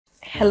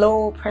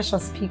Hello,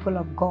 precious people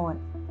of God.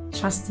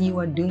 Trust you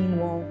are doing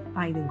well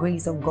by the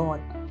grace of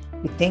God.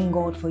 We thank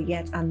God for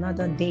yet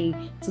another day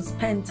to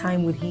spend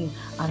time with Him,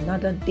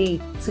 another day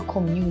to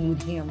commune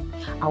with Him.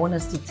 I want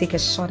us to take a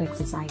short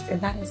exercise, and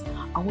that is,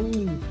 I want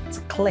you to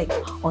click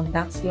on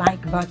that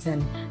like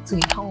button to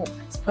help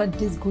spread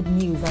this good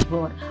news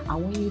abroad. I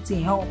want you to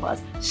help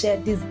us share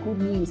this good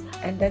news,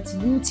 and that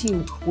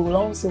YouTube will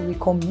also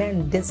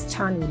recommend this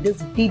channel,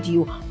 this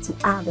video to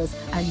others,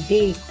 and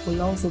they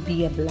will also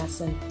be a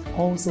blessing.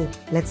 Also,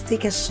 let's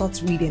take a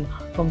short reading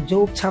from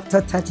Job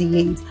chapter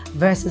 38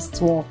 verses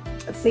 12.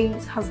 It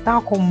says, "Hast thou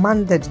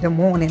commanded the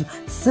morning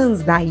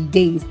since thy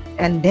days,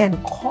 and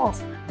then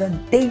caused the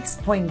day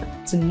spring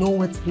to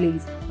know its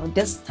place?" Now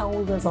this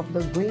tells us of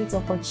the great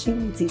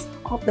opportunities,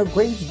 of the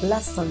great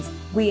blessings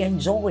we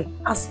enjoy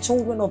as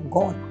children of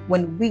God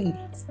when we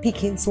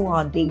speak into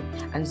our day.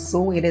 And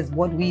so it is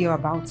what we are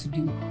about to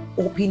do.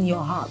 Open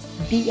your heart,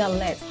 be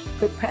alert,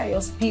 prepare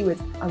your spirit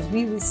as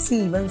we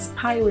receive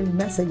inspiring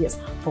messages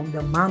from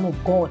the man of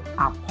God,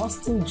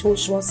 Apostle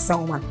Joshua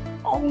Selman.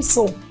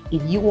 Also,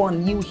 if you are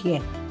new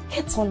here,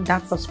 hit on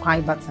that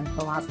subscribe button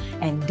for us,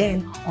 and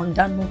then on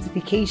that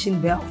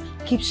notification bell.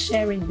 Keep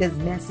sharing this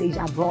message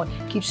abroad.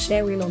 Keep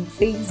sharing on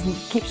Facebook.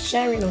 Keep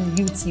sharing on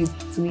YouTube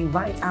to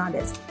invite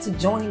others to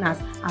join us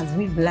as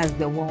we bless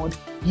the world.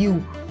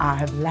 You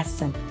are a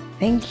blessing.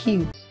 Thank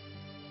you.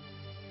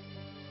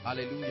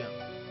 Hallelujah.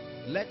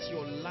 Let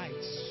your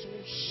light so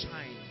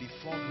shine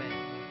before men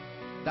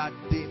that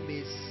they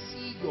may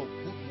see your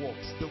good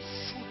works, the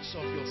fruits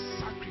of your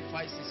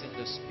sacrifices in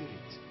the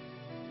Spirit.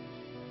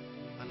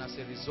 And as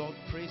a result,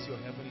 praise your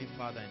Heavenly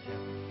Father in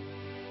heaven.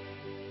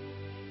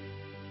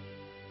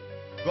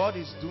 God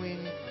is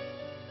doing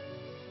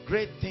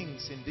great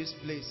things in this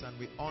place, and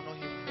we honor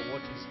Him for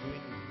what He's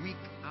doing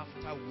week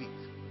after week.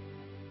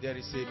 There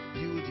is a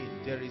building,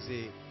 there is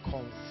a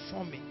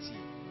conformity.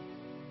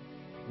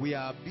 We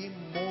are being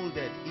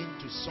molded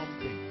into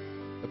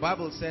something. The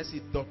Bible says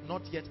it doth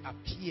not yet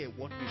appear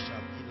what we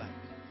shall be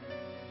like.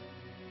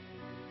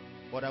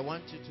 But I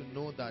want you to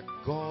know that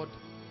God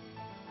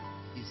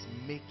is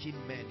making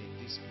men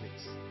in this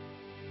place.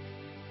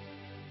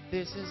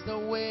 This is the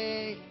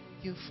way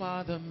you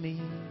father me.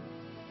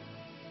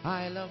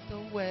 I love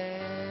the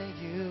way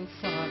you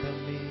father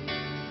me.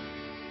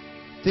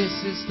 This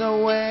is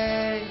the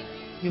way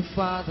you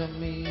father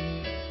me.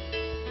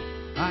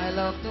 I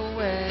love the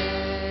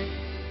way.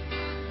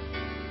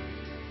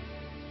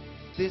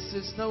 This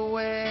is the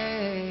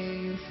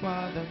way you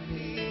father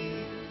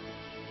me.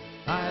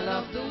 I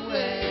love the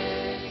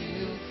way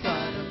you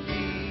father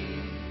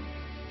me.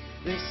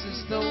 This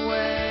is the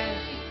way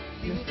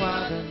you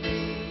father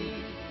me.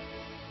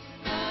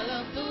 I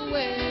love the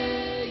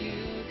way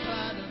you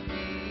father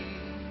me.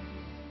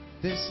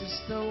 This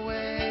is the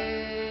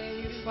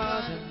way you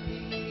father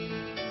me.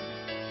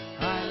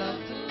 I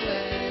love the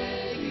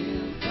way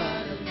you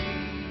father me.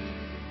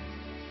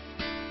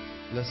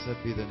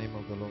 Blessed be the name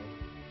of the Lord.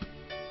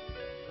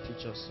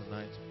 Teach us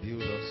tonight,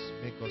 build us,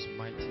 make us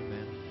mighty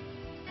men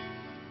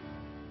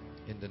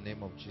in the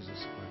name of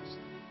Jesus Christ.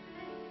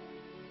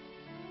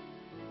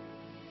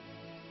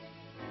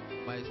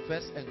 My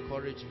first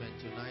encouragement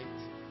tonight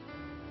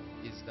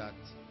is that,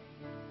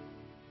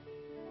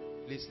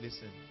 please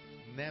listen,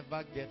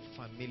 never get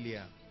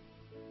familiar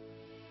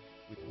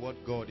with what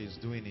God is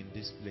doing in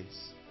this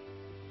place.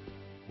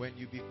 When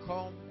you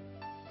become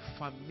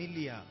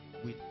familiar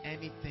with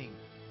anything,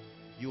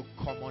 you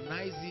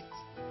commonize it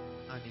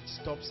and it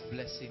stops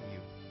blessing you.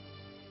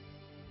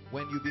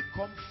 When you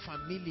become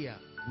familiar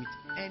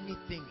with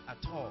anything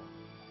at all,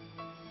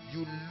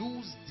 you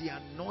lose the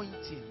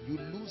anointing, you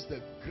lose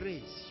the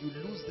grace, you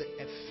lose the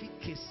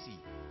efficacy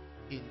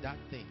in that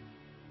thing.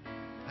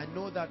 I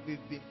know that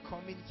we've been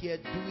coming here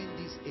doing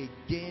this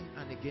again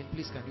and again.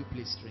 Please, can you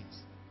play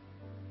strings?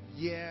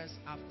 Years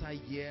after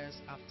years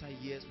after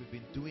years, we've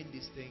been doing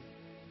this thing.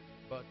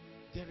 But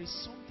there is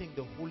something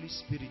the Holy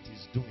Spirit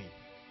is doing.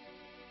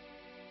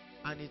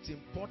 And it's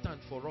important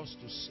for us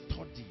to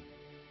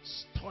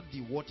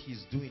study what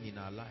He's doing in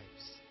our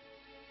lives.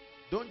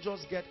 Don't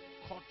just get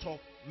caught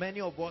up.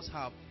 Many of us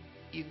have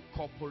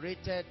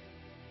incorporated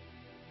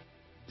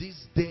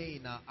this day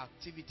in our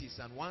activities,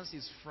 and once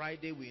it's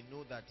Friday, we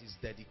know that it's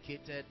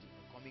dedicated,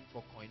 coming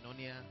for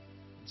koinonia,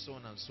 and so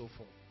on and so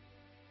forth.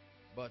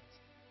 But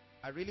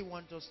I really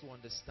want us to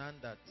understand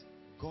that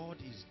God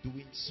is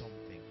doing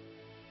something.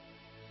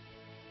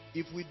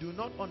 If we do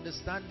not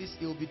understand this,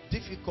 it will be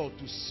difficult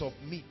to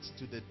submit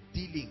to the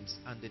dealings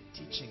and the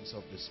teachings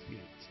of the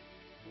Spirit.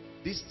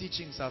 These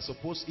teachings are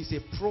supposed, it's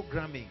a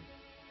programming,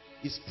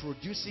 it's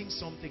producing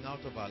something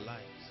out of our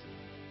lives.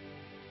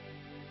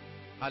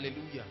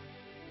 Hallelujah.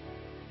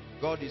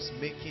 God is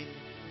making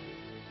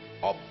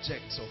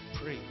objects of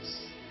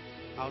praise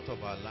out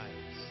of our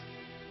lives.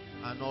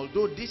 And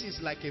although this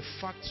is like a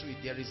factory,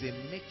 there is a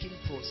making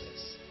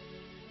process.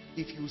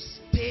 If you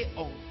stay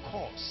on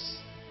course,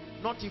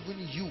 not even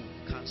you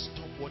can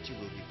stop what you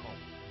will become.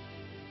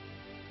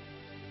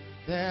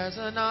 There's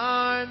an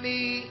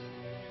army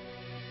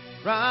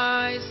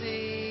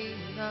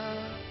rising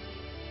up.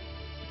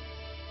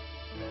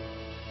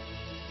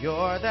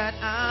 You're that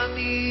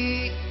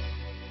army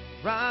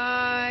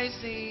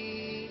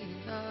rising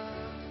up.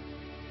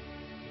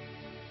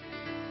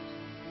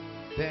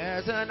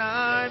 There's an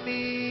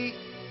army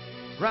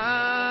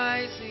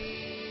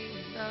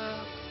rising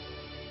up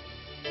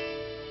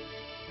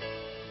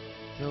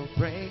to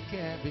break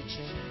every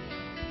chain,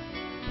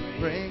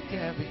 break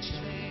every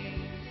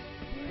chain,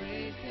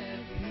 break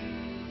every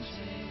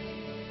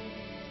chain,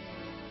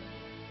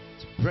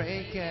 to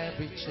break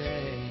every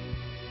chain,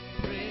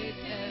 break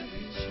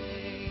every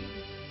chain,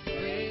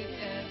 break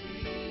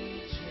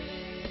every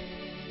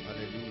chain.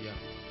 Hallelujah.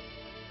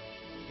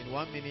 In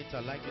 1 minute,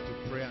 I'd like you to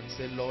pray and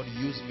say, Lord,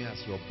 use me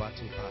as your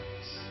battle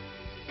axe.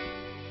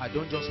 I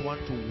don't just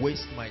want to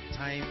waste my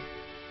time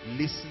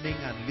listening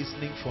and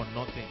listening for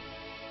nothing.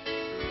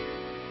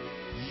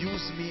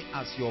 Use me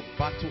as your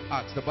battle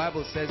axe. The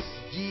Bible says,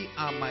 ye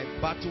are my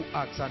battle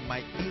axe and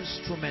my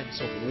instruments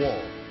of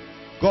war.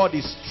 God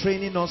is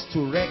training us to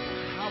wreak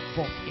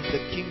havoc in the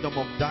kingdom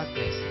of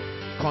darkness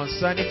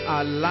concerning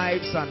our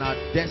lives and our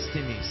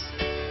destinies.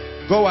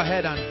 Go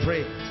ahead and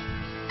pray.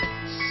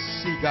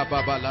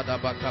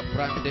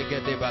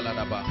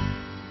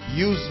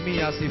 Use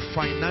me as a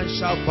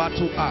financial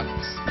battle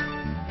axe,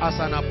 as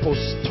an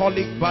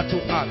apostolic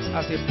battle axe,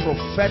 as a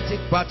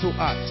prophetic battle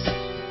axe.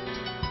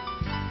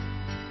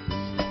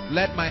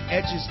 Let my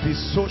edges be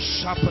so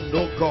sharpened,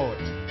 oh God,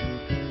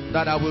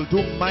 that I will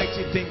do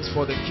mighty things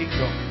for the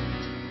kingdom.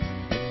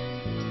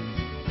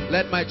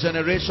 Let my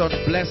generation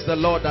bless the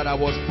Lord that I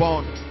was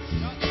born.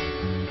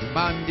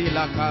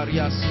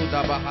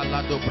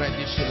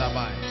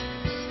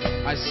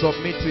 I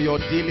submit to your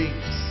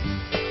dealings.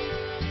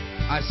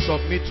 I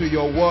submit to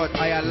your word.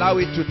 I allow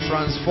it to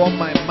transform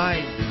my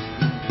mind.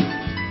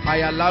 I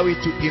allow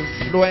it to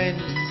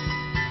influence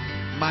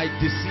my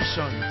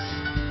decisions.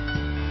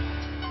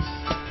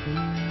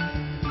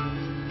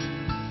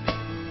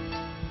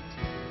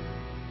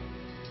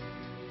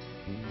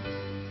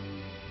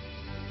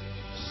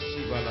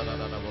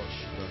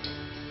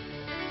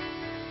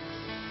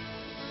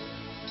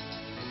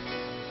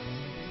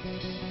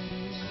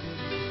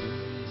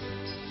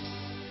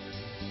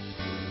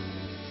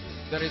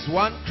 There is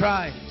one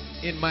cry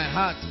in my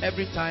heart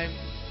every time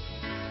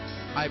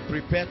I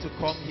prepare to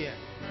come here,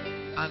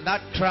 and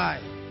that cry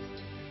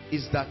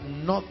is that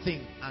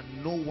nothing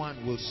and no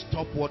one will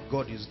stop what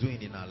God is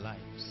doing in our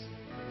lives.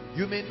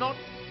 You may not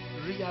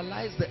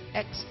realize the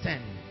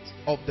extent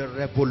of the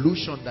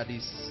revolution that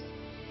is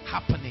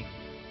happening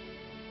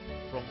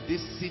from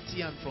this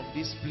city and from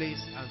this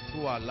place and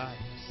through our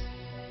lives,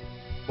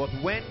 but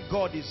when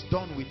God is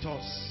done with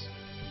us,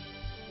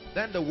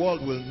 then the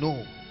world will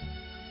know.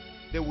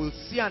 They will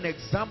see an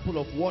example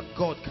of what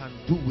God can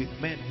do with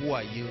men who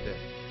are yielded.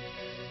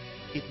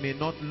 It may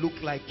not look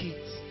like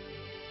it.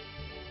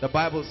 The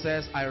Bible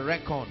says, I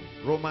reckon,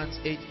 Romans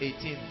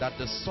 8:18, that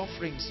the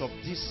sufferings of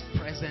this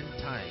present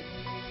time,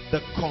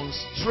 the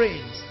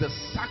constraints, the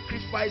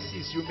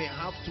sacrifices you may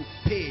have to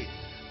pay,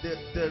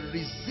 the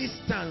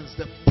resistance,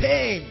 the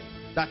pain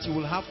that you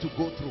will have to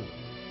go through,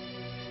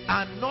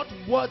 are not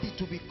worthy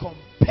to be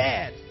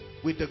compared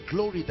with the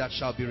glory that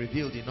shall be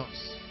revealed in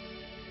us.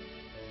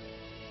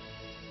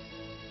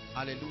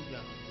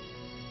 Hallelujah.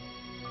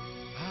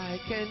 I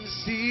can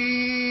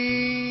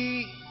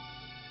see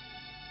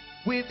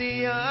with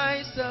the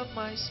eyes of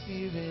my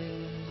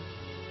spirit.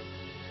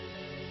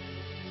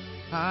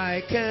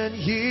 I can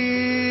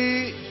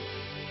hear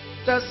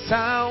the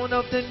sound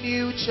of the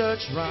new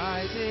church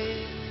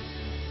rising.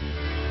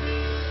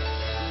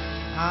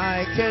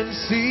 I can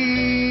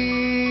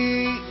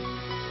see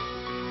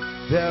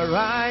they're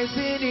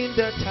rising in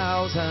the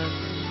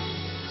thousands.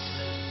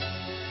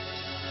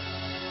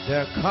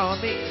 They're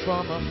coming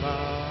from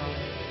afar,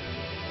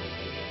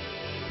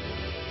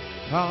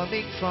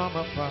 coming from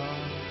afar.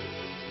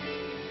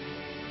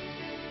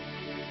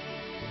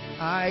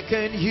 I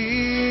can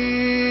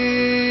hear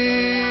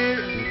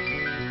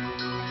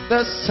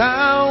the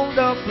sound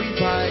of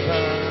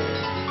revival,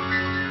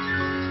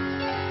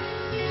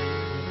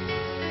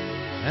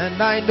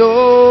 and I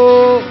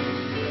know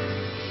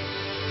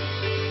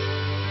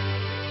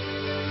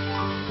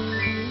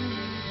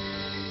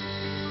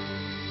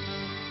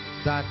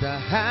that the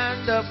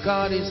hand of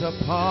God is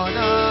upon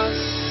us.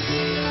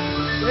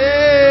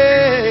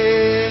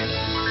 Hey,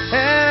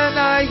 and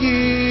I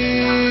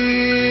hear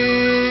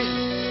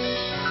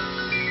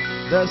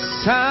the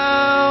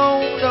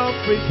sound of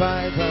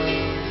revival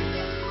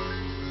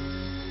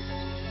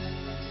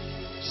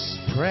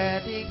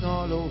spreading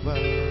all over,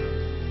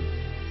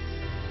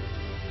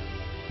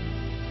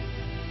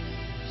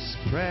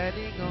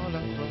 spreading all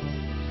across.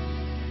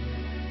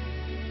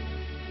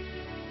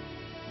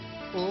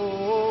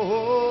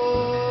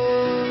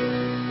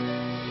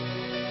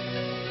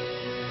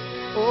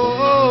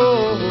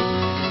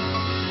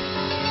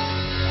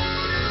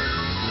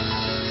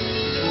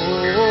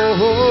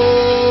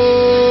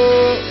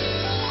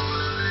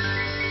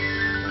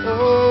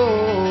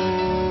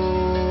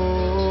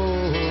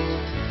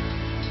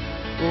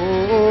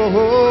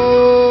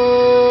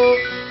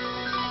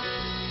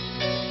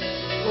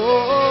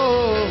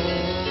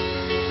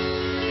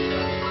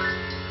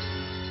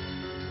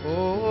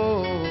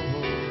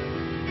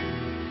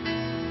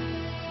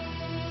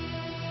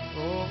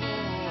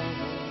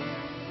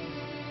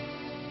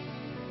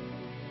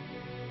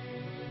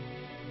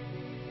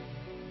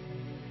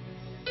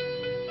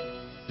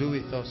 Do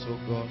with us, O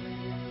God,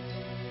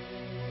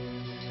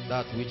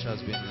 that which has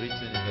been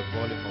written in the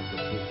volume of the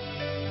book.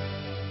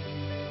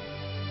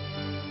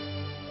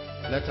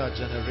 Let our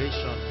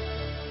generation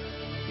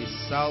be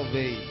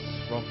salvaged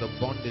from the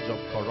bondage of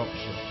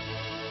corruption.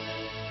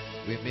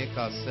 We make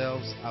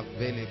ourselves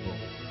available.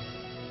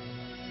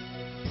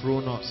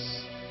 Prune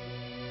us,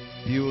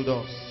 build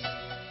us,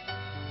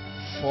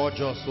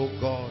 forge us, O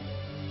God.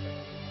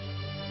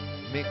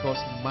 Make us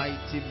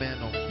mighty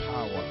men of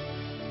power.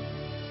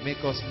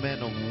 Make us men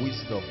of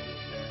wisdom.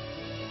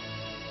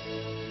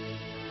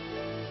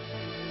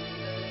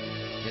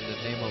 In the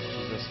name of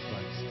Jesus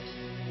Christ.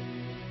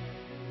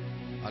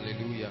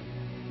 Hallelujah.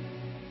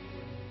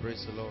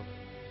 Praise the Lord.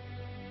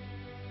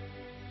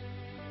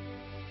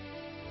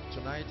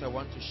 Tonight I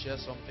want to share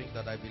something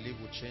that I believe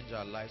will change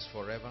our lives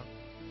forever.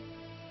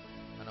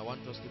 And I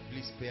want us to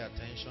please pay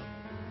attention.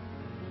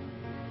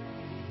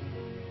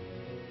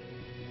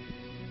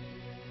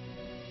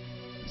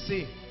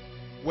 See,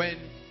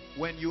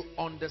 when you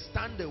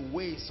understand the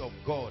ways of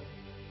God,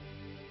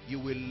 you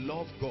will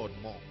love God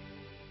more.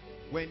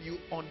 When you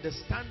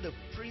understand the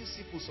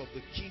principles of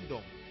the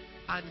kingdom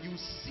and you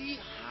see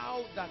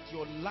how that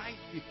your life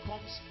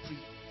becomes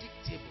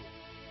predictable.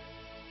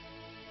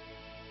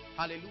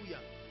 Hallelujah.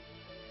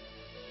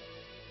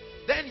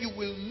 Then you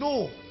will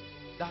know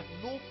that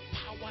no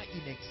power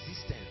in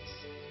existence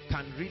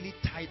can really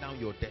tie down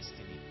your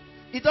destiny.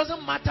 It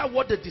doesn't matter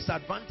what the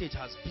disadvantage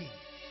has been.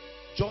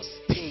 Just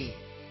stay.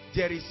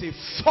 There is a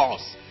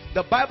force.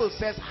 The Bible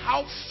says,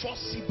 how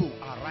forcible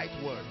are right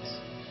words.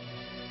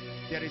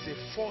 There is a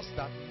force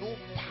that no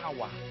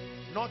power,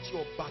 not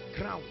your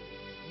background,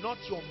 not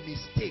your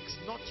mistakes,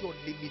 not your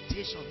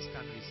limitations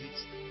can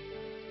resist.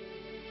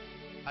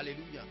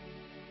 Hallelujah.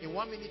 In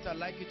 1 minute, I'd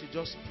like you to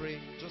just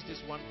pray, just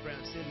this one prayer,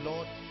 and say,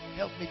 Lord,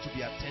 help me to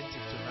be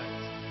attentive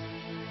tonight.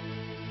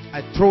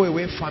 I throw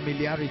away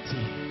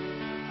familiarity.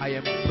 I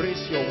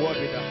embrace your word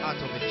with the heart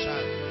of a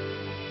child.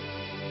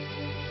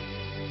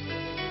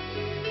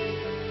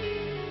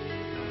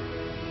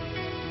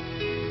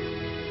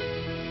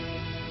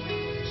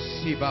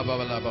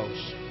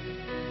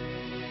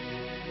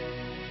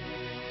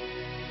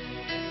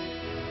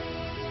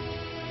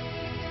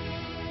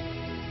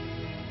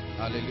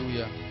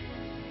 Hallelujah.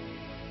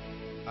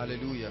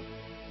 Hallelujah.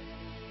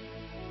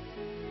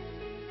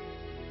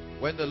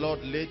 When the Lord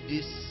laid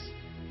this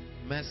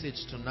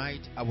message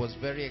tonight, I was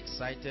very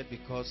excited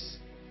because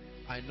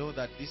I know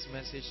that this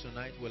message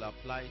tonight will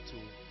apply to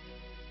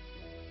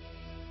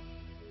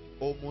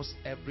almost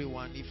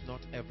everyone, if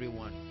not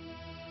everyone.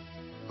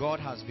 God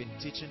has been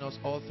teaching us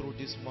all through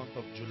this month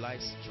of July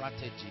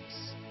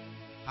strategies,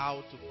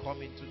 how to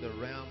come into the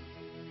realm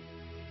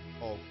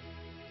of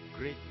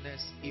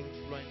greatness,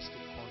 influence, to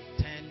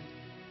contend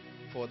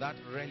for that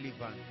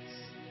relevance.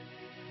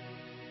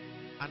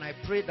 And I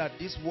pray that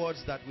these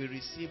words that we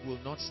receive will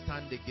not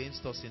stand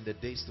against us in the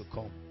days to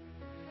come.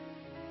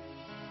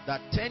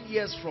 That 10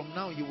 years from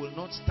now you will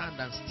not stand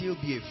and still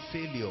be a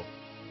failure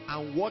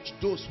and watch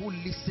those who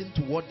listen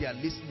to what they are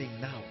listening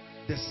now.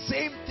 The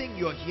same thing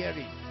you're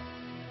hearing.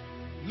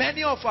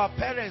 Many of our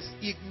parents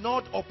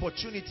ignored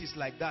opportunities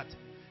like that.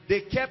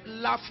 They kept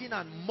laughing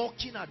and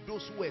mocking at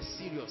those who were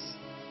serious.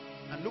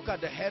 And look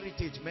at the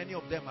heritage many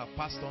of them have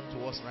passed on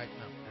to us right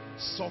now.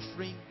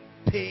 Suffering,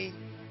 pain,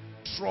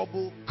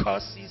 trouble,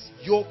 curses,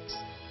 yokes.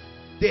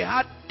 They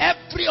had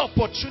every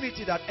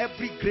opportunity that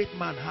every great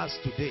man has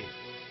today.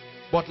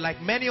 But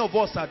like many of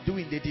us are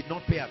doing, they did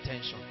not pay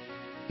attention.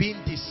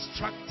 Being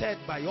distracted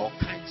by all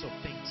kinds of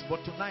things.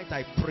 But tonight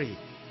I pray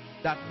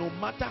that no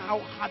matter how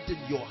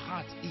hardened your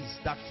heart is,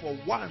 that for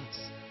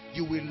once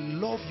you will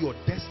love your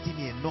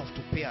destiny enough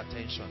to pay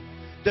attention.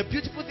 The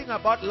beautiful thing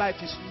about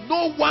life is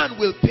no one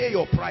will pay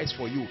your price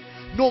for you.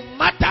 No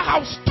matter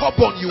how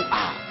stubborn you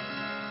are,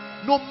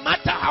 no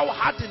matter how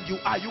hardened you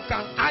are, you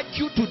can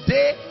argue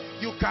today,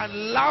 you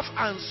can laugh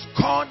and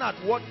scorn at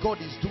what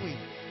God is doing,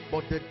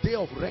 but the day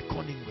of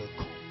reckoning will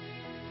come.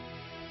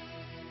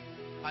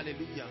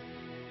 Hallelujah.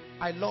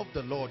 I love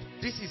the Lord.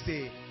 This is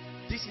a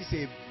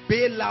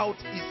bailout,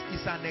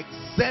 is an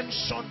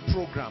exemption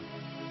program.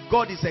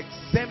 God is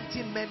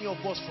exempting many of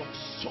us from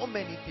so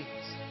many things.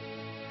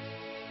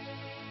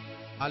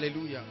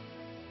 Hallelujah.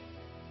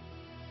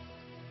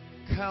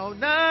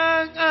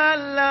 Kaunang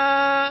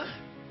Allah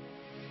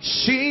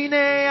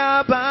Shine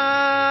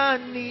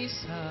abani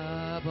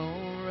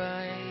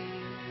saborai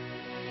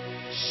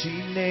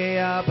Shine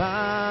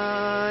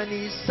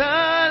abani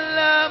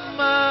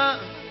salama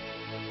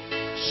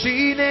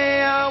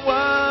Shine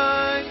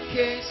awan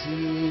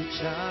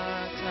kesuchata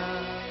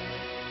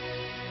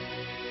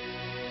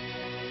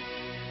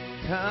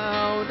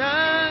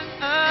Kaunang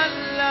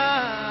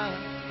Allah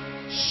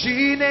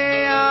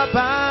Shine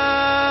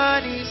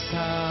abani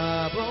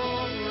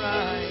saborai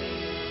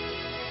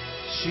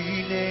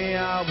Shine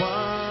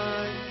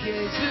awan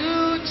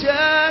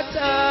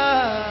kesuchata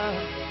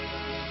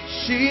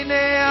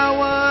Shine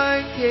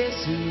awan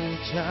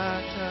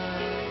kesuchata.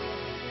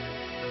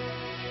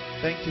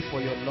 Thank you for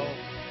your love.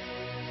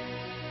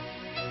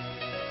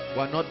 We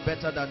are not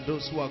better than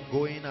those who are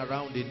going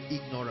around in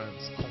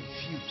ignorance,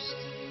 confused.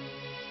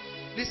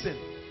 Listen,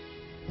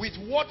 with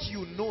what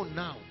you know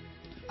now,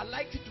 I'd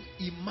like you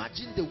to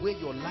imagine the way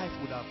your life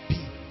would have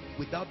been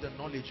without the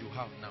knowledge you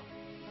have now.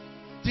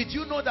 Did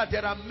you know that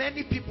there are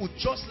many people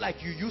just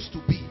like you used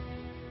to be,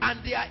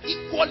 and they are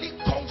equally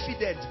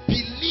confident,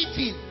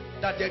 believing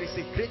that there is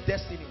a great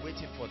destiny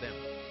waiting for them?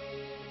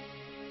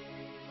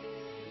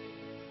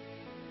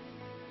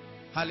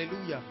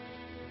 Hallelujah.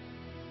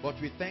 But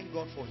we thank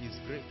God for his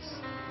grace.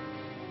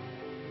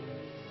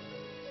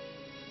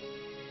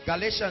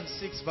 Galatians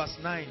 6 verse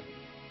 9.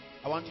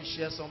 I want to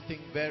share something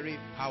very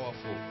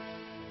powerful.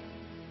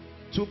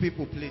 2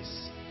 people,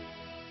 please.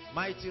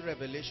 Mighty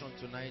revelation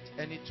tonight.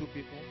 Any 2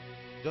 people?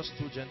 Just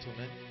 2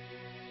 gentlemen.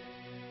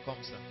 Come,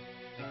 sir.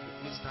 Thank you.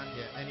 Please stand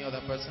here. Any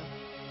other person?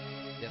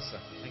 Yes, sir.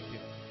 Thank you.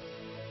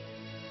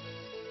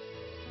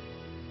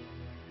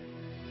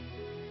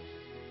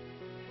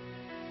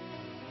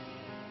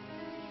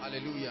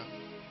 Hallelujah.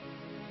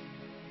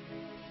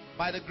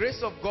 By the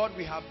grace of God,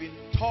 we have been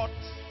taught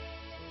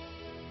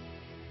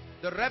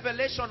the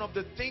revelation of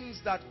the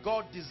things that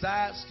God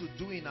desires to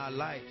do in our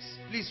lives.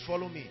 Please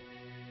follow me.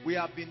 We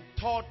have been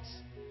taught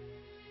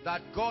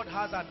that God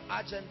has an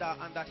agenda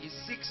and that he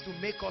seeks to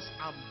make us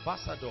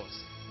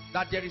ambassadors.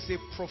 That there is a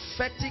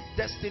prophetic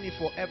destiny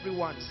for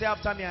everyone. Say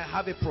after me, I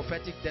have a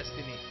prophetic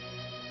destiny.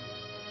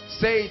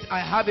 Say it, I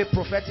have a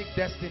prophetic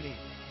destiny.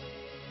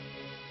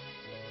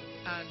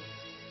 And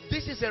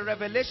this is a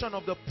revelation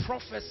of the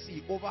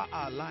prophecy over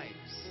our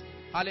lives.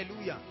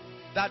 Hallelujah.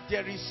 That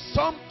there is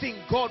something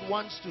God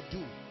wants to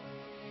do.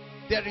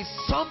 There is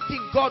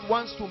something God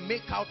wants to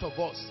make out of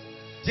us.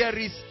 There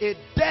is a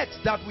debt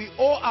that we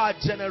owe our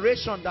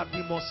generation that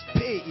we must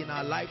pay in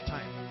our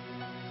lifetime.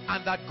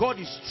 And that God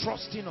is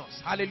trusting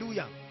us.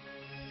 Hallelujah.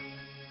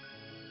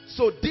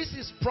 So this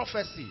is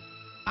prophecy.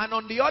 And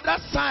on the other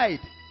side,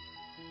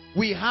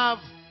 we have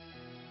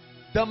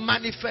the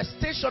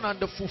manifestation and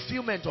the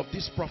fulfillment of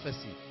this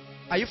prophecy.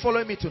 Are you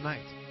following me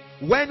tonight?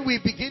 When we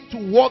begin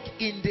to walk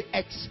in the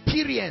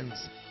experience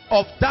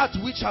of that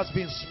which has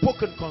been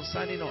spoken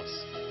concerning us.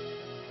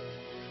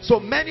 So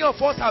many of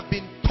us have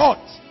been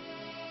taught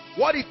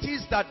what it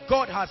is that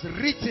God has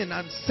written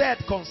and said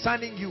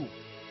concerning you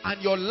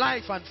and your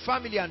life and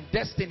family and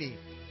destiny.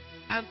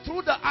 And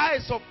through the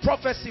eyes of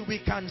prophecy,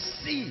 we can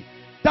see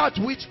that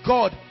which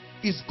God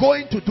is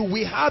going to do.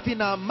 We have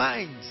in our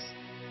minds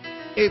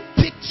a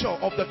picture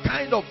of the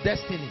kind of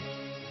destiny.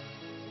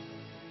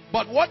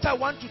 But what I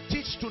want to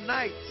teach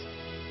tonight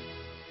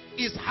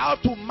is how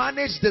to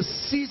manage the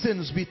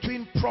seasons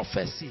between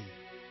prophecy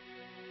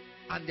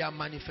and their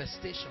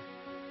manifestation.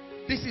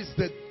 This is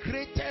the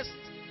greatest,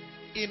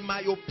 in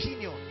my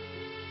opinion,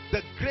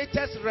 the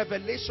greatest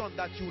revelation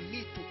that you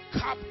need to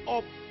cap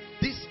up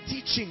these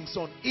teachings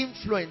on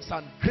influence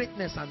and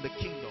greatness and the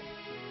kingdom.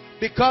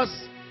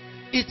 Because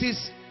it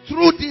is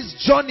through this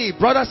journey,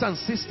 brothers and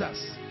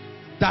sisters,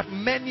 that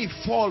many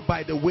fall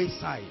by the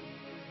wayside.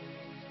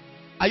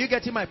 Are you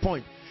getting my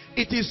point?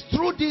 It is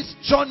through this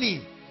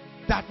journey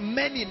that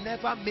many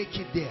never make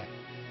it there.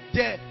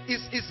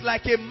 It's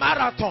like a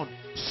marathon.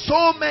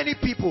 So many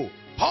people,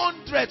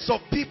 hundreds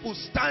of people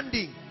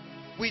standing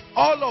with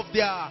all of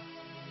their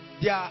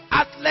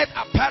athlete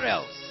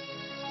apparels.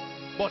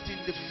 But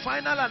in the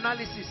final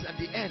analysis at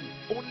the end,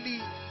 only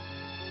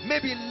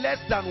maybe less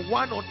than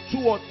 1 or 2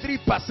 or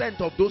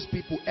 3% of those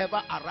people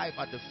ever arrive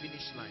at the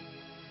finish line.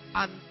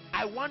 And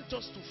I want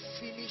us to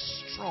finish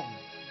strong.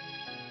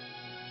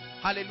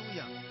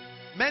 Hallelujah.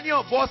 Many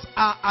of us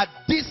are at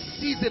this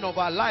season of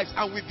our lives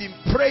and we've been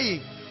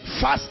praying,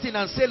 fasting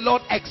and say,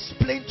 Lord,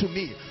 explain to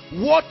me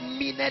what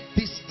meaneth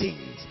these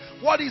things.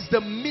 What is the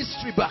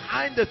mystery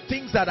behind the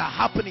things that are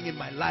happening in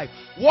my life?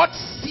 What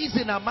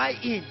season am I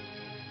in?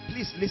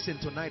 Please listen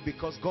tonight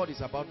because God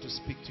is about to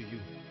speak to you.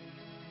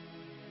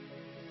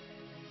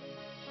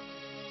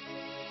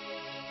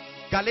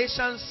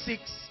 Galatians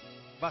 6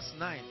 verse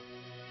 9.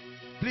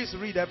 Please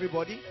read,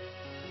 everybody.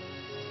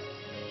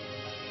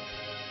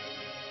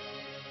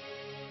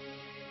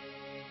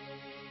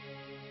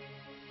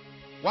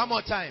 One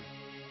more time.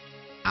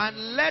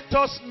 And let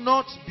us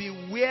not be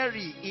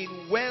weary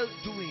in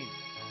well-doing.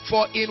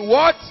 For in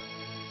what?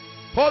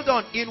 Hold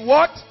on. In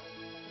what?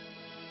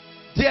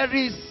 There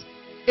is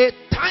a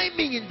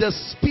timing in the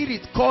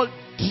spirit called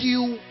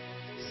due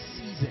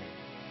season.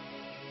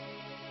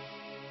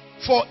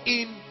 For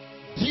in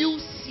due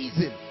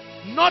season.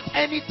 Not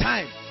any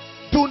time.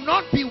 Do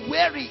not be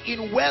weary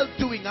in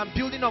well-doing. I'm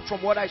building up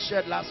from what I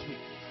shared last week.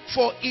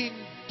 For in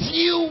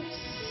due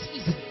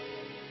season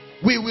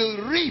we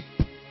will reap.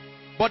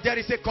 But there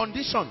is a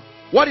condition.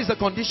 What is the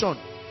condition?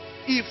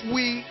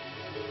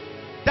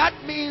 That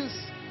means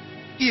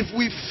if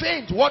we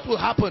faint, what will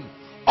happen?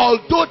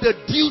 Although the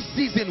due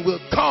season will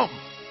come,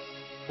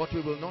 but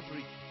we will not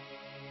reap.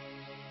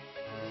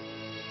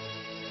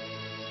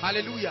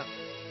 Hallelujah.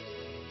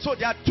 So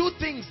there are 2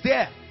 things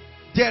there.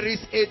 There is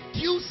a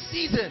due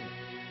season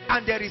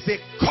and there is a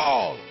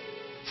call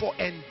for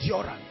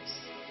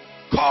endurance,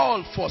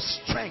 call for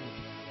strength,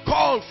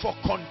 call for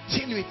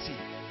continuity.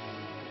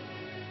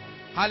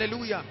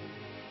 Hallelujah.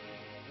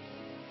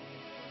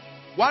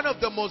 One of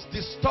the most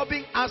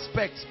disturbing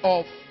aspects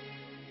of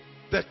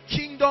the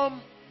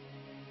kingdom,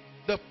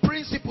 the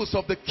principles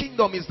of the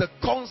kingdom, is the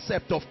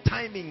concept of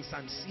timings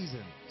and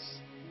seasons.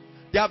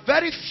 There are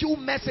very few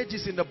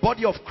messages in the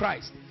body of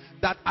Christ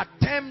that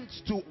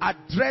attempt to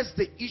address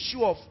the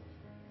issue of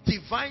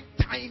divine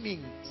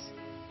timings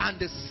and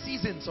the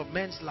seasons of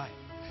men's life.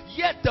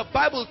 Yet the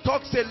Bible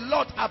talks a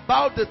lot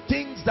about the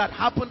things that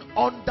happen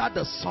under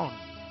the sun,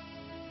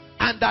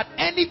 and that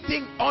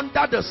anything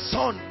under the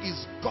sun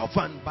is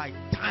governed by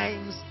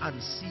times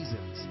and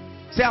seasons.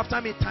 Say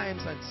after me,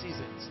 times and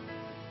seasons.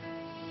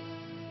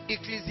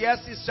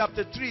 Ecclesiastes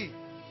chapter 3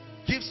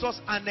 gives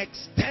us an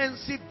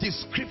extensive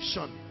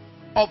description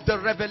of the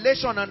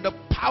revelation and the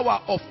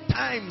power of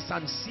times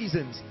and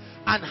seasons,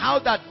 and how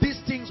that these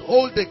things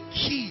hold the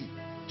key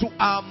to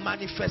our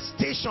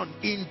manifestation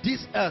in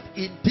this earth,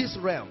 in this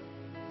realm.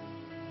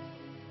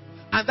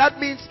 And that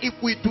means if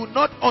we do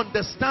not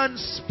understand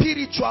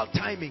spiritual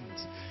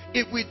timings,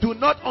 if we do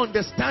not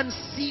understand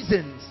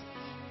seasons,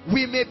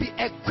 we may be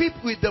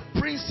equipped with the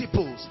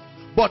principles,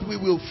 but we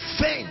will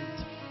faint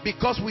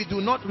because we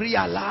do not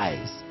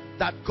realize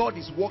that God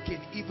is working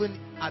even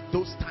at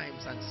those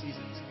times and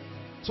seasons.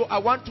 So I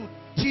want to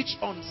teach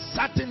on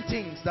certain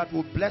things that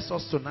will bless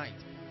us tonight.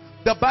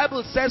 The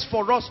Bible says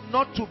for us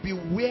not to be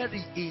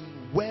weary in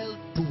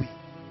well-doing.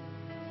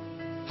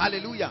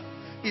 Hallelujah.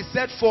 It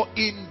said for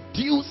in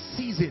due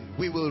season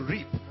we will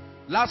reap.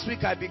 Last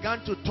week I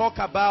began to talk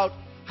about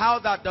how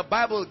that the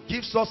Bible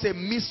gives us a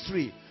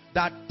mystery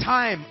that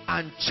time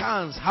and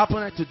chance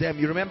happened to them.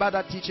 You remember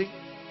that teaching?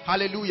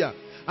 Hallelujah.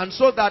 And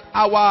so that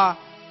our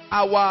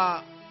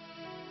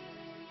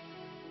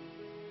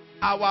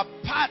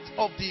part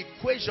of the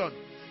equation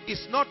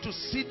is not to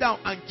sit down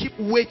and keep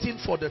waiting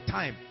for the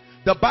time.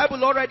 The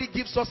Bible already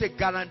gives us a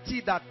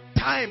guarantee that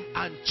time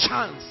and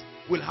chance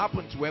will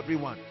happen to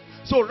everyone.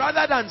 So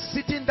rather than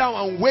sitting down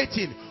and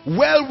waiting,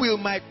 well, will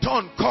my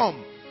turn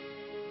come?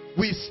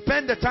 We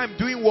spend the time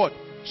doing what?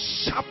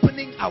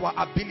 Sharpening our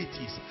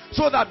abilities,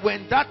 so that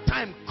when that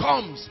time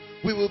comes,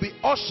 we will be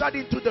ushered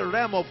into the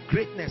realm of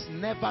greatness,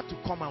 never to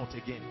come out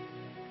again.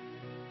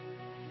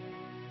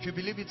 If you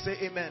believe it, say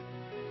amen.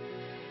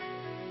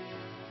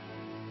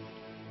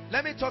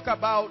 Let me talk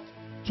about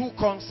two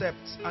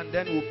concepts and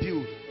then we'll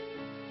build.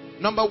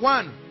 Number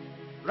one,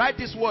 write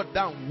this word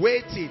down: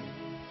 waiting.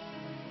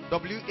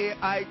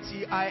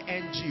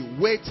 W-A-I-T-I-N-G.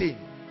 Waiting.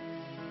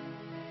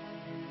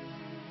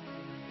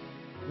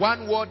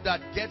 One word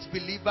that gets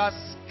believers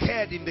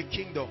scared in the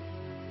kingdom.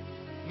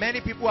 Many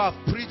people have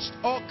preached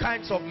all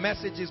kinds of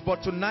messages,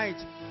 but tonight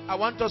I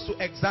want us to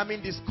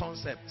examine this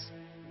concept.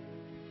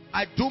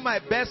 I do my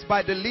best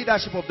by the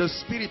leadership of the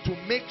Spirit to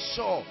make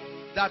sure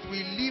that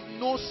we leave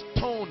no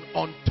stone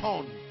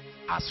unturned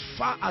as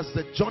far as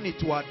the journey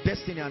to our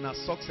destiny and our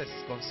success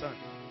is concerned.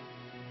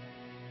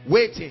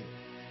 Waiting.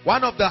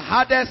 One of the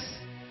hardest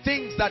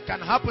things that can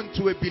happen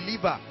to a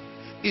believer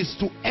is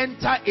to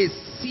enter a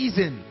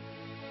season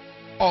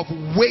of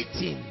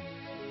waiting.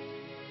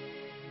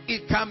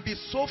 It can be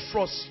so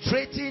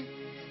frustrating,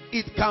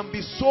 it can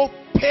be so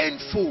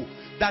painful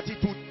that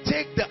it will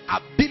take the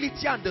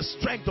ability and the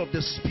strength of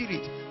the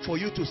Spirit for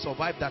you to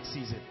survive that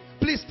season.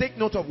 Please take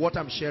note of what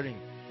I'm sharing.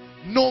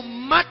 No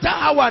matter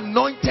how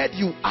anointed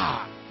you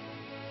are,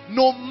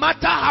 no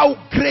matter how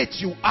great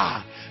you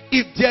are,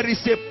 if there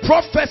is a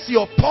prophecy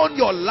upon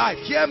your life,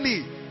 hear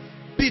me,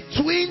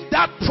 between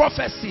that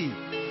prophecy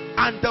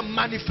and the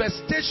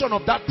manifestation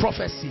of that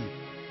prophecy,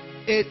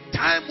 a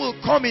time will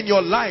come in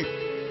your life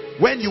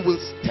when you will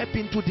step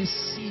into this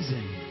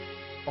season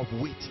of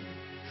waiting.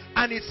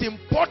 And it's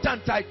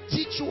important I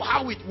teach you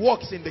how it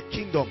works in the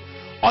kingdom.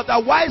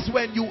 Otherwise,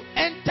 when you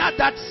enter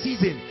that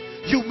season,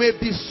 you may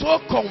be so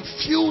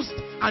confused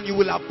and you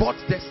will abort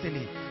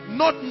destiny,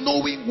 not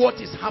knowing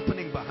what is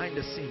happening behind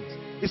the scenes.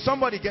 Is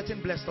somebody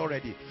getting blessed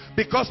already?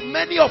 Because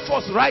many of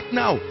us right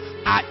now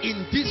are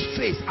in this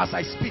phase as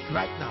I speak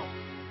right now.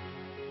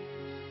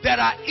 There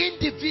are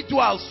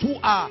individuals who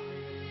are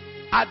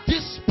at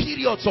these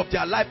periods of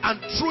their life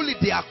and truly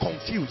they are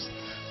confused,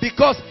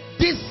 because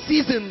this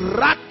season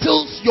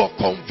rattles your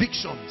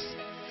convictions.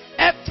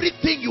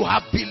 Everything you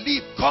have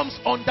believed comes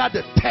under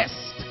the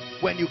test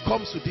when you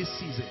come to this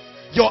season.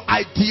 Your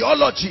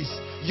ideologies,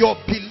 your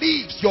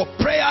beliefs, your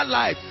prayer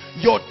life,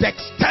 your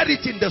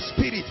dexterity in the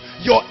spirit,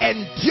 your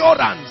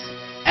endurance,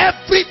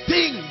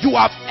 everything you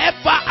have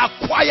ever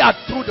acquired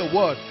through the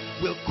word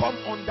will come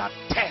under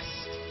test.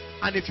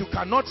 And if you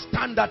cannot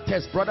stand that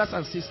test, brothers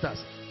and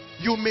sisters,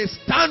 you may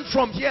stand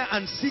from here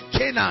and see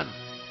Canaan,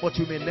 but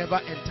you may never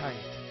enter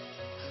it.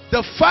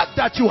 The fact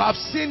that you have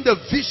seen the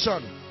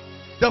vision,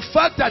 the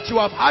fact that you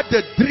have had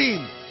the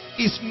dream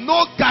is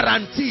no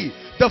guarantee.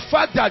 The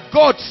fact that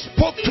God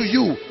spoke to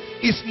you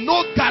is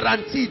no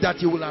guarantee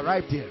that you will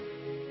arrive there.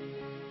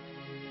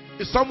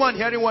 Is someone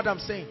hearing what I'm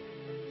saying?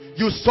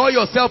 You saw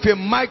yourself a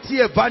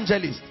mighty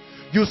evangelist.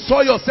 You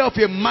saw yourself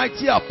a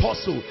mighty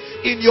apostle.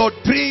 In your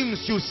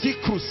dreams you see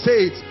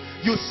crusades.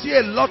 You see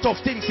a lot of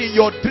things in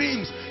your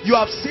dreams. You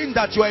have seen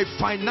that you are a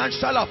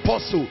financial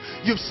apostle.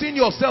 You've seen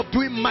yourself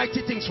doing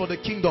mighty things for the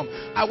kingdom.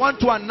 I want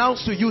to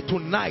announce to you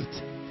tonight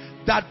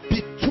that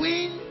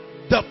between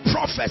the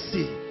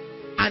prophecy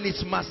and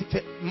its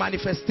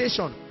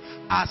manifestation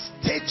are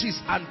stages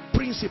and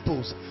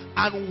principles,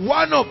 and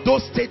one of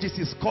those stages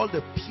is called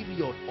the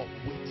period of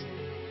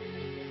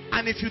waiting.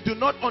 And if you do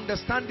not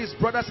understand this,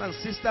 brothers and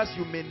sisters,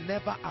 you may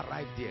never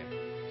arrive there.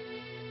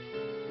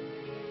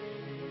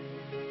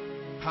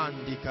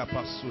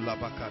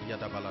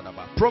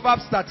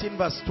 Proverbs 13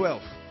 verse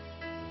 12.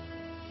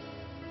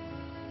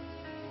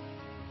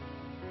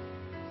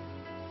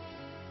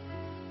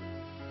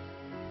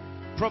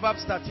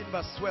 Proverbs 13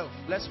 verse 12.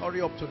 Let's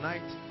hurry up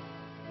tonight.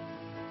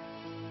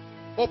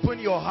 Open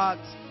your heart.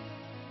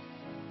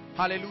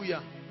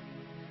 Hallelujah.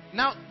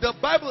 Now the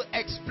Bible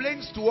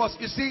explains to us.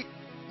 You see,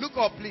 look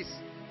up please.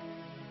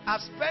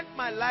 I've spent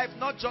my life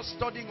not just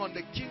studying on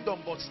the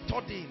kingdom, but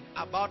studying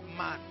about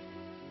man.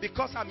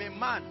 Because I'm a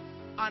man,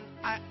 and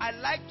I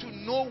like to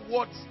know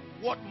what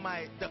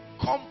the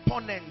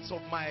components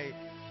of my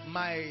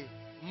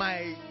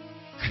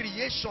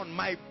creation,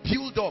 my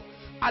build up.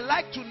 I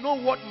like to know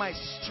what my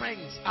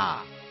strengths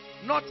are,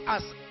 not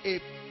as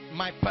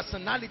my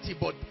personality,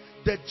 but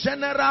the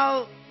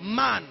general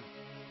man.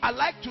 I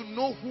like to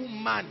know who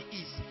man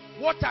is.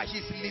 What are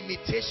his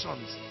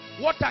limitations?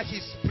 What are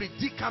his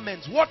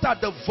predicaments? What are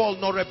the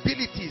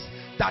vulnerabilities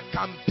that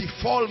can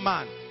befall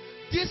man?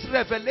 This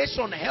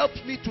revelation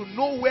helps me to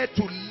know where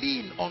to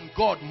lean on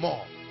God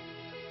more.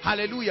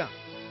 Hallelujah.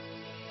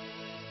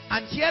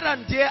 And here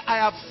and there I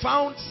have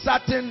found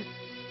certain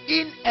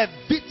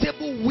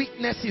inevitable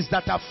weaknesses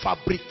that are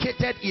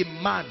fabricated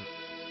in man.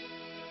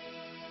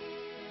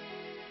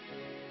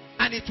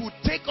 And it will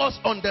take us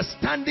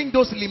understanding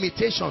those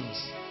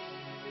limitations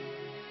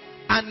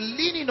and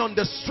leaning on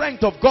the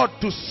strength of God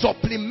to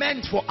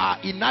supplement for our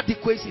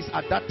inadequacies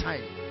at that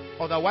time.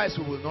 Otherwise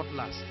we will not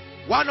last.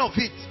 One of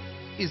it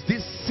is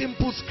this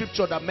simple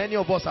scripture that many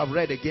of us have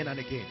read again and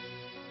again.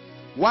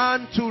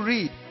 1, 2,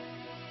 read.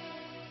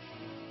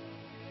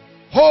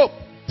 Hope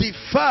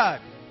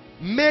deferred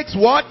makes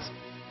what?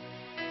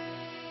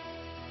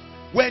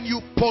 When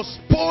you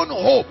postpone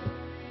hope,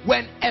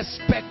 when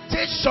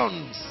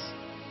expectations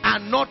are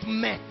not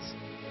met,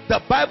 the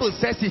Bible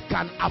says it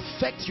can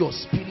affect your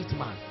spirit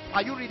man.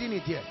 Are you reading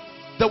it here?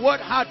 The word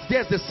heart,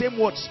 there's the same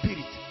word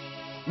spirit.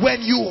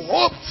 When you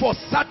hope for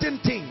certain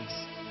things,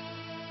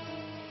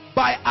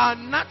 by our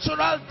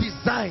natural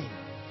design,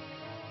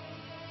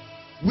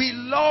 we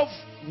love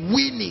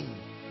winning,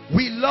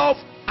 we love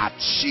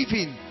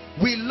achieving,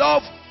 we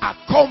love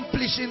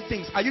accomplishing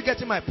things. Are you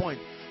getting my point?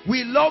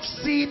 We love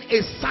seeing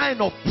a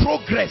sign of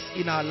progress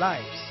in our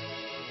lives.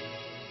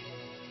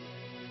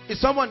 Is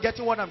someone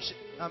getting what I'm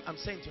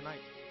saying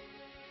tonight?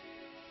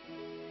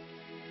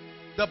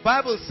 The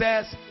Bible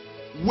says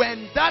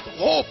when that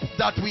hope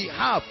that we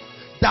have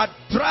that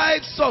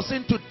drives us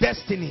into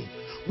destiny,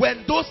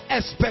 when those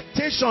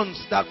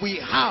expectations that we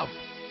have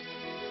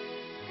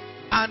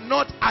are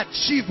not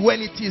achieved,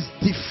 when it is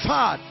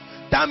deferred,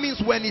 that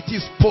means when it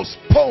is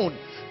postponed,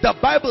 the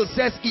Bible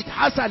says it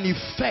has an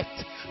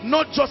effect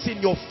not just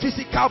in your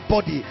physical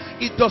body.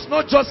 It does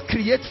not just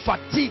create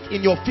fatigue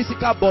in your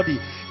physical body,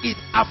 it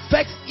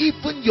affects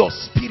even your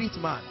spirit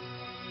man.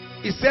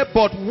 It said,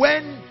 but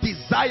when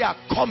desire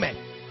cometh,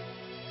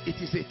 it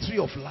is a tree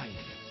of life.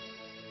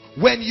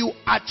 When you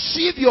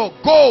achieve your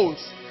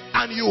goals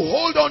and you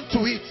hold on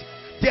to it,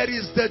 there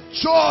is the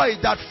joy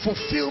that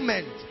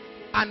fulfillment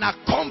and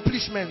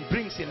accomplishment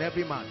brings in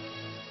every man.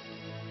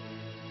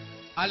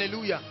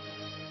 Hallelujah.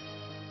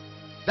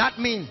 That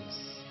means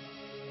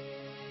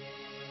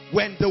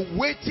when the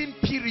waiting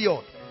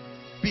period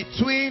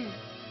between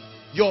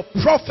your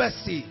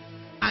prophecy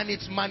and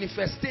its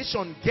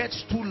manifestation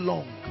gets too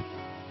long,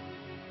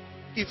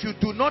 if you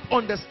do not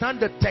understand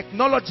the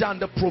technology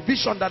and the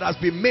provision that has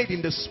been made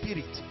in the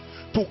spirit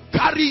to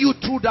carry you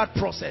through that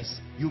process,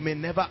 you may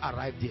never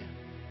arrive there.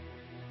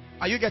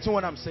 Are you getting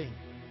what I'm saying?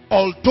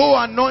 Although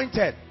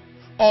anointed,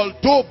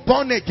 although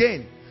born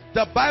again,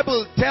 the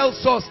Bible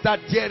tells us that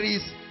there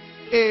is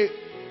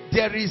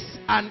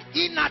an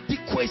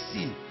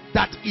inadequacy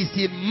that is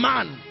in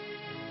man.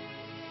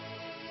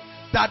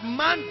 That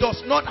man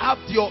does not have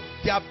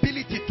the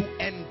ability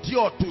to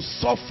endure, to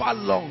suffer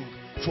long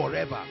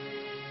forever.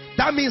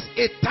 That means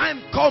a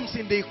time comes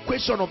in the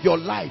equation of your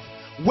life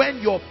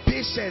when your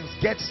patience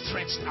gets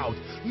stretched out.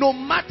 No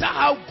matter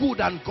how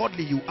good and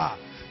godly you are,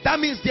 that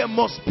means there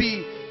must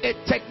be a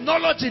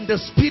technology in the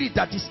spirit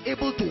that is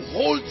able to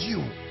hold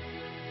you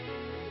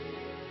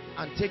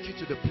and take you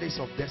to the place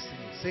of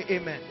destiny. Say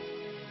amen.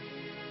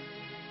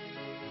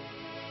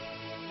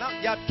 Now,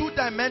 there are two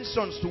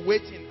dimensions to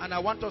waiting, and I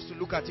want us to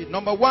look at it.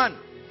 Number one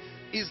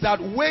is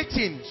that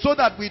waiting, so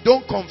that we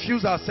don't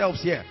confuse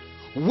ourselves here,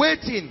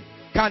 waiting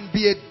can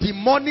be a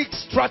demonic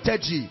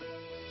strategy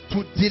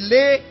to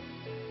delay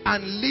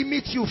and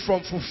limit you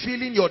from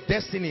fulfilling your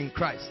destiny in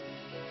Christ.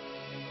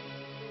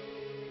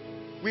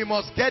 We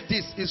must get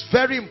this. It's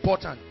very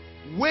important.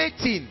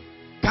 Waiting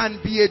can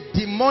be a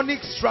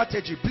demonic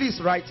strategy.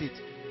 Please write it.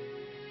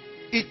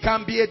 It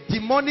can be a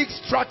demonic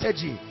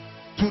strategy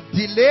to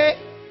delay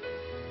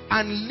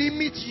and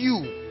limit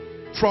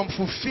you from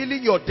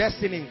fulfilling your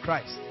destiny in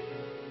Christ.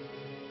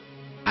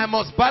 I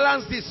must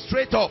balance this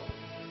straight up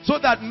so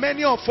that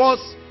many of us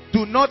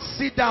do not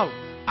sit down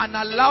and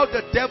allow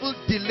the devil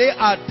delay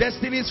our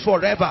destinies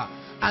forever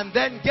and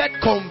then get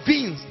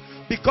convinced,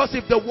 because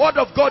if the word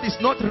of God is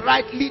not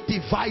rightly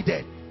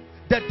divided,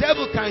 the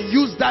devil can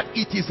use that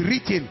it is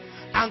written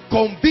and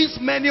convince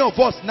many of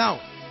us now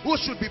who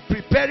should be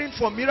preparing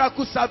for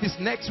miracle service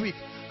next week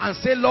and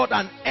say, Lord,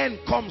 an end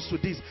comes to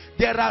this.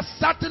 There are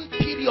certain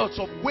periods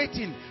of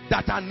waiting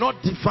that are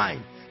not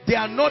divine. They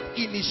are not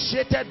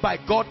initiated by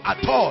God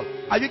at all.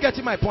 Are you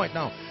getting my point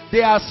now?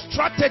 They are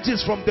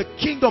strategies from the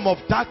kingdom of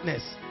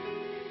darkness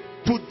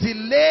to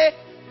delay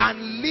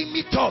and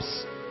limit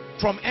us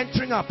from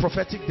entering our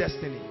prophetic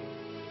destiny.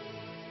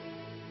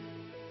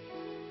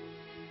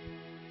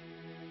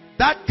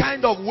 That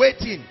kind of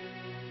waiting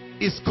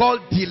is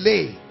called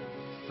delay.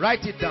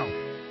 Write it down.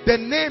 The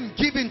name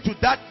given to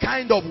that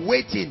kind of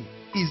waiting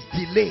is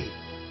delay.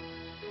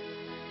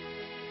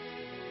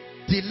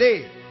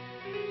 Delay.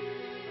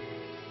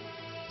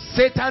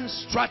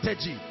 Satan's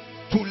strategy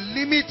to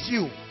limit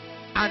you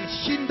and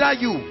hinder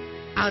you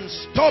and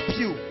stop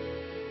you.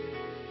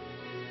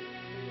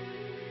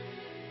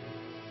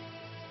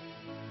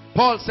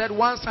 Paul said,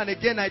 once and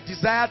again I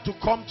desired to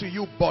come to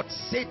you, but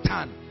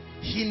Satan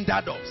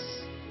hindered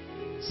us.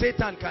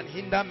 Satan can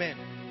hinder men.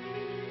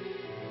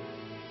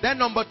 Then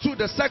number two,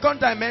 the second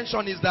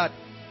dimension is that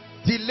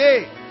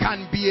delay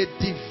can be a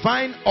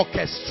divine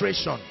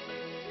orchestration.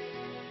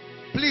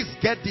 Please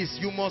get this.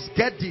 You must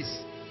get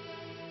this.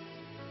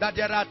 That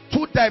there are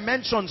two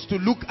dimensions to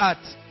look at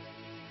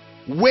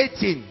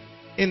waiting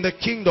in the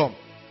kingdom.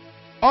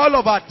 All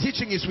of our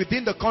teaching is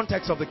within the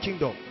context of the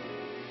kingdom.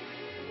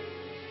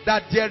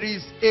 That there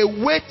is a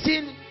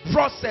waiting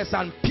process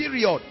and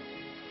period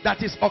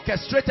that is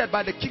orchestrated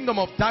by the kingdom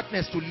of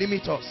darkness to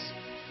limit us.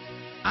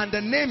 And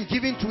the name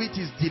given to it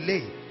is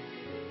delay.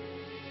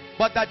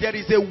 But that there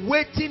is a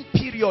waiting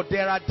period.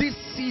 There are these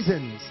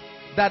seasons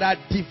that are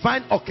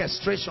divine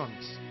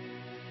orchestrations.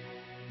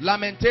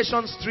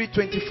 Lamentations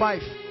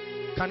 3:25.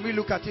 Can we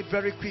look at it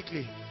very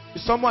quickly?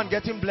 Is someone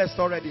getting blessed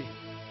already?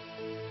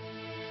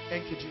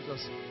 Thank you,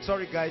 Jesus.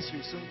 Sorry guys,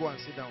 you soon go and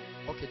sit down.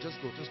 Okay, just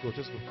go.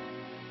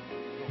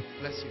 No,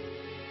 bless you.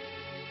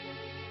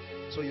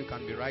 So you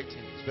can be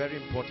writing. It's very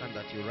important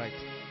that you write.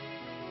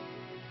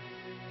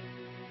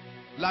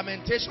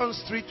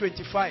 Lamentations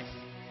 3:25.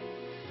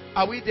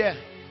 Are we there?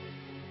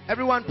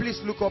 Everyone please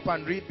look up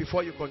and read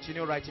before you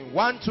continue writing.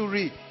 1, 2,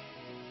 read.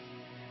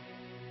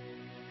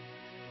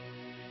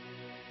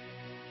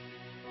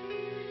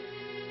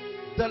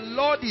 The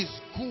Lord is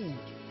good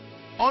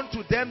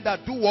unto them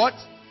that do what?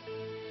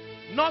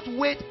 Not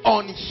wait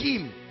on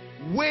him.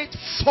 Wait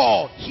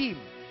for him.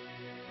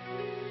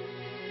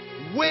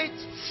 Wait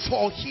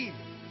for him.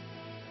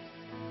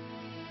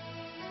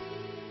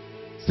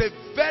 It's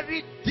a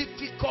very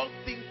difficult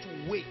thing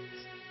to wait.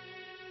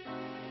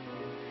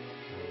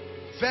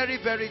 Very,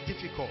 very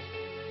difficult.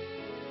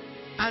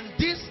 And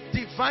this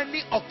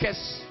divinely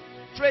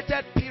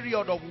orchestrated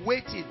period of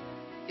waiting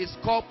is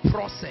called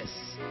process.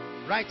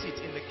 Write it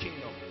in the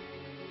kingdom.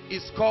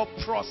 It's called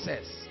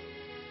process.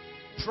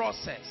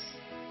 Process.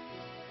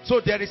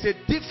 So there is a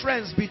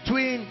difference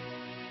between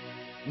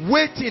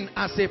waiting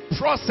as a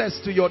process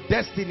to your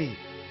destiny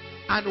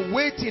and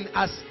waiting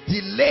as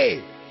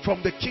delay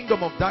from the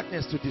kingdom of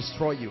darkness to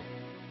destroy you.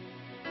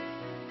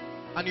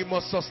 And you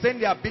must sustain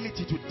the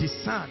ability to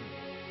discern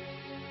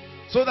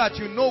so that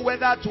you know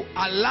whether to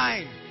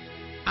align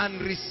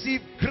and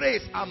receive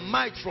grace and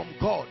might from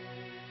God,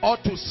 or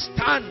to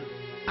stand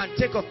and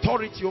take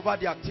authority over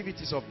the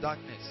activities of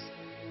darkness.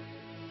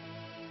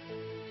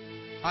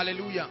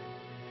 Hallelujah.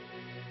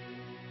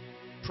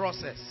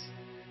 Process.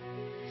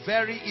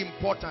 Very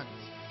important.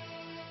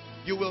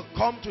 You will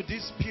come to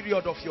this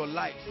period of your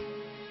life,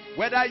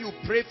 whether you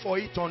pray for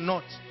it or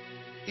not.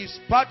 It's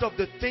part of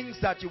the things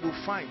that you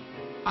will find.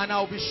 And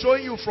I'll be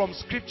showing you from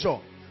scripture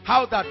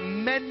how that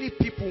many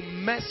people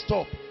messed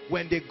up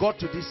when they got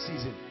to this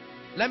season.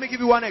 Let me give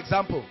you one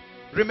example.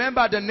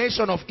 Remember the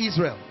nation of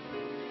Israel.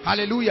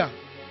 Hallelujah.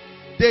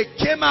 They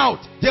came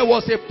out. There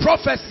was a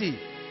prophecy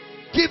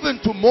given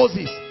to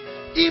Moses.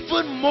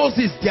 Even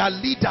Moses, their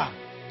leader,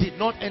 did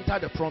not enter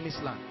the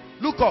promised land.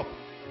 Look up.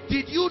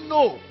 Did you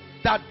know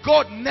that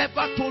God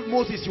never told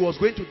Moses he was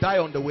going to die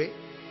on the way?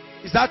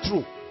 Is that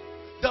true?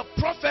 The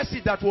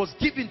prophecy that was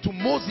given to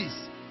Moses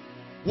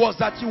was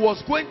that he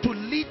was going to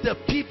lead the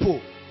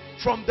people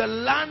from the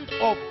land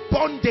of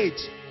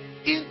bondage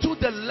into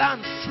the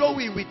land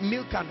flowing with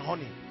milk and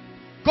honey.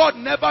 God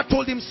never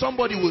told him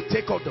somebody will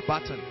take out the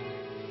baton.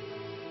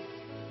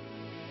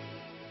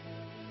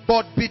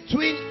 But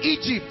between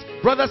Egypt,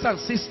 brothers and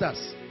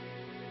sisters,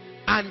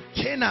 and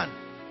Canaan,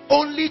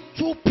 only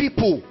 2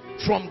 people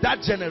from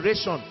that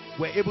generation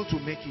were able to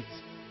make it.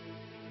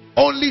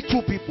 Only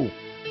 2 people.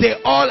 They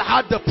all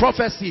had the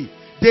prophecy.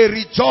 They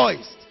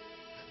rejoiced.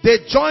 They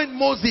joined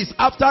Moses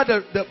after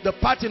the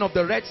parting of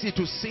the Red Sea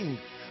to sing.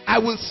 I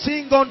will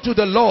sing unto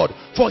the Lord,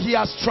 for he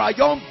has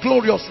triumphed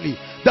gloriously.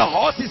 The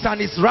horses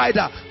and his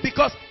rider,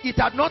 because it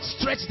had not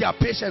stretched their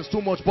patience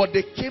too much, but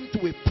they came to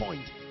a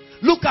point.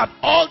 Look at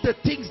all the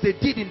things they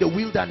did in the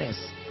wilderness,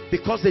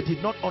 because they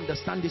did not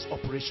understand this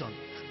operation.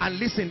 And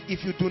listen,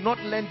 if you do not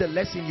learn the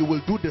lesson, you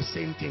will do the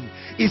same thing.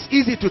 It's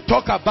easy to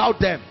talk about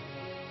them.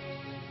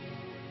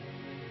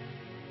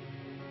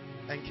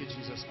 Thank you,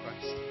 Jesus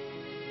Christ.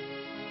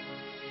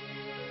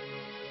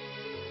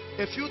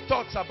 A few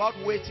thoughts about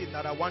waiting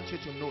that I want you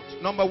to note.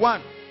 Number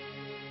one,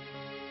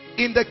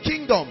 in the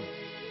kingdom,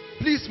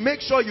 please make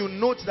sure you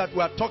note that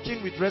we are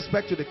talking with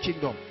respect to the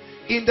kingdom.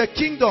 In the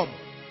kingdom,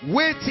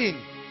 waiting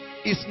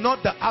is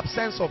not the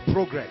absence of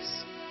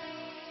progress.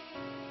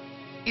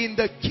 In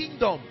the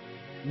kingdom,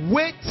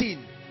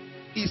 waiting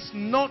is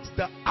not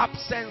the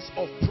absence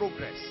of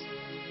progress.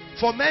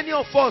 For many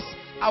of us,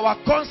 our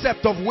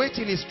concept of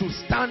waiting is to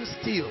stand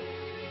still,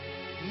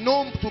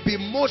 known to be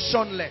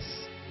motionless.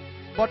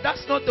 But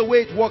that's not the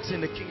way it works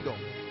in the kingdom.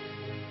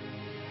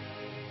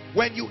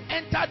 When you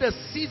enter the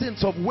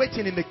seasons of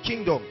waiting in the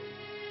kingdom,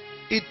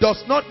 it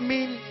does not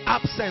mean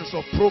absence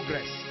of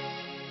progress.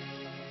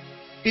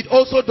 It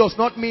also does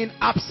not mean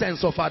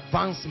absence of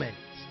advancement.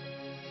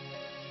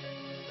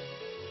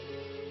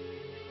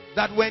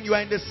 That when you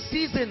are in the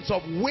seasons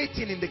of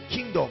waiting in the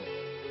kingdom,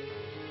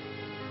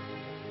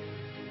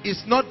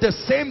 it's not the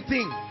same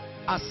thing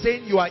as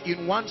saying you are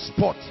in one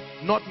spot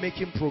not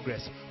making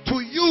progress.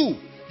 To you,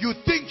 you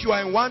think you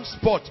are in one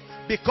spot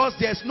because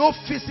there's no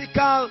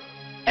physical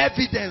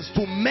evidence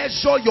to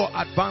measure your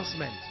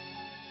advancement.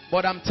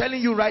 But I'm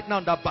telling you right now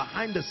that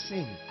behind the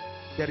scene,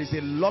 there is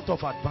a lot of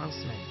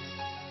advancement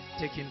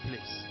taking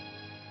place.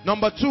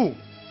 Number two,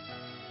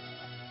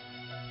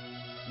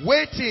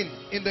 waiting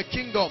in the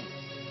kingdom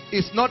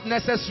is not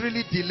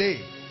necessarily delay.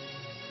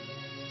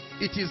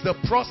 It is the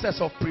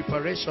process of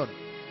preparation.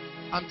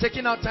 I'm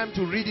taking our time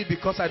to read it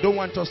because I don't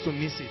want us to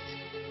miss it.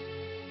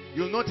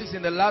 You'll notice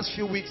in the last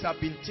few weeks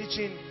I've been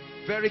teaching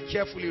very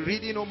carefully,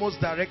 reading almost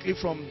directly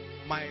from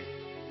my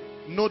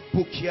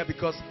notebook here,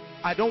 because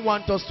I don't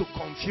want us to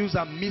confuse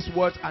and miss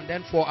words. And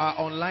then for our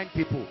online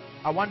people,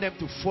 I want them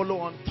to follow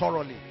on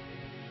thoroughly.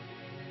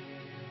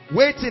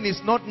 Waiting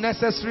is not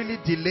necessarily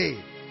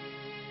delay.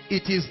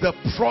 It is the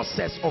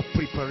process of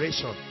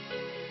preparation.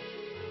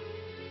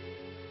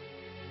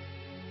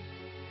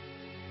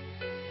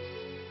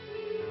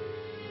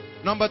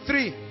 Number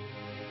three,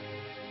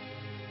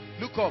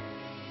 look up.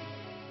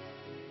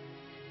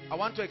 I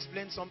want to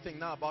explain something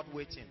now about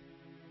waiting.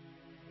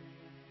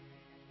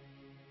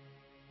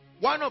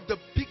 One of the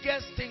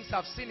biggest things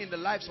I've seen in the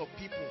lives of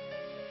people,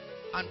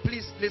 and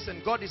please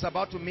listen, God is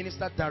about to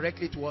minister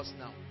directly to us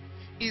now,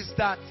 is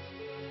that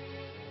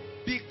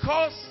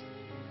because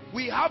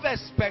we have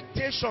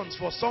expectations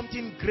for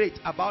something great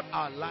about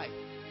our life,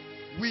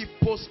 we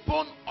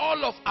postpone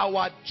all of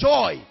our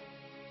joy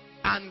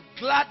and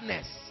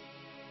gladness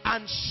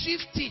and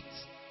shift it,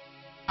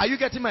 are you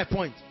getting my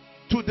point,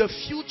 to the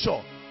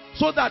future,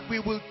 so that we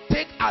will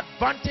take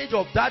advantage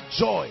of that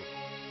joy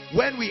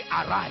when we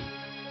arrive.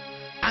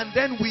 And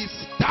then we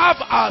starve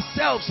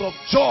ourselves of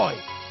joy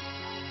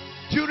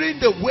during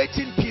the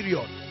waiting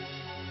period.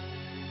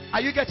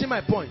 Are you getting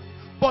my point?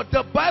 But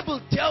the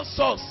Bible tells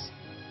us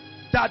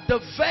that the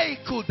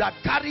vehicle that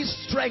carries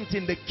strength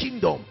in the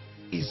kingdom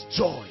is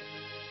joy.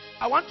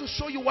 I want to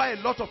show you why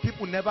a lot of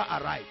people never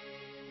arrive.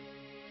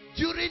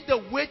 During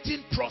the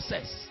waiting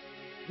process,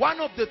 one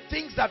of the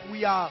things that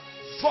we are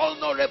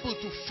vulnerable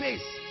to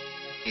face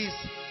is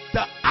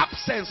the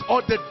absence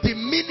or the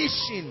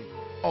diminishing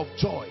of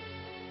joy.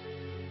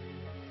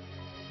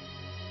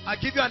 I'll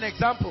give you an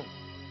example.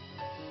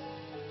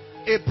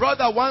 A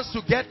brother wants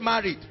to get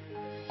married,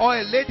 or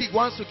a lady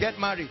wants to get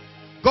married.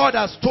 God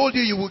has told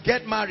you you will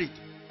get married.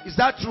 Is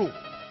that true?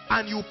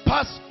 And you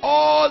pass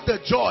all the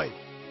joy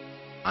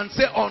and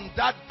say, on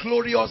that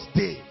glorious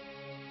day,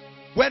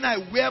 when I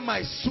wear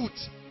my suit,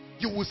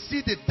 you will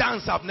see the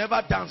dance I've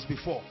never danced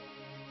before.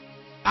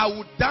 I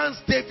would dance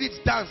David's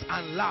dance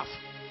and laugh.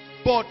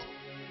 But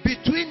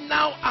between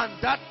now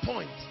and that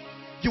point,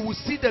 you will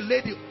see the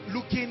lady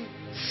looking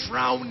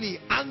frowny,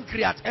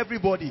 angry at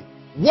everybody.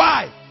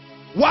 Why?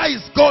 Why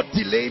is God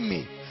delaying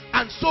me?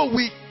 And so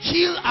we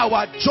kill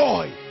our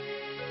joy.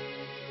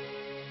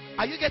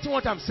 Are you getting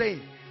what I'm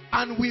saying?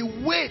 And we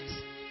wait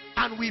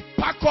and we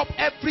pack up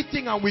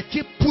everything and we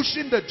keep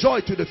pushing the joy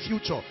to the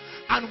future.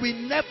 And we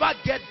never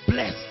get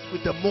blessed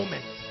with the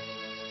moment.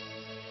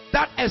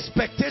 That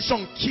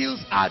expectation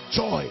kills our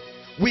joy.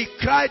 We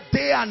cry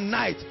day and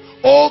night,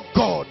 oh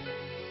God,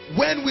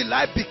 when will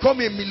I become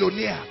a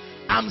millionaire?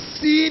 I'm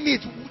seeing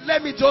it.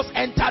 Let me just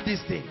enter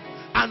this thing.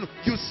 And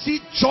you see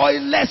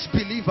joyless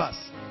believers,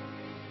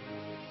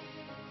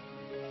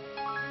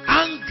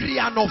 angry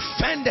and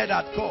offended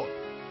at God.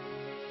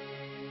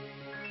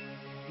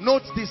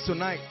 Note this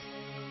tonight,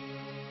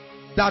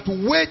 that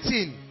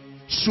waiting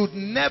should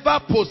never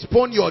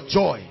postpone your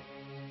joy.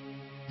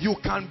 You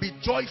can be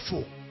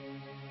joyful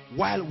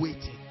while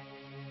waiting.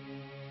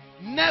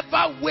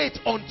 Never wait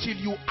until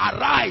you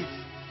arrive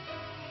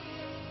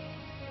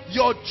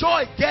Your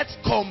joy gets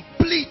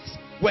complete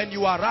when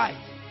you arrive.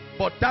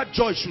 But that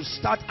joy should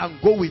start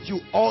and go with you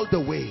all the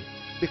way.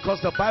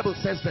 Because the Bible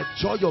says the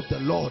joy of the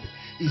Lord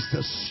is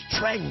the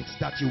strength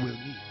that you will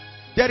need.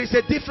 There is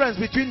a difference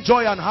between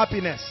joy and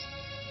happiness.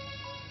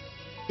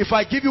 If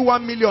I give you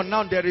 1 million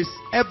now, there is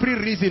every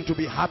reason to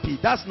be happy.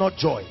 That's not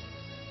joy.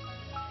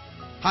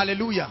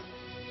 Hallelujah.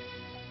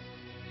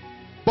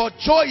 But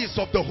joy is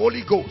of the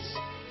Holy Ghost.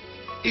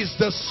 Is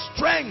the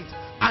strength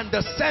and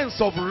the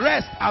sense of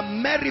rest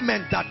and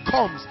merriment that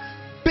comes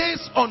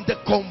based on the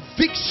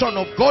conviction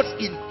of God's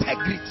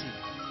integrity.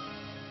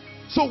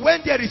 So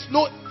when there is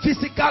no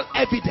physical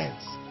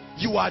evidence,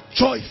 you are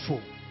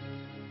joyful.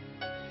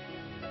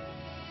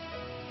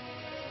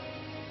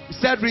 He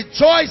said,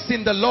 rejoice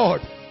in the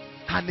Lord.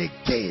 And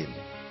again,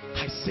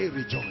 I say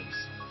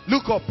rejoice.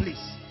 Look up,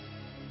 please.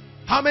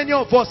 How many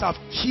of us have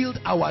killed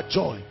our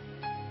joy?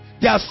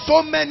 There are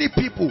so many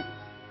people.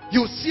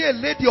 You see a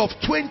lady of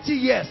 20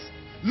 years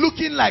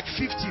looking like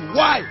 50.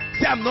 Why?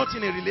 Say, I'm not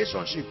in a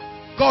relationship.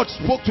 God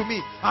spoke to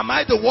me. Am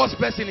I the worst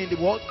person in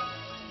the world?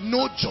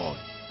 No joy.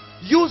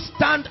 You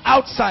stand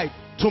outside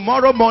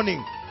tomorrow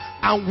morning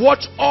and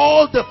watch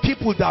all the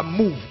people that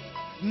move.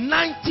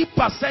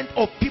 90%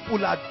 of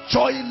people are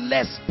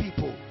joyless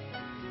people.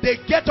 They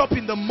get up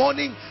in the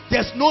morning,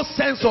 there's no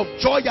sense of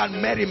joy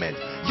and merriment.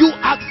 You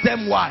ask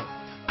them why,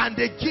 and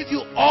they give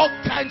you all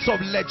kinds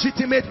of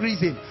legitimate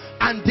reasons,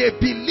 and they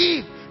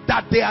believe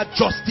that they are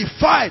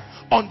justified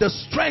on the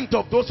strength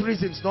of those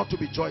reasons not to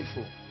be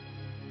joyful.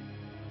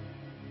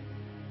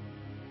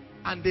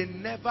 And they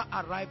never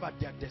arrive at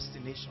their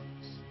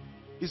destinations.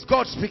 Is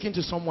God speaking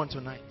to someone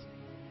tonight?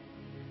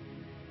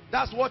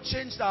 That's what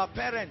changed our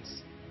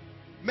parents.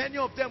 Many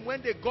of them,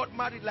 when they got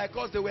married like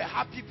us, they were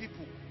happy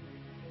people.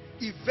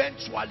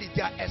 Eventually,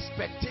 their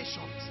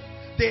expectations,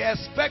 they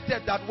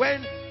expected that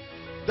when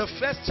the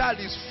first child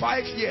is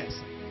 5 years,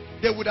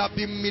 they would have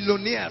been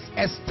millionaires,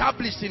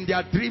 established in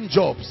their dream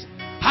jobs,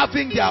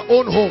 having their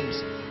own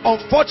homes.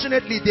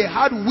 Unfortunately, they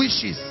had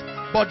wishes,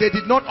 but they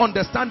did not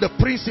understand the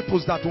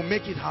principles that will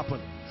make it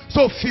happen.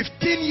 So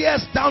 15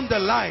 years down the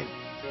line,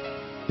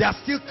 they are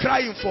still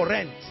crying for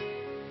rent.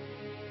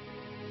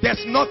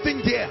 There's nothing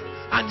there,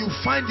 and you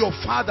find your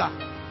father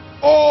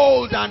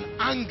old and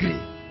angry.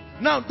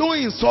 Now, don't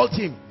insult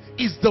him.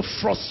 It's the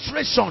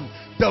frustration,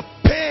 the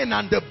pain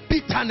and the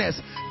bitterness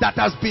that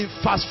has been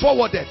fast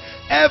forwarded.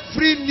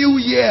 Every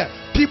new year,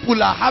 people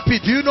are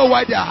happy. Do you know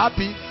why they are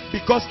happy?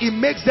 Because it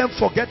makes them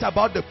forget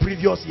about the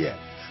previous year.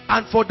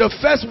 And for the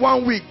first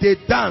 1 week, they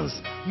dance.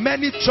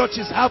 Many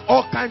churches have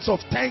all kinds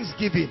of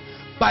thanksgiving.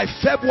 By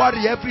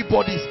February,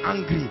 everybody is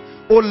angry.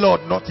 Oh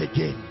Lord, not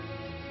again.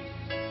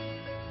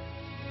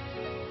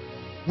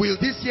 Will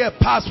this year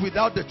pass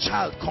without the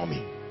child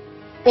coming?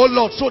 Oh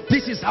Lord, so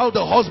this is how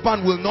the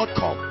husband will not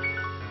come.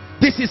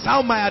 This is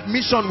how my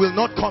admission will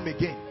not come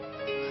again.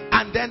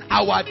 And then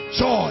our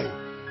joy,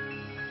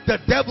 the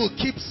devil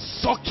keeps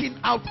sucking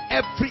out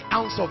every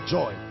ounce of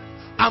joy.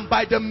 And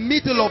by the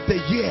middle of the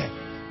year,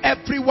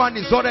 everyone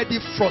is already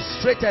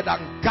frustrated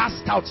and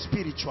gassed out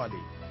spiritually.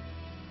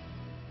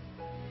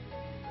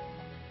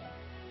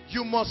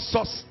 You must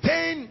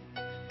sustain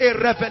a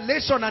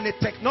revelation and a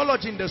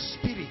technology in the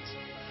spirit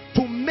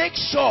to make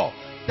sure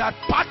that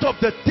part of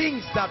the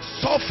things that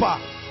suffer,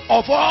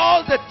 of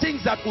all the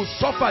things that will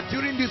suffer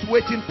during this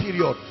waiting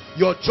period,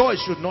 your joy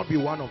should not be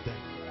one of them.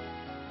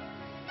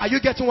 Are you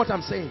getting what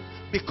I'm saying?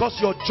 Because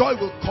your joy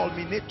will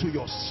culminate to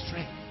your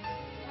strength.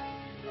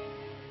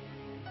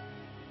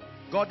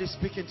 God is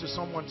speaking to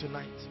someone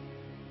tonight.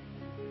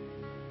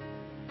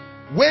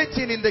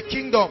 Waiting in the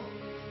kingdom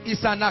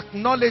is an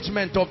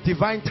acknowledgement of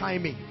divine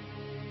timing.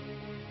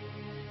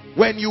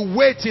 When you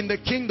wait in the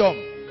kingdom,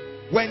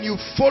 when you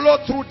follow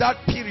through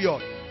that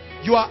period,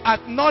 you are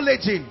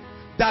acknowledging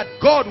that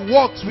God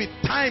works with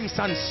times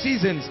and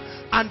seasons,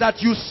 and that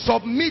you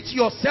submit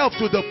yourself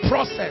to the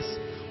process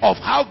of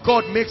how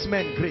God makes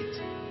men great.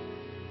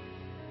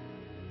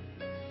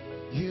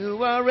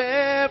 You are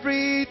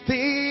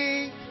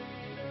everything.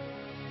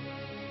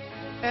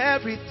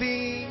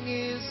 Everything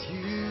is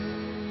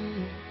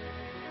you.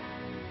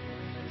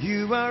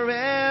 You are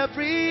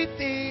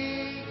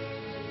everything.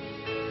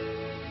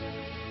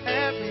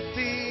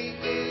 Everything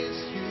is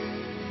you.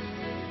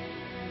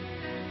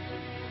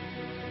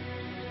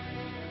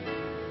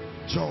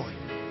 Joy.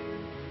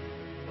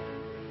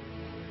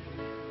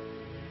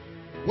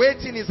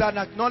 Waiting is an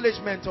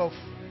acknowledgement of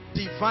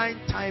divine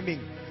timing.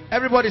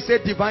 Everybody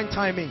say divine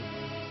timing.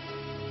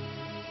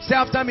 Say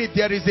after me,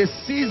 there is a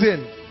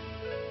season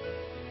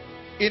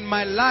in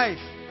my life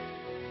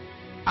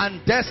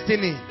and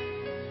destiny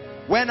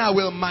when I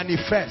will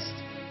manifest.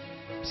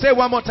 Say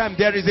one more time,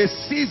 there is a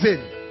season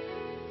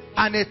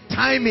and a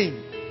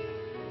timing.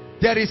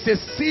 There is a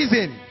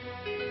season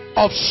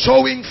of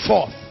showing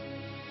forth.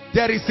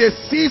 There is a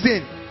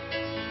season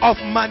of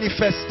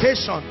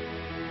manifestation.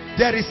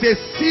 There is a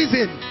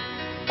season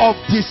of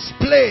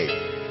display.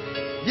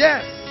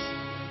 Yes,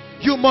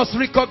 you must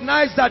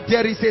recognize that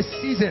there is a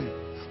season.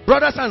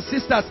 Brothers and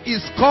sisters,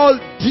 it's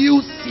called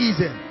due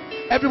season.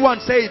 Everyone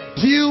say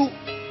due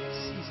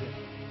season.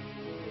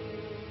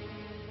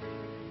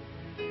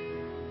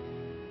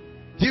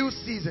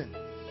 new season.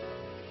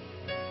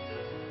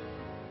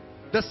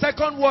 The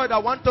second word I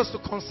want us to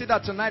consider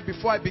tonight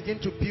before I begin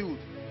to build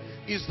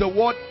is the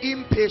word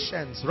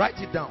impatience. Write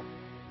it down.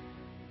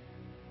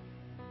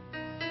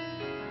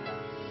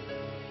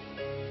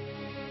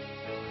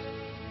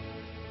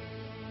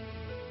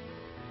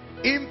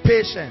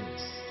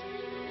 Impatience.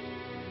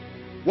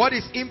 What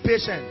is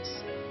impatience?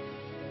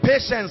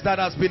 Patience that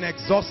has been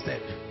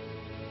exhausted.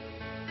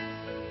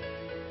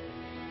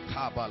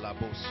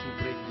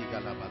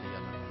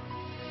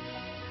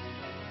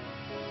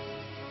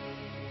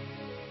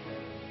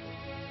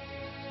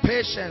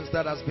 Patience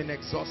that has been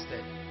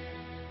exhausted.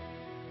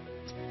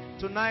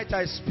 Tonight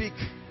I speak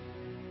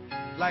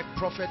like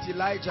Prophet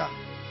Elijah,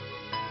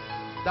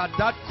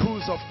 that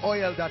cruise of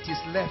oil that is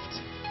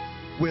left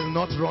will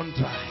not run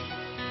dry.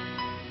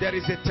 There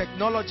is a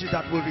technology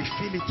that will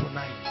refill it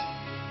tonight.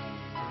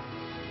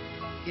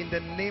 In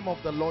the name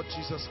of the Lord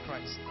Jesus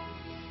Christ.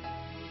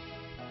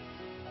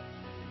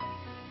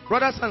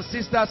 Brothers and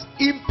sisters,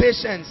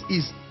 impatience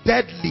is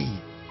deadly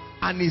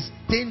and is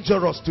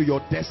dangerous to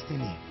your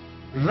destiny.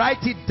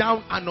 Write it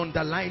down and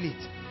underline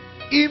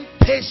it.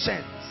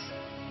 Impatience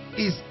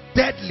is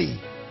deadly.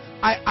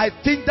 I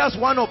think that's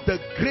one of the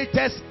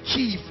greatest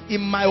keys,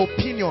 in my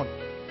opinion.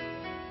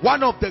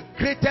 One of the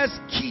greatest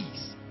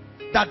keys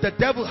that the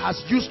devil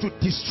has used to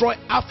destroy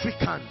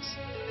Africans,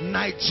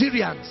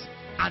 Nigerians,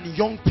 and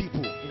young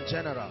people in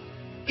general.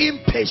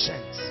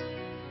 Impatience.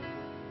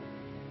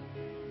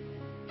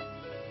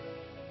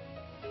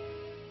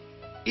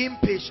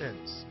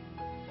 Impatience.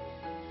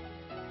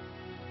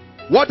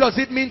 What does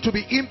it mean to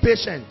be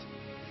impatient?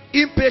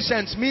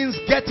 Impatience means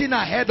getting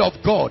ahead of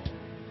God.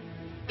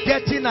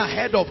 Getting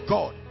ahead of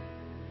God.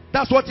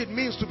 That's what it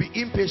means to be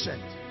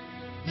impatient.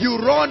 You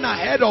run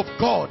ahead of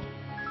God.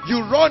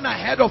 You run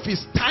ahead of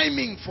His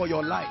timing for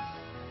your life.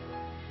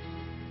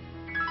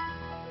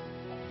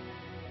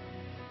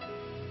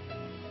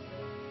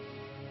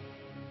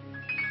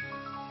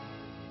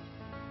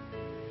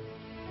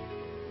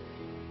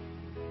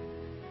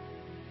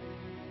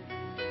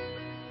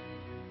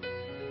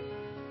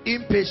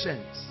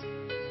 Impatience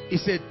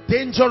is a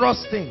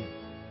dangerous thing.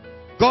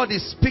 God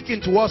is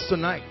speaking to us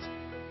tonight,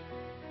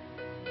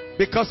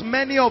 because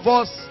many of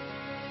us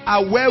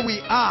are where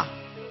we are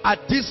at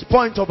this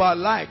point of our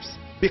lives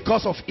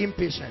because of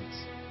impatience.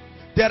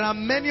 There are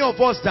many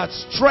of us that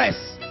stress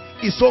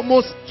is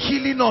almost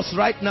killing us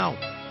right now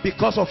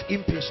because of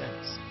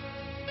impatience.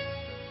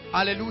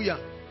 Hallelujah.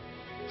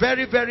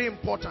 Very, very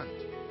important.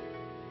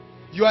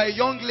 You are a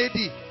young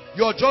lady,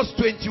 you're just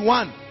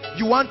 21,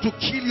 you want to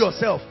kill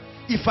yourself.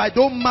 If I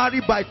don't marry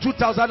by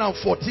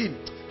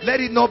 2014, let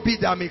it not be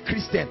that I'm a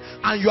Christian.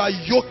 And you are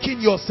yoking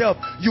yourself.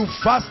 You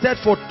fasted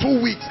for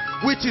 2 weeks,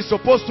 which is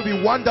supposed to be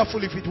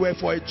wonderful if it were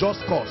for a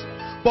just cause.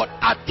 But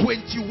at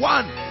 21,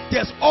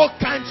 there's all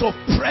kinds of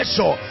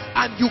pressure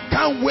and you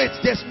can't wait.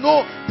 There's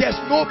no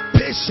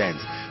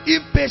patience.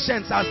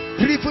 Impatience has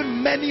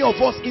driven many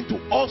of us into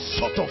all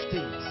sorts of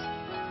things.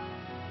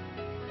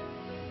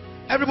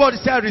 Everybody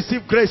say, I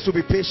receive grace to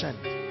be patient.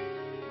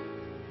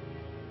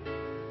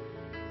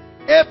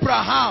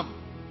 Abraham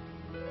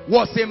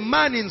was a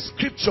man in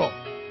scripture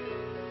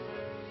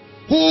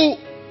who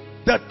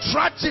the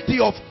tragedy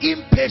of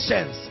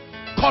impatience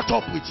caught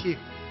up with him.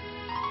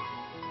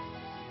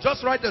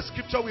 Just write the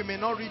scripture. We may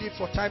not read it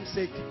for time's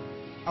sake.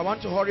 I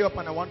want to hurry up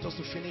and I want us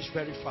to finish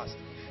very fast.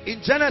 In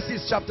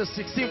Genesis chapter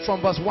 16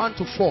 from verse 1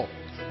 to 4.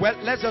 Well,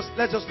 let's just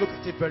look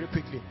at it very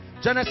quickly.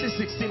 Genesis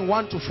 16,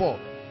 1 to 4.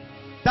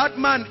 That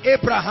man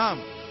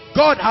Abraham,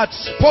 God had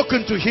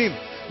spoken to him.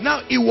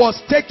 Now it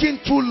was taking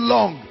too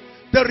long.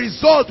 The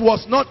result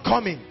was not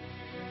coming.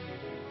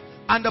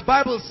 And the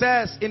Bible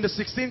says in the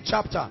 16th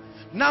chapter,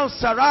 now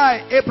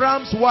Sarai,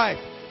 Abraham's wife,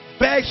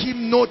 bare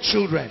him no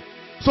children.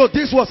 So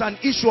this was an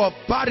issue of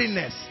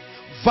barrenness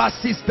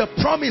versus the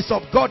promise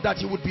of God that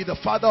he would be the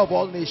father of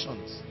all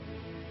nations.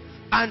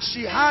 And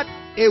she had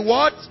a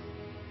what?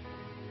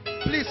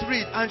 Please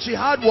read. And she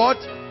had what?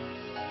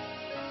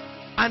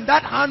 And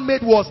that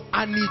handmaid was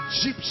an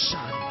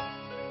Egyptian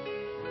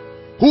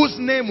whose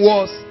name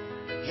was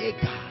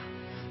Hagar.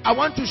 I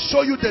want to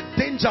show you the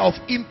danger of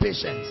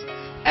impatience.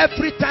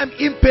 Every time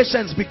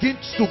impatience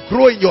begins to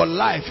grow in your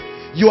life,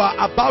 you are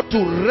about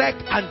to wreck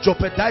and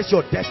jeopardize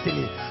your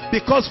destiny.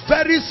 Because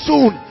very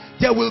soon,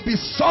 there will be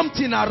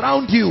something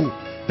around you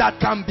that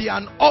can be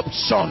an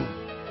option.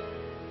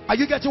 Are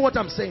you getting what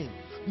I'm saying?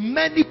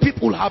 Many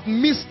people have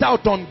missed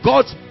out on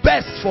God's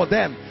best for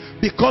them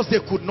because they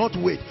could not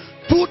wait.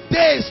 2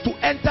 days to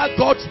enter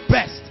God's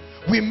best.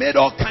 We made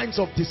all kinds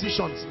of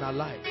decisions in our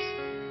lives.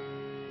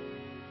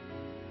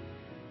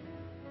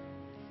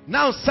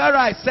 Now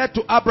Sarai said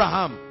to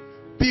Abraham,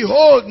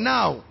 behold,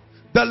 now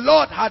the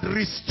Lord had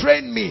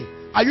restrained me.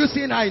 Are you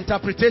seeing her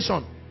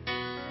interpretation?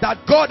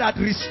 That God had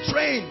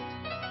restrained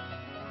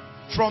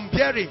from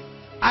bearing.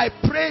 I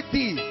pray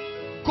thee,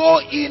 go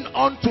in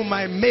unto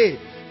my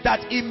maid, that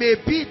it may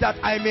be that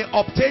I may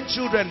obtain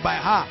children by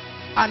her.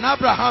 And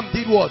Abraham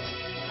did what?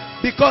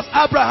 Because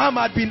Abraham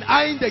had been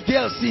eyeing the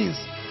girl since.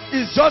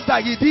 It's just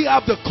that he didn't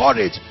have the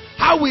courage.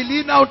 How will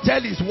he now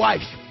tell his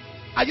wife?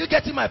 Are you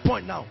getting my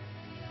point now?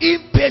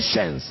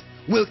 Impatience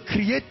will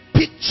create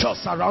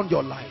pictures around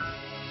your life.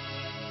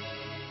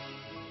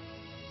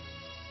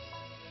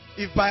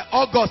 If by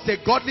August a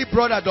godly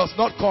brother does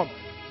not come,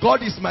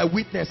 God is my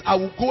witness, I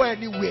will go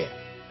anywhere,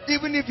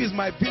 even if it's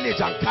my village,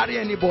 and carry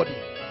anybody.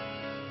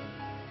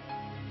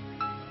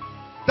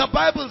 The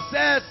Bible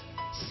says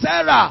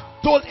Sarah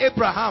told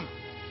Abraham,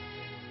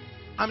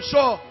 I'm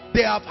sure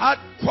they have had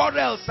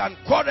quarrels and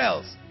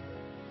quarrels,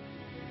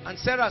 and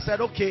Sarah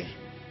said, okay,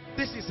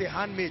 this is a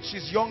handmaid,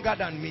 she's younger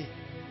than me,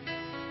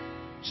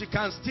 she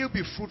can still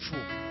be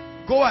fruitful,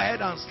 go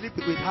ahead and sleep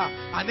with her.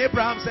 And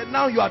Abraham said,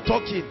 now you are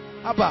talking,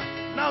 Abba,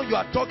 now you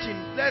are talking,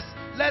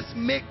 let's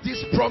make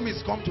this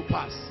promise come to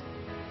pass.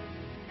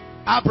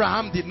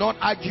 Abraham did not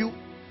argue,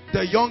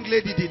 the young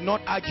lady did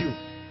not argue.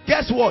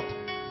 Guess what?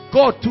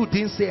 God too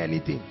didn't say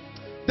anything.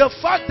 The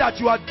fact that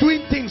you are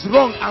doing things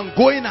wrong and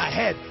going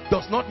ahead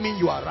does not mean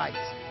you are right.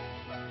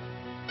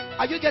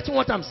 Are you getting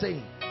what I'm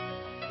saying?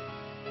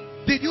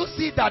 Did you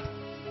see that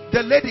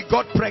the lady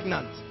got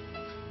pregnant?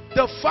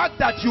 The fact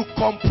that you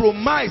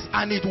compromise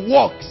and it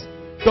works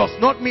does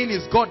not mean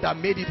it's God that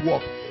made it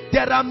work.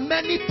 There are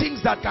many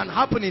things that can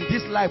happen in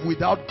this life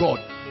without God.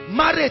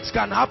 Marriage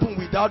can happen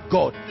without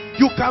God.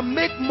 You can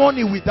make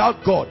money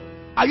without God.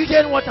 Are you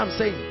hearing what I'm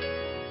saying?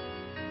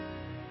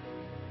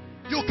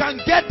 You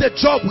can get the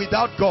job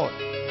without God.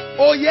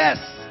 Oh yes,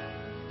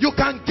 you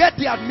can get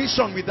the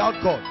admission without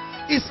God.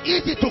 It's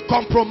easy to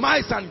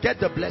compromise and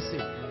get the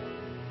blessing.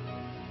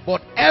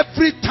 But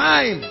every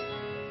time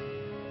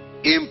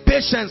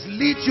impatience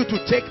leads you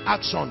to take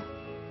action,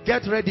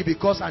 get ready,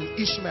 because an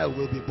Ishmael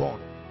will be born.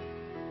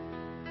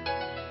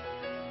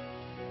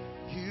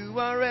 You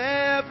are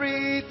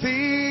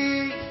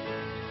everything.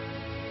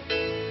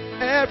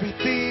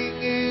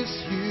 Everything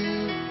is you.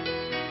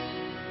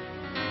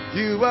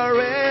 You are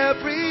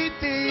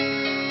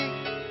everything.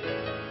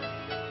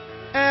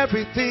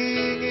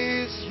 Everything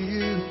is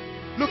you.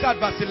 Look at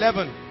verse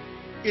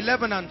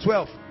 11 and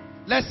 12.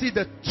 Let's see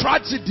the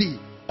tragedy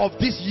of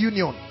this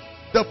union.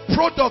 The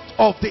product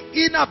of the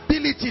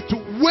inability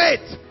to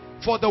wait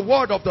for the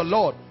word of the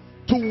Lord.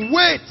 To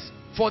wait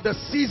for the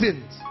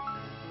seasons.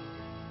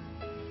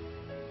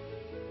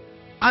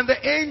 And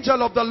the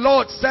angel of the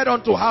Lord said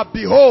unto her,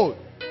 behold,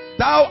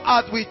 thou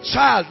art with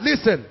child,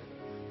 listen,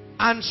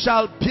 and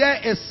shall bear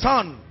a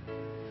son,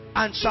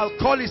 and shall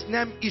call his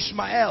name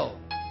Ishmael,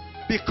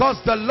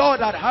 because the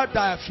Lord had heard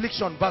thy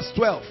affliction. Verse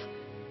 12.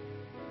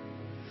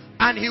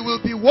 And he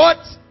will be what?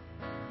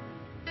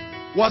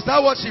 Was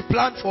that what she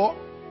planned for?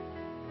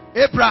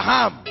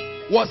 Abraham,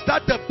 was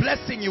that the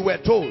blessing you were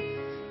told?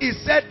 He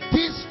said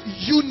this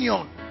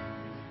union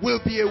will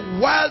be a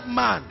wild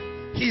man.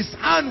 His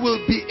hand will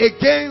be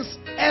against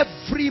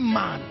every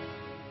man,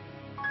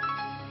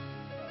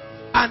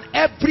 and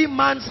every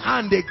man's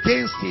hand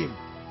against him,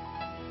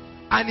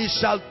 and he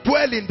shall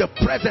dwell in the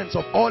presence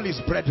of all his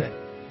brethren.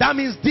 That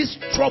means this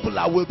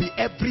troubler will be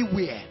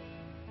everywhere.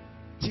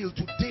 Till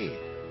today,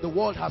 the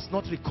world has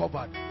not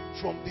recovered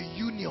from the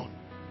union.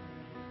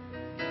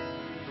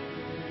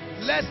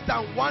 Less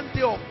than one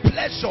day of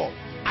pleasure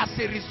as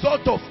a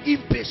result of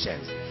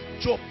impatience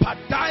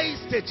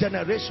jeopardized a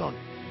generation.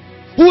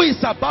 Who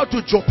is about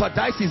to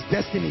jeopardize his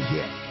destiny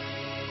here?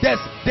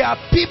 There are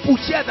people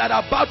here that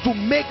are about to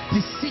make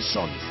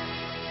decisions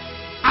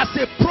as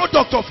a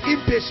product of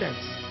impatience.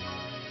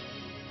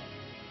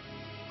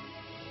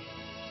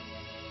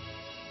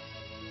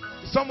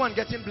 Is someone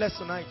getting blessed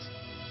tonight?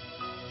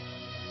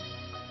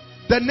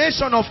 The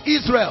nation of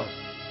Israel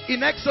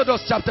in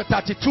Exodus chapter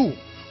 32,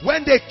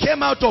 when they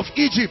came out of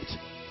Egypt,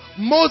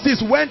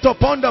 Moses went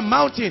upon the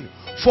mountain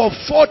for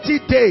 40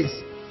 days.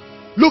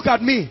 Look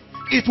at me.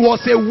 It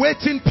was a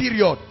waiting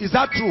period. Is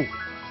that true?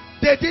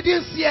 They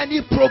didn't see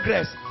any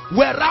progress,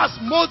 whereas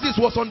Moses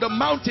was on the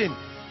mountain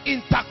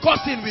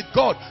intercoursing with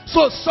God.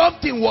 So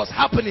something was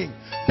happening.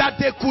 That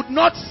they could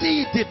not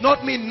see did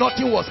not mean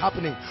nothing was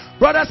happening.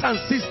 Brothers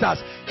and sisters,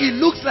 it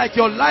looks like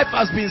your life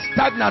has been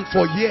stagnant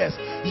for years.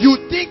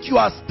 You think you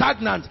are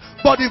stagnant,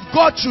 but if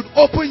God should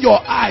open your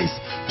eyes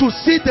to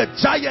see the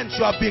giants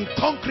you have been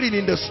conquering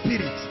in the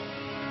spirit.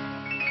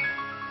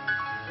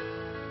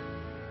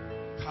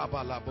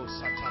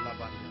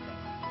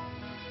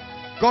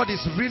 God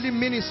is really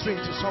ministering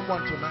to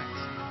someone tonight.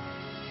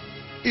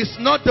 It's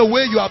not the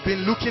way you have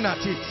been looking at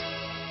it.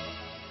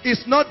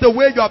 It's not the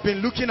way you have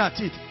been looking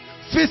at it.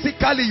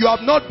 Physically, you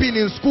have not been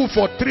in school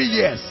for 3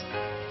 years,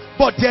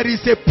 but there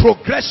is a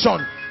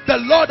progression.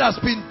 The Lord has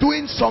been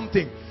doing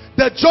something.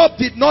 The job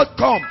did not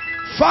come.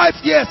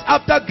 5 years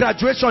after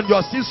graduation, you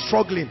are still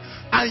struggling,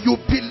 and you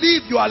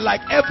believe you are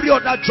like every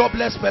other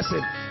jobless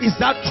person. Is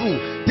that true?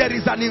 There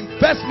is an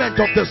investment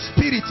of the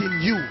Spirit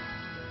in you.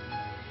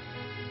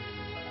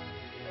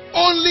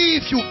 Only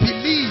if you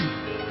believe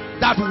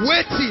that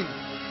waiting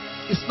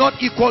is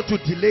not equal to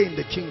delay in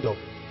the kingdom.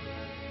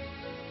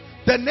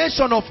 The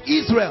nation of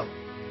Israel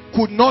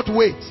could not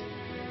wait.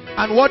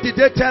 And what did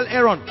they tell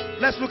Aaron?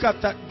 Let's look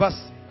at that verse,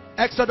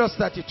 Exodus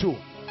 32.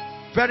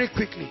 Very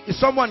quickly. Is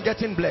someone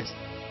getting blessed?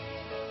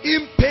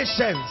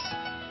 Impatience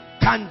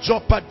can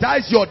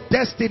jeopardize your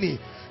destiny.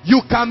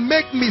 You can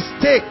make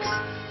mistakes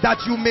that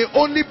you may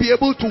only be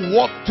able to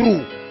walk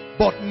through,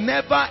 but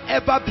never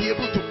ever be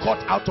able to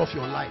cut out of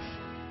your life.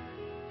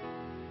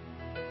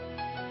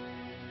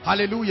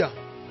 Hallelujah.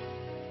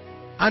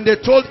 And they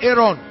told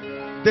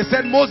Aaron, they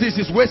said, Moses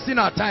is wasting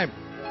our time.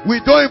 We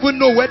don't even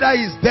know whether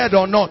he's dead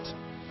or not.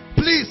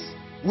 Please,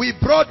 we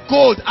brought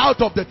gold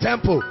out of the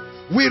temple.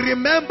 We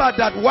remember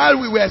that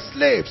while we were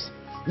slaves,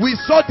 we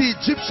saw the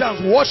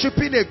Egyptians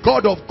worshiping a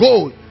god of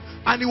gold,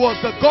 and it was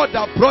the God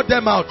that brought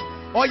them out.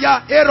 Oh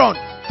yeah, Aaron,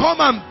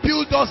 come and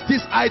build us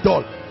this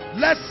idol.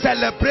 Let's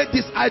celebrate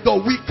this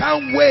idol. We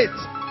can't wait.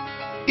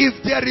 If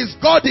there is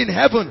God in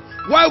heaven,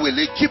 why will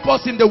he keep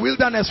us in the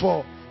wilderness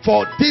for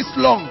this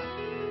long?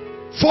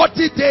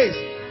 40 days.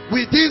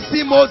 We didn't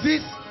see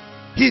Moses.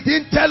 He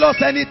didn't tell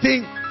us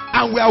anything,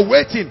 and we are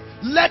waiting.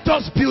 Let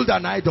us build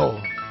an idol.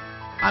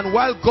 And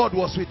while God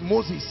was with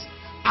Moses,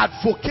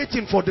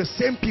 advocating for the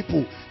same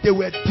people, they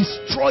were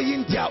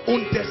destroying their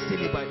own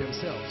destiny by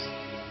themselves.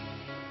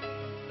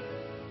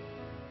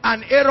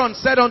 And Aaron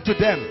said unto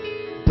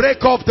them,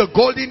 break off the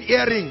golden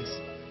earrings.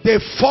 They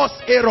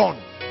forced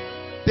Aaron.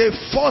 They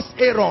forced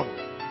Aaron,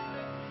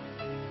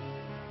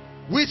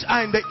 which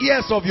are in the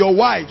ears of your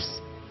wives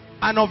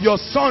and of your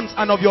sons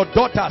and of your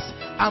daughters,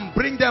 and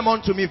bring them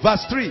unto me.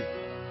 Verse 3.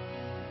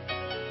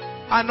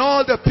 And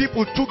all the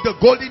people took the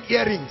golden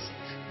earrings.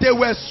 They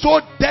were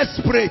so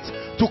desperate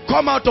to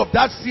come out of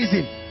that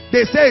season.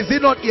 They say, is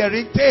it not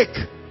earring? Take.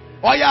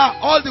 Oh yeah,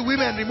 all the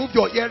women, remove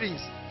your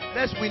earrings.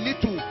 We need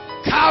to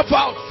carve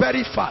out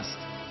very fast.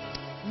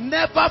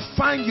 Never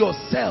find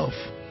yourself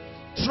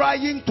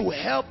trying to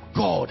help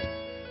God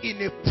in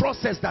a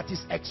process that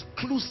is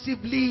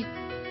exclusively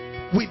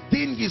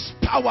within his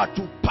power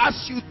to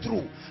pass you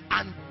through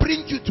and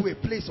bring you to a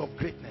place of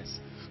greatness.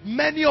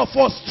 Many of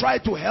us try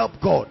to help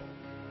God.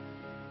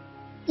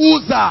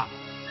 Uzzah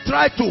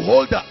tried to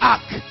hold the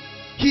ark.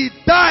 He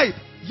died,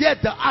 yet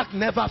the ark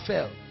never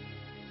fell.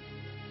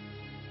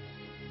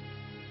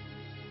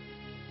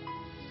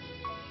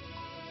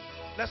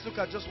 Let's look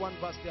at just one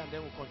verse there and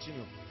then we'll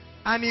continue.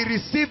 And he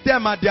received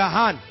them at their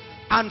hand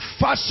and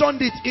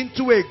fashioned it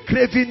into a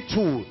graving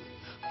tool.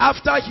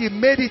 After he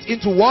made it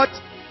into what?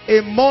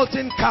 A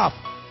molten calf.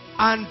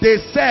 And they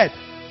said,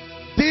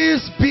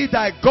 this be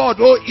thy God,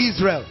 O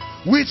Israel,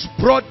 which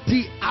brought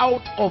thee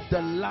out of the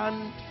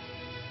land.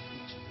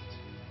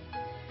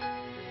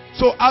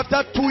 So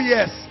after 2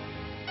 years,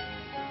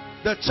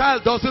 the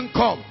child doesn't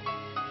come.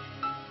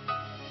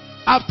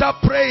 After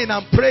praying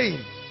and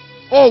praying,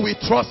 oh, we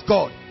trust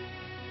God.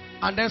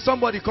 And then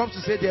somebody comes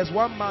to say, there's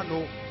one man,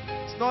 oh,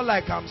 it's not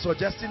like I'm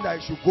suggesting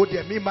that you should go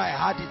there. Me, I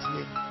had his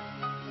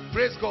name.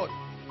 Praise God.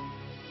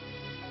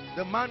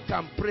 The man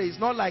can pray. It's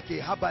not like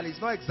a herbalist.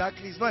 It's not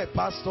exactly, it's not a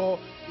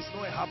pastor. It's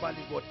not a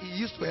herbalist, but he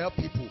used to help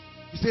people.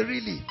 You say,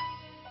 really?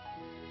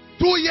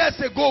 2 years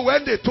ago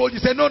when they told you,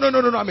 say, no,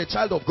 I'm a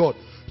child of God.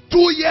 2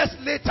 years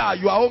later,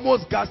 you are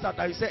almost gassed out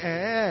and you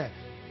say,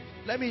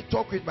 let me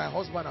talk with my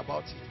husband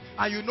about it.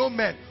 And you know,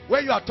 men,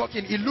 when you are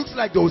talking, it looks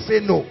like they will say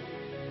no.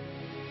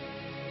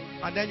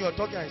 And then you are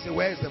talking and you say,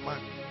 where is the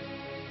man?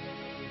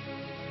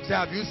 Say,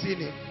 have you seen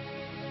him?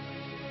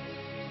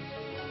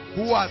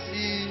 Who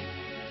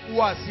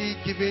has he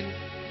given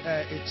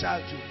a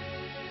child to?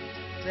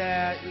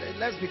 Say,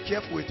 let's be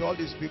careful with all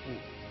these people.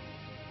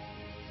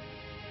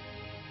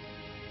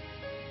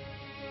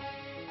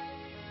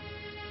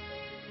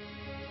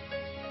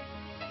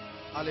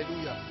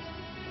 Hallelujah.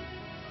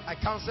 I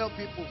counsel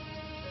people,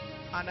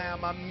 and I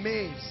am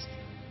amazed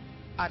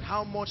at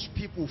how much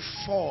people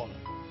fall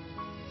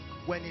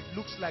when it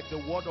looks like the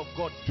word of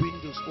God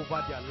dwindles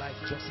over their life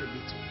just a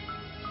little.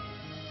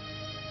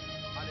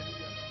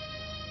 Hallelujah.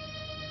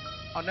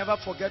 I'll never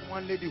forget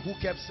one lady who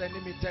kept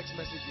sending me text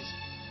messages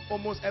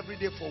almost every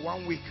day for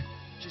 1 week.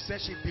 She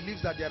said she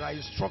believes that there are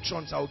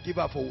instructions I will give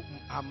her for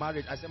her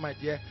marriage. I said, my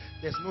dear,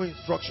 there's no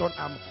instruction.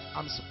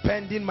 I'm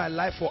spending my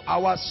life for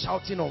hours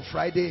shouting on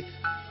Friday.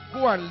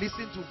 Go and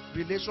listen to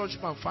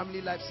Relationship and Family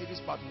Life Series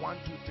part 1,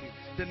 2, 3.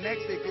 The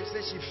next day, she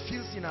says she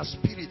feels in her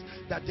spirit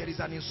that there is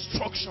an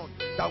instruction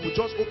that will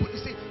just open. You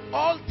see,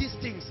 all these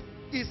things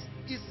is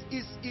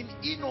in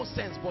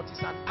innocence, but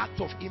it's an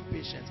act of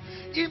impatience.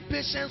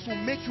 Impatience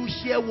will make you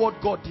hear what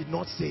God did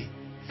not say.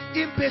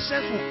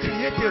 Impatience will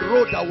create a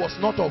road that was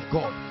not of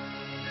God.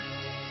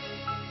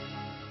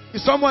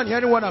 Is someone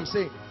hearing what I'm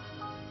saying?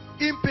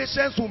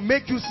 Impatience will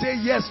make you say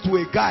yes to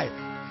a guy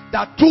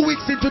that 2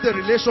 weeks into the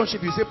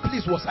relationship you say,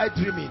 please, was I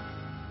dreaming?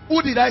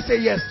 Who did I say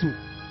yes to?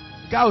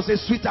 Guy will say,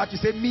 sweetheart. You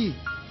say, me.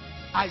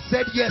 I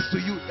said yes to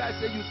you. Guy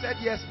say, you said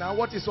yes now.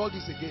 What is all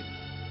this again?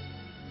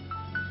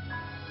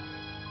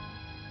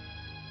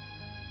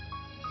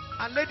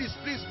 And ladies,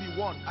 please be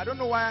warned. I don't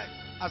know why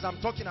as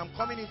I'm talking, I'm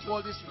coming into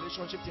all this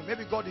relationship thing.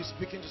 Maybe God is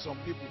speaking to some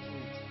people through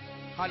it.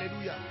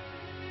 Hallelujah.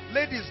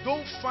 Ladies,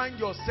 don't find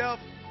yourself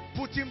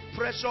putting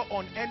pressure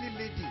on any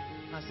lady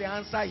and say,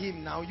 answer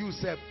him now, you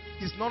self.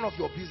 It's none of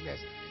your business.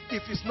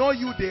 If it's not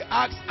you, they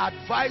ask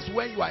advice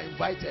when you are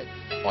invited.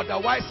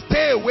 Otherwise,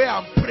 stay away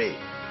and pray.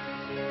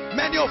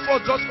 Many of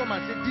us just come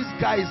and say, this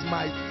guy is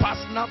my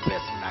personal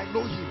person, I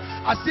know him.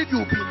 As if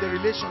you'll be in the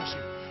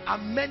relationship.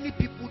 And many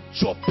people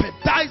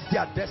jeopardize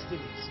their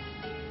destinies.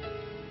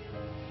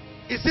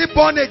 Is he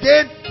born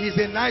again? He's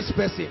a nice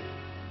person.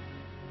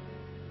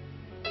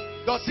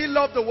 Does he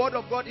love the word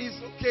of God? He's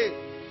okay.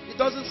 He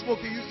doesn't smoke.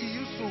 He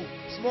used to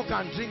smoke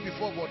and drink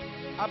before, but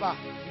Abba,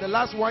 the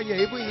last 1 year,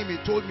 even him, he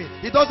told me,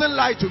 he doesn't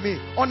lie to me,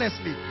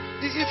 honestly.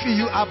 If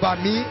you Abba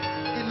me,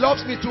 he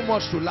loves me too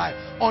much to lie.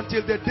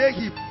 Until the day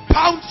he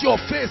pounds your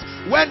face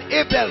when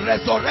Abel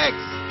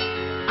resurrects,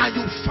 and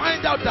you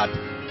find out that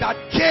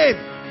Cain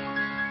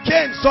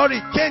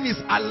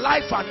is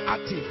alive and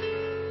active,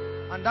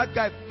 and that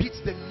guy beats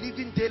the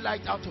living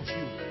daylight out of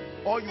you.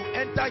 Or you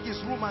enter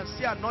his room and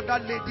see another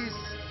lady's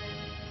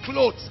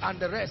clothes and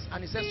the rest,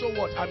 and he says, so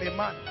what? I'm a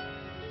man.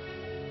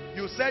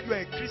 You said you're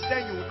a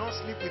Christian, you will not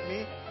sleep with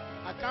me.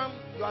 I can't,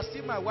 you are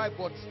still my wife,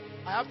 but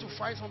I have to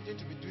find something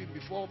to be doing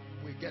before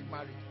we get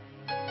married.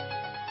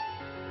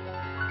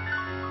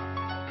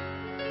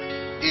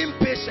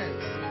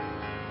 Impatience.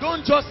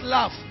 Don't just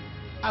laugh.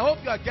 I hope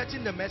you are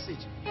getting the message.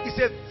 It's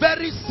a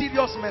very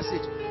serious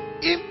message.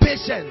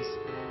 Impatience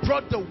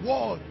brought the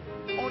world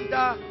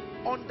under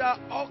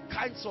all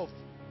kinds of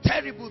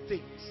terrible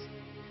things.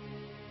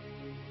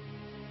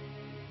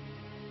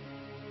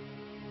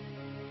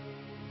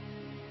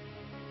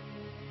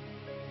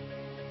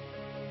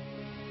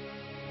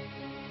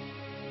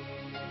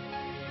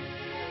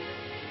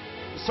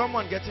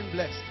 Someone getting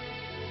blessed.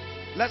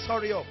 Let's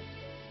hurry up.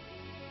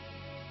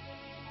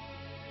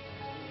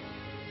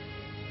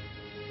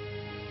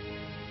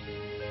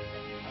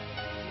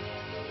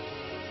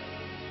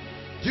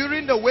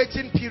 During the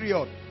waiting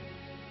period,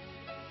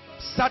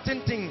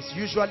 certain things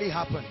usually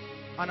happen,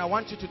 and I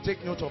want you to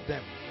take note of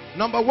them.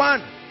 Number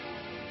one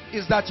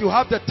is that you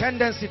have the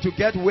tendency to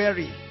get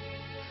weary,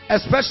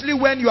 especially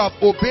when you have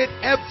obeyed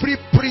every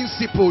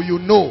principle you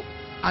know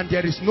and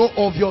there is no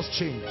obvious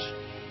change.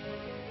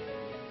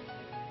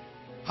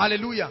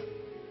 Hallelujah.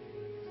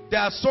 There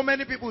are so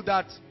many people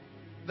that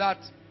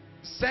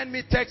send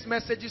me text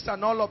messages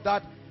and all of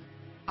that,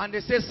 and they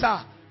say,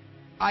 sir,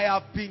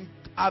 I've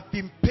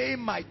been paying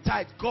my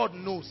tithe. God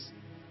knows.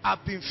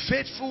 I've been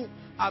faithful.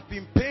 I've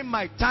been paying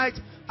my tithe.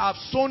 I've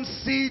sown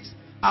seeds.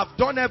 I've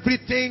done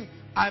everything.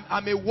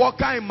 I'm a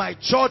worker in my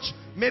church,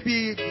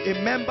 maybe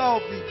a member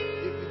of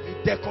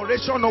the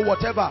decoration or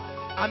whatever.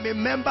 I'm a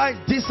member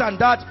in this and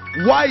that.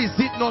 Why is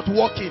it not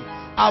working?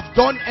 I've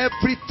done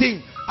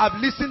everything. I've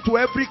listened to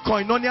every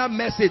koinonia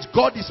message.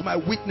 God is my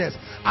witness.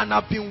 And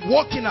I've been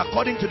walking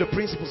according to the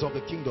principles of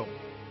the kingdom.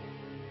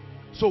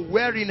 So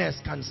weariness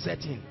can set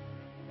in.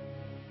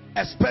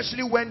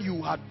 Especially when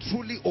you are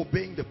truly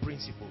obeying the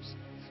principles.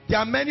 There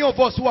are many of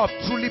us who have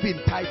truly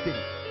been tithing.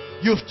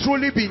 You've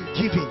truly been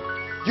giving.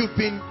 You've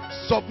been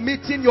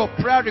submitting your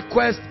prayer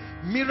request,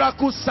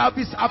 miracle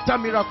service after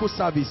miracle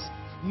service.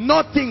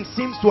 Nothing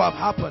seems to have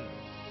happened.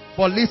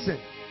 But listen.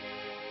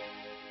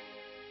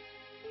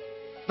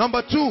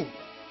 Number two,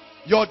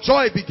 your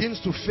joy begins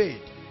to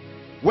fade.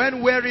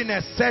 When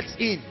weariness sets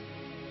in,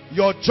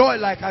 your joy,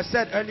 like I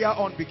said earlier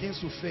on, begins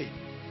to fade.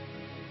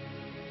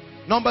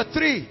 Number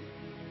three,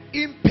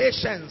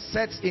 impatience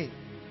sets in.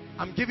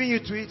 I'm giving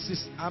it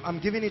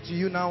to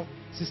you now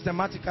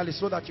systematically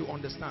so that you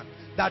understand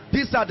that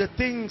these are the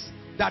things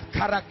that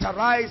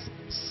characterize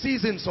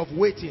seasons of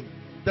waiting.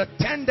 The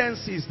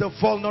tendencies, the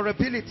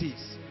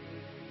vulnerabilities.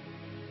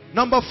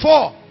 Number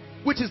four,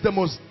 which is the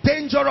most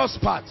dangerous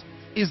part,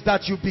 is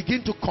that you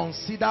begin to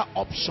consider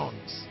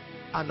options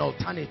and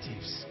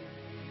alternatives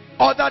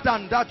other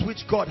than that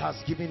which God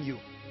has given you.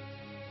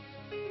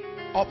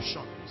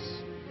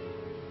 Options.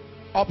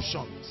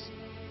 Options.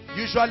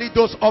 Usually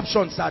those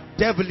options are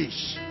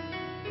devilish.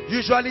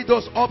 Usually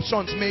those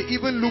options may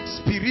even look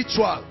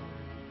spiritual,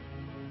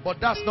 but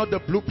that's not the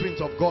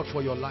blueprint of God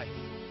for your life.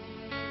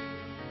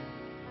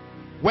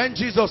 When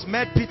Jesus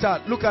met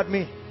Peter, look at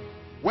me.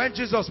 When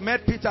Jesus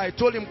met Peter, he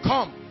told him,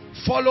 come,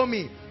 follow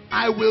me.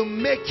 I will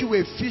make you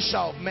a fisher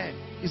of men.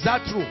 Is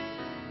that true?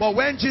 But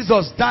when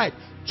Jesus died,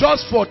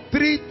 just for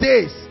 3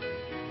 days,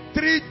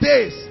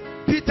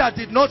 Peter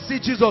did not see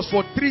Jesus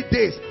for 3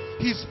 days.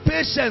 His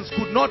patience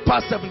could not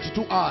pass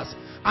 72 hours.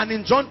 And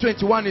in John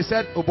 21, he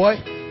said, oh boy,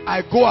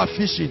 I go a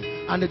fishing.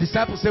 And the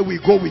disciples said, we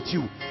go with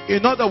you.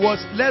 In other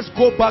words, let's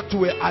go back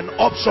to an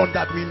option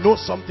that we know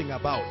something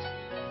about.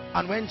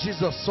 And when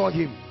Jesus saw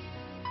him,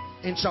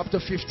 in chapter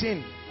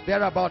 15,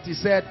 thereabout, he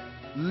said,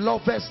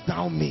 lovest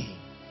thou me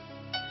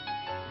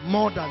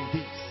more than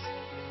this?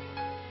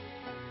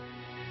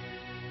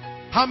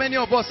 How many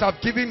of us have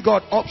given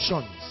God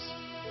options?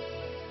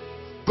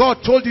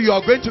 God told you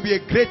are going to be a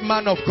great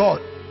man of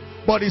God,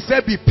 but he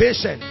said be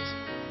patient.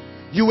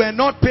 You were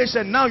not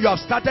patient. Now you have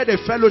started a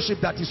fellowship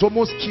that is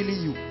almost killing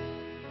you.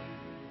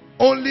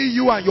 Only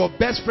you and your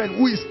best friend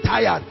who is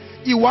tired,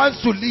 he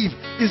wants to leave.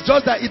 It's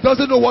just that he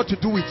doesn't know what to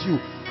do with you.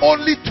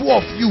 Only two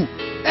of you.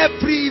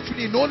 Every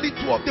evening, only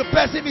two of the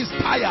person is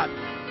tired.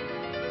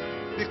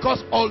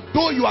 Because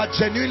although you are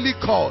genuinely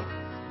called,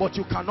 but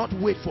you cannot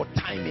wait for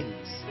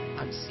timings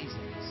and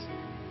seasons.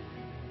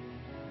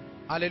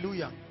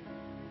 Hallelujah.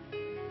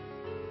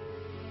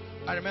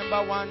 I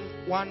remember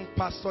one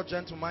pastor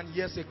gentleman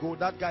years ago.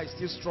 That guy is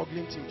still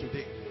struggling till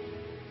today.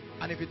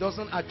 And if he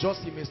doesn't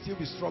adjust, he may still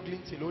be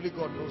struggling till only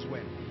God knows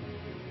when.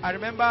 I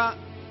remember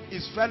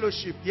his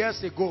fellowship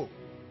years ago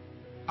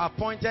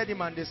appointed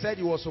him, and they said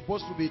he was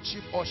supposed to be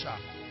chief usher.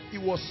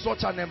 It was such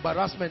an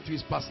embarrassment to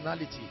his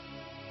personality.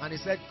 And he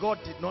said God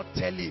did not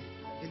tell him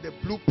in the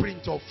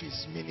blueprint of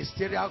his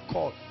ministerial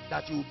call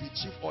that he will be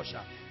chief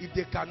usher. If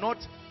they cannot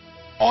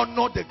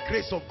honor the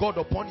grace of God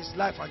upon his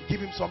life and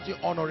give him something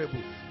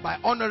honorable. By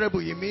honorable,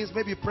 he means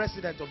maybe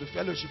president of the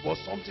fellowship or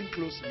something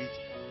close to it.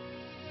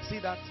 See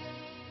that?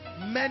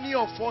 Many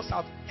of us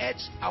have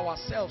edged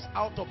ourselves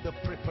out of the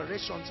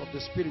preparations of the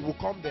Spirit. We'll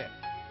come there.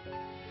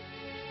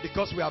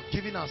 Because we have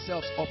given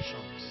ourselves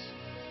options.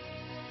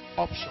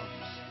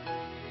 Options.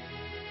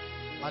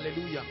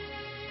 Hallelujah.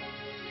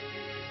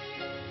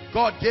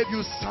 God gave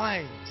you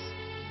signs.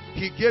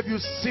 He gave you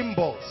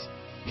symbols.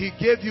 He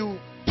gave you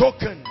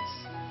tokens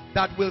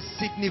that will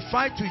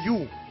signify to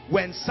you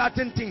when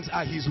certain things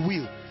are His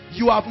will.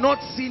 You have not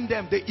seen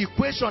them. The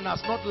equation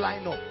has not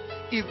lined up.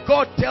 If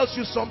God tells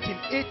you something,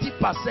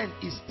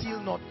 80% is still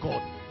not God.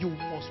 You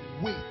must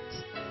wait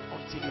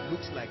until it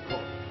looks like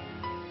God.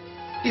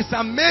 It's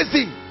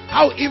amazing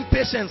how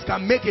impatience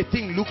can make a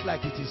thing look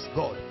like it is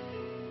God,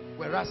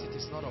 whereas it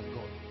is not of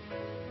God.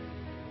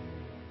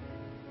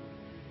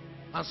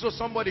 And so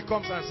somebody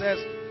comes and says,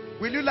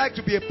 will you like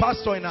to be a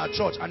pastor in our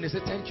church? And they say,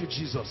 thank you,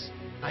 Jesus.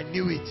 I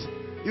knew it.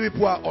 You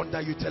people are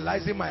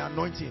underutilizing my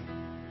anointing.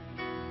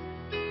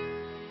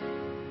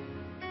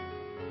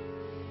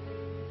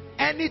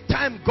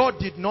 Anytime God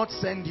did not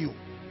send you,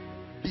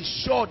 be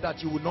sure that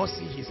you will not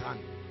see His hand.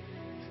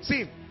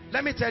 See,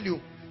 let me tell you,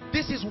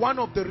 this is one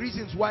of the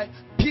reasons why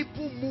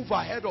people move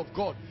ahead of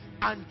God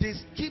and they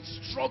keep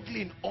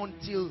struggling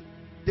until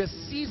the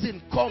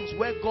season comes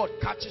where God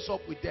catches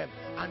up with them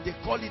and they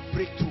call it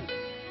breakthrough.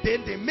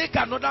 Then they make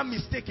another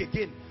mistake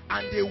again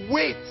and they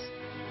wait.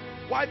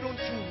 Why don't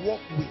you walk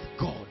with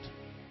God?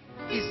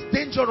 It's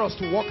dangerous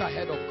to walk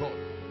ahead of God.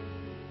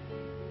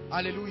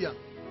 Hallelujah.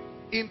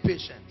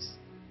 Impatience.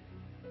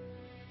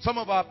 Some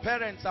of our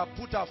parents have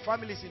put our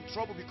families in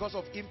trouble because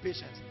of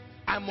impatience.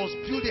 I must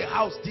build a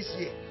house this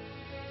year.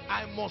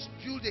 I must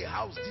build a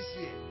house this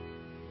year.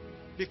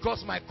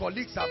 Because my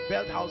colleagues have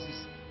built houses.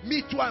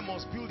 Me too, I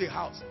must build a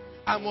house.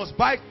 I must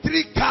buy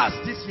 3 cars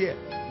this year.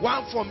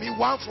 One for me,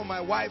 one for my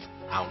wife,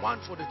 and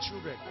one for the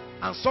children.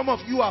 And some of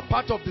you are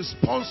part of the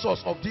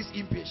sponsors of this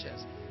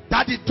impatience.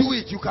 Daddy, do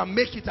it. You can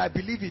make it. I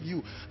believe in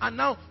you. And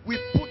now we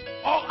put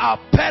all our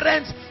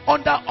parents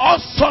under all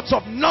sorts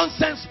of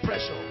nonsense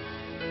pressure.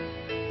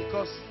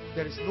 Because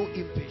there is no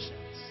impatience.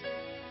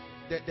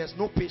 There's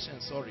no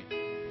patience, sorry.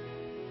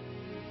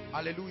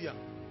 Hallelujah.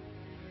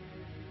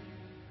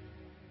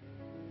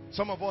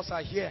 Some of us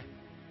are here.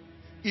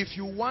 If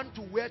you want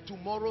to wear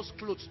tomorrow's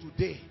clothes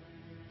today,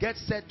 get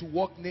set to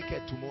walk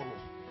naked tomorrow.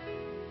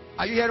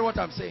 Are you hearing what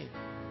I'm saying?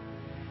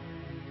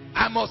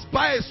 I must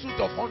buy a suit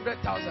of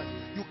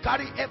 100,000. You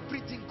carry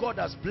everything God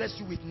has blessed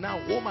you with now,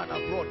 home and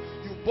abroad.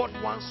 You bought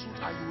one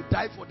suit and you will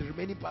die for the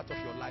remaining part of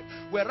your life.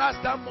 Whereas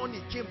that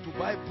money came to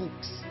buy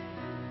books.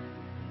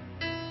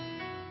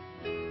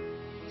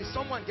 Is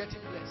someone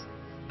getting blessed?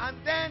 And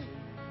then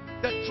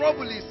the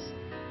trouble is,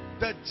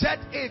 the jet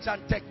age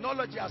and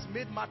technology has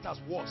made matters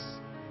worse.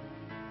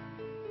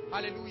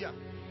 Hallelujah.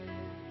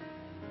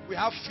 We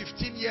have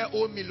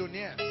 15-year-old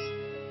millionaires,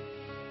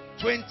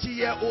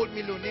 20-year-old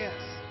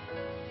millionaires.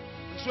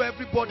 So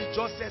everybody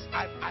just says,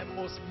 I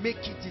must make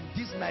it in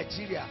this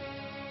Nigeria.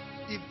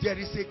 If there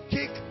is a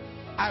cake,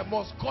 I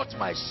must cut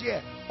my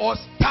share or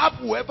stab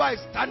whoever is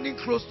standing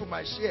close to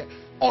my share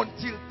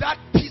until that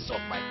piece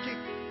of my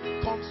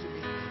cake comes to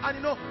me. And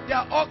you know, there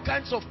are all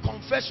kinds of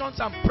confessions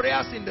and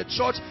prayers in the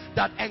church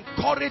that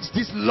encourage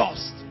this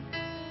lust.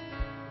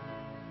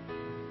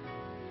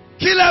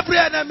 Kill every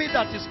enemy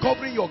that is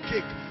covering your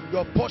cake,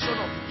 your portion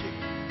of the cake.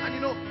 And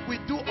you know, we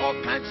do all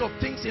kinds of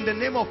things in the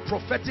name of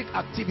prophetic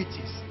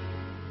activities.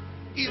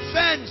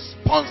 Events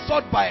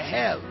sponsored by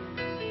hell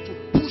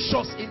to push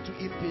us into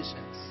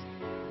impatience.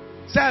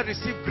 Say, I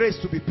receive grace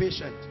to be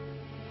patient.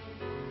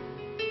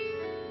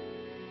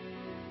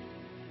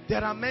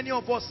 There are many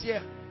of us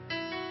here.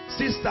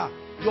 Sister,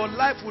 your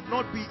life would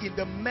not be in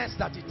the mess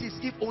that it is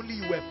if only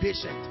you were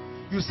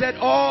patient. You said,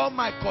 all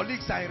my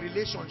colleagues are in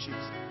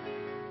relationships.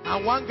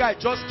 And one guy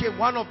just came,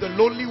 one of the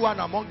lonely one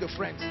among the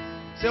friends.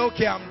 Say,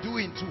 okay, I'm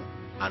doing too.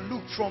 And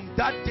look, from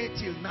that day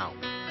till now,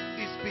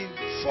 it's been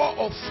 4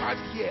 or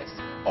 5 years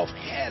of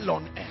hell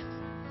on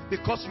earth.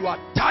 Because you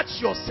attach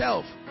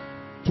yourself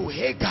to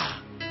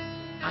Hagar.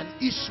 And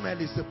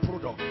Ishmael is the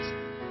product.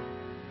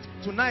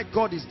 Tonight,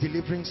 God is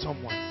delivering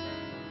someone.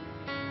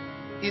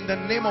 In the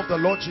name of the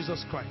Lord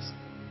Jesus Christ.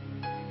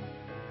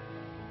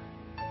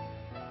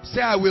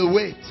 Say, I will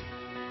wait.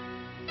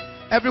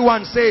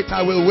 Everyone say it,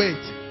 I will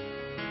wait.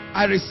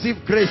 I receive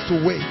grace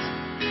to wait.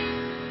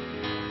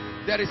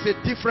 There is a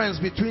difference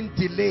between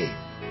delay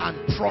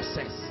and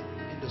process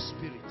in the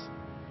spirit.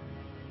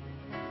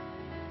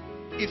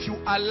 If you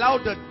allow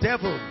the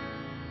devil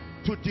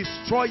to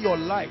destroy your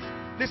life,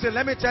 Listen,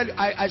 let me tell you,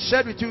 I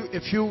shared with you a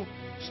few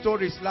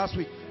stories last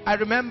week. I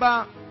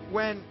remember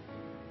when,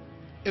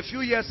 a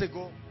few years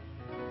ago,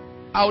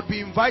 I would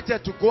be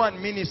invited to go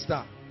and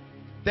minister.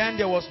 Then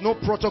there was no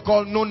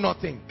protocol, no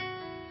nothing.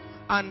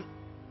 And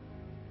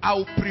I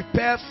would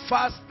prepare,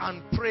 fast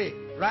and pray,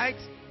 right?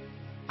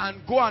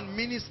 And go and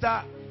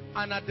minister.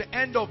 And at the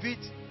end of it,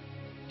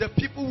 the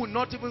people will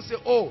not even say,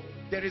 oh,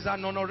 there is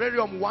an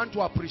honorarium, we want to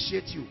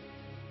appreciate you.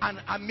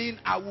 And I mean,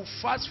 I will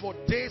fast for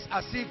days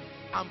as if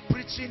I'm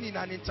preaching in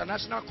an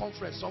international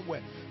conference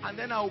somewhere. And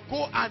then I'll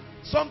go, and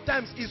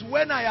sometimes it's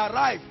when I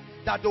arrive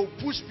that they'll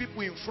push people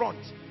in front.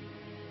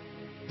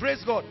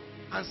 Praise God.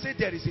 And say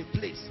there is a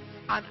place.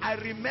 And I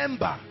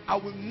remember, I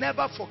will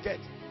never forget,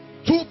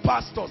 2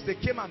 pastors, they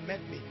came and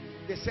met me.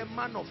 They said,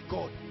 man of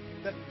God,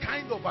 the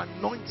kind of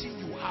anointing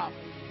you have,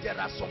 there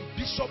are some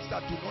bishops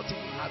that do not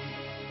even have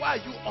it. Why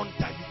are you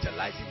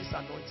underutilizing this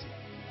anointing?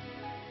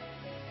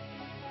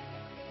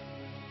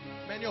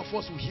 Many of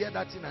us will hear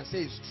that thing and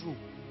say it's true.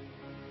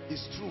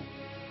 It's true.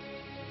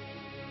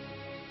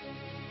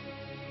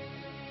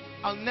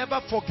 I'll never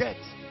forget,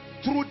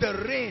 through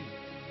the rain,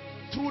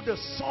 through the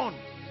sun,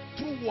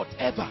 through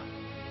whatever,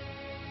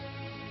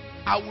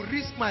 I will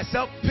risk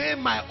myself, pay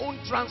my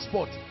own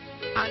transport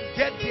and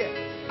get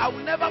there. I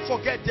will never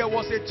forget, there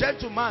was a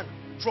gentleman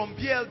from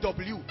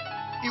BLW.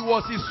 It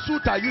was his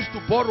suit I used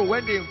to borrow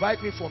when they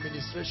invite me for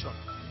ministration.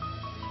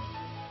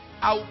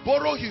 I will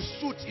borrow his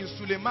suit in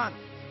Suleiman,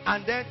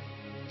 and then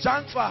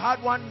Janfa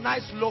had one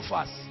nice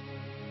loafers.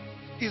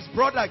 His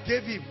brother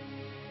gave him.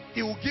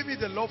 He will give me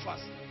the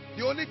loafers.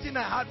 The only thing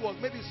I had was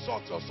maybe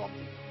socks or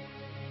something.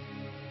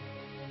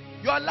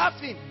 You are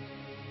laughing.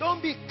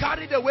 Don't be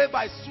carried away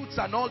by suits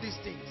and all these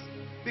things.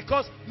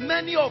 Because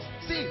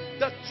see,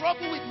 the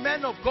trouble with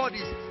men of God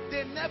is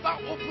they never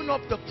open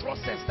up the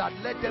process that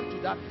led them to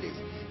that place.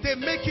 They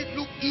make it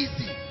look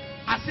easy,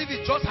 as if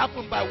it just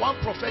happened by one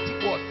prophetic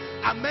word.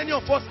 And many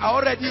of us are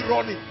already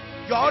running.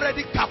 You're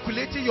already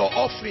calculating your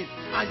offering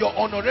and your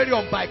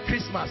honorarium by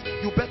Christmas.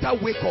 You better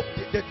wake up.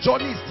 The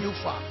journey is still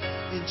far.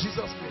 In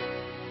Jesus' name.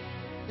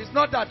 It's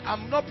not that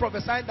I'm not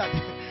prophesying that.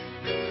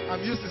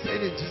 I'm used to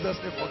saying in Jesus'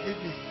 name, forgive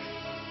me.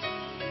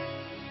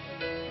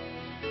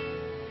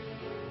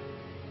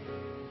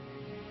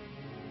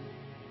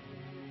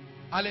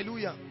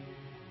 Hallelujah.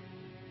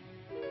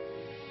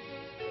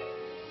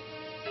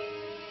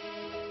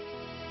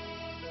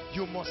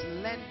 You must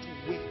learn to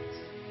wait.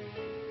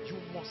 You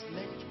must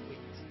learn to wait.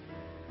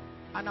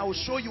 And I will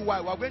show you why.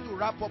 We're going to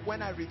wrap up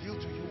when I reveal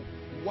to you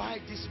why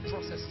this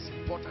process is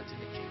important in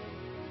the kingdom.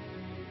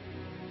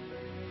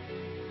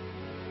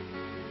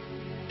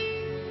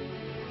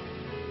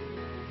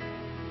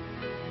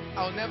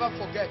 I'll never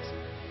forget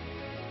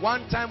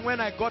one time when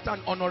I got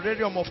an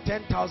honorarium of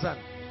 10,000.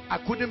 I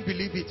couldn't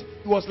believe it.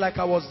 It was like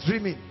I was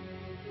dreaming.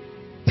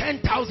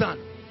 10,000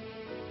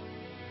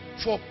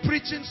 for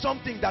preaching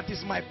something that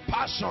is my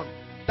passion,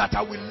 that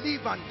I will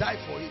live and die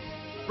for it.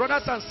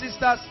 Brothers and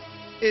sisters,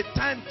 a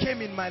time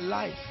came in my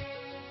life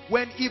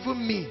when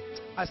even me,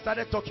 I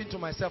started talking to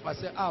myself. I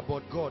said,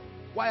 but God,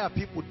 why are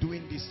people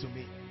doing this to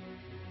me?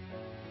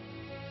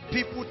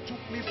 People took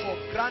me for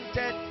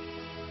granted.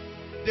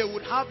 They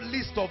would have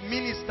list of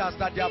ministers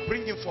that they are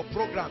bringing for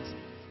programs,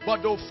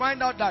 but they'll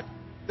find out that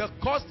the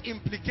cost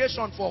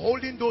implication for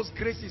holding those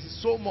graces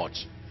is so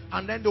much,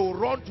 and then they'll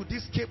run to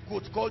this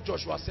scapegoat called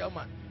Joshua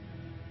Selman.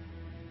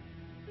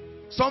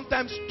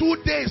 Sometimes 2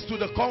 days to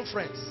the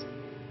conference,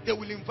 they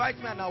will invite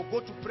me and I'll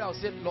go to pray. I'll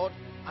say, Lord,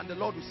 and the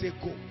Lord will say,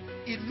 go.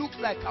 It looked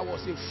like I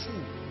was a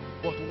fool,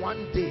 but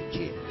one day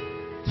came.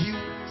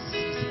 Due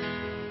season.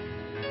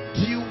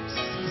 Due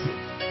season.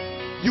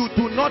 You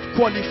do not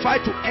qualify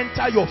to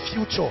enter your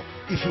future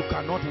if you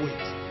cannot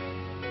wait.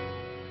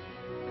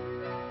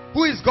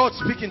 Who is God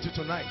speaking to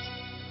tonight?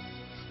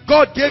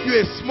 God gave you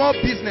a small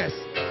business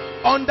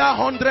under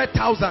 100,000.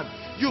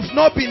 You've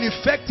not been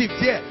effective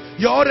there.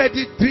 You're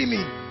already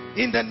dreaming.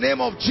 In the name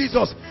of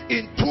Jesus,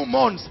 in 2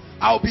 months,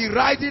 I'll be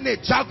riding a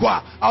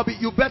Jaguar.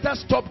 You better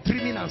stop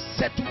dreaming and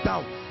settle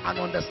down and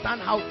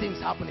understand how things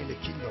happen in the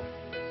kingdom.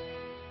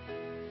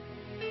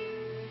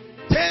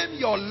 Tame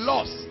your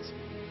lust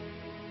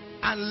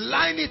and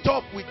line it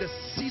up with the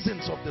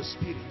seasons of the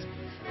Spirit.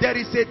 There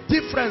is a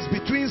difference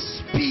between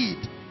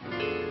speed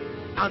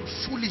and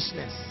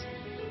foolishness.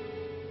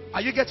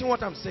 Are you getting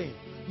what I'm saying?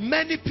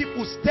 Many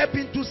people step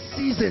into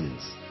seasons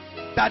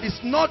that is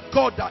not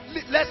God.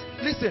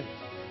 Listen.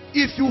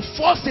 If you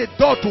force a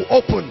door to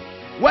open,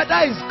 whether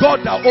it's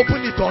God that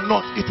opened it or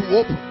not, it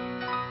will open.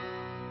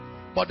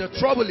 But the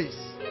trouble is,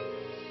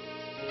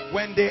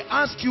 when they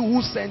ask you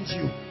who sent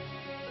you,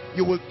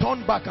 you will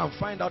turn back and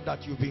find out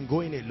that you've been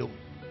going alone.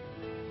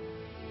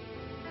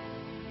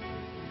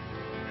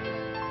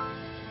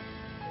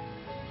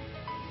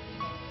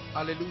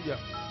 Hallelujah.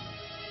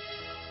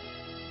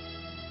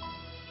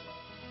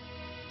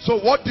 So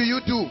what do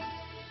you do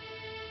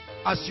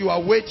as you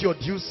await your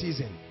due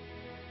season?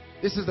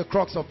 This is the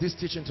crux of this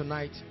teaching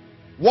tonight.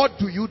 What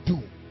do you do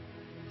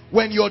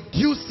when your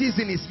due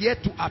season is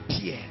yet to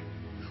appear?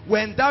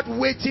 When that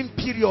waiting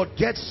period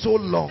gets so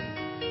long,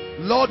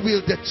 Lord, will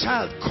the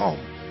child come?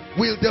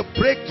 will the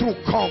breakthrough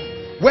come?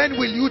 When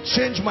will you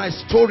change my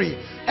story?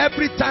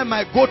 Every time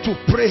I go to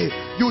pray,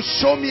 you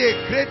show me a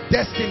great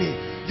destiny.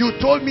 You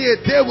told me a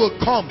day will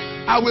come,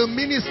 I will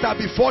minister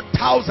before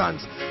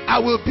thousands. I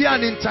will be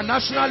an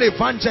international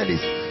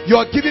evangelist. You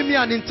are giving me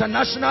an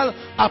international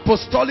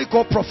apostolic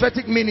or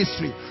prophetic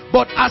ministry.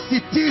 But as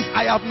it is,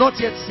 I have not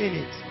yet seen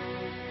it.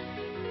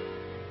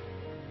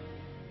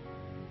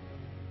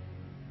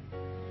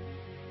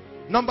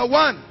 Number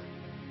one,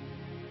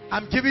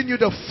 I'm giving you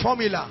the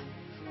formula.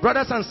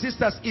 Brothers and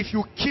sisters, if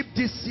you keep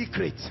this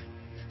secret,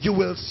 you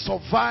will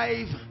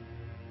survive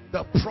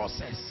the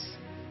process.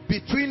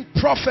 Between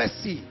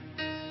prophecy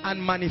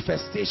and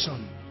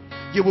manifestation,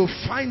 you will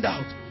find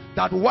out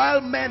that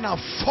while men are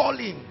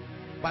falling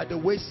by the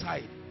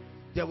wayside,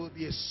 there will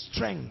be a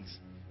strength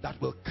that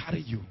will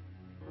carry you.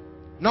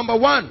 Number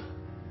one,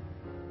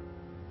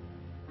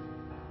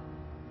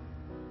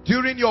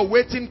 during your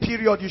waiting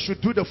period, you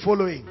should do the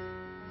following.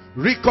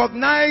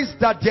 Recognize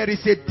that there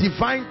is a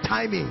divine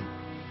timing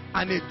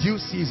and a due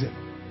season.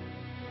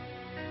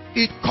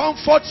 It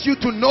comforts you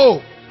to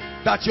know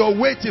that your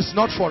wait is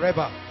not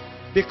forever,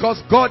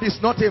 because God is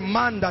not a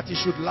man that he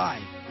should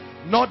lie,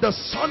 nor the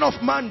son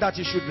of man that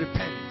he should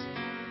repent.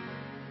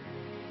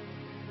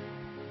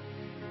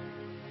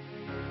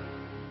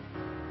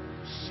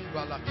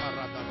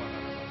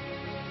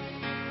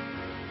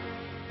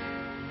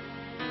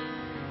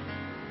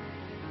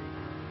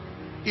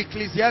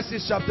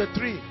 Ecclesiastes chapter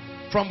 3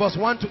 from verse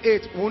 1 to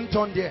 8, we won't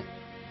turn there,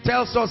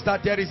 tells us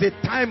that there is a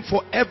time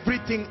for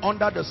everything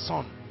under the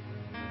sun.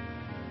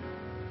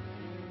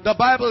 The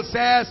Bible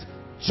says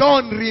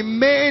John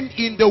remained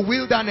in the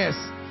wilderness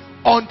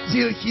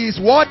until his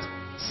what?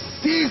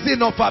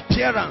 Season of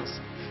appearance.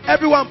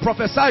 Everyone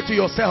prophesy to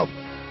yourself,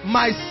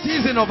 my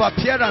season of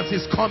appearance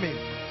is coming.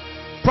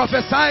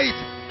 Prophesy it,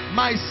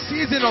 my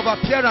season of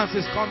appearance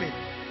is coming.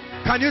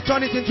 Can you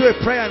turn it into a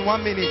prayer in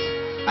 1 minute?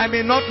 I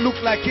may not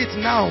look like it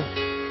now,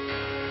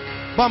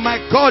 but my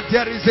God,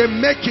 there is a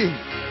making,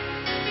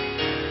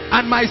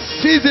 and my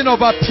season of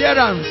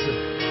appearance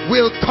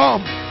will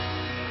come.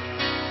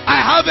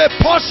 I have a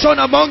portion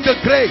among the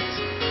great,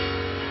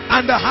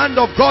 and the hand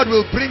of God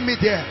will bring me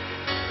there.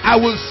 I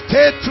will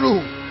stay through.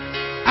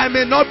 I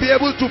may not be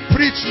able to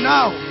preach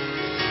now.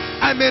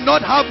 I may not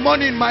have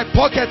money in my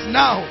pocket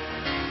now,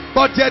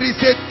 but there is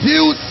a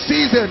due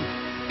season.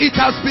 It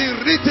has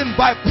been written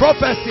by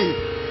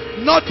prophecy.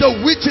 Not the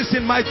witches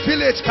in my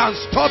village can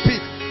stop it.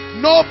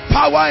 No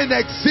power in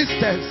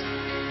existence.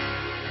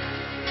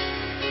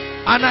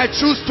 And I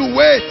choose to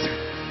wait.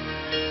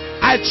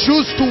 I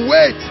choose to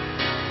wait.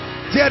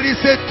 There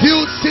is a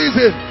due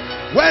season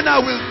when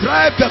I will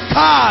drive the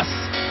cars.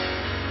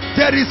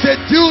 There is a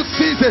due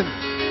season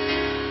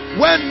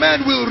when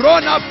men will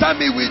run after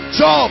me with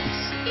jobs.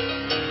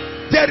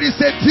 There is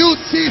a due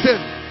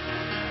season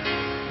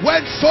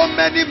when so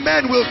many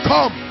men will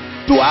come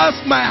to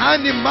ask my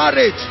hand in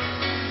marriage.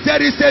 There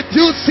is a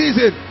due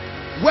season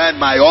when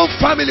my own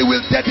family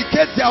will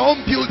dedicate their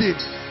own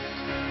buildings.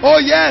 Oh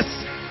yes,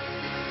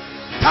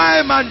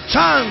 time and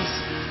chance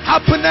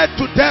happened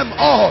to them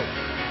all.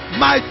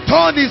 My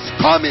turn is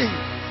coming.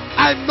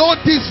 I know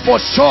this for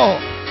sure.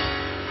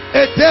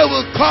 A day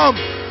will come,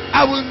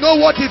 I will know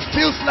what it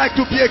feels like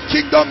to be a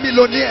kingdom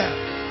millionaire.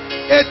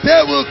 A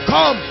day will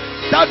come,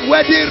 that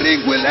wedding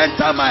ring will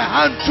enter my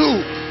hand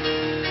too.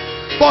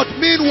 But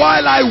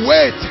meanwhile I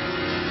wait.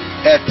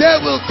 A day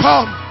will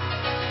come,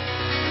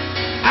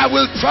 I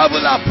will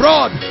travel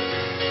abroad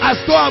as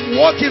though I'm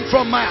walking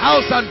from my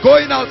house and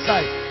going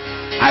outside.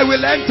 I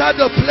will enter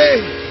the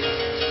plane.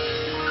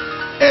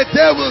 A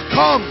day will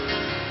come,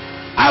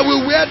 I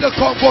will wear the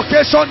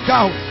convocation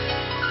gown.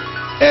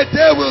 A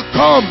day will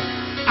come,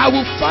 I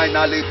will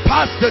finally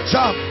pass the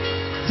jam.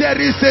 There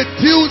is a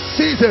due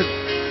season.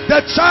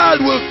 The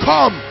child will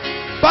come.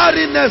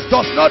 Barrenness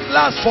does not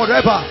last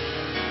forever.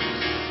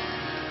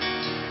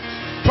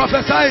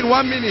 Prophesy in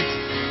 1 minute.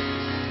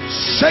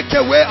 Shake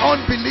away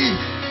unbelief.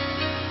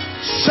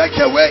 Shake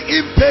away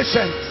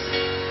impatience.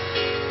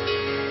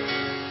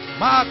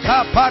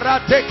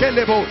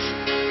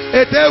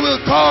 A day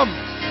will come,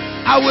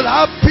 I will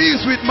have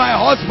peace with my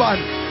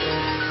husband.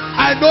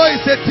 I know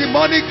it's a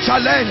demonic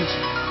challenge.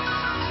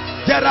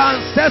 There are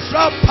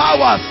ancestral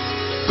powers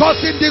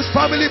causing this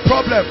family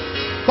problem,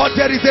 but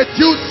there is a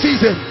due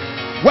season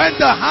when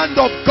the hand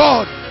of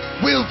God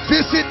will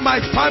visit my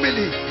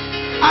family.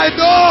 I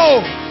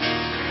know,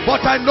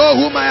 but I know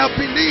whom I have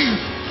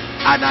believed,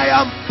 and I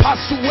am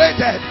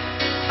persuaded.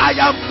 I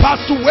am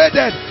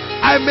persuaded.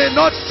 I may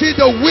not see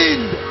the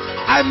wind,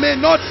 I may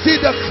not see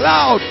the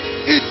cloud,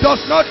 it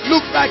does not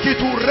look like it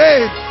will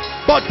rain,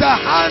 but the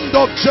hand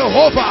of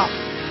Jehovah,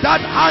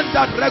 that hand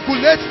that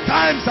regulates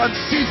times and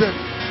seasons,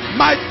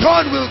 my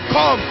turn will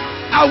come.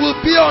 I will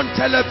be on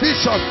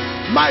television.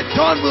 My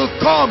turn will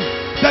come.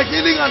 The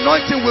healing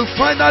anointing will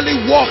finally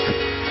walk.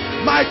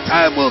 My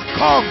time will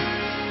come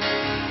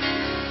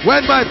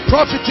when my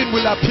profiting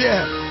will appear.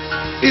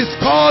 It's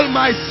called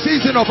my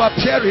season of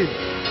appearing.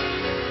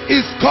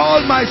 It's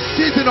called my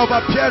season of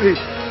appearing.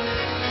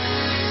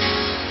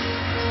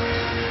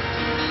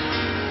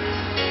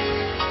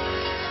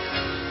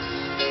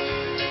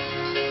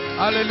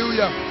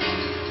 Hallelujah.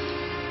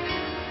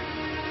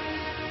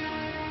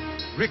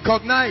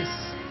 Recognize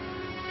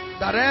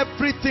that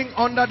everything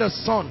under the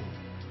sun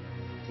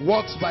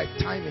works by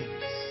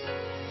timings.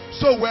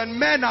 So when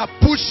men are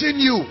pushing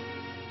you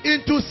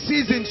into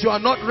seasons you are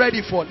not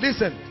ready for,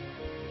 listen.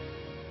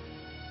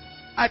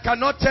 I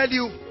cannot tell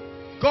you,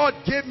 God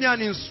gave me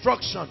an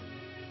instruction,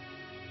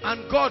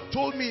 and God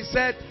told me, He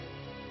said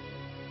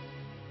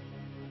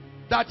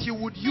that He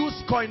would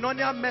use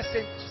koinonia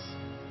messengers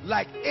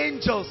like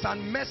angels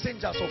and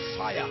messengers of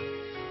fire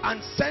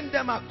and send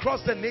them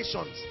across the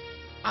nations.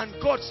 And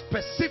God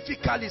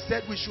specifically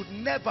said we should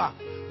never,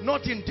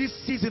 not in this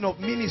season of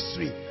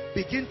ministry,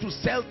 begin to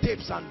sell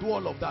tapes and do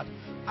all of that.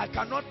 I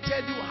cannot tell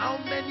you how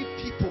many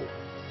people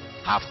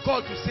have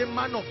called to say,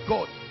 man of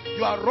God,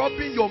 you are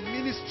robbing your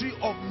ministry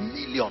of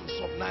millions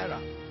of naira.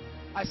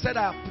 I said,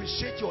 I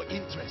appreciate your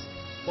interest,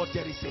 but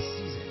there is a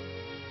season.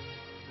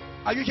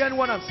 Are you hearing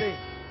what I'm saying?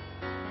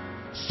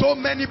 So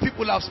many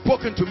people have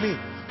spoken to me.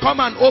 Come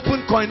and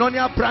open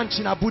Koinonia branch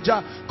in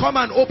Abuja. Come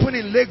and open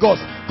in Lagos.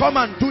 Come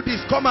and do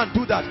this. Come and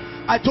do that.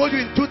 I told you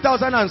in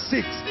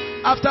 2006,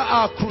 after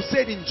our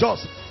crusade in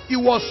Jos, it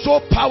was so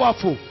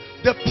powerful.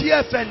 The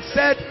PFN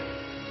said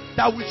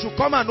that we should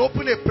come and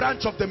open a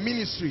branch of the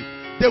ministry.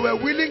 They were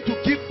willing to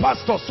give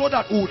pastors so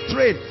that we would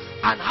train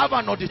and have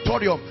an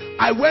auditorium.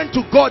 I went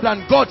to God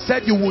and God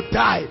said you would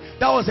die.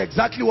 That was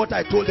exactly what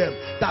I told them.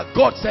 That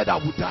God said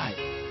I would die.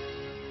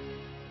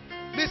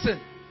 Listen,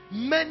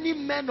 many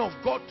men of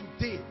God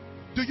today,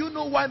 do you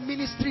know why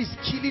ministry is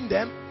killing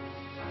them?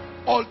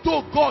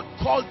 Although God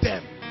called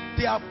them,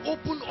 they have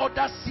opened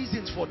other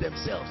seasons for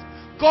themselves.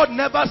 God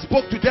never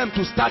spoke to them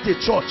to start a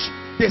church.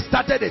 They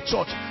started a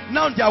church.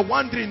 Now they are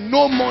wondering,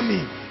 no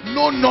money,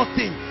 no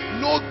nothing,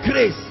 no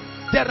grace.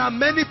 There are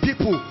many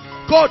people,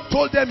 God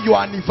told them you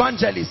are an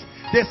evangelist.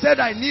 They said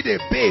I need a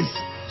base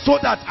so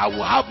that I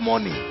will have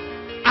money.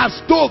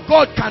 As though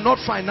God cannot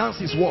finance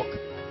his work.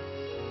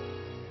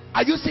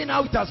 Are you seeing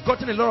how it has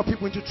gotten a lot of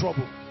people into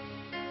trouble?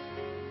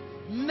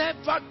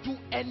 Never do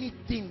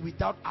anything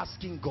without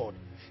asking God.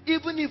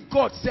 Even if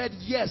God said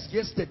yes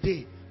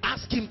yesterday,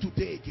 ask him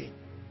today again.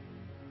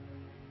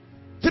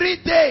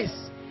 3 days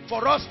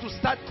for us to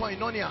start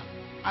Koinonia,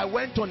 I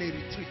went on a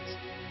retreat.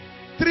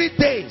 3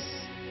 days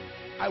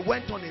I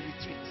went on a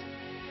retreat.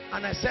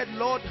 And I said,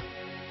 Lord,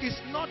 it's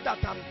not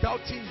that I'm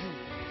doubting you,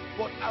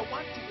 but I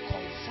want to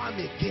confirm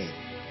again.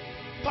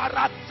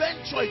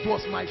 Peradventure it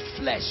was my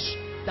flesh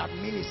that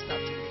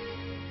ministered to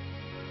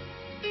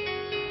me.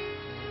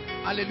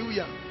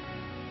 Hallelujah.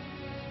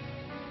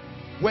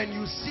 When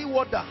you see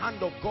what the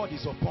hand of God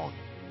is upon,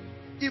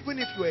 even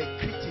if you are a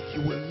critic,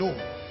 you will know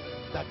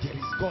that there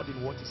is God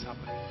in what is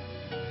happening.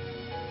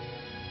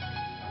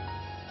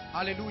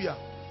 Hallelujah.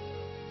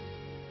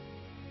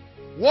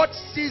 What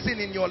season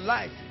in your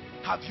life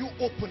have you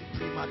opened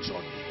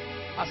prematurely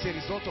as a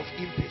result of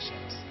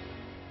impatience?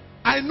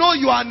 I know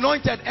you are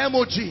anointed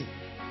MOG.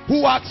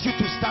 Who asked you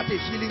to start a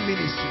healing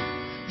ministry?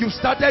 You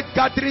started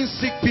gathering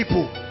sick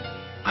people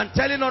and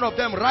telling all of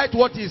them, write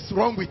what is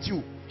wrong with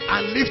you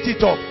and lift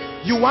it up.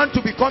 You want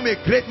to become a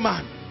great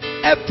man.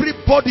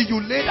 Everybody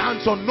you laid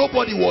hands on,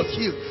 nobody was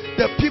healed.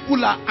 The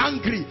people are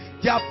angry.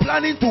 They are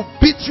planning to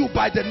beat you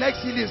by the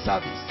next healing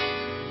service.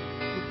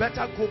 You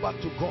better go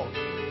back to God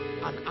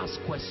and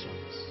ask questions.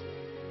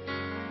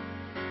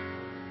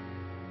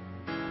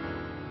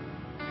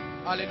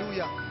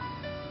 Hallelujah.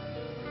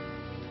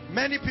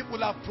 Many people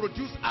have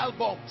produced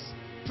albums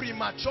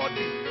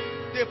prematurely.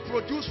 They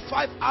produced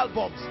 5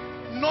 albums.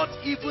 Not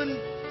even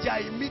their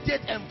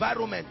immediate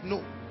environment,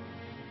 no.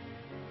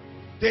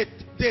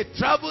 They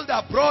traveled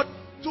abroad,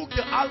 took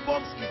the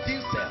albums, it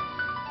didn't sell.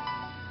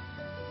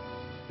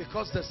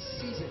 Because the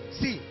season.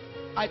 See,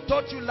 I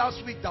taught you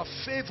last week that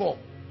favor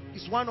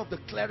is one of the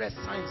clearest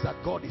signs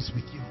that God is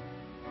with you.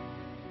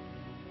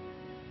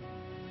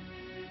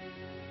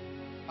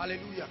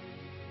 Hallelujah.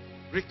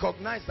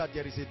 Recognize that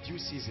there is a due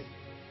season.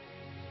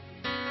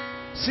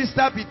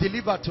 Sister, be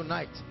delivered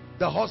tonight.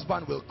 The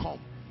husband will come.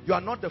 You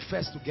are not the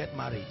first to get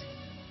married.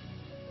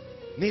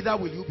 Neither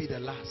will you be the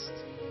last.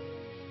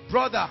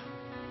 Brother,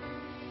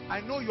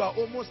 I know you are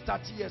almost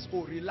 30 years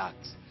old. Relax.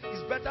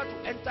 It's better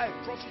to enter a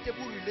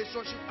profitable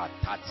relationship at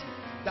 30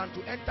 than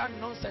to enter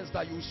nonsense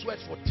that you sweat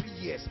for 3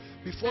 years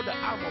before the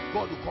arm of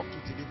God will come to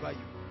deliver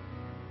you.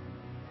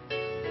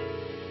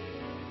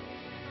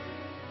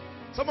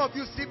 Some of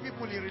you see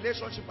people in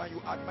relationship and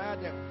you admire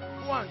them.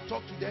 Go and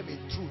talk to them in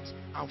truth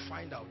and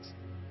find out.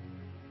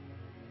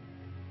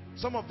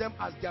 Some of them,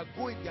 as they are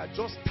going, they are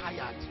just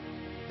tired.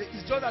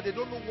 It's just that they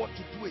don't know what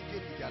to do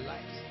again with their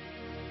lives.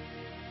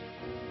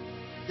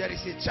 There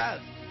is a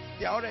child.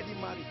 They are already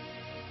married.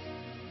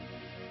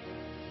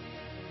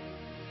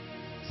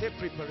 Say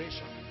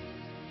preparation.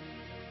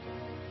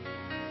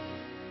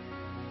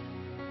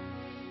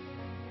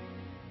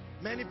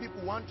 Many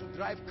people want to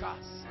drive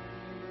cars.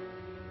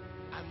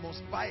 I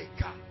must buy a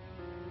car.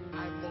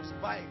 I must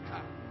buy a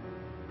car.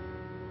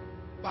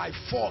 By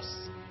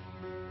force,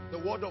 the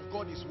word of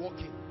God is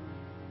working.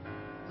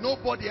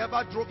 Nobody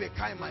ever drove a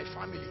car in my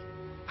family.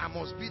 I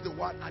must be the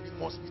one, and it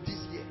must be this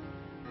year.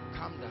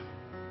 calm down.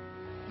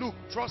 Look,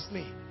 trust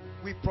me,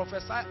 we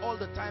prophesy all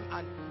the time,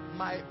 and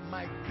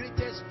my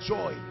greatest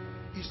joy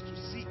is to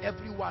see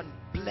everyone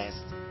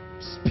blessed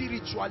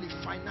spiritually,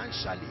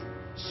 financially,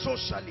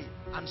 socially,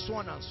 and so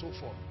on and so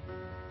forth.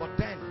 But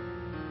then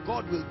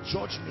God will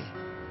judge me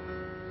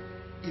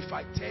if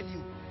I tell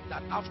you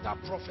that after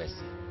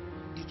prophecy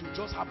it will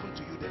just happen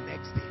to you the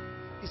next day.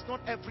 It's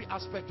not every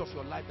aspect of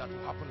your life that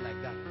will happen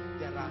like that.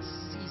 There are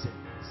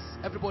seasons.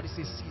 Everybody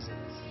says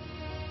seasons.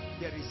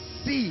 There is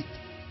seed,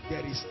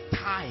 there is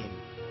time,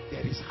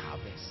 there is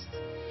harvest.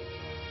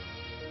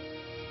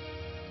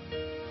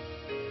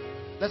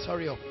 Let's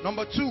hurry up.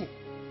 Number 2.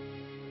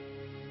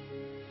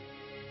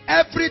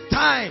 Every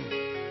time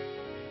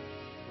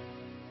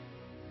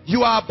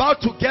you are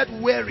about to get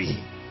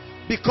weary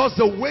because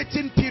the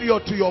waiting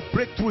period to your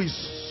breakthrough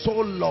is so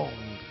long,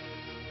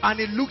 and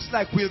it looks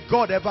like, will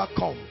God ever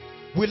come?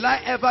 Will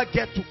I ever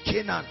get to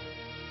Canaan?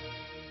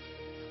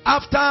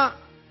 After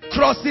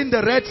crossing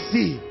the Red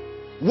Sea,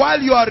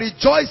 while you are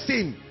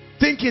rejoicing,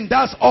 thinking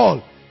that's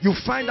all, you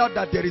find out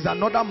that there is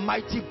another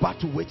mighty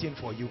battle waiting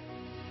for you.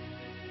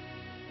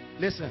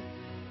 Listen,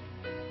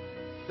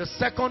 the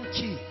second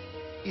key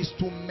is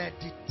to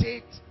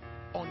meditate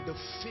on the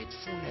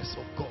faithfulness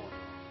of God.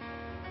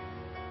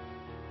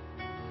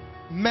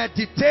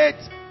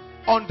 Meditate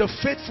on the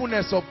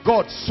faithfulness of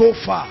God so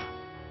far.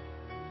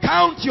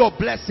 Count your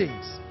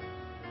blessings.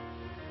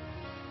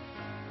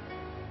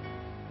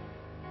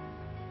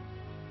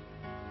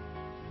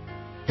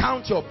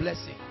 Count your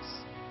blessings.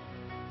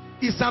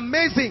 It's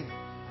amazing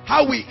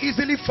how we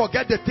easily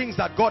forget the things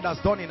that God has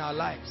done in our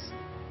lives,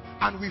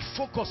 and we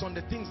focus on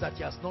the things that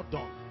He has not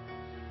done.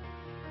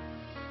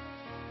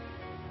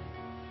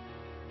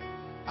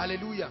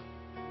 Hallelujah.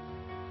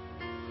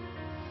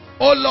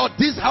 Oh Lord,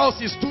 this house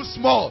is too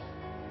small.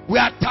 We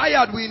are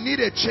tired. We need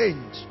a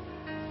change.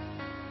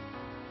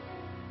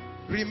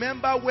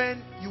 Remember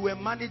when you were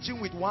managing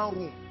with one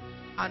room,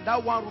 and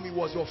that one room, it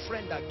was your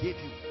friend that gave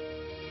you.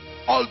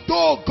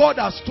 Although God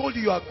has told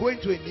you you are going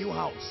to a new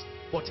house,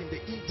 but in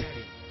the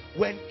interim,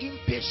 when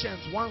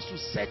impatience wants to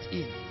set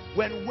in,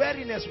 when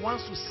weariness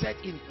wants to set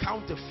in,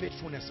 count the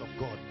faithfulness of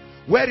God.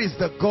 Where is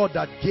the God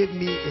that gave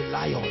me a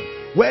lion?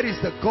 Where is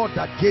the God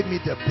that gave me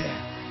the bear?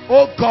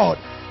 Oh God,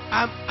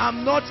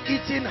 I'm not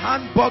eating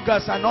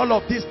hamburgers and all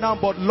of this now,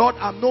 but Lord,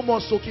 I'm no more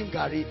soaking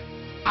gari.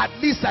 At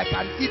least I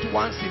can eat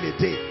once in a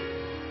day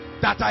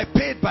that I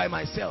paid by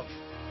myself.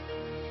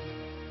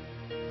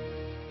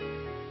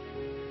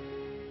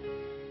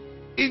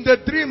 In the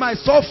dream, I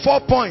saw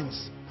 4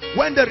 points.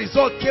 When the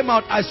result came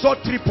out, I saw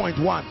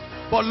 3.1.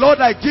 But Lord,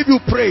 I give you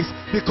praise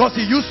because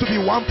it used to be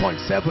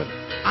 1.7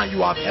 and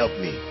you have helped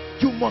me.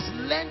 You must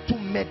learn to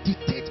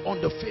meditate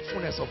on the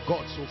faithfulness of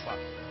God so far.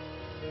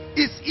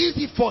 It's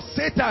easy for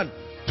Satan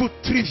to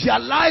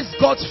trivialize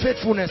God's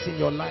faithfulness in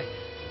your life.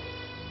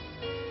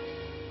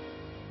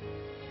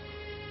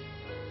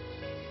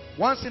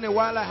 Once in a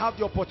while, I have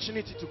the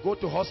opportunity to go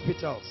to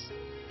hospitals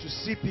to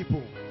see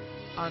people,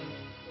 and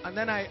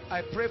then I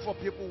pray for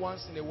people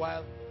once in a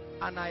while,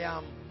 and I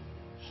am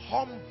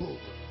humbled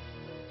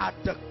at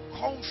the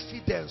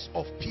confidence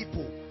of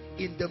people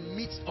in the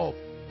midst of,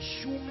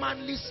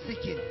 humanly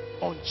speaking,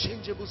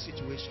 unchangeable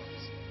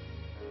situations.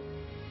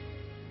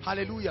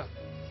 Hallelujah.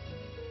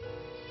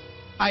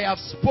 I have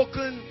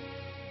spoken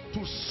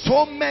to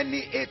so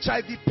many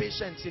HIV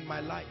patients in my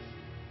life,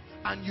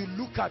 and you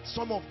look at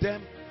some of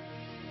them,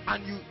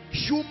 and you,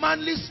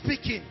 humanly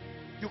speaking,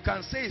 you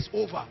can say it's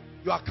over.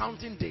 You are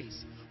counting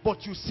days,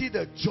 but you see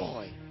the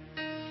joy.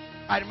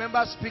 I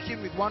remember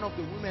speaking with one of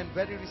the women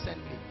very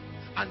recently,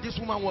 and this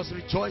woman was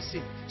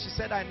rejoicing. She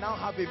said, I now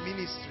have a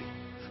ministry.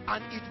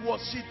 And it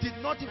was, she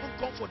did not even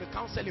come for the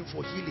counseling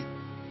for healing.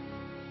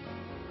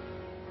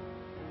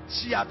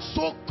 She had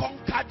so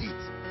conquered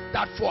it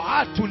that for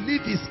her to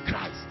live is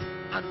Christ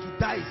and to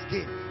die is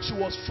gain. She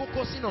was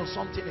focusing on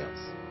something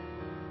else.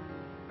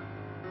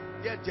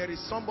 Yet there is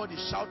somebody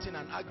shouting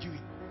and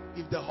arguing,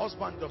 if the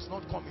husband does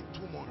not come in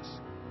 2 months,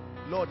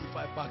 Lord, if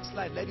I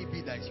backslide, let it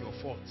be that it's your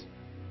fault.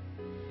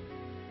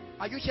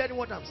 Are you hearing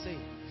what I'm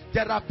saying?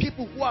 There are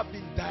people who have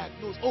been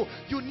diagnosed. Oh,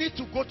 you need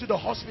to go to the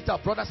hospital,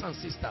 brothers and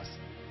sisters,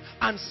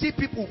 and see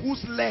people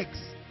whose legs,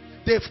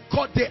 they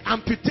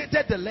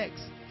amputated the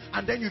legs,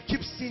 and then you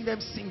keep seeing them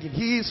singing,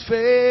 His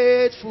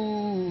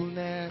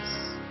faithfulness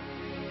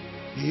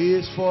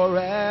is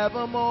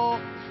forevermore.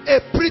 A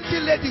pretty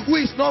lady who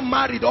is not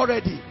married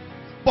already,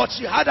 but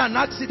she had an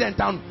accident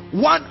and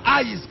one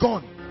eye is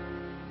gone.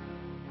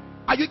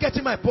 Are you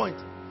getting my point?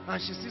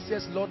 And she still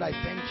says, Lord, I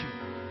thank you.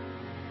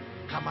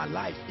 I'm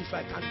alive. If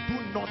I can do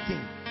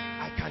nothing,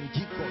 I can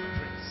give God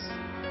praise.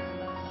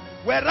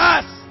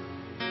 Whereas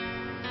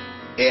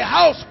a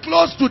house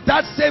close to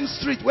that same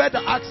street where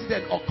the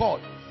accident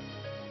occurred,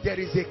 there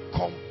is a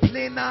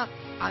complainer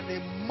and a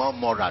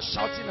murmurer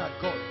shouting at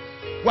God.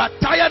 We're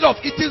tired of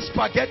eating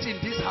spaghetti in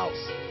this house.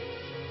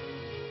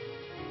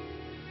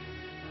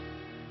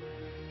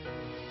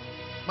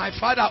 My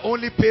father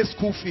only pays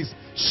school fees.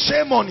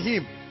 Shame on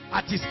him.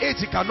 At his age,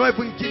 he cannot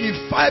even give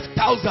me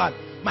 5,000.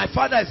 My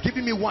father is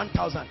giving me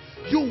 1,000.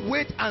 You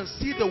wait and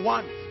see the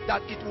one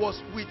that it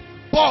was with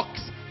box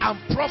and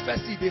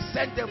prophecy they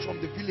sent them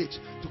from the village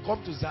to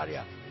come to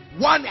Zaria.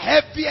 One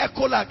heavy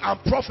echolog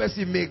and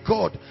prophecy, may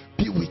God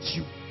be with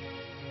you.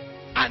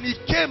 And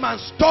it came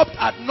and stopped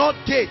at North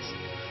Gate,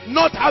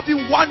 not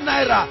having 1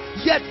 naira,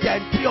 yet they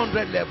are in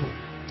 300 level.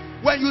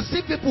 When you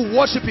see people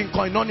worshiping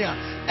Koinonia,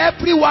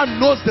 everyone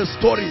knows the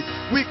story.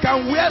 We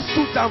can wear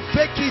suits and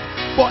fake it,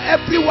 but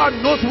everyone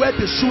knows where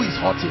the shoe is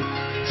hurting.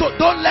 So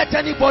don't let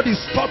anybody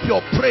stop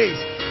your praise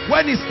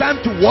when it's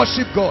time to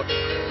worship God.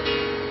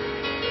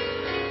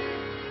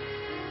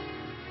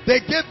 They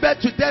gave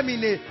birth to them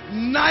in a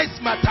nice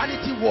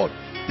maternity ward.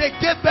 They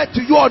gave birth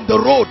to you on the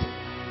road.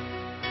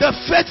 The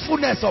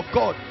faithfulness of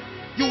God.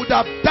 You would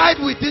have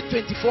died within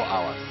 24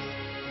 hours.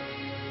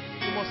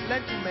 You must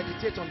learn to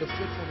meditate on the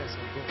faithfulness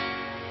of God.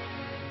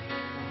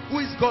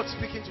 Who is God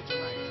speaking to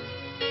tonight?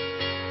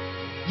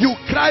 You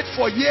cried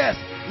for years.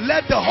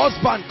 Let the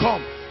husband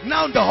come.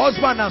 Now the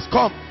husband has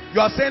come.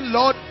 You are saying,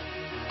 Lord,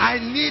 I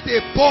need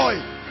a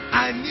boy.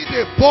 I need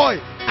a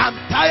boy. I'm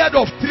tired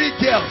of 3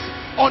 girls.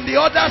 On the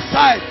other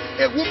side,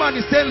 a woman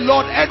is saying,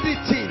 Lord,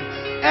 anything,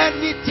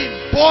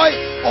 boy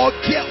or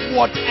girl,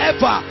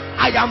 whatever,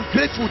 I am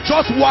grateful.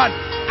 Just one.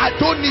 I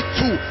don't need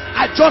 2.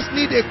 I just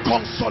need a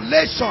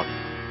consolation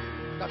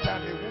that I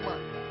am a woman.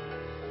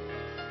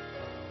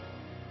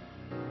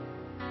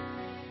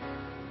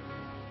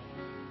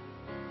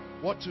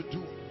 What to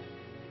do?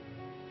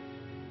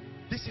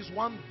 This is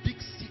one big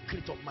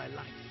secret of my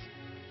life.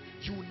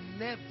 You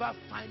never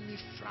find me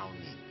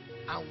frowning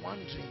and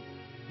wondering,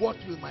 what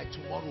will my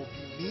tomorrow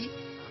be? Me?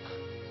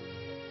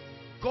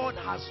 God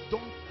has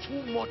done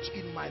too much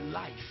in my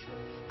life.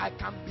 I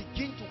can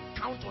begin to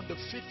count on the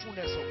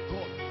faithfulness of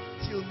God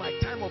till my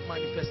time of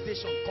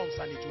manifestation comes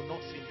and it will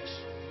not finish.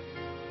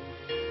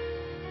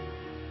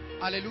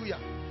 Hallelujah.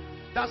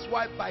 That's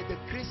why by the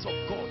grace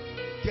of God,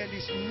 there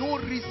is no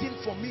reason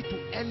for me to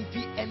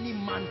envy any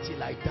man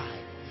till I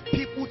die.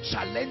 People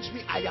challenge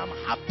me, I am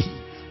happy.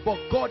 But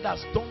God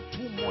has done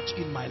too much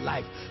in my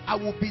life. I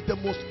will be the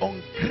most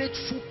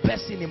ungrateful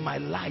person in my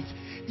life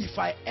if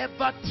I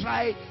ever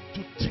try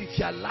to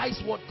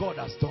trivialize what God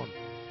has done.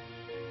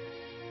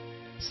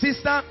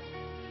 Sister,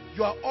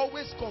 you are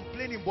always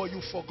complaining, but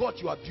you forgot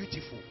you are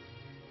beautiful.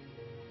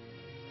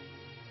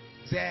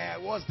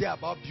 What's there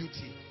about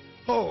beauty?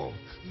 Oh,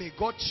 may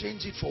God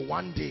change it for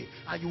one day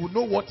and you will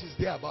know what is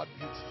there about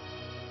beauty.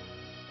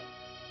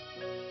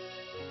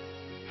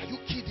 Are you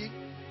kidding?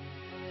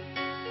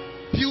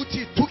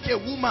 Beauty took a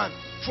woman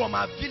from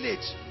her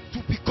village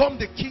to become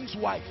the king's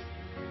wife.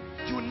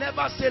 You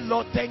never say,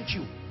 Lord, thank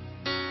you.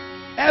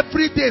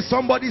 Every day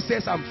somebody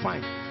says, I'm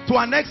fine. To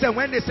an extent,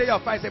 when they say you're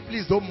fine, say,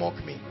 please don't mock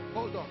me.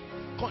 Hold on.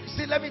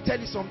 See, let me tell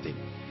you something.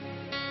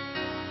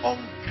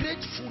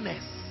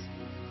 Ungratefulness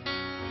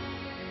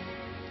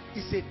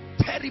is a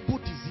terrible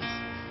disease.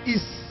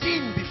 Is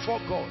sin before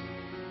God.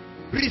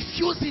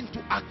 Refusing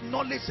to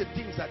acknowledge the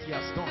things that he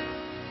has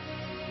done.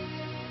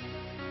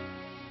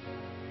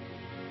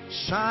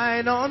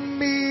 Shine on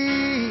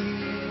me.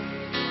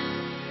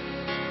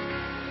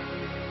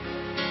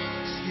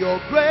 It's your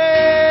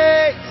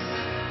grace.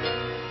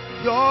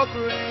 Your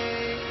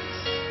grace.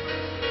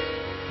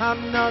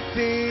 I'm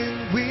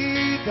nothing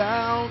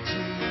without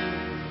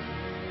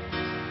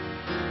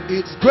you.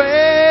 It's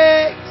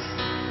grace.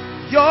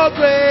 Your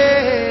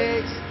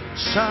grace.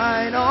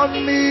 Shine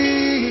on me.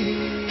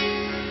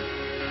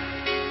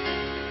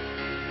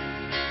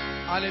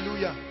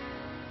 Hallelujah.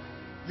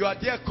 You are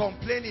there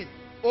complaining.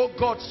 Oh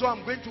God, so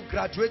I'm going to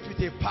graduate with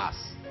a pass.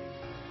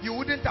 You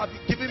wouldn't have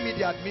given me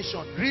the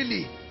admission.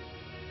 Really?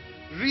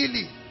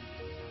 Really?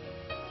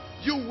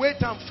 You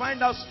wait and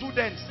find out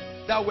students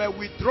that were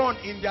withdrawn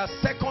in their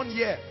 2nd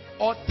year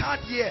or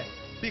 3rd year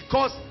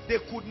because they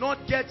could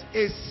not get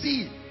a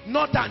C,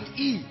 not an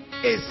E,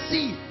 a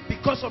C,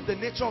 because of the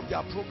nature of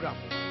their program.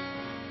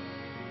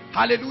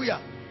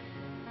 Hallelujah.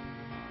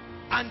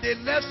 And they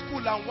left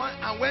school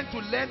and went to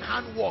learn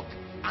handwork,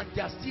 and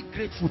they are still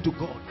grateful to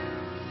God.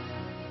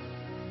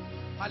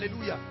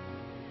 Hallelujah.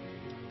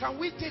 Can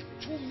we take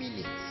 2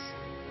 minutes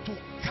to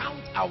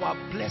count our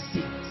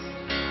blessings?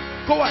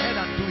 Go ahead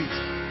and do it.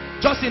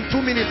 Just in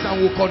 2 minutes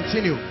and we'll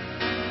continue.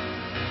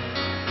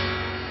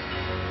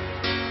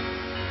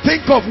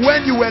 Think of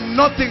when you were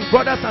nothing,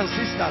 brothers and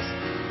sisters.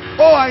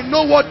 Oh, I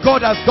know what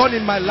God has done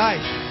in my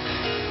life.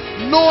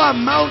 No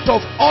amount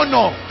of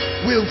honor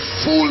will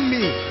fool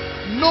me.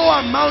 No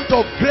amount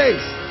of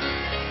grace.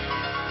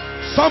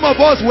 Some of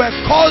us were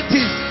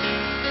cultists.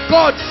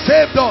 God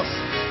saved us.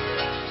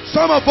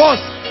 Some of us,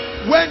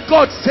 when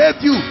God saved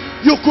you,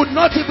 you could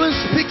not even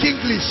speak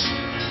English.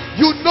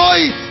 You know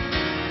it.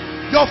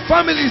 Your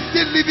family is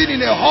still living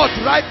in a hut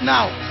right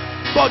now,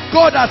 but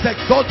God has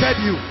exalted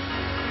you.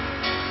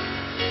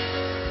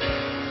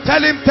 Tell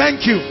him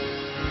thank you.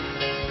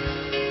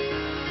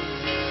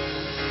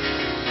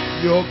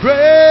 Your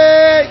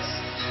grace,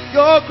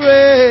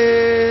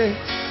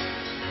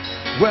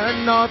 we're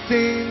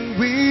nothing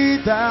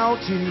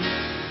without you.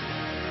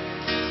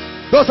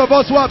 Those of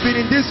us who have been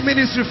in this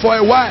ministry for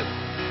a while,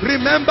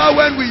 remember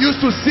when we used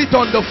to sit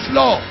on the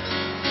floor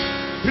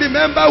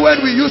Remember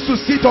when we used to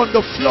sit on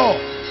the floor?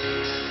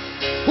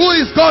 Who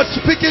is God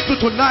speaking to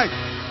tonight?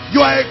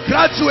 You are a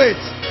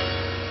graduate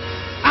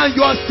and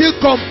you are still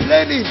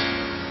complaining.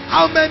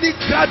 How many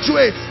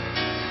graduates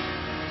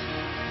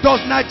does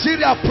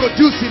Nigeria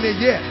produce in a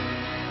year?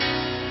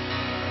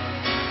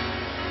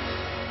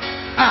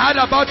 I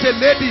heard about a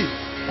lady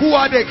who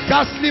had a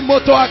ghastly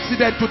motor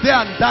accident today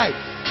and died.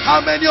 How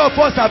many of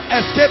us have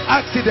escaped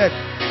accident?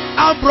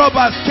 Armed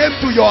robbers came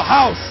to your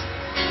house.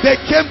 They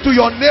came to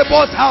your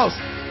neighbor's house.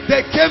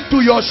 They came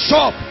to your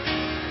shop.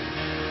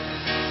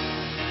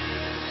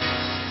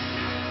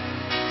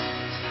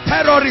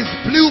 Terrorists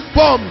blew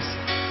bombs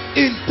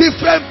in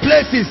different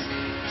places.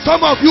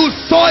 Some of you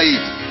saw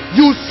it.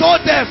 You saw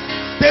them.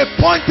 They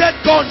pointed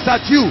guns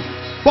at you.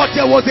 But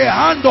there was a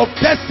hand of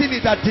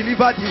destiny that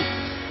delivered you.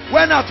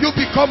 When have you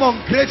become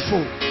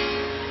ungrateful?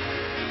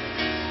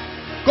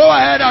 Go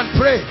ahead and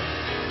pray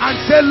and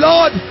say,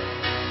 Lord,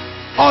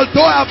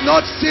 although I have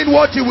not seen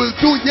what you will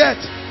do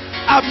yet,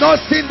 I have not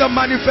seen the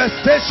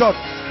manifestation,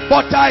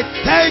 but I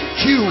thank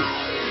you.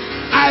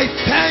 I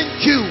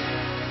thank you.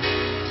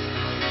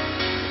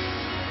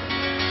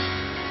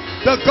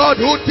 The God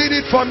who did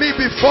it for me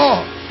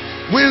before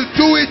will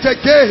do it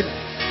again.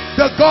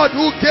 The God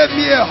who gave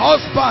me a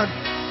husband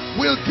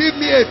will give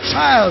me a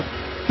child.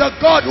 The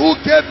God who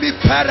gave me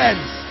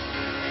parents,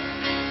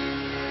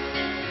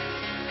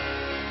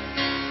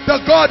 the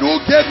God who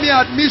gave me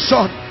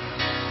admission,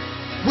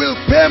 will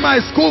pay my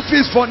school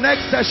fees for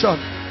next session.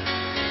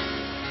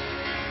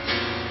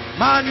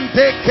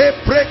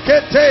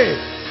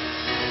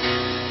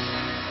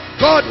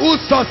 God who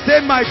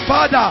sustained my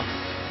father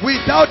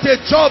without a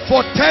job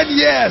for 10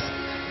 years,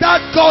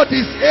 that God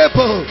is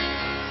able.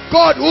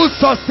 God who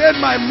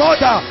sustained my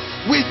mother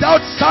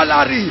without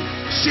salary,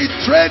 she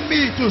trained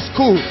me to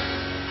school.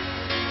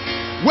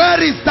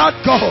 Where is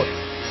that God?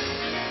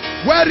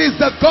 Where is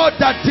the God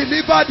that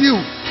delivered you?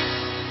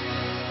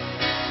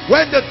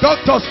 When the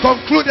doctors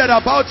concluded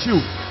about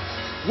you,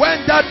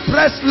 when that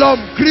breast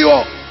lump grew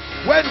up,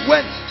 when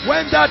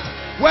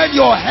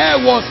your hair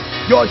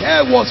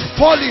was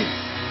falling,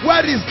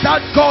 where is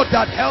that God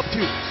that helped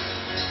you?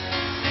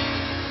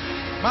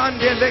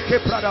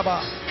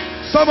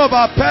 Some of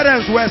our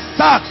parents were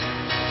sacked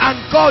and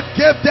God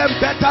gave them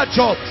better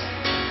jobs.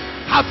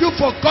 Have you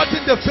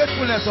forgotten the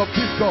faithfulness of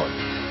this God?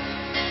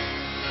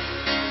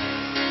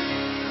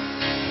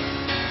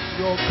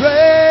 Your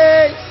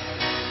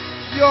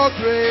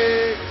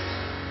grace,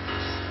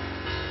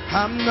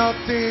 I'm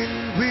nothing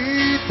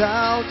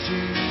without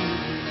you.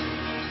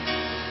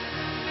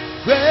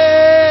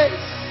 Grace,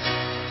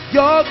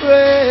 your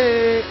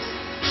grace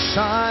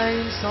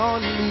shines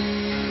on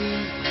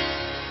me.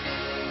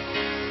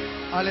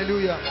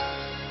 Hallelujah.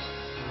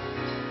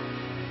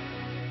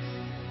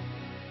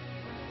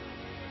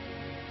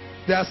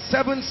 There are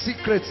 7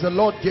 secrets the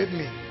Lord gave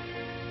me.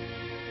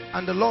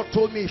 And the Lord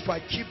told me if I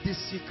keep these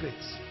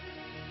secrets,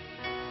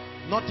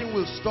 nothing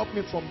will stop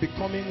me from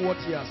becoming what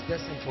He has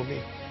destined for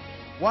me.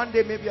 One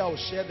day maybe I will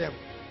share them.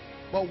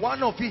 But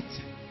one of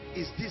it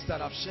is this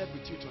that I've shared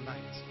with you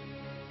tonight.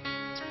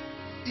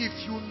 If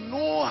you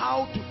know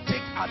how to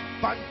take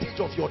advantage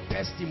of your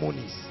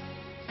testimonies,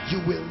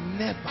 you will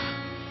never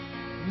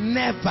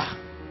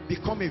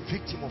become a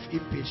victim of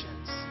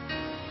impatience.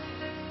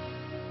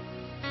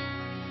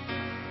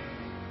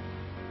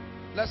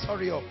 Let's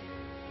hurry up.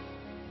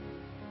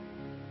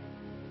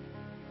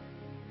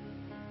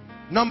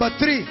 Number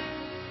 3.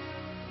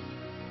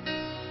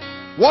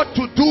 What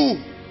to do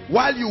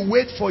while you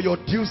wait for your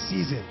due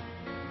season.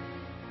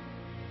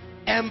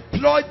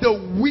 Employ the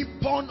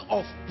weapon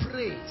of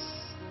praise.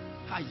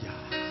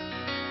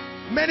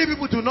 Many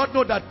people do not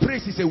know that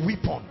praise is a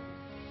weapon.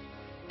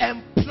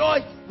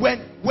 Employ,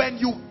 when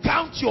you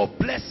count your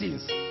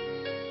blessings,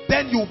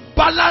 then you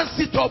balance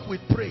it up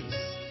with praise.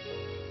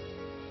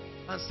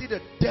 And see the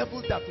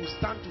devil that will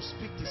stand to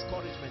speak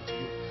discouragement to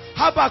you.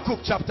 Habakkuk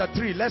chapter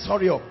 3. Let's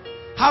hurry up.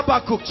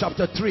 Habakkuk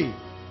chapter 3.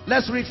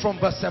 Let's read from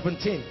verse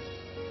 17.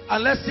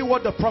 And let's see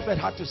what the prophet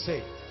had to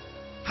say.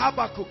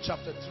 Habakkuk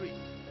chapter 3.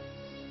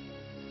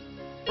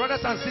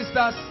 Brothers and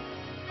sisters,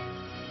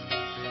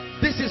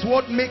 this is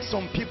what makes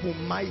some people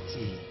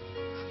mighty.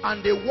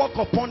 And they walk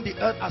upon the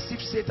earth as if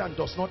Satan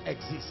does not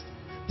exist.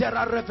 There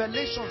are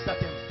revelations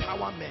that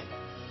empower men.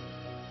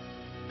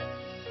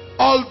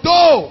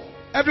 Although,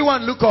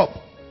 everyone look up,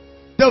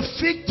 the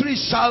fig tree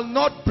shall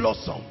not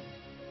blossom,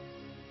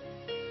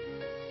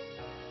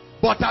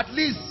 but at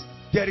least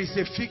there is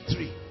a fig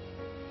tree.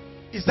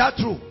 Is that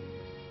true?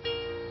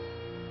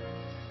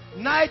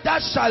 Neither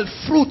shall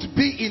fruit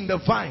be in the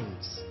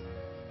vines,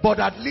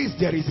 but at least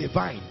there is a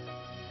vine.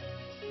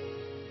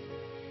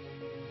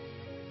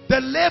 The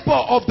labor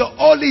of the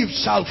olive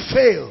shall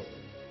fail,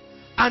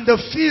 and the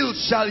field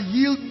shall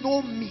yield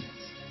no meat.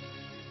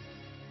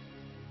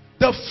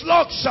 The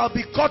flock shall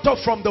be cut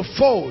off from the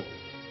fold,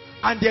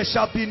 and there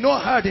shall be no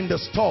herd in the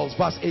stalls.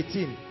 Verse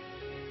 18.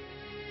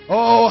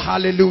 Oh,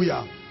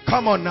 hallelujah.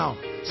 Come on now.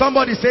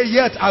 Somebody say,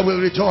 yet I will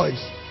rejoice.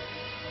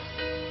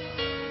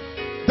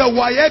 The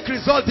WAEC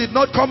result did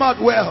not come out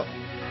well.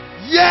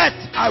 Yet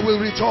I will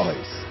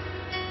rejoice.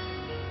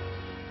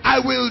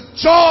 will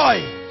joy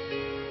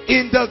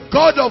in the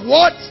God of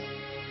what?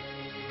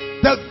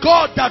 The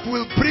God that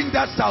will bring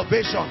that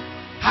salvation.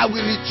 I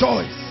will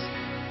rejoice.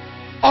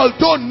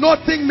 Although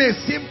nothing may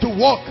seem to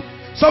work.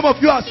 Some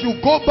of you, as you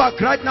go back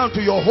right now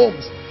to your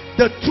homes,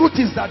 the truth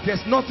is that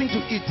there's nothing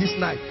to eat this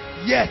night.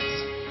 Yet,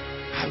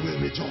 I will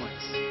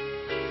rejoice.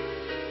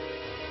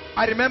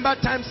 I remember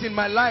times in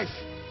my life,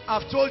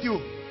 I've told you,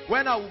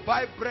 when I would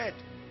buy bread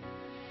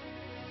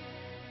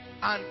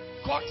and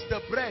cut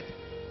the bread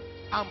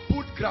and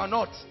put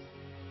granite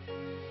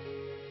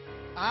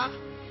and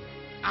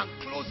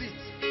close it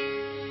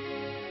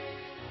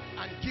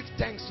and give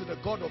thanks to the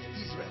God of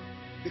Israel,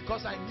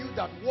 because I knew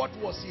that what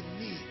was in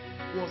me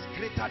was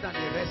greater than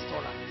a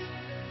restaurant,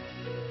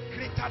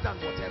 greater than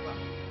whatever.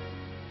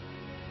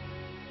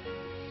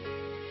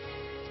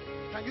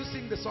 Can you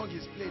sing the song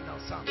he's playing now,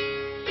 Sam?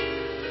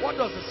 What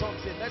does the song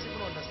say? Let's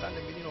even understand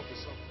the meaning of the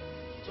song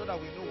so that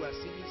we know we're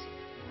singing.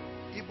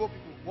 Igbo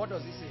people, what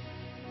does it say?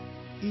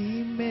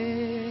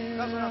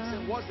 That's what I'm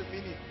saying. What's the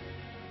meaning?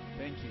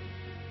 Thank you.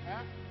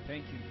 Huh?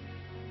 Thank you.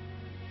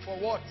 For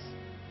what?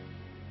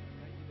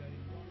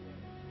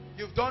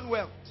 You've done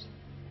well.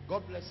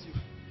 God bless you.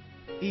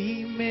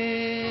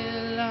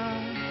 Imela.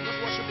 Just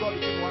worship God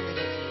within 1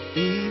 minute.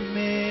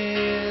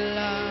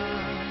 Imela.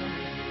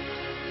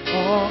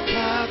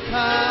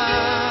 Okaka.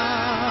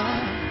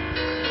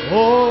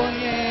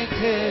 Onyekerua.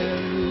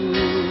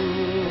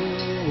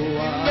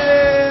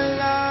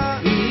 Imela.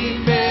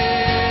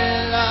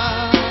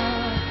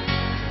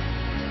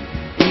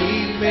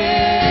 Imela.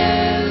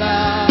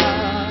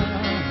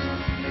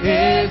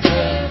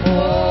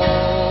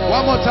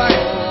 One more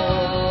time.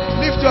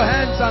 Lift your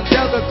hands and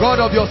tell the God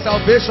of your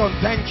salvation,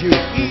 thank you.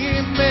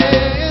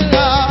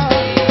 Imela.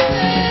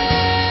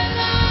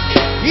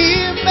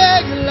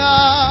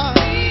 Imela.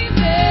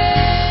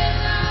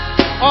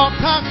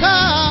 Okaka.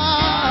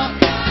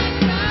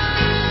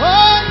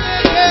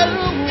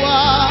 Onyekerua.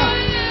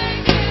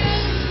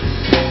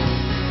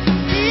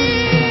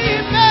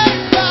 Imela.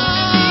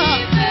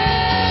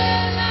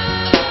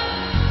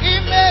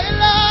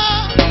 Imela.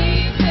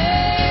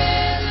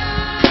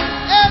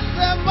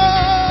 Ezemo.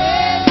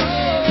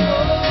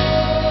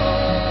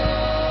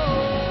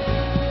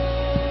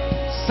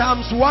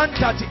 Psalms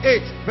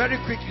 138, very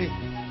quickly.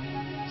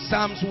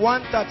 Psalms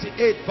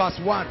 138 verse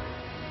 1.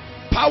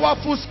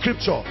 Powerful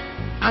scripture.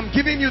 I'm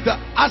giving you the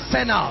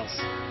arsenals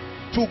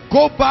to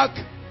go back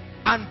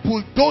and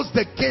bulldoze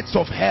the gates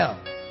of hell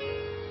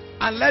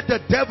and let the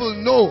devil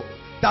know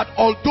that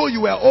although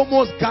you were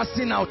almost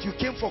gassing out, you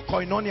came for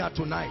koinonia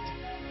tonight,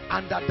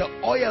 and that the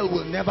oil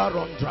will never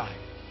run dry.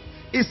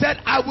 He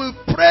said, I will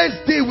praise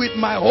thee with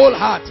my whole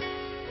heart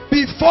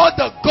before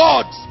the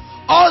gods,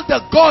 all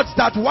the gods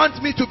that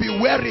want me to be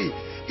weary.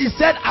 He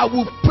said, I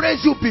will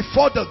praise you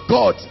before the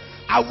gods.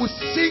 I will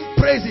sing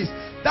praises.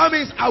 That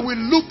means I will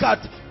look at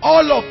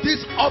all of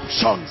these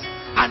options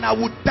and I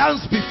will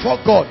dance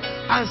before God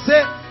and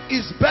say,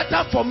 it's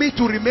better for me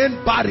to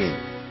remain barren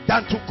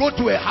than to go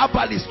to a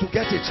herbalist to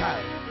get a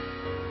child.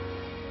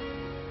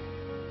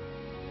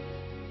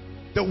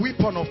 The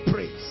weapon of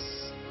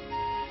praise.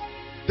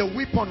 The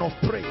weapon of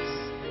praise.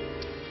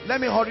 Let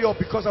me hurry up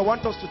because I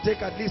want us to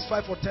take at least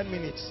 5 or 10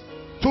 minutes.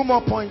 2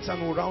 more points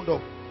and we'll round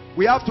up.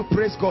 We have to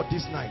praise God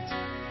this night.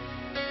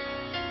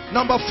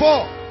 Number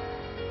 4.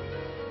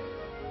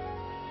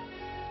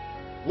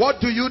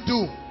 What do you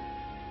do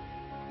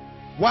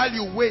while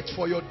you wait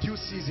for your due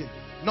season?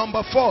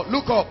 Number 4,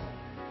 look up.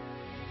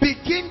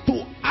 Begin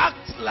to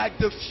act like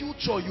the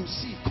future you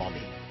see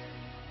coming.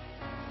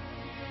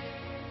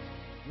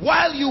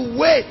 While you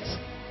wait,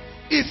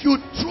 if you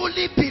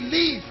truly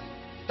believe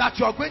that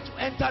you are going to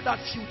enter that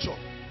future,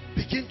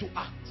 begin to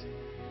act.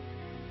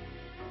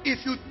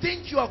 If you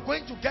think you are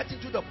going to get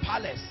into the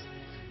palace,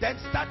 then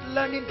start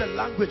learning the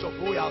language of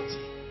royalty.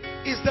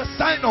 It's the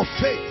sign of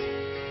faith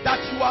that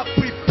you are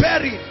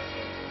preparing.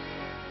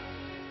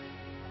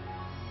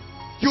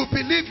 You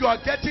believe you are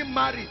getting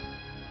married.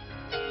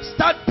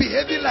 Start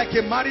behaving like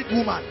a married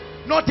woman,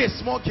 not a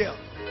small girl.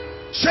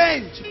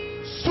 Change,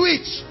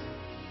 switch,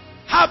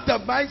 have the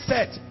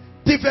mindset,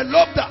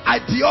 develop the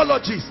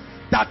ideologies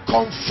that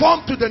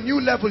conform to the new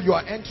level you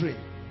are entering.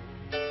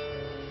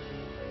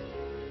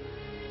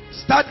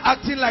 Start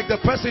acting like the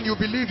person you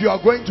believe you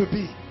are going to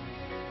be.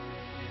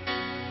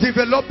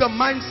 Develop the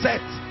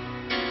mindset.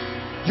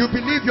 You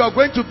believe you are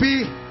going to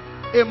be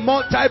a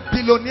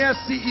multi-billionaire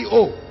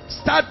CEO.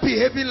 Start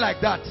behaving like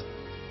that.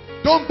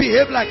 Don't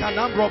behave like an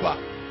armed robber.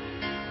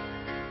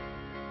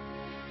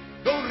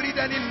 Don't read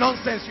any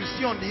nonsense you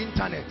see on the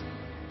internet.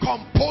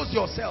 Compose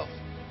yourself.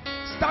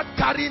 Start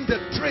carrying the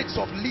traits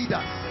of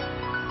leaders.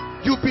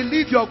 You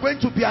believe you are going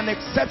to be an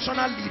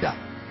exceptional leader.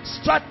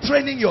 Start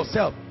training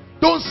yourself.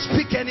 Don't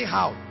speak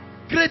anyhow.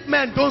 Great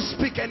men don't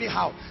speak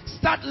anyhow.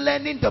 Start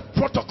learning the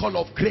protocol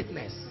of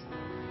greatness.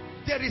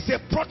 There is a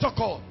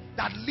protocol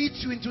that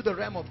leads you into the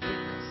realm of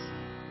greatness.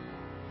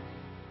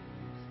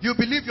 You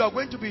believe you are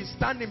going to be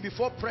standing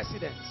before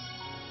presidents.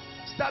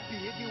 Start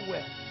behaving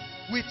well.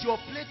 With your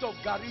plate of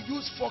gari,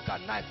 use fork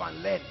and knife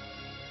and learn.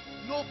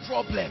 No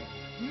problem.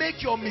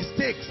 make your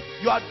mistakes.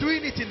 You are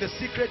doing it in the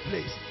secret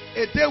place.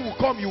 A day will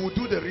come, you will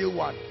do the real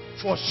one.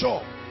 For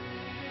sure.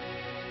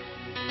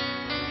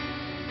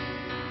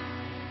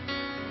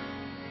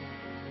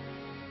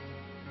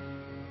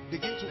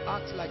 Begin to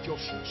act like your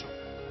future.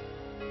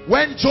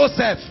 When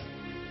Joseph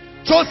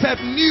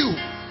knew,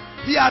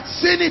 he had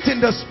seen it in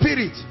the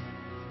spirit,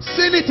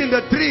 seen it in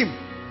the dream,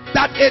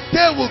 that a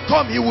day will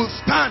come, he will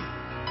stand.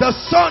 The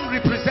sun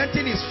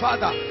representing his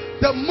father,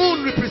 the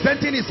moon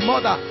representing his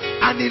mother,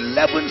 and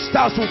 11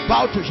 stars will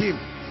bow to him.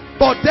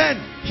 But then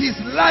his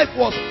life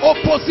was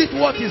opposite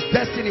what his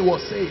destiny was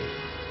saying.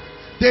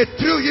 They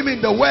threw him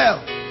in the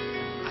well,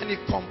 and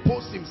he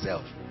composed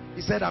himself.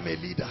 He said, I'm a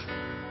leader.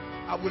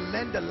 I will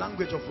learn the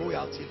language of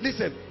royalty.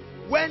 Listen,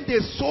 when they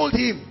sold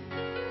him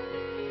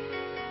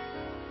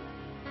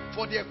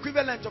for the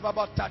equivalent of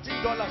about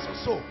 $13 or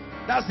so,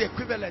 that's the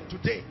equivalent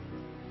today.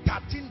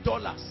 $13,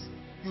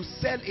 you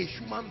sell a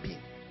human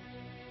being.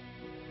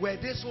 Were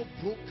they so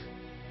broke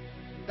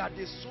that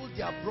they sold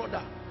their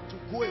brother to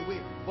go away?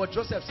 But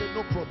Joseph said,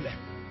 no problem.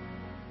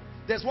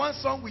 There's one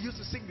song we used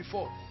to sing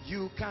before.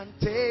 You can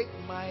take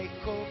my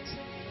coat,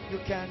 you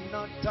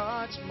cannot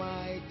touch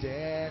my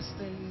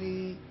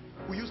destiny.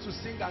 We used to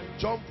sing and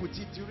jump with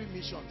it during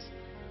missions.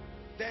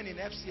 Then in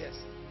FCS,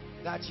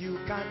 that you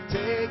can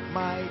take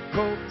my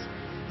coat,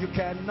 you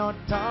cannot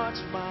touch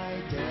my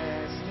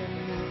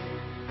destiny.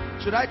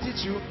 Should I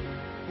teach you?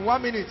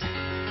 1 minute.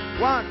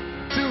 1,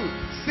 2,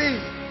 sing.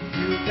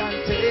 You can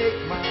take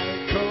my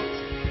coat,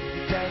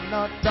 you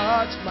cannot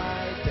touch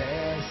my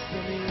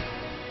destiny.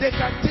 They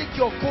can take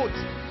your coat,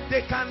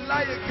 they can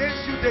lie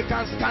against you, they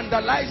can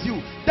scandalize you.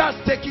 That's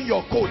taking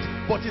your coat,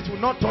 but it will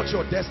not touch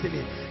your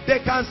destiny.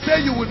 They can say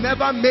you will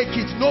never make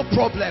it, no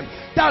problem.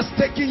 That's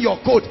taking your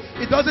coat.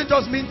 It doesn't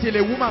just mean till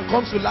a woman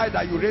comes to lie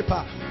that you rape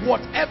her.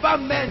 Whatever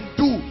men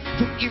do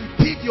to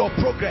impede your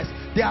progress,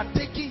 they are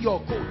taking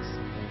your coat.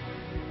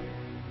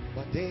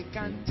 But they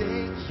can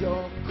take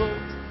your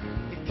coat,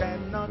 it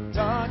cannot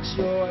touch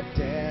your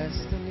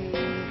destiny.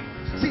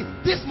 See,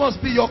 this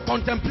must be your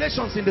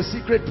contemplations in the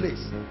secret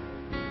place.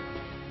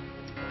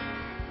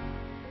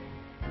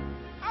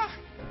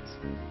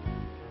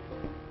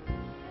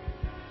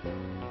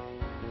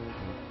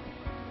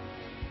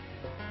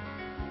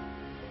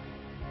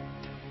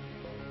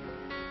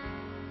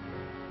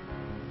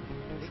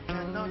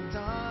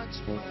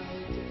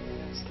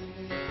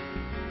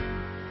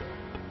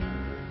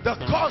 The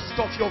cost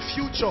of your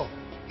future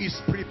is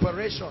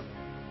preparation.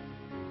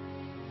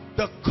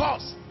 The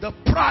cost, the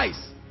price,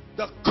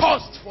 the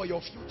cost for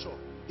your future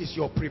is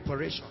your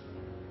preparation.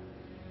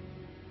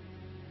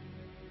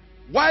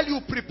 While you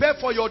prepare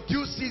for your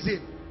due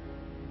season,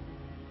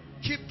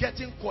 keep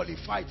getting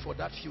qualified for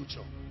that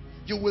future.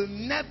 You will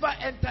never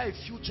enter a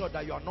future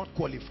that you are not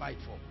qualified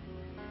for.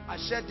 I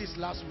shared this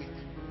last week.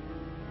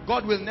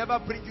 God will never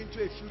bring you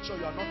into a future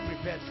you are not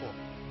prepared for.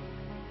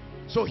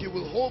 So he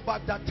will hold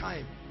back that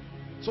time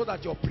so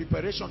that your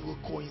preparation will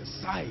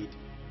coincide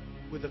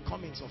with the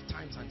comings of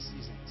times and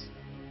seasons.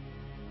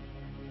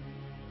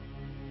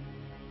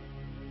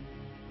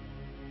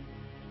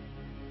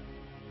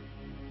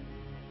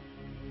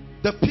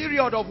 The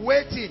period of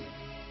waiting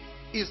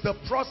is the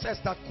process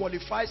that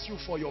qualifies you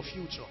for your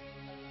future.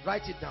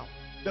 Write it down.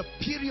 The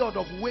period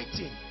of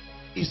waiting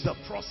is the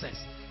process.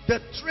 The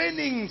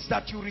trainings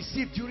that you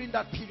receive during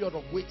that period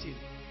of waiting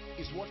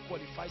is what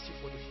qualifies you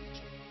for the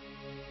future.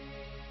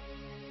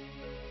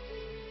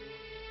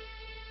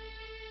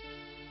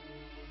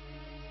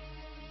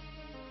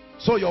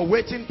 So your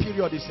waiting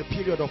period is a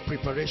period of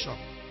preparation.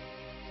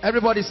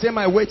 Everybody say,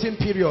 my waiting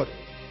period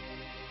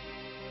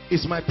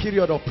is my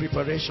period of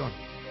preparation.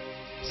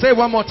 Say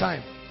one more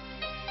time.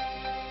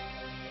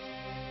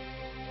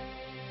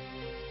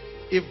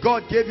 If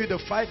God gave you the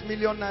 5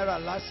 million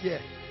naira last year,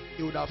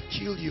 he would have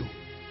killed you.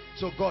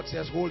 So God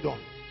says, hold on.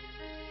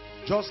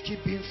 Just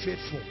keep being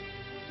faithful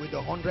with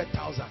the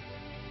 100,000.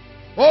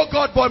 Oh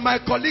God, but my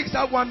colleagues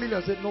have 1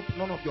 million. I said, nope,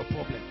 none of your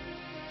problem.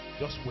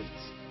 Just wait.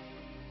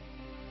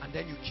 And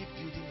then you keep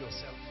building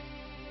yourself.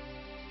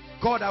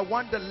 God, I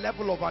want the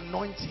level of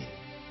anointing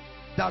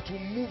that will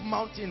move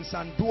mountains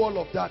and do all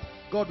of that.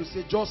 God will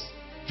say, just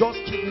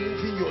keep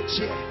moving your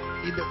chair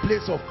in the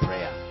place of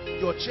prayer.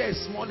 Your chair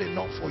is small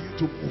enough for you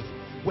to move.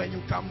 When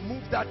you can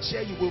move that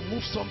chair, you will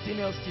move something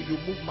else till you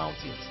move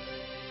mountains.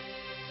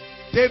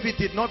 David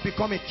did not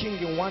become a king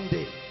in one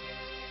day.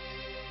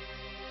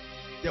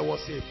 There was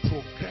a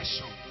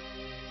progression.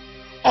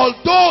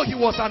 Although he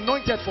was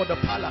anointed for the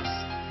palace,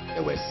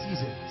 there were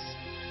seasons.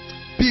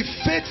 Be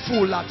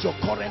faithful at your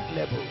current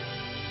level.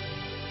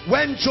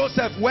 When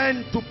Joseph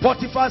went to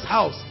Potiphar's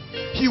house,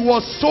 he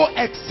was so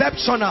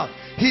exceptional.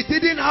 He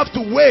didn't have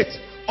to wait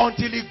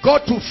until he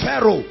got to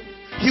Pharaoh.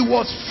 He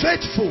was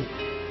faithful,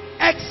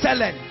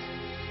 excellent.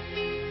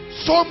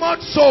 So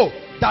much so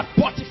that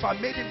Potiphar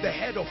made him the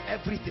head of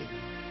everything.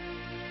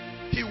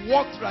 He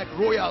walked like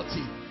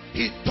royalty.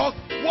 He talked.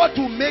 What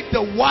will make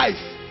the wife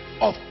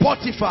of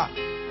Potiphar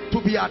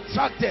to be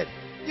attracted?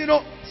 You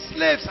know,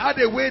 slaves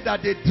had a way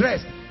that they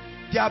dressed.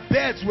 Their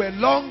beards were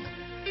long.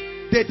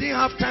 They didn't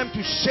have time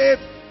to shave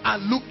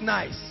and look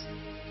nice.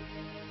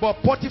 But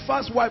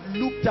Potiphar's wife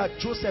looked at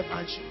Joseph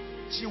and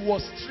she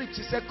was strict.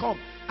 She said, come,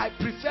 I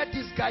prefer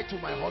this guy to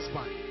my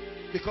husband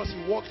because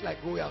he walks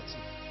like royalty.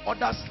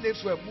 Other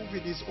slaves were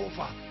moving, it's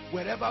over.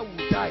 Wherever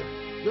we die.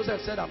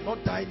 Joseph said, I'm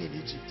not dying in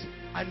Egypt.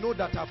 I know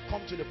that I've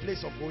come to the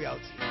place of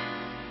royalty.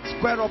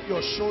 Square up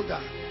your shoulder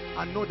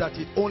and know that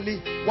it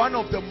only, one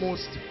of the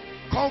most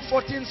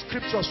comforting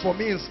scriptures for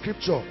me in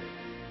scripture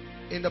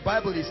in the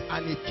Bible is,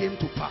 and it came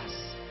to pass.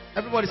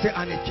 Everybody say,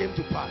 and it came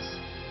to pass.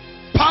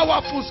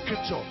 Powerful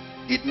scripture.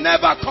 It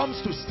never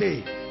comes to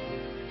stay.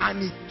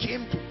 And it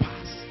came to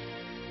pass.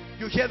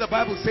 You hear the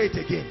Bible say it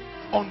again.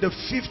 On the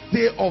 5th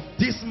day of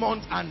this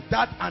month, and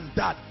that,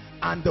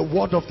 and the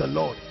word of the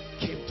Lord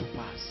came to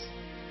pass.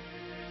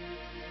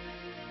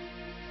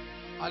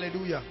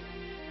 Hallelujah.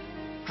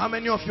 How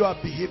many of you are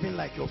behaving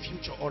like your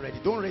future already?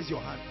 Don't raise your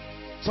hand.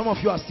 Some of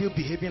you are still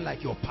behaving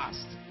like your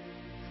past.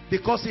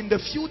 Because in the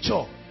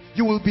future,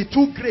 you will be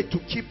too great to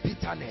keep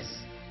bitterness.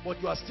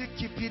 But you are still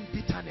keeping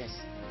bitterness.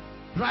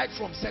 Right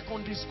from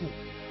secondary school.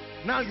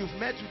 Now you've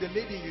met with a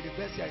lady in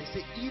university and you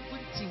say, even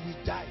till we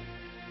die,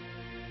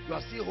 you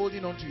are still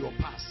holding on to your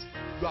past.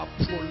 You are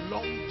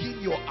prolonging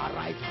your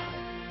arrival.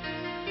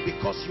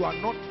 Because you are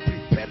not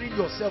preparing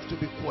yourself to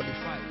be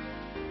qualified.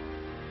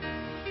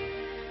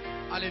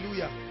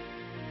 Hallelujah.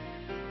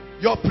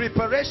 Your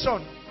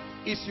preparation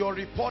is your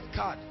report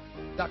card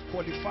that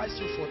qualifies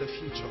you for the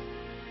future.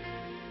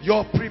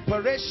 Your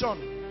preparation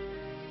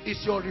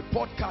is your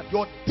report card.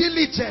 You're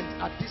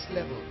diligent at this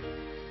level.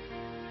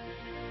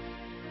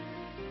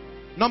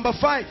 Number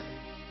 5.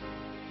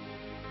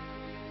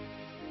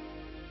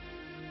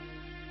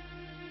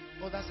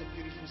 Oh, that's a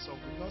beautiful song.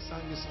 We've not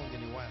sang this song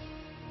in a while.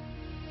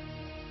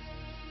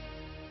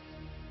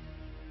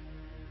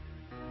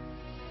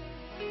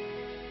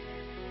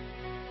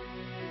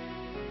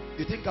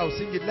 You think I'll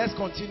sing it? Let's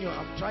continue.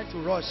 I'm trying to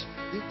rush.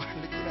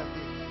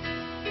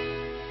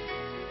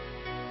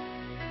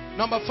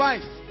 Number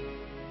 5.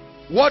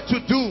 What to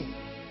do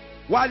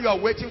while you are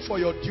waiting for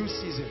your due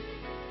season.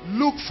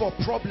 Look for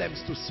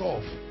problems to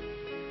solve.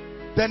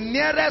 The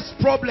nearest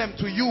problem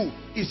to you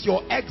is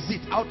your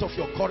exit out of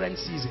your current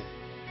season.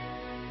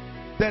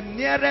 The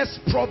nearest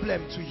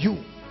problem to you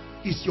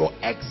is your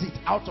exit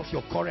out of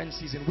your current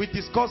season. We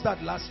discussed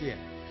that last year.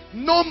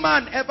 No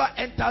man ever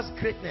enters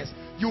greatness.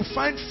 You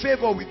find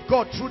favor with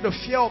God through the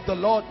fear of the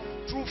Lord,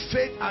 through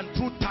faith and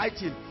through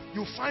tithing.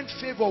 You find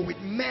favor with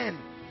men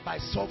by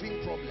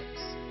solving problems.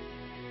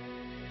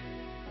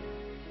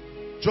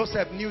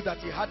 Joseph knew that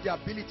he had the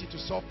ability to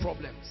solve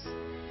problems,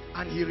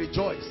 and he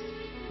rejoiced.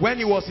 When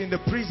he was in the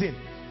prison,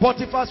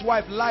 Potiphar's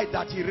wife lied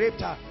that he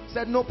raped her.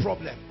 Said, no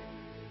problem.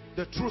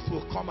 The truth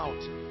will come out.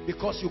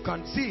 Because you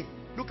can see,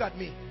 look at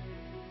me.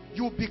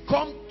 You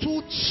become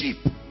too cheap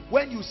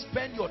when you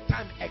spend your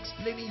time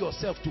explaining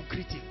yourself to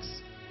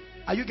critics.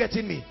 Are you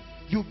getting me?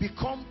 You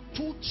become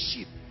too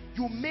cheap.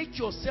 You make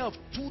yourself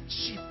too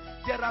cheap.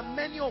 There are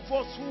many of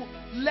us who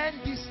learn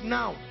this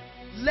now.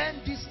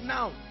 Learn this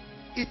now.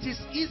 It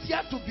is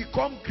easier to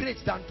become great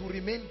than to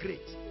remain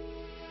great.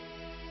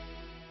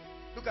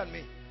 Look at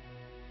me.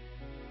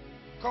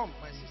 Come,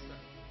 my sister.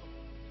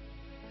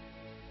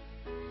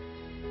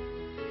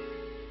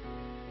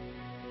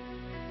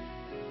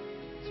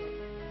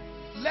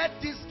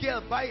 Let this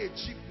girl buy a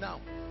jeep now.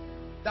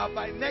 That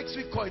by next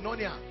week,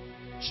 Koinonia,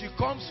 she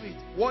comes with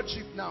what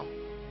jeep now?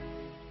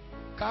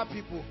 Car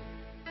people.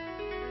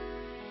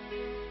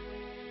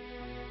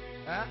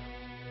 Huh?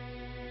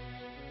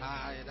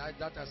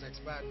 That has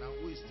expired now.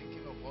 Who is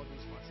thinking of all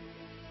those ones?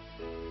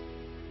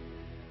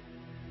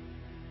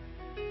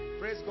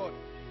 Praise God.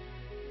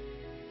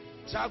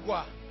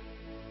 Jaguar.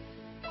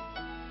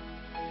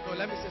 No,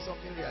 let me say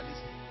something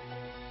realistic.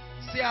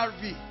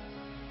 CRV.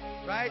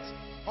 Right?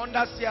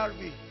 Honda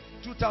CRV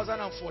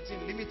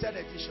 2014 limited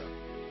edition.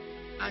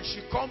 And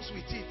she comes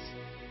with it.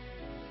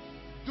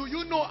 Do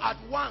you know at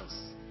once,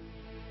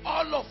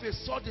 all of a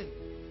sudden,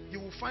 you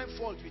will find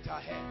fault with her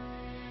hair.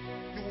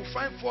 You will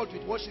find fault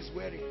with what she's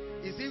wearing.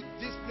 Is it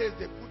this place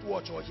they put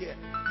watch or here?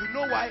 You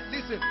know why?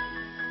 Listen.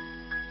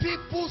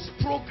 People's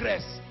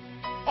progress,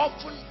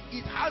 often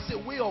it has a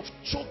way of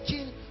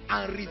choking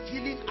and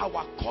revealing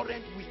our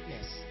current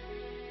weakness.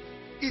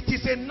 It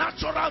is a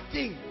natural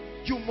thing.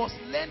 You must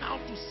learn how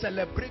to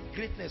celebrate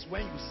greatness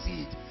when you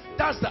see it.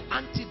 That's the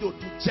antidote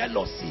to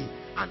jealousy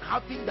and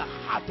having the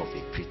heart of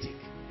a critic.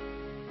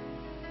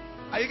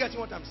 Are you getting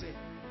what I'm saying?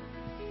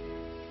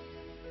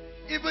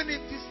 Even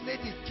if this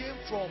lady came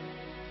from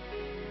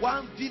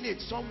one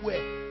village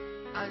somewhere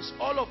and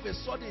all of a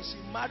sudden she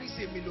marries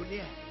a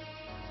millionaire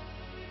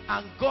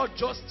and God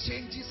just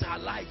changes her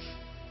life.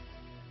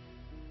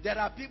 There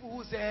are people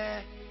who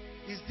say,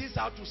 is this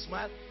how to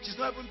smile? She's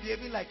not even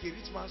behaving like a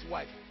rich man's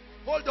wife.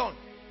 Hold on.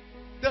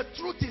 The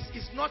truth is,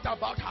 it's not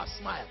about her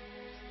smile.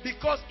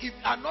 Because if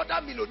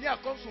another millionaire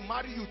comes to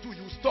marry you too,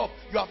 you stop.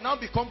 You have now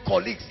become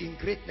colleagues in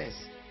greatness.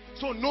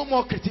 So no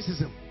more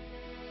criticism.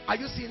 Are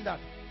you seeing that?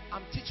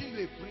 I'm teaching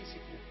you a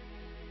principle.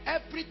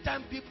 Every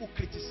time people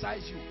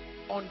criticize you,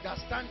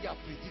 understand their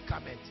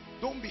predicament.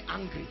 Don't be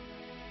angry.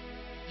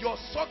 Your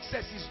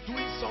success is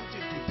doing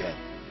something to them.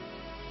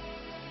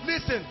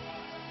 Listen.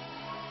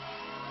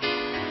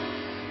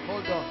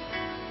 Hold on.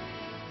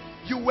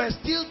 You were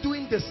still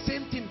doing the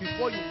same thing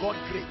before you got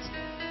great.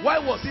 Why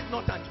was it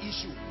not an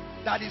issue?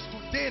 That is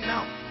today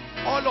now,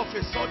 all of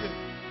a sudden,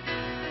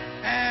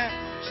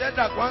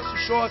 Shadrach wants to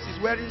show us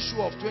he's wearing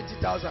shoe of 20,000.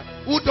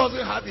 Who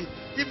doesn't have it?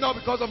 If not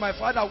because of my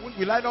father,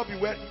 will I not be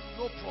wearing?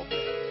 No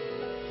problem.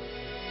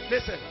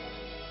 Listen.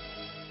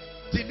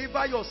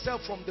 Deliver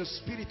yourself from the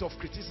spirit of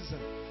criticism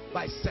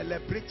by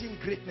celebrating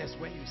greatness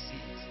when you see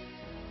it.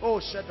 Oh,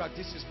 Shadrach,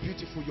 this is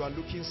beautiful. You are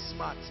looking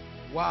smart.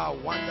 Wow,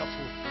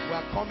 wonderful. We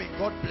are coming.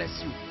 God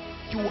bless you.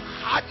 You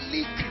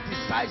hardly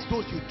criticize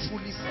those you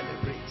truly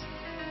celebrate.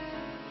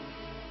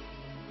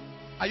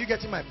 Are you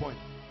getting my point?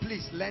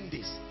 Please learn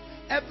this.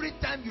 Every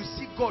time you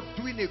see God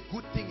doing a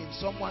good thing in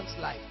someone's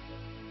life,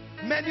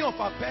 many of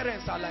our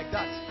parents are like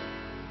that.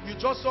 You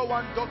just saw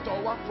one doctor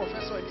or one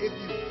professor in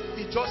ABU.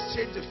 He just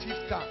changed the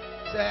 5th car.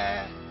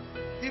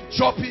 If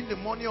chopping the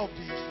money of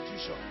the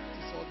institution,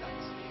 it's all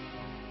that.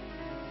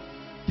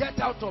 Get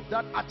out of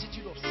that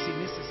attitude of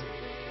cynicism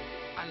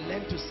and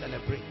learn to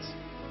celebrate,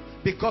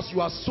 because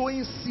you are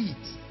sowing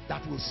seeds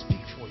that will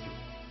speak for you.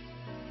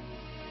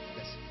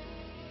 Yes.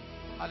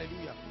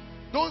 Hallelujah.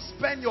 Don't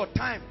spend your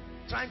time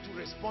trying to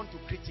respond to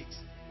critics.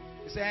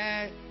 You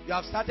say, you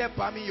have started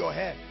palming your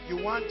hair. You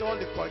want all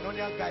the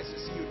koinonia guys to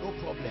see you. No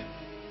problem.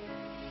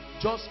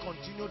 Just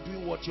continue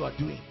doing what you are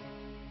doing.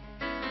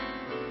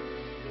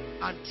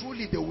 And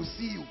truly they will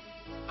see you.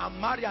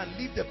 And marry and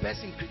leave the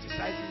person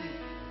criticizing you.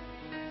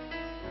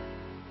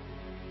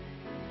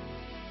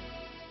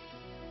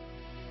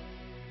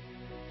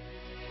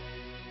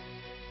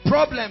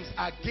 Problems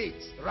are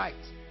gates, right?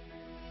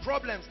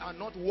 Problems are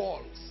not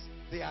walls.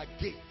 They are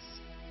gates.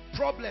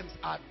 Problems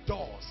are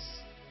doors.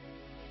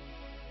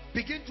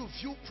 Begin to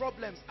view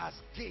problems as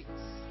gates.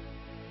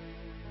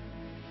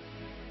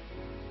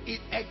 It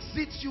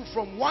exits you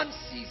from one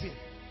season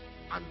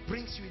and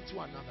brings you into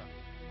another.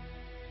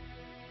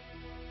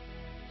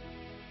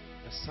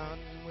 The sun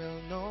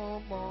will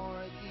no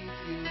more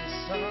give you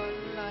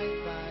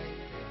sunlight by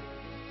day.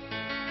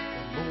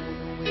 The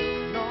moon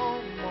will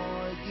no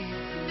more give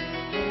you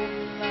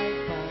moonlight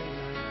by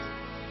night.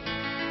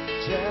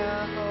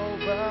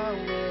 Jehovah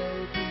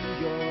will be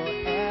your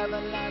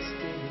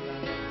everlasting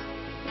light.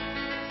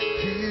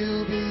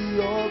 He'll be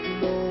your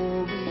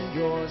glory,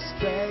 your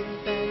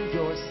strength and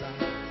your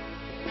sight.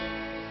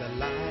 The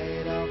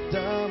light of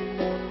the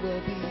moon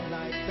will be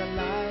like the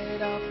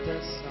light of the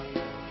sun.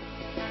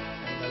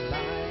 And the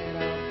light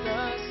of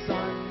the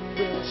sun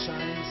will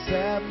shine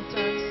 7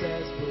 times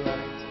as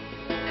bright.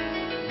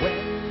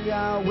 When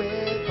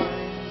Yahweh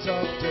binds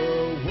up the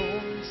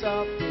wounds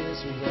of this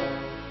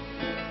world,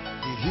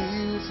 He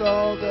heals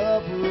all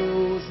the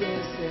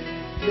bruises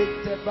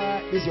inflicted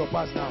by... This is your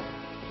past now.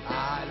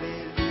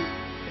 Hallelujah.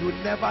 You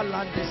never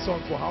learned this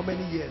song for how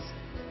many years?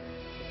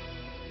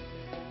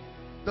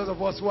 Those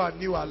of us who are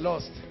new are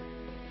lost.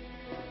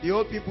 The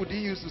old people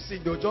didn't used to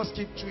sing. They'll just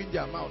keep chewing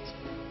their mouth.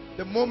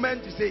 The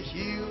moment you say,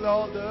 heal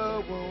all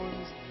the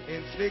wounds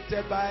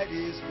inflicted by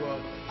this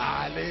world.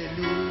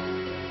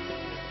 Hallelujah.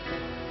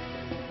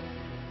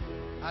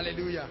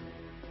 Hallelujah.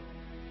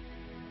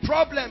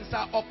 Problems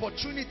are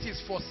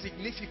opportunities for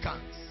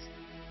significance.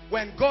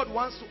 When God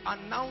wants to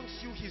announce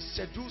you, He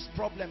schedules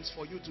problems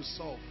for you to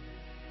solve.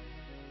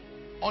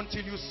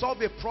 Until you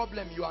solve a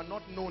problem, you are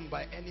not known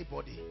by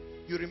anybody.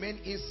 You remain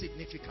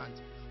insignificant.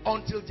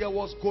 Until there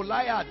was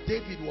Goliath,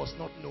 David was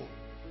not known.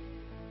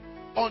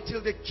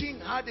 Until the king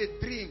had a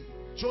dream,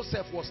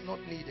 Joseph was not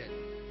needed.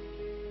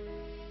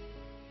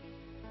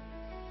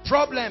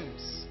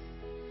 Problems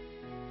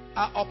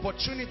are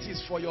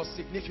opportunities for your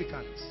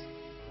significance.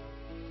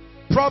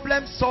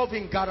 Problem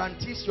solving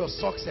guarantees your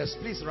success.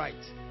 Please write.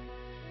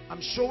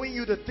 I'm showing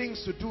you the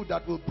things to do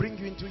that will bring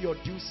you into your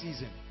due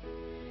season.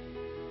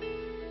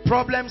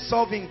 Problem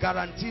solving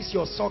guarantees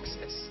your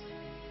success.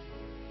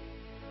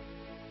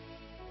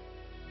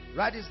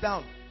 Write this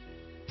down.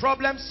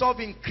 Problem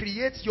solving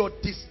creates your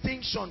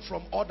distinction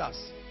from others.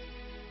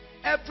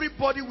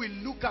 Everybody will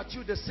look at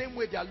you the same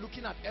way they are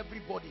looking at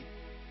everybody,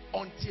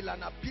 until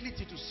an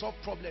ability to solve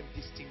problem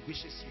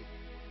distinguishes you.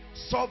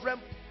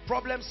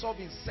 Problem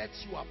solving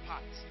sets you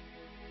apart.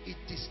 It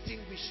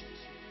distinguishes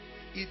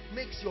you. It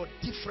makes your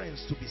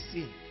difference to be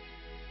seen.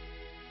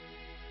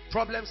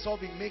 Problem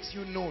solving makes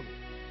you known.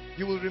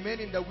 You will remain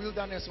in the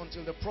wilderness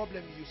until the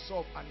problem you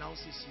solve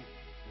announces you.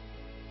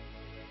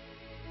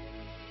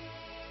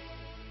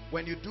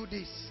 When you do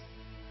this,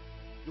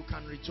 you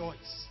can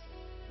rejoice,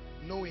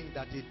 knowing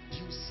that a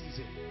due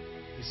season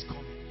is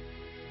coming.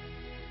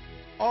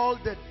 All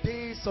the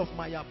days of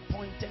my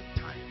appointed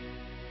time,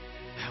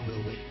 I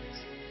will wait.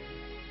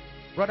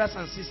 Brothers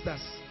and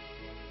sisters,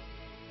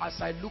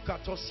 as I look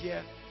at us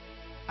here,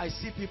 I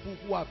see people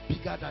who are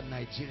bigger than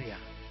Nigeria.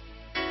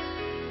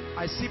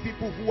 I see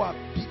people who are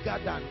bigger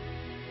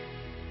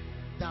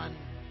than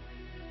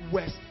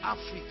West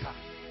Africa.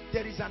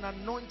 There is an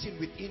anointing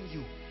within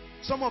you.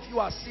 Some of you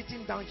are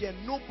sitting down here.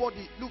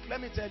 Nobody, look, let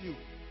me tell you.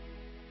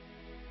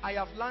 I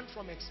have learned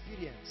from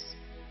experience.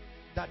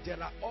 that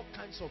there are all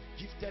kinds of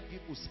gifted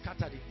people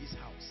scattered in this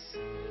house.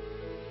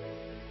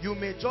 You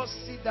may just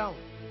sit down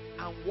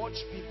and watch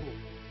people.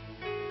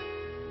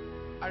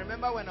 I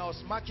remember when I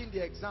was marking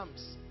the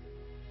exams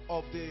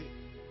of the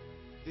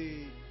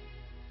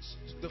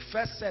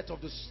first set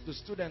of the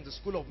students, the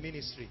School of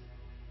Ministry.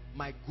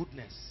 My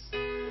goodness.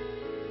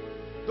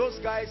 Those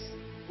guys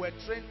were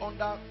trained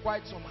under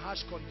quite some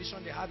harsh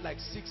condition. They had like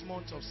 6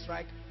 months of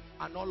strike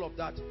and all of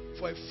that.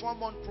 For a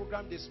 4-month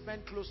program, they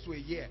spent close to a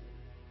year.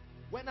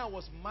 When I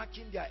was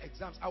marking their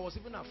exams, I was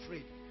even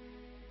afraid.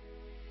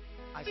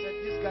 I said,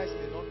 these guys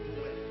may not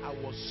do well. I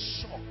was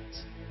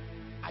shocked.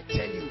 I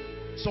tell you,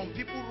 some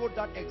people wrote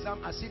that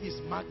exam as if it's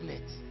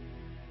magnet.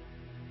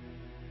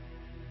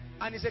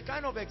 And it's a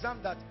kind of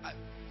exam that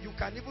you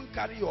can even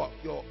carry your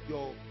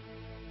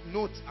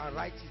notes and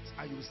write it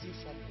and you will still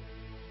fumble.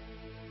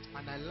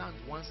 And I learned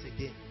once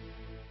again,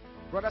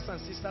 brothers and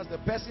sisters, the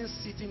person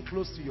sitting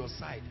close to your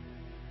side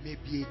may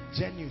be a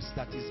genius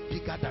that is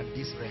bigger than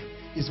this realm.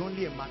 It's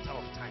only a matter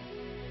of time.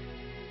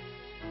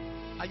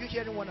 Are you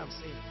hearing what I'm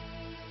saying?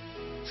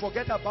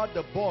 Forget about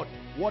the board,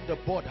 what the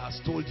board has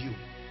told you.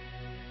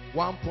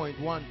 1.1,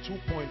 2.2,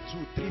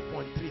 3.3,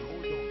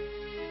 hold on.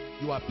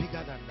 You are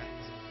bigger than that.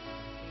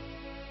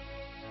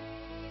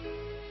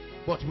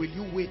 But will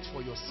you wait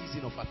for your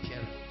season of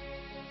appearing?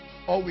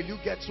 Or will you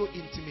get so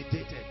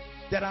intimidated?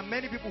 There are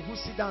many people who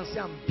sit down and say,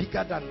 I'm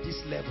bigger than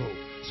this level,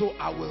 so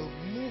I will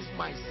move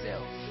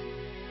myself.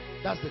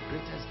 That's the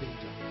greatest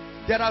danger.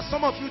 There are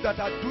some of you that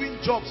are doing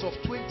jobs of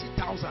 20,000,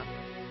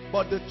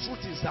 but the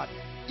truth is that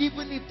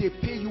even if they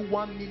pay you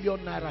 1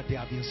 million naira, they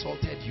have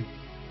insulted you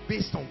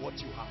based on what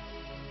you have.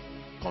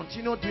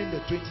 Continue doing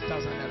the 20,000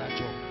 naira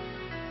job.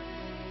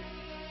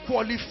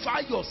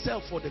 Qualify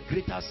yourself for the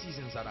greater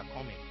seasons that are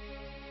coming.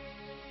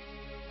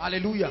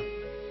 Hallelujah.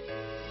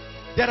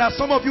 There are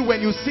some of you,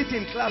 when you sit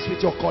in class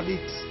with your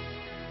colleagues,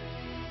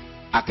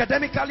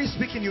 academically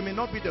speaking, you may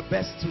not be the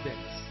best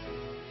students,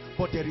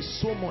 but there is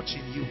so much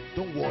in you.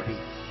 Don't worry.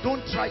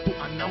 Don't try to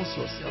announce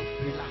yourself.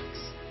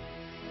 Relax.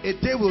 A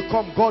day will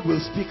come, God will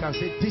speak and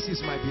say, this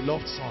is my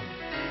beloved son.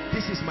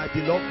 This is my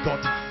beloved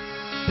daughter.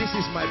 This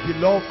is my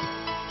beloved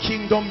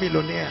kingdom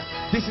millionaire.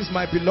 This is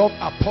my beloved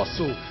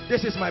apostle.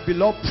 This is my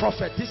beloved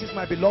prophet. This is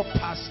my beloved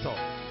pastor.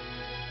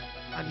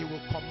 And he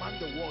will command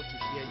the world to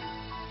hear you.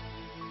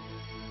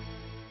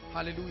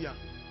 Hallelujah.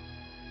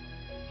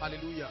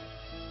 Hallelujah.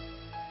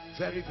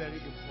 Very, very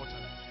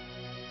important.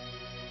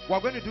 We're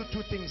going to do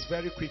 2 things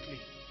very quickly.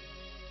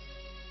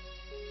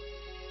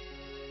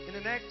 In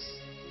the next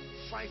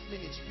 5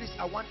 minutes, please,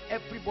 I want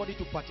everybody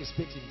to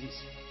participate in this.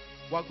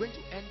 We're going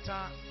to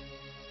enter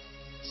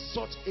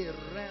such a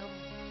realm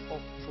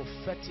of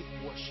prophetic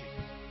worship.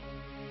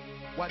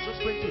 We're just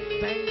going to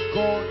thank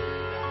God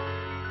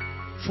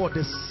for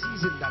the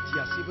season that he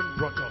has even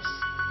brought us.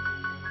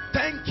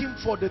 Thank him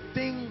for the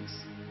things.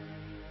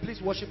 Please,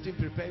 worship team,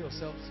 prepare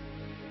yourselves.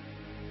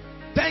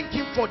 Thank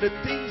him for the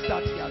things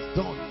that he has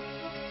done,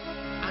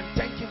 and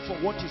thank him for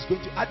what he's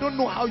going to. I don't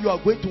know how you are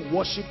going to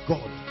worship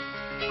God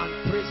and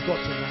praise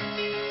God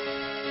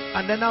tonight.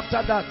 And then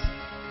after that,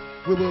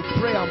 we will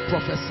pray and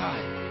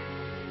prophesy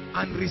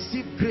and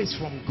receive grace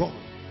from God.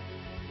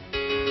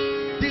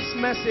 This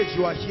message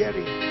you are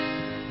hearing,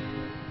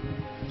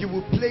 you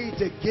will play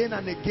it again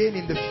and again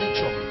in the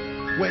future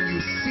when you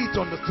sit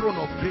on the throne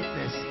of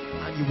greatness,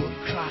 and you will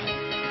cry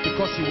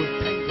because you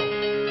will thank God.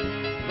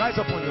 Rise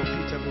up on your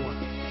feet, everyone.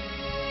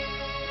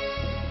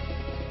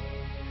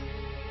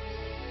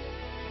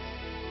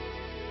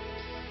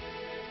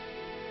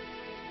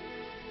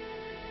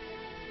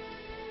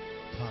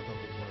 Father,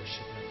 we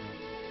worship you.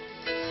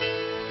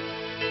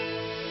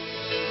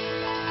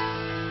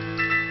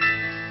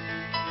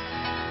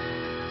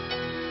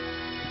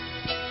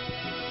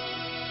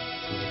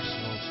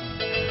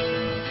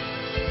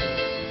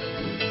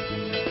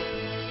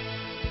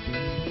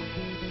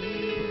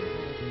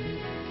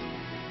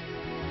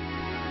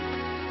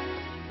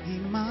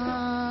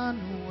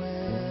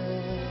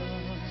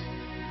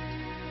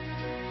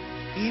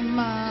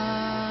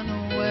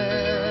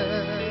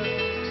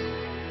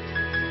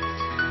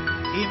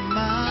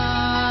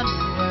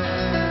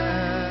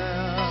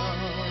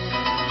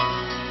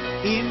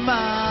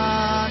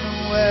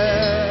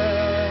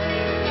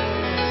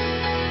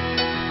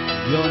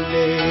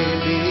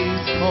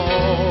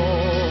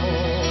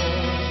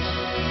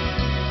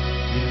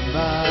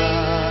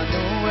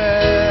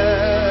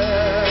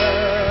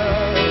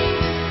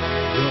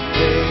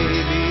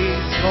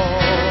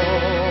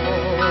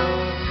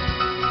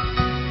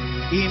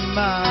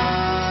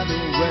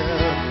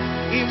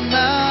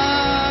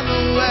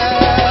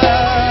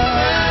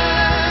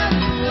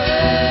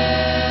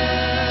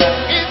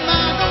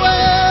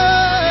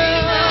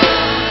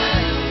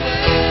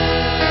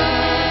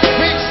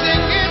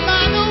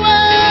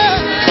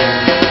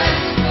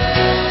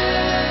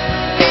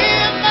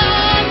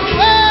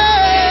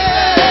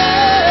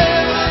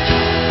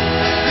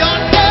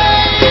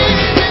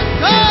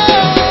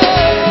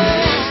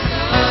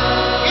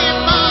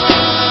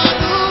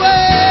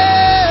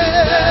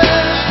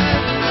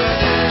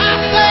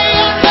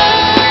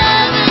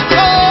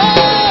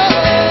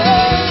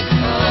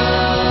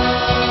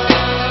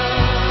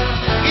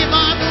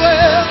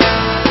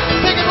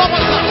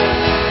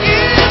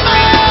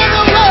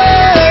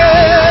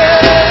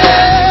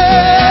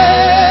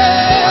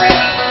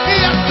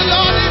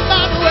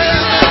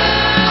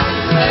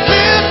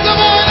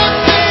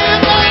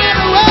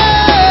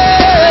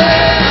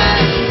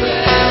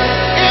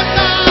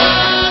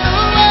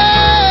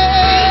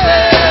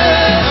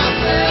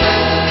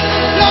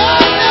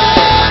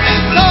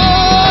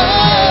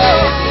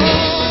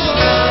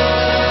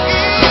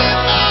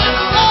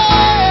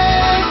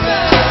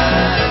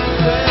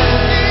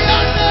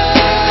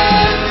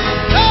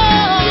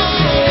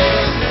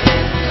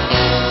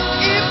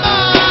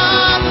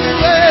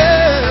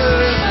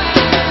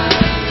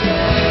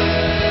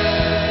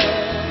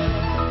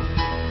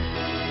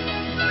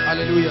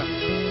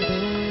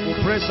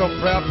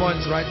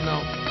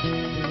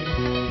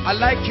 I'd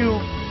like you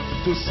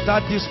to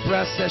start this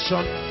prayer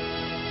session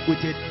with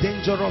a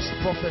dangerous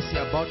prophecy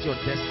about your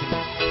destiny.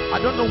 I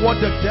don't know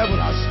what the devil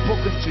has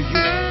spoken to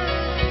you.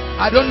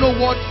 I don't know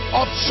what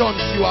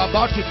options you are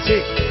about to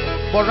take.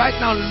 But right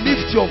now,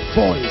 lift your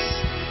voice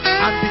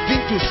and begin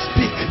to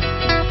speak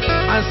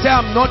and say,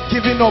 I'm not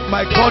giving up.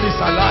 My God is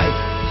alive.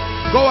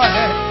 Go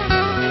ahead.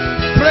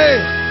 Pray.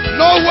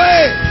 No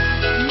way.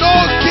 No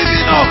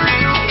giving up.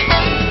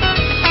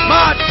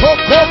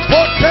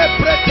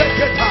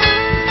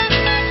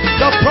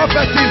 The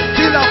prophecy is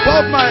still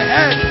above my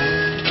head.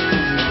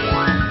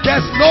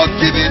 There's no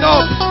giving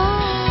up.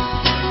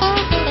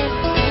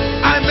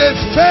 I may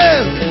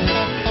fail,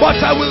 but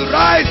I will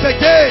rise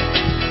again.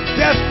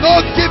 There's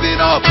no giving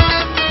up.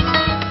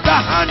 The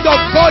hand of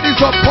God is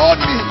upon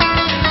me.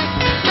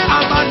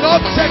 I'm an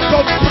object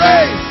of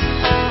praise.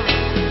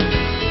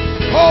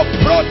 Oh,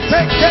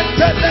 protect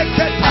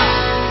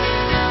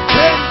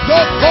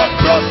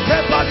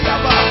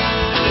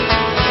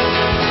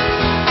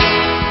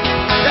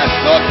There's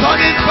no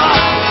turning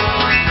back.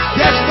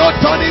 There's no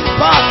turning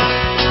back.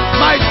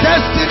 My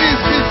destiny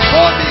is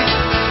before me.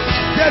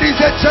 There is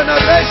a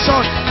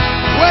generation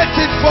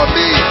waiting for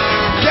me.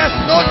 There's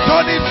no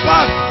turning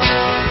back.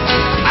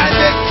 I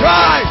may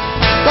cry,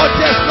 but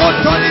there's no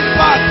turning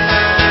back.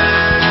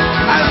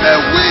 I may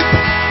weep,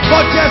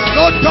 but there's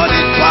no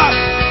turning back.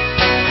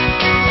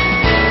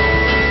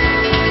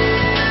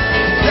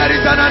 There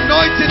is an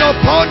anointing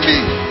upon me.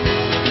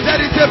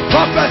 There is a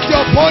prophecy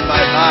upon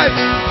my life.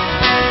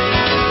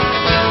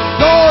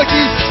 Though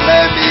he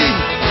slay me,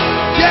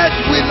 yet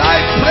will I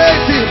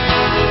praise him.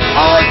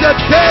 All the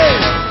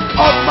days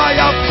of my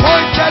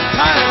appointed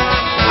time,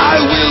 I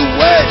will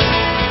wait.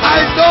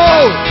 I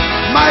know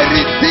my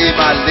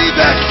Redeemer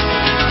liveth.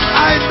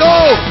 I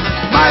know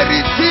my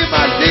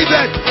Redeemer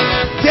liveth.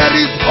 There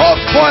is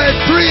hope for a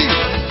tree,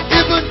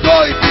 even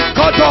though it is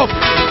cut off.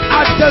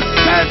 At the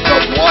scent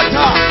of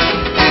water,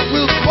 it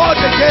will fall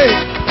again.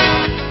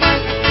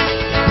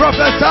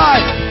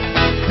 Prophesy.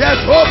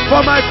 There's hope for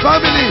my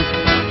family.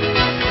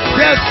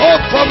 There's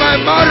hope for my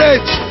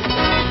marriage.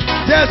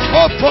 There's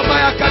hope for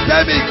my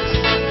academics.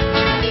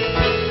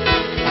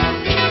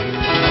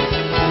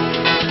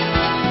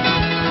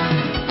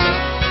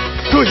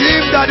 To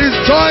him that is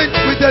joined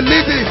with the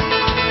living,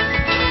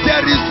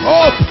 there is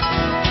hope.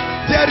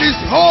 There is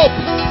hope.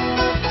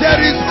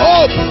 There is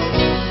hope.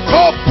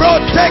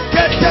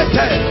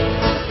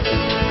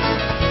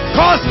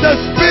 Cause the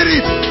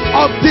spirit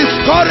of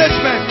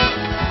discouragement.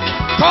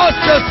 Cause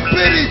the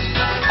spirit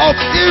of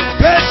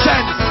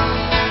impatience.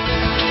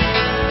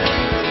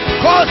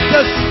 Cause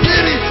the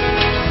spirit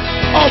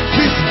of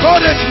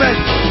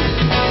discouragement.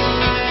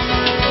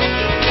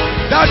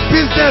 That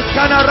business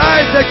can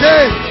arise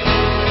again.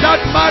 That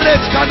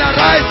marriage can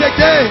arise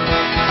again.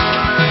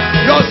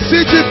 Your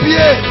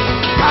CGPA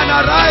can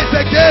arise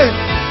again.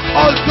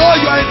 Although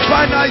you are in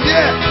final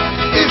year,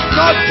 it's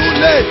not too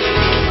late.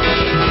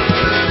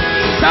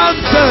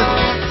 Samson,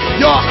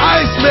 your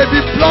eyes may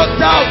be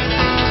plucked out,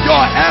 your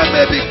hair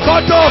may be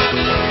cut off,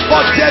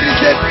 but there is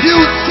a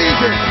due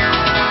season.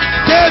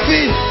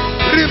 David,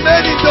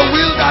 remain in the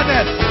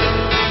wilderness.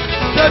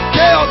 The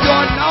day of your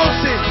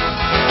announcing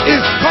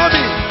is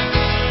coming.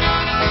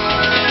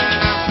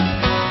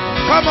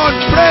 Come on,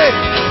 pray.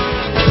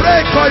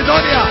 Pray,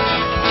 Koinonia.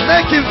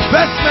 Make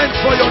investment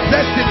for your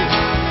destiny.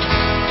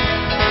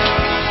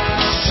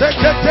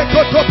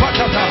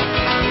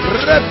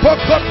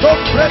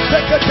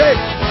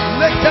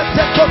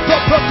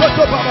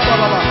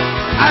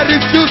 I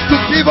refuse to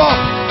give up.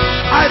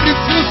 I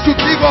refuse to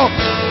give up.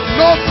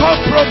 No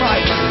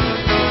compromise.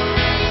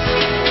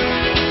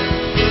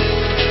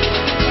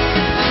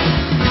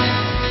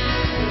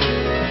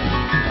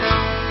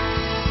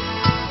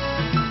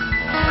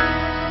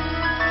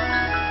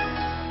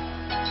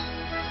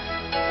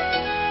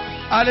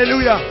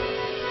 Hallelujah.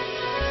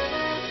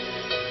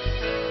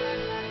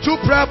 2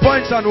 prayer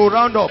points and we'll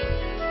round up.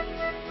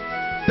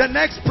 The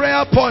next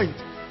prayer point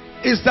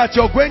is that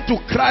you're going to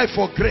cry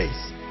for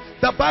grace.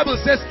 The Bible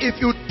says if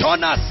you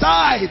turn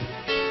aside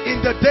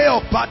in the day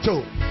of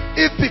battle,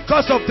 if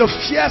because of the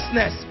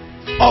fierceness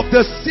of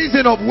the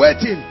season of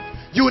waiting,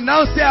 you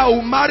now say, I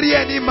will marry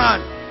any man,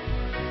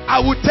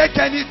 I will take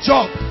any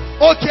job,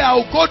 okay, I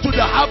will go to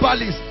the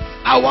herbalist,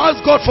 I will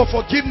ask God for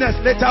forgiveness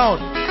later on,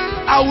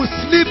 I will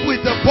sleep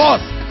with the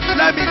boss,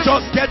 let me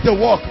just get the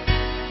work.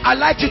 I'd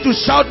like you to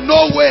shout,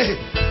 no way.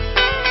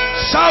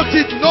 Shout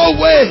it, no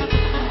way.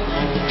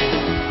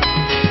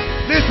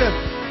 Listen,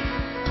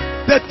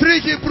 the 3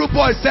 Hebrew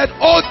boys said,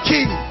 "O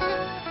king,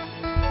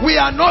 we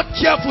are not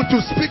careful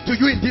to speak to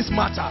you in this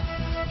matter.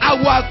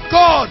 Our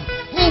God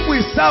whom we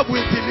serve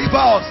will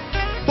deliver us.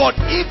 But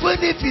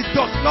even if he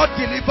does not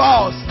deliver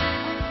us,"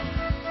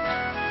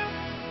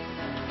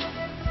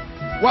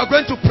 we are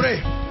going to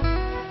pray.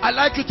 I'd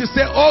like you to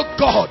say, "Oh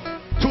God,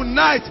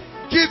 tonight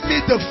give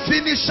me the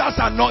finisher's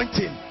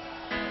anointing.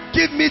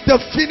 Give me the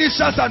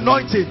finisher's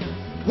anointing."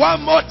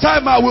 One more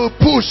time I will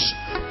push.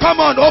 Come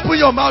on, open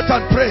your mouth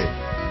and pray.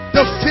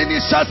 The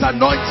finisher's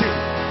anointing.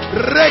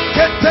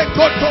 Rekete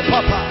koto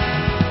papa.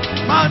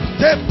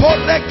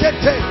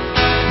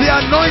 The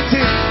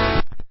anointing.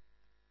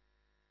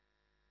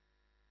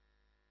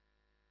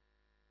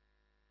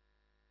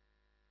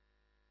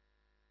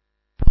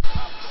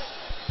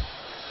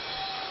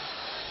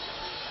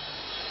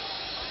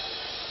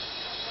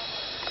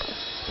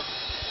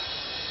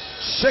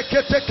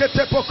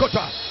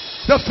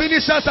 The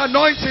finisher's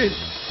anointing.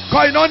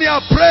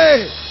 Koinonia,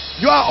 pray.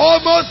 You are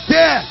almost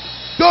there.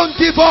 Don't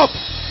give up.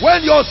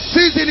 When your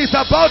season is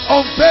about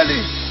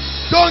unveiling,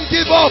 don't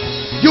give up.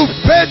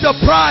 You've paid the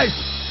price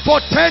for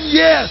 10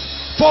 years,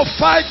 for 5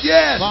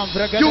 years.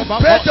 You've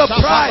paid the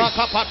price.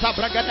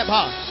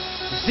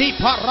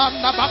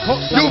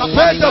 You've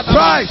paid the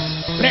price.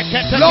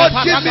 Lord,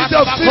 give me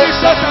the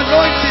finisher's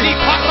anointing.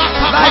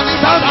 Like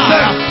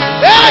Samson,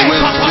 I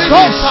will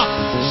finish.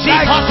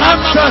 Like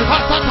Samson,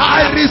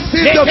 I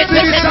receive the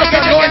finisher's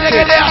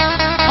anointing.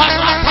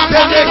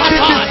 They may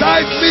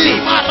criticize me,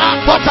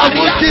 but I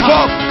won't give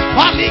up.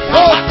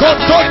 Oh,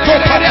 come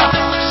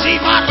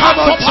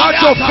on, charge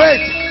of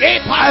faith.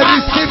 I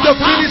receive the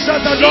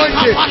finisher's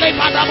anointing. They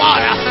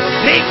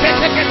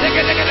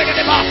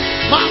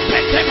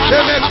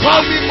may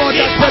call me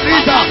Mother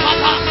Teresa,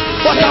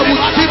 but I will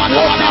keep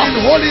walking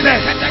in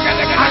holiness and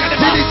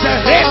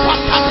diligence.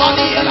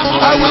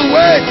 I will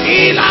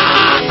wait.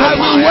 I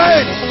will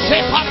wait.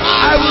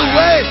 I will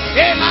wait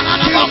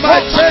till my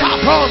change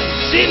comes.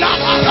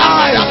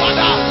 Life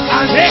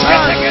and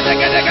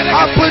chance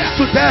happens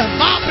to them.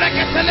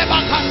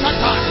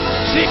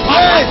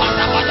 Wait.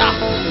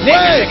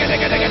 Wait.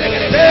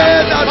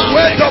 They that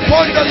wait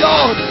upon the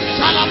Lord,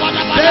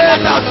 they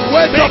that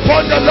wait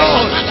upon the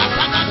Lord,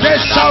 they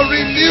shall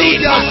renew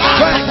their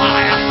strength.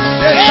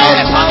 They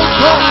shall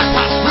mount up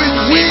with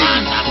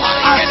wings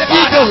as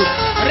eagles.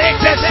 They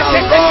shall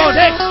run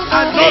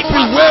and not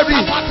be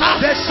weary.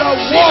 They shall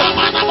walk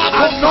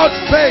and not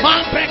faint.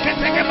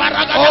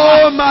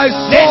 Oh my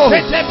soul,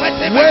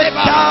 wait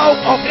thou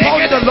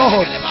upon the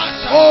Lord.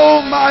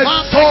 Oh my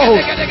soul,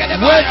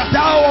 wait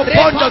thou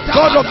upon the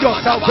God of your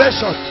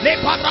salvation.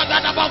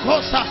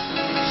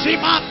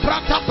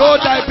 Though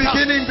thy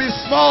beginning be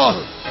small,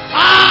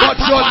 but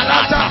your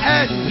latter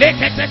end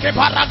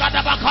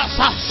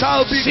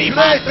shall be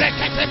great.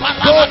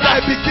 Though thy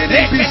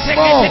beginning be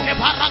small.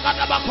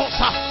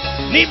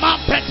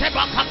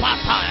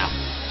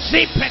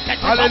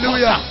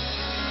 Hallelujah.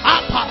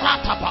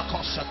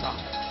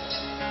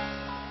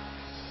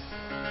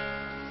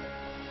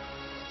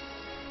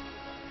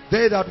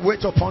 They that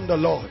wait upon the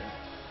Lord,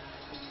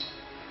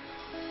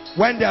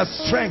 when their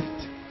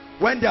strength,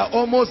 when they are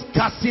almost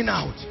gassing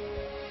out,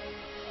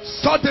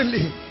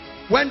 suddenly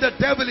when the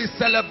devil is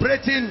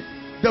celebrating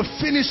the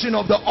finishing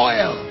of the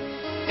oil,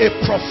 a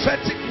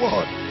prophetic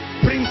word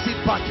brings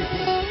it back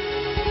again.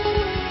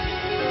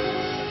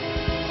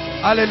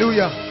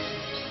 Hallelujah.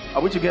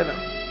 Are we together?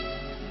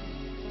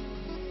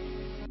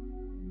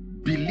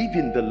 Believe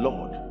in the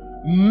Lord.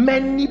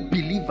 Many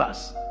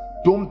believers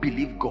don't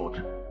believe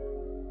God.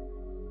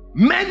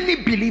 Many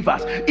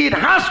believers, it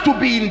has to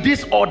be in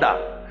this order.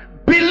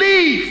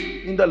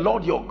 Believe in the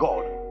Lord your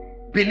God.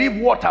 Believe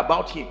what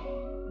about him?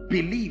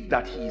 Believe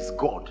that he is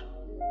God.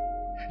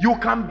 You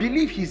can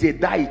believe he's a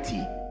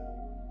deity.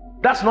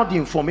 That's not the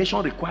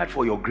information required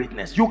for your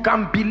greatness. You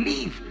can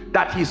believe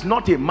that he's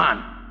not a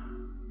man.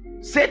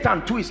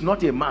 Satan too is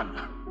not a man.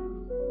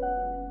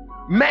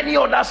 Many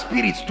other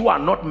spirits too are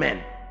not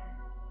men.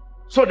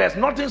 So there's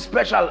nothing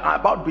special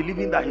about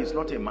believing that he's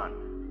not a man.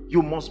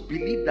 You must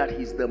believe that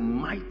he's the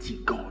mighty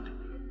God.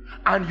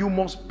 And you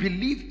must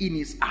believe in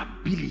his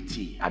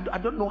ability. I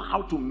don't know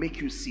how to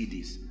make you see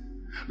this.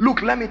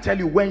 Look, let me tell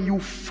you, when you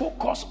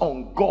focus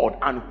on God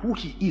and who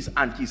he is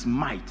and his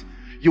might,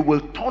 you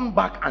will turn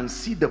back and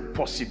see the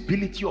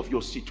possibility of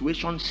your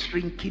situation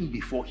shrinking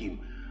before him.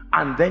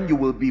 And then you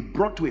will be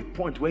brought to a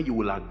point where you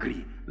will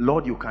agree,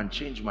 Lord, you can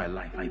change my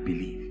life, I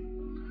believe.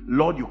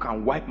 Lord, you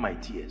can wipe my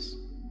tears.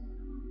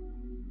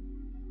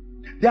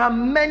 There are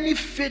many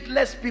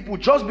faithless people,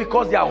 just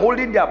because they are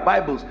holding their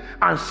Bibles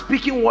and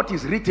speaking what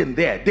is written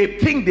there, they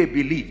think they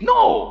believe.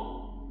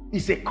 No,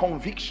 it's a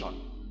conviction.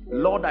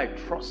 Lord, I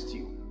trust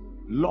you.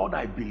 Lord,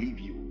 I believe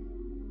you.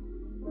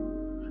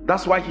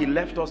 That's why he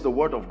left us the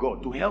word of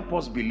God, to help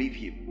us believe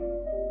him.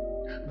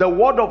 The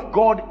word of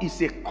God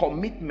is a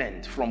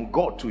commitment from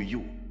God to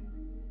you.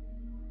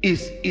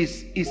 Is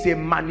a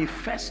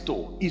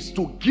manifesto, is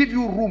to give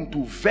you room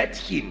to vet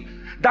him.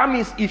 That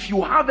means if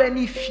you have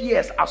any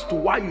fears as to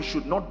why you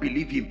should not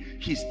believe him,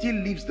 he still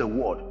leaves the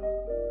word.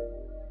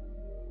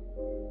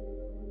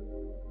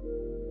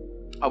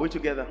 Are we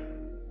together?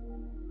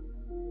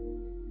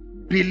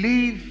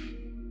 Believe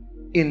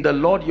in the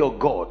Lord your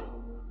God.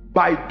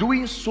 By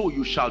doing so,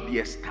 you shall be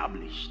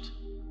established.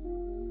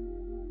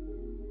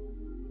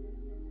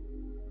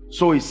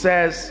 So it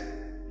says,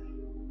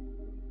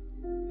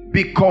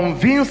 be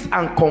convinced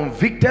and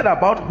convicted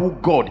about who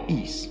God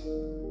is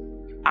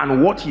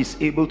and what he is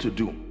able to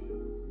do.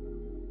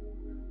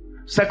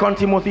 2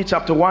 Timothy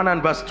chapter 1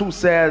 and verse 2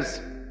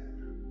 says,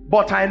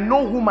 but I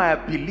know whom I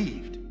have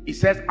believed. It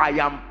says, I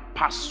am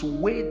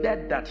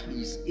persuaded that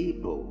he is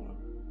able.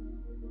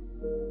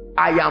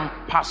 I am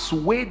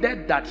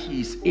persuaded that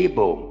he is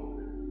able.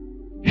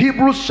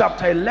 Hebrews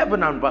chapter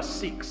 11 and verse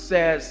 6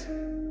 says,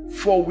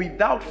 for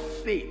without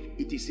faith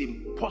it is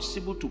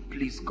impossible to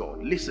please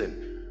God.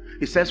 Listen,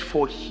 it says,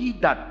 for he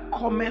that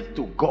cometh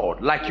to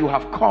God, like you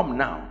have come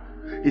now,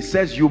 it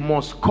says you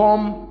must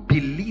come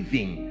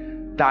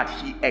believing that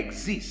he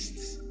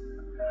exists,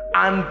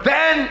 and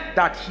then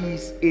that he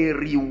is a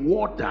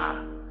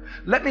rewarder.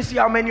 Let me see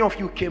how many of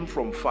you came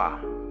from far.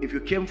 If you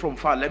came from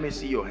far, let me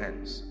see your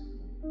hands.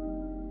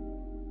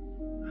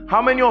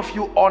 How many of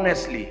you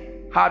honestly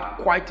had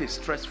quite a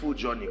stressful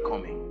journey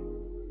coming?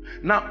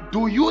 Now,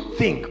 do you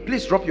think,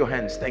 please drop your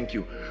hands, thank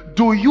you.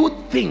 Do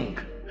you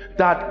think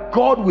that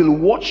God will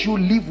watch you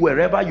live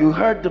wherever? You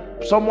heard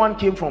someone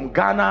came from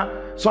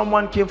Ghana,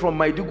 someone came from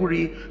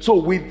Maiduguri. So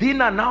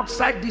within and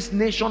outside this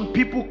nation,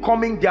 people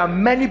coming, there are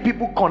many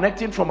people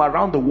connecting from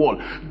around the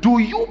world. Do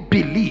you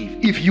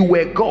believe if you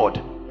were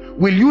God,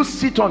 will you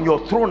sit on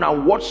your throne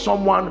and watch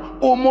someone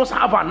almost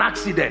have an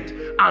accident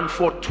and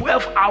for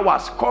 12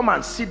 hours come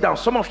and sit down?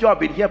 Some of you have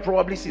been here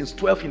probably since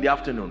 12 in the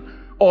afternoon,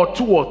 or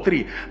 2 or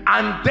 3,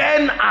 and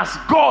then as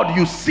God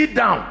you sit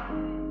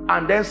down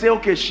and then say,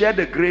 okay, share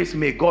the grace,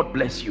 may God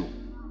bless you.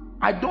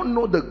 I don't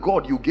know the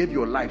God you gave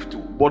your life to,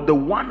 but the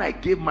one I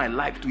gave my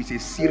life to is a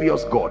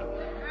serious God.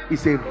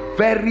 It's a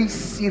very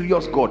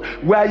serious God.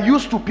 We are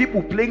used to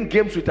people playing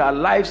games with our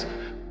lives.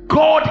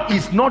 God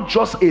is not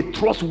just a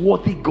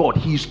trustworthy God.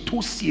 He is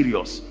too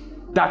serious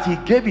that he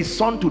gave his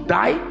son to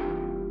die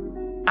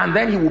and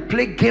then he will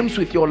play games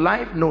with your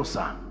life. No,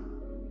 sir.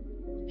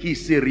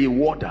 He's a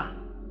rewarder.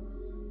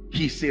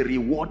 He's a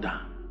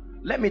rewarder.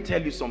 Let me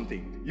tell you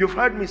something. You've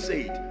heard me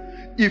say it.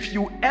 If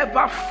you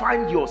ever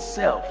find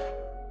yourself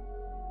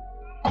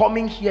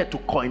coming here to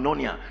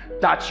Koinonia,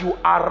 that you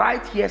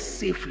arrive here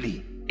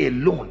safely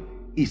alone,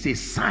 is a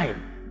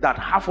sign that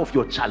half of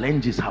your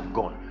challenges have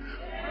gone.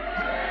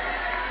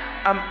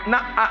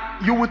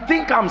 You would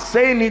think I'm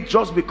saying it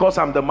just because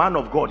I'm the man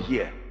of God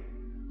here.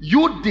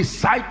 You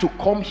decide to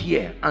come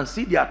here and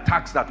see the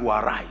attacks that will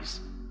arise.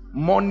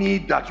 Money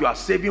that you are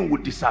saving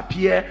will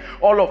disappear.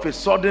 All of a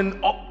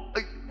sudden,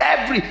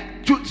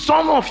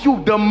 some of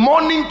you, the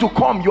morning to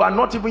come, you are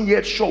not even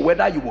yet sure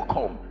whether you will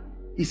come.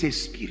 It's a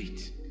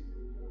spirit.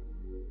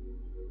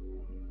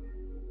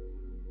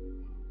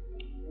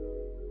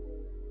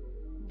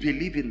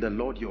 Believe in the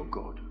Lord your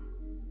God.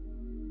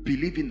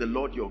 Believe in the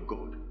Lord your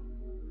God.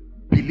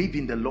 Believe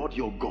in the Lord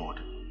your God.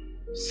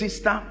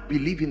 Sister,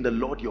 believe in the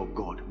Lord your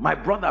God. My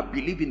brother,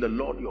 believe in the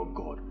Lord your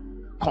God.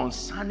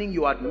 Concerning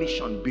your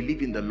admission,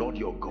 believe in the Lord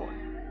your God.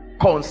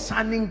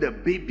 Concerning the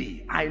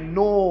baby, I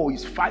know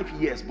it's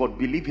 5 years, but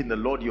believe in the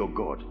Lord your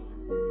God.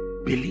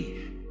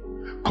 Believe.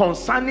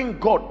 Concerning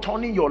God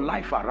turning your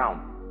life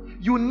around,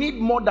 you need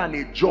more than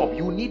a job.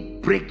 You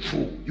need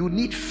breakthrough. You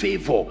need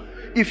favor.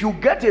 If you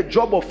get a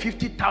job of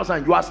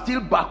 50,000, you are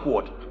still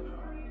backward,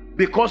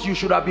 because you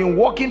should have been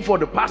working for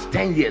the past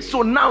 10 years.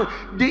 So now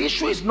the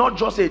issue is not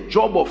just a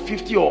job of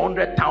 50 or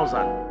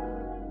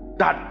 100,000.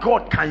 That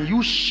God, can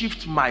you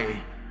shift my,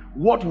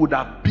 what would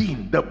have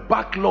been the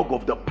backlog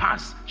of the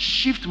past,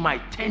 shift my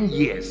 10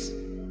 years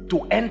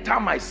to enter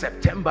my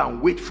September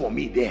and wait for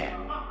me there,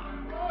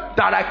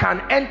 that I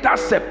can enter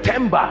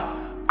September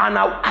and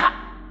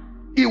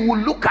it will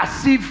look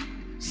as if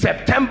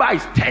September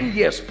is 10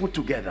 years put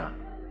together.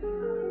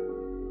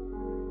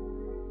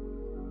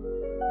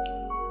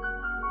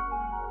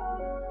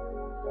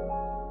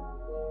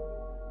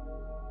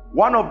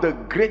 One of the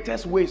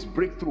greatest ways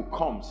breakthrough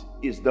comes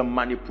is the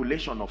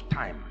manipulation of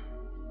time.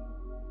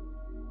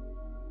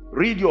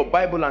 Read your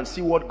Bible and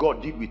see what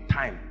God did with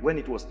time when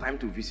it was time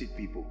to visit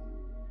people.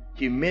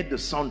 He made the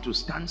sun to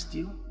stand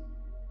still.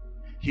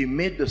 He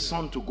made the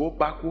sun to go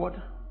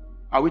backward.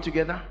 Are we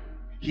together?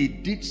 He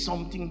did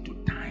something to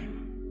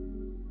time.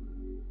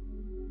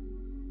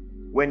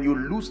 When you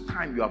lose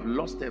time, you have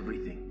lost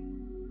everything.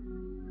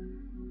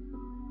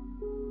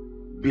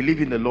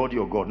 Believe in the Lord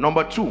your God.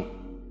 Number 2.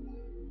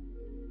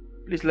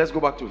 Please, let's go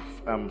back to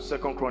 2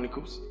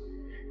 Chronicles.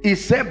 He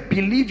said,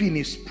 believe in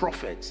his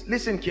prophets.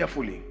 Listen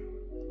carefully.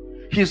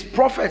 His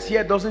prophets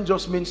here doesn't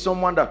just mean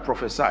someone that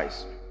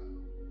prophesies.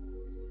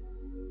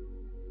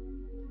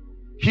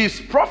 His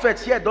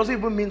prophets here doesn't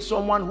even mean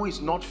someone who is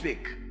not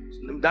fake.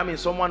 That means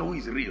someone who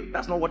is real.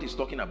 That's not what he's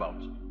talking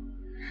about.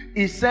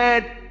 He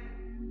said,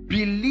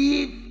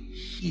 believe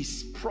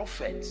his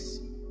prophets,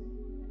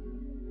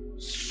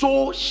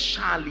 so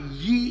shall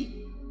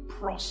ye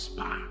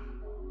prosper.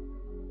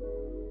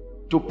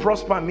 To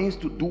prosper means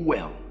to do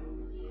well.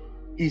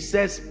 He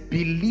says,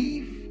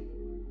 believe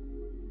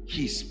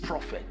his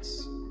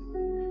prophets.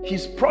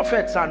 His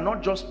prophets are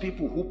not just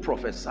people who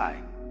prophesy.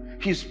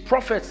 His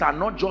prophets are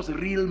not just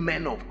real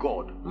men of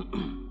God.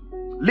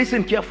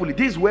 Listen carefully.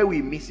 This is where we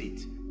miss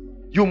it.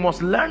 You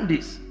must learn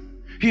this.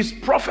 His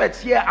prophets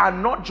here are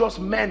not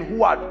just men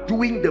who are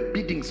doing the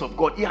biddings of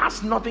God. It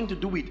has nothing to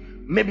do with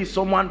maybe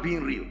someone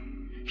being real.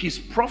 His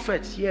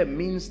prophets here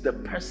means the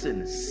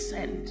person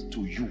sent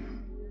to you.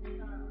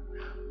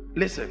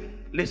 Listen.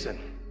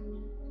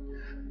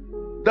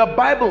 The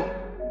Bible,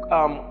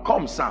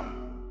 come Sam.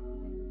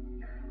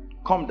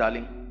 Come,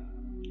 darling.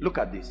 Look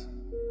at this.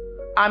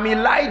 I'm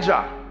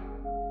Elijah,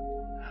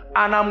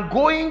 and I'm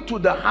going to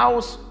the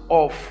house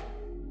of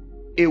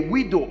a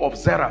widow of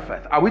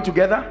Zarephath. Are we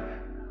together?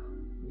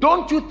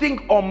 Don't you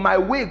think on my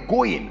way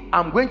going,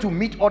 I'm going to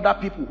meet other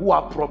people who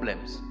have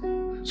problems?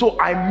 So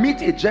I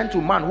meet a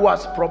gentleman who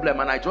has a problem,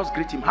 and I just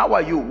greet him. How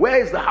are you? Where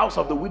is the house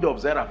of the widow of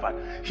Zarephath?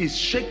 He's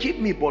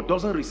shaking me but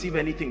doesn't receive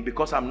anything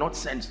because I'm not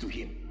sent to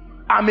him.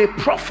 I'm a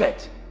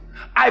prophet.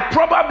 I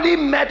probably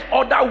met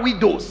other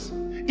widows.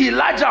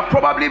 Elijah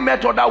probably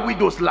met other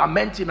widows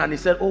lamenting, and he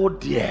said, oh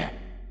dear,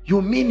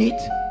 you mean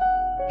it?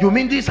 You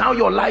mean this how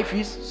your life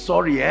is?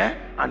 Sorry, eh?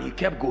 And he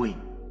kept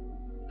going.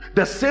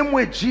 The same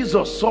way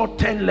Jesus saw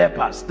 10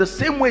 lepers, the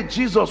same way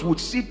Jesus would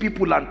see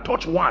people and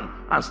touch one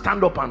and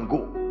stand up and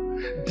go.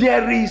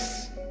 There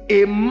is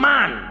a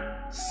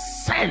man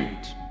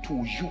sent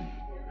to you.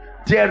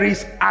 There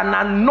is an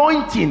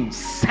anointing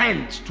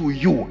sent to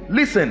you.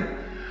 Listen,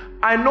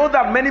 I know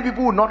that many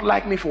people will not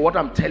like me for what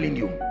I'm telling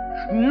you.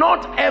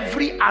 Not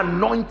every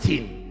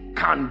anointing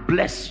can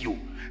bless you.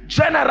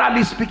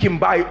 Generally speaking,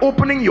 by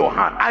opening your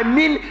heart, I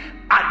mean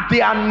the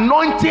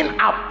anointing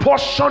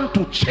apportioned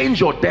to change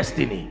your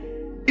destiny.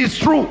 It's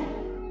true.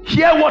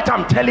 Hear what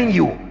I'm telling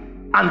you,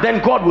 and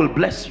then God will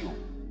bless you.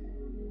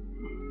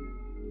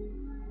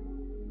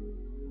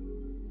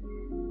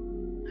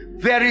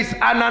 There is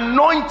an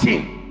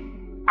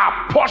anointing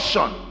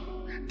apportioned.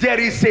 There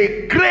is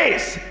a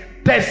grace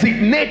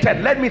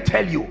designated. Let me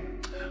tell you,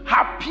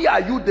 happy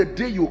are you the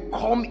day you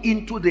come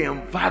into the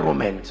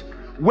environment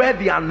where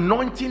the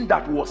anointing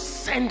that was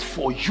sent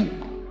for you.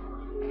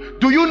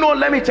 Do you know,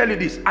 let me tell you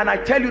this, and I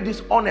tell you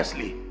this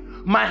honestly,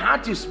 my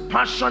heart is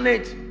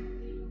passionate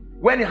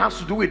when it has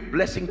to do with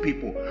blessing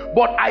people.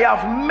 But I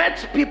have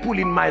met people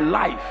in my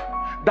life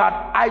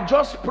that I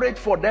just prayed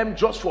for them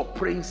just for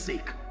praying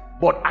sake.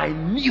 But I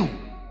knew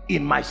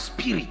in my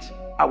spirit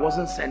I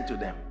wasn't sent to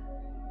them.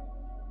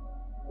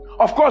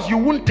 Of course, you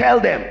won't tell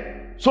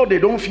them so they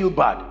don't feel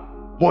bad,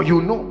 but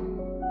you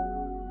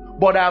know.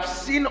 But I've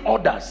seen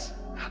others.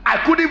 I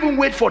couldn't even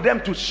wait for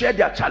them to share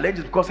their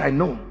challenges because I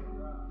know.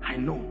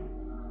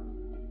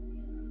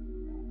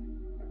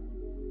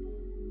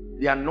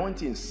 The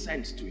anointing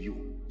sent to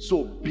you.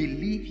 So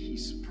believe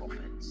his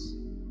prophets.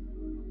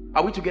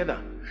 Are we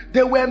together?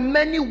 There were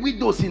many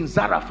widows in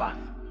Zarephath.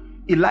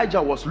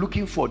 Elijah was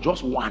looking for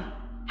just one.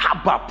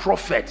 How about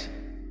prophet?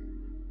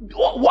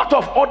 What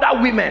of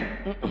other women?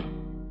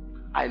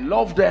 I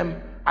love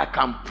them. I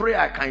can pray,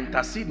 I can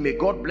intercede. May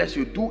God bless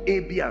you. Do A,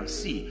 B, and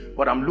C.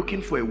 But I'm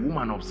looking for a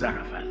woman of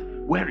Zarephath.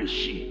 Where is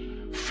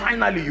she?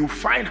 Finally, you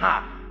find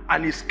her,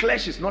 and it's clear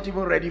she's not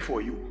even ready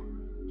for you.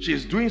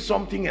 She's doing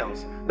something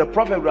else. The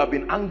prophet would have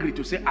been angry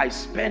to say, I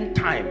spent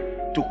time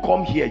to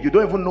come here. You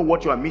don't even know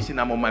what you are missing.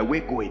 I'm on my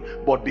way going.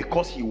 But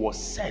because he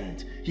was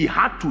sent, he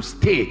had to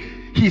stay.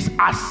 His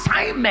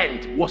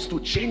assignment was to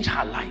change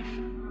her life.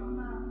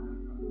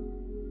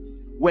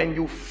 When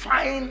you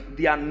find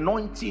the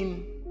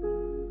anointing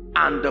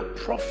and the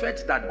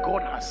prophet that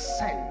God has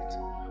sent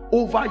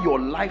over your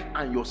life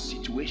and your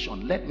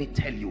situation, let me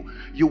tell you,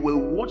 you will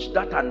watch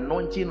that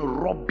anointing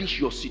rubbish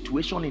your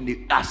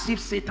situation as if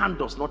Satan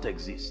does not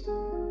exist.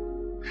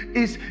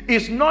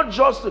 It's not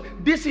just,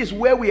 this is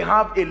where we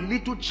have a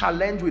little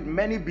challenge with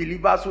many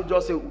believers who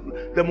just say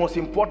the most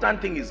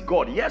important thing is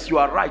God. Yes, you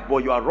are right,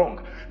 but you are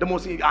wrong. The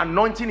most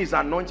anointing is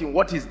anointing.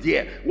 What is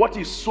there? What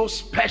is so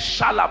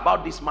special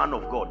about this man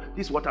of God?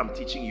 This is what I'm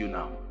teaching you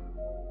now.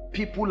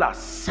 People are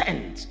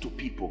sent to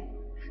people.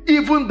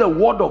 Even the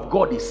word of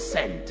God is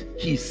sent.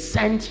 He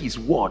sent his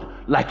word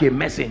like a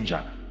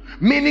messenger.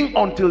 Meaning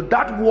until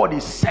that word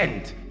is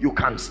sent, you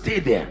can stay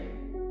there.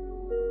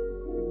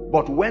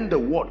 But when the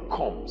word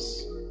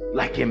comes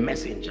like a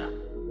messenger,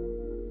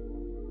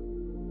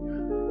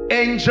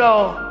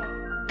 Angel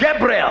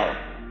Gabriel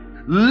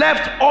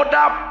left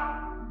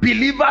other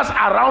believers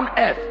around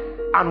earth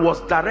and was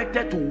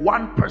directed to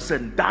one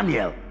person,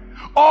 Daniel.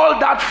 All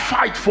that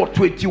fight for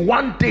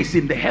 21 days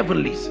in the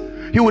heavenlies,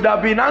 he would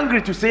have been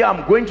angry to say,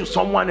 I'm going to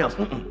someone else.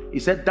 He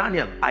said,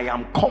 Daniel, I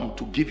am come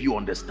to give you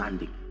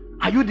understanding.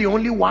 Are you the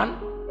only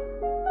one?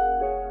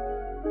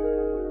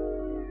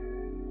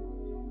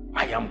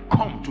 I am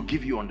come to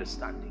give you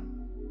understanding.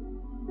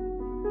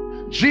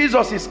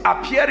 Jesus is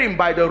appearing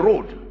by the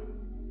road.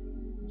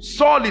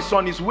 Saul is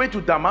on his way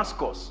to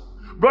Damascus.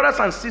 Brothers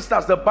and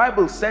sisters, the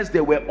Bible says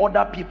there were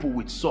other people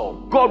with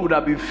Saul. God would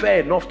have been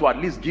fair enough to at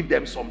least give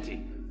them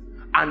something.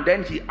 And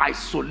then he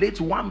isolates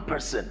one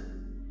person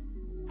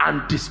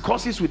and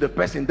discusses with the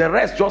person. The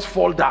rest just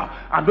fall down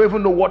and don't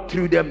even know what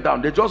threw them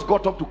down. They just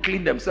got up to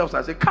clean themselves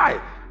and say, Kai,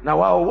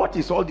 now what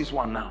is all this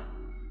one now?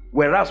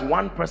 Whereas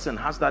one person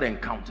has that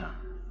encounter.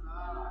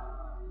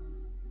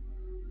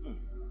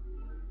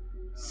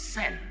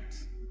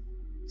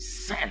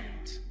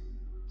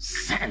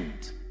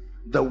 Sent.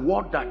 The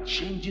word that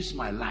changes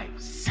my life,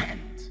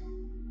 sent.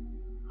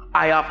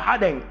 I have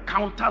had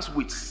encounters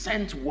with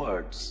sent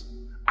words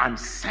and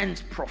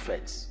sent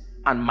prophets,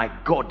 and my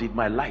God, did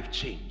my life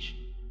change.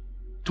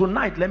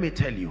 Tonight, let me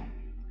tell you,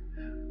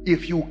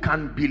 if you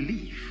can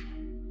believe,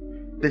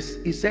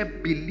 He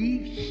said,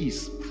 believe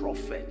his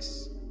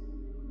prophets.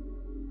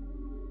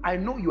 I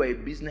know you are a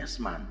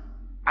businessman.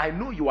 I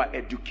know you are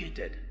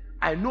educated.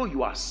 I know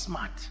you are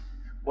smart.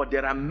 But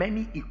there are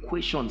many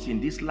equations in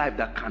this life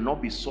that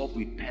cannot be solved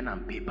with pen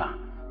and paper.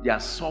 They are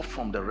solved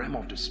from the realm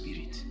of the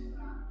spirit.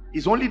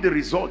 It's only the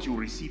result you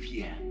receive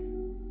here.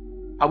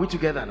 Are we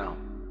together now?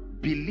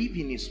 Believe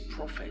in his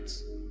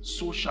prophets,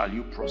 so shall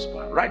you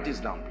prosper. Write this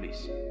down,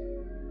 please.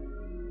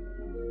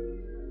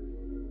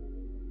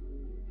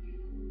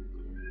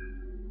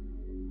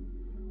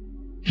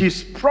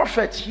 His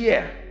prophet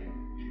here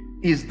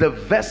is the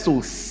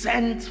vessel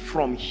sent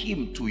from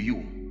him to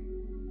you.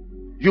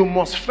 You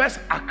must first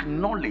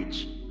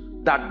acknowledge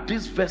that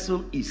this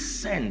vessel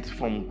is sent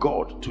from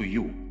God to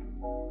you.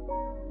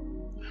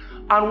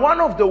 And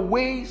one of the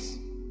ways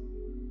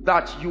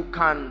that you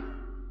can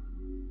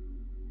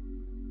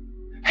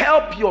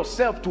help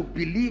yourself to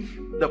believe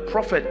the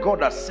prophet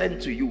God has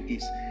sent to you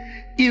is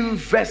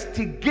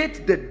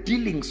investigate the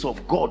dealings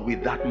of God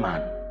with that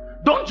man.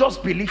 Don't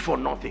just believe for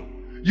nothing.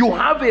 You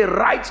have a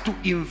right to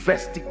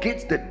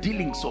investigate the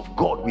dealings of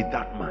God with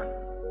that man.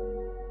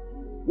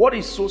 What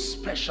is so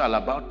special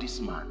about this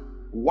man?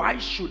 Why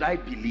should I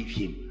believe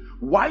him?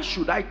 Why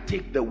should I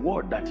take the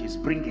word that he's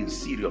bringing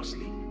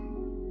seriously?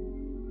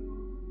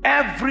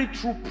 Every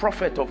true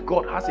prophet of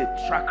God has a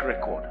track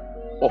record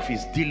of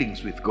his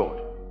dealings with God.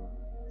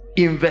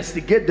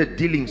 Investigate the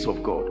dealings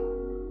of God.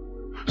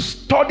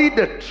 Study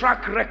the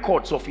track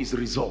records of his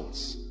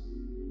results.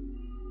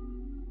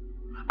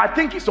 I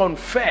think it's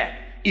unfair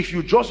if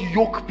you just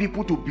yoke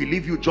people to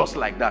believe you just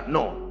like that.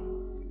 No.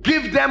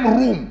 Give them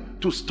room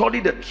to study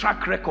the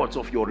track records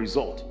of your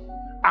result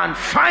and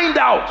find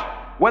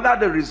out whether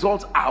the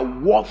results are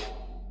worth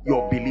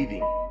your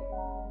believing.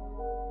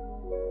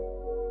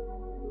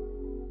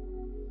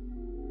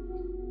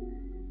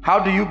 How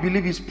do you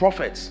believe his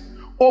prophets?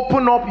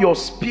 Open up your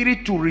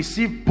spirit to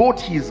receive both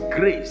his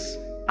grace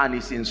and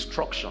his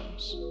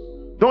instructions.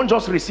 Don't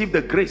just receive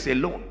the grace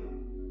alone.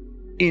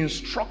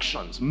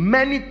 Instructions.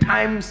 Many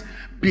times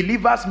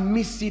believers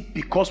miss it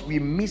because we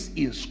miss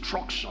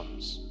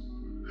instructions.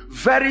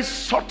 Very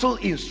subtle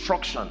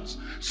instructions.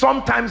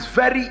 Sometimes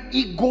very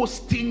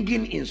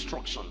ego-stinging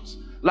instructions.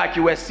 Like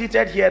you were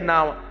seated here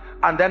now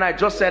and then I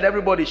just said,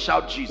 everybody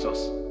shout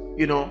Jesus.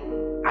 You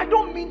know, I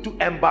don't mean to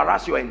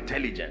embarrass your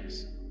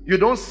intelligence. You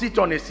don't sit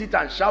on a seat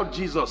and shout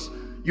Jesus.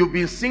 You've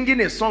been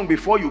singing a song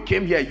before you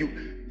came here.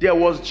 There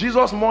was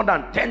Jesus more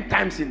than 10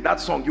 times in that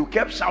song. You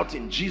kept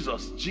shouting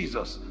Jesus,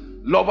 Jesus,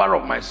 lover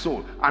of my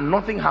soul, and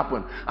nothing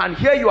happened. And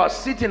here you are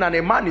sitting and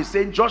a man is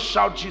saying just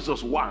shout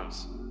Jesus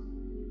once.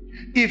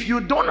 If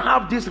you don't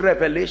have this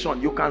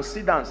revelation, you can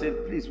sit down and say,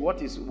 please,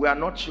 we are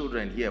not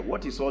children here.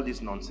 What is all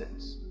this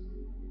nonsense?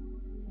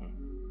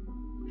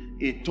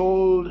 He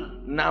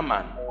told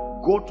Naaman,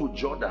 go to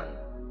Jordan,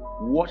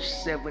 wash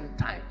 7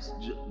 times.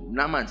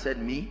 Naaman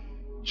said, me?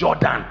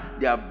 Jordan,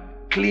 there are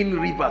clean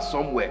rivers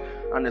somewhere.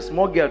 And the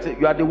small girl said,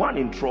 you are the one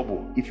in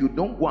trouble. If you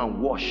don't go and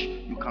wash,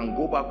 you can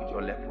go back with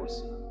your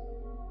leprosy.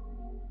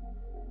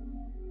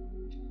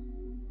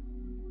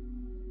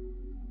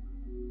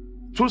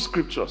 Two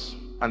scriptures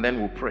and then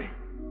we'll pray.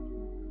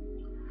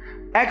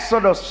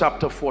 Exodus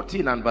chapter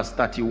 14 and verse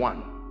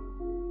 31.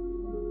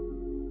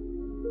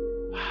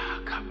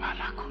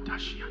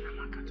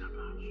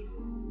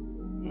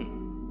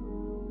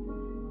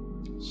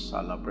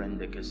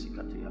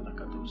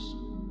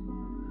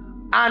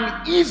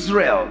 And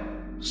Israel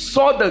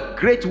saw the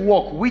great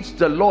work which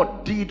the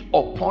Lord did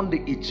upon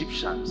the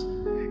Egyptians.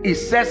 It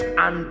says,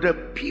 and the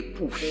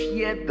people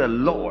feared the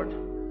Lord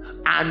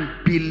and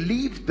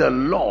believed the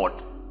Lord,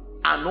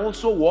 and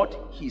also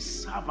what? His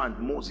servant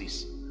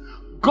Moses.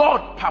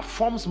 God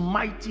performs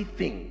mighty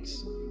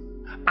things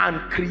and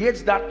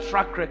creates that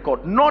track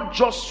record, not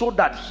just so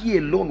that he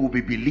alone will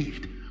be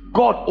believed.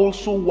 God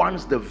also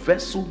wants the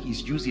vessel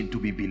he's using to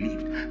be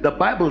believed. The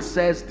Bible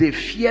says they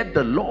feared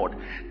the Lord,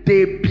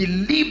 they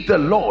believed the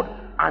Lord,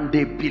 and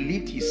they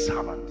believed his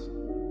servant.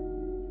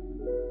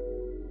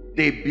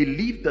 They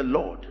believed the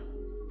Lord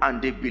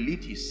and they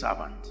believed his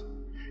servant.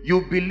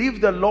 You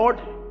believe the Lord,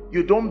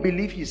 you don't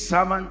believe his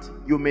servant,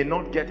 you may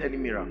not get any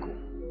miracle.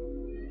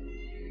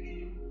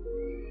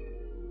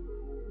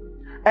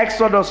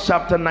 Exodus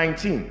chapter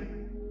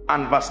 19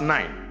 and verse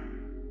 9.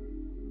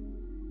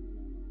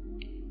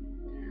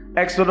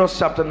 Exodus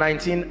chapter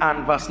 19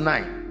 and verse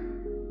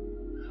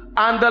 9.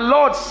 And the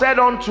Lord said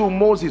unto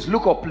Moses,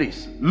 look up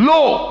please,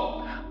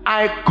 lo,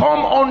 I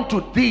come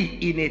unto thee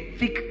in a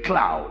thick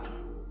cloud,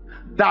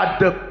 that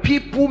the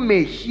people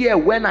may hear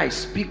when I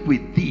speak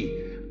with thee,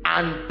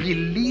 and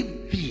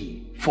believe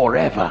thee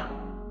forever.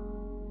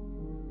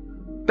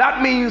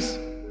 That means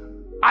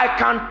I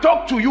can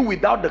talk to you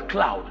without the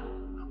cloud,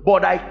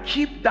 but I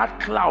keep that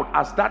cloud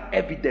as that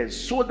evidence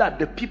so that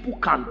the people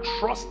can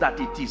trust that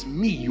it is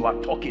me you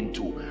are talking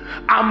to.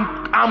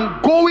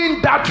 I'm going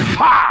that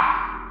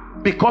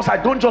far because I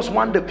don't just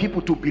want the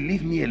people to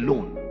believe me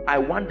alone. I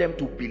want them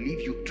to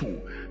believe you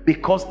too,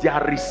 because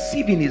their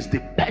receiving is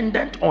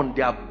dependent on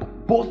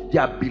both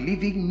their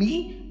believing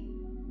me,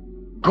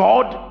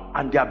 God,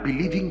 and their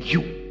believing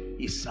you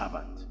his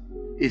servant.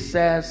 It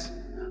says,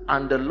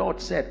 and the Lord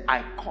said,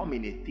 I come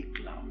in a thick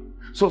cloud.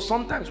 So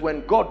sometimes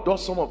when God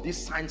does some of these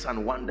signs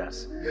and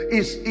wonders,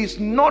 it's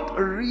not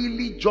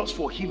really just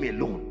for him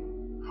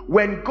alone.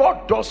 When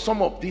God does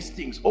some of these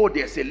things, oh,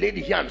 there's a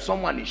lady here and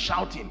someone is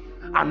shouting,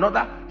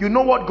 another, you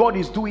know what God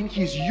is doing?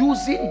 He's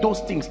using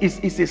those things.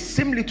 It's a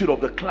similitude of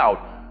the cloud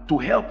to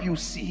help you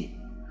see.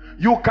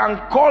 You can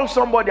call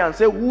somebody and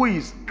say, who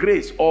is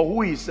Grace or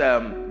who is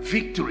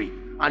Victory?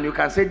 And you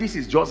can say, this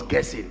is just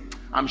guessing.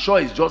 I'm sure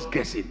it's just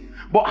guessing.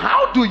 But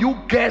how do you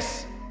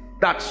guess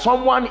that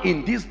someone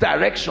in this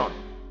direction?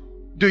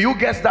 Do you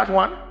guess that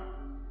one?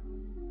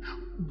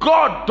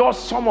 God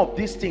does some of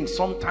these things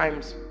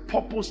sometimes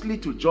purposely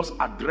to just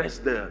address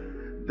the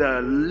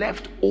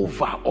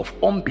leftover of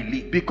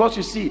unbelief. Because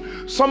you see,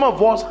 some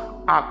of us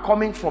are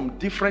coming from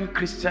different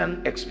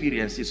Christian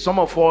experiences. Some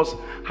of us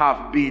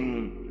have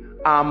been,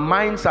 our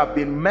minds have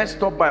been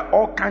messed up by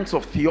all kinds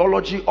of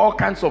theology, all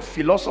kinds of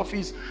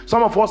philosophies.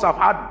 Some of us have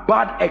had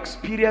bad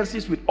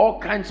experiences with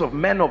all kinds of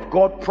men of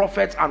God,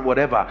 prophets and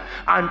whatever.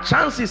 And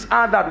chances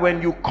are that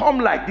when you come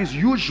like this,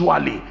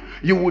 usually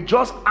you would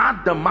just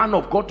add the man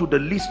of God to the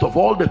list of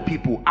all the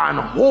people and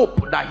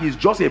hope that he's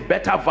just a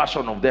better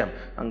version of them.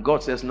 And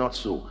God says not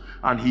so.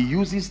 And he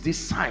uses these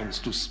signs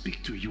to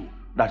speak to you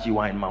that you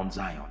are in Mount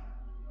Zion.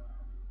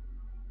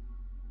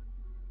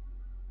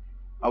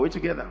 Are we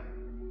together?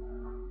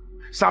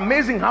 It's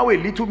amazing how a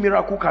little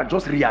miracle can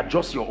just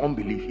readjust your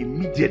unbelief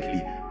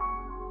immediately.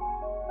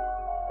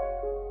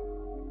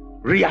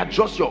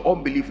 Readjust your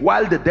unbelief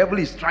while the devil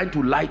is trying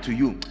to lie to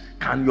you.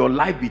 Can your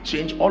life be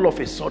changed all of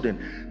a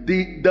sudden?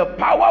 The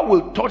power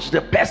will touch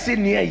the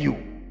person near you.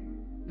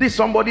 This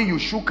somebody you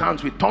shook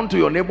hands with, turn to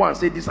your neighbor and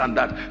say this and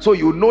that. So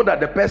you know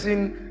that the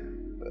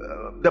person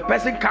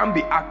can't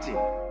be acting.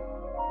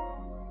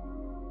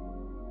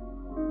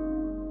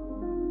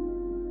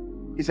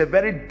 It's a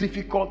very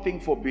difficult thing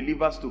for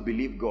believers to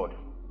believe God.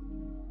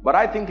 But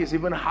I think it's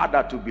even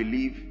harder to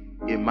believe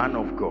a man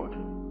of God.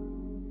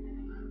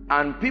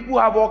 And people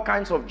have all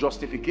kinds of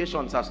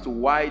justifications as to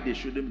why they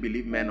shouldn't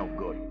believe men of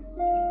God.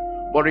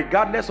 But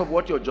regardless of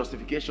what your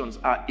justifications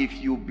are, if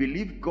you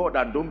believe God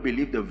and don't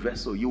believe the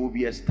vessel, you will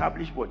be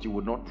established, but you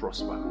will not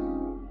prosper.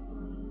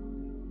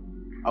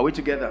 Are we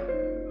together?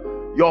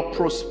 Your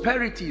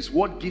prosperity is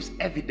what gives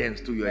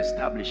evidence to your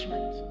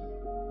establishment.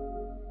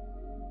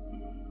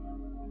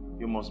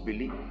 You must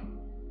believe.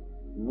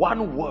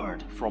 One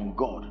word from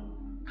God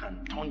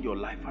can turn your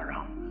life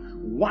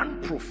around.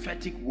 One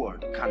prophetic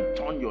word can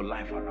turn your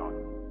life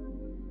around.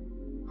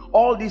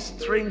 All these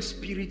strange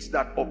spirits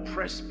that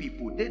oppress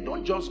people, they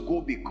don't just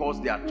go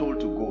because they are told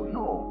to go.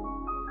 No,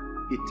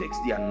 it takes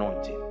the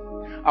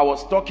anointing. I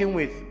was talking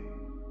with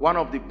one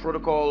of the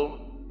protocol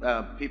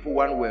people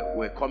when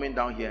we're coming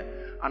down here,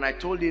 and I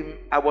told him,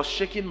 I was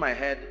shaking my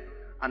head,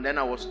 and then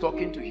I was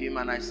talking to him,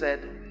 and I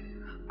said,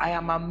 I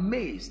am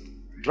amazed.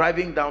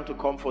 Driving down to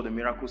come for the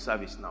miracle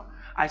service now,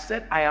 I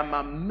said, I am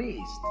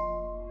amazed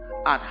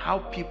at how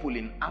people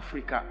in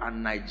Africa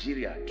and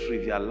Nigeria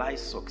trivialize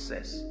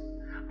success.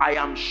 I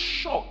am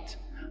shocked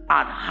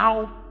at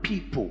how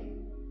people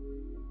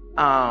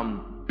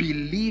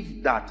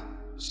believe that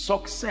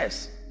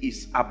success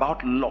is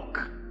about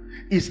luck.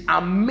 It's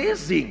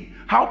amazing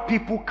how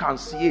people can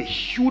see a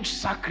huge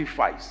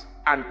sacrifice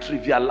and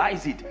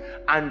trivialize it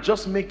and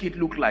just make it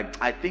look like,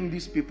 I think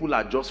these people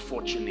are just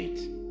fortunate.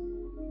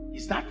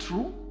 Is that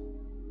true?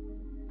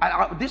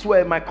 These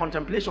were my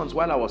contemplations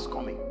while I was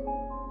coming.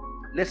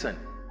 Listen,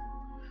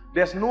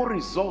 there's no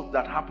result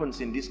that happens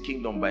in this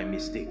kingdom by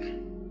mistake.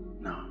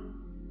 No.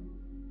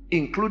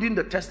 Including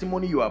the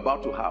testimony you are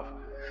about to have.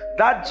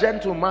 That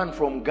gentleman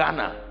from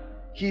Ghana,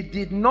 he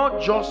did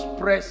not just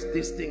press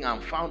this thing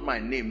and found my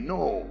name.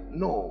 No,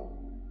 no,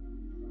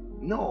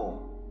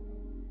 no,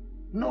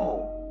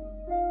 no.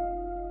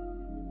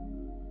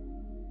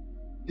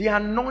 The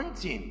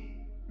anointing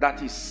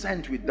that is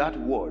sent with that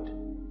word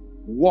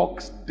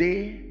works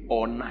day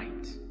or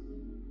night.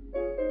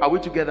 Are we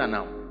together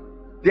now?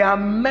 There are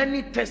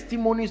many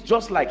testimonies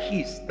just like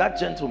his, that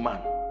gentleman.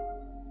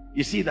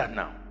 You see that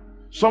now?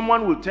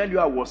 Someone will tell you,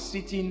 I was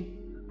sitting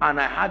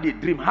and I had a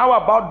dream. How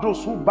about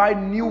those who buy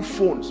new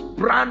phones,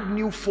 brand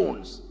new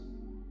phones,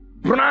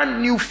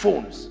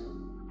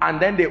 and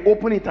then they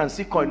open it and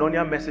see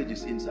koinonia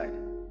messages inside?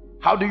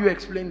 How do you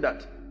explain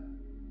that?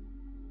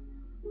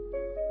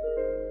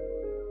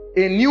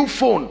 A new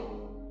phone,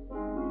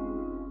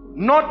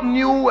 not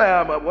new,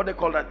 what they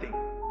call that thing?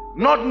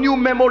 Not new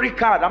memory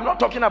card. I'm not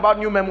talking about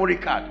new memory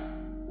card.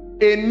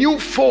 A new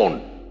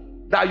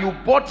phone that you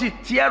bought it,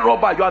 tear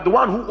rubber, you are the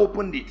one who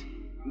opened it.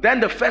 Then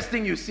the first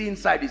thing you see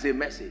inside is a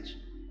message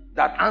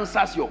that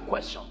answers your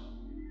question.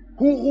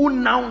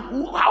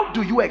 How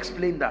do you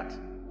explain that?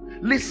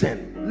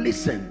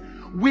 Listen.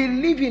 We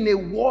live in a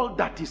world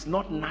that is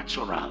not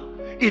natural.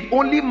 It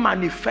only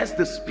manifests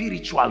the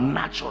spiritual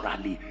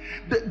naturally.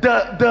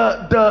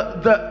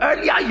 The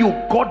earlier you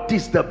got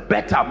this, the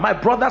better. My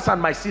brothers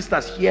and my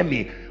sisters, hear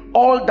me.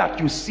 All that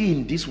you see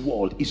in this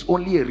world is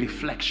only a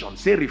reflection.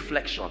 Say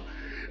reflection.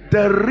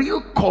 The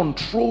real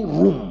control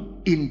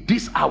room in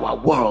this our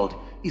world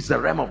is the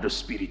realm of the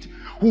spirit.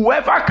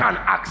 Whoever can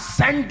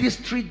ascend this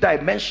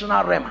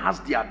three-dimensional realm has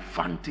the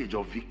advantage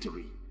of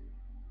victory.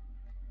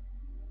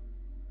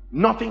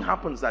 Nothing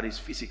happens that is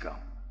physical.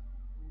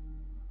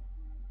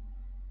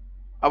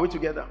 Are we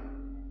together?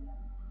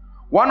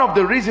 One of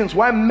the reasons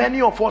why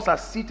many of us are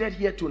seated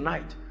here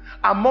tonight,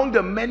 among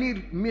the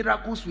many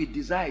miracles we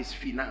desire, is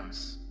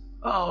finance.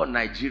 Oh,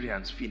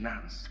 Nigerians,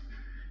 finance.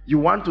 You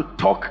want to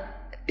talk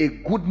a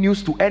good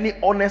news to any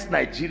honest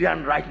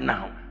Nigerian right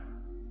now,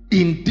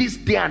 in this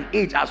day and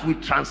age, as we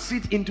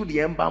transit into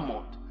the ember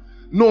month,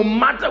 no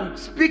matter,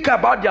 speak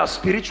about their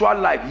spiritual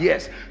life,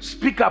 yes,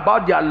 speak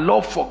about their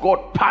love for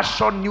God,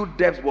 passion, new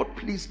depths, but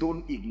please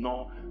don't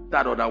ignore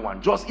that other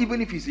one. Just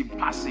even if it's in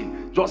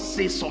passing, just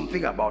say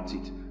something about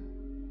it.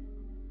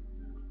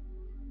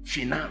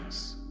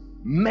 Finance.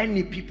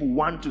 Many people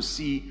want to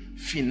see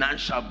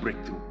financial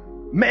breakthrough.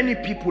 Many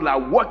people are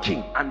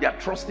working and they are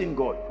trusting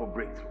God for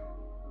breakthrough.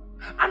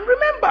 And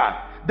remember,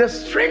 the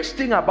strange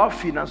thing about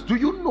finance, do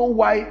you know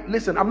why?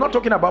 Listen, I'm not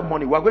talking about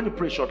money. We're going to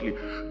pray shortly.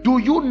 Do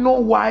you know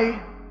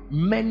why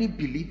many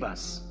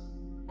believers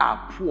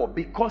are poor?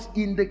 Because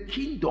in the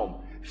kingdom,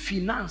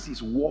 finance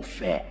is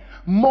warfare.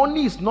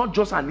 Money is not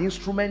just an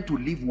instrument to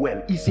live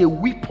well. It's a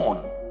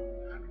weapon.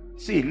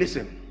 See,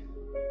 listen.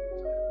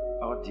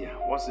 Oh dear,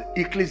 what's it?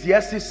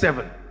 Ecclesiastes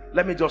 7.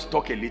 Let me just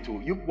talk a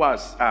little.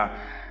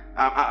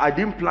 I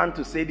didn't plan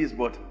to say this,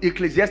 but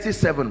Ecclesiastes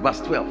 7 verse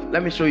 12.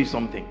 Let me show you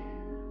something.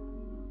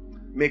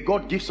 May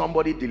God give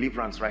somebody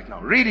deliverance right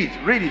now. Read it,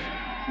 read it.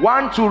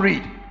 1, 2,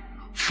 read.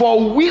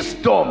 For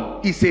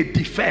wisdom is a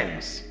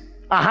defense.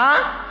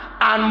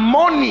 And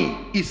money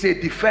is a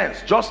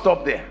defense. Just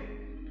stop there.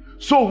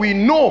 So we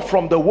know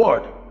from the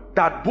word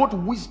that both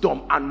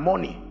wisdom and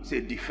money is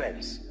a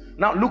defense.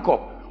 Now look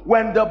up.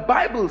 When the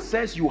Bible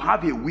says you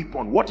have a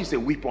weapon, what is a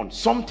weapon?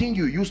 Something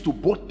you use to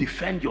both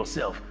defend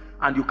yourself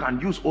and you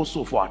can use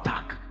also for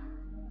attack.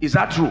 Is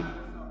that true?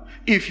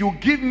 If you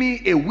give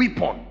me a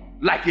weapon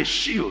like a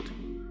shield,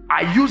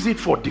 I use it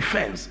for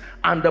defense.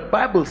 And the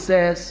Bible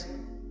says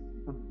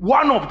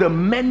one of the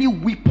many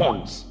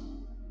weapons,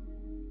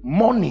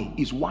 money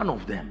is one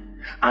of them.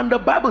 And the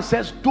Bible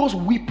says those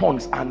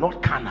weapons are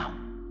not carnal.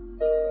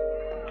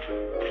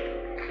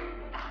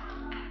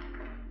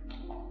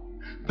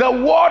 The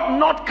word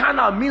not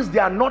carnal means they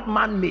are not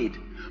man-made.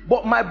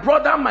 But my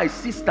brother, my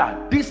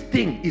sister, this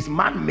thing is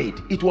man-made.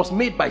 It was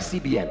made by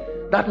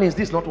CBN. That means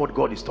this is not what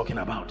God is talking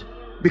about,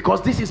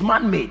 because this is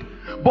man-made.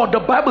 But the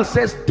Bible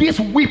says this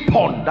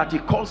weapon that he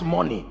calls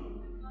money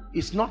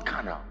is not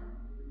carnal.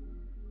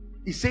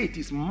 He says it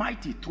is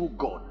mighty through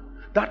God.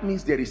 That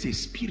means there is a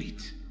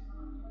spirit.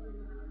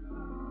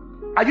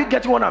 Are you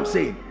getting what I'm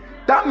saying?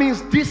 That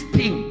means this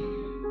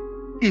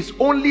thing is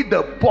only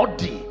the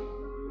body.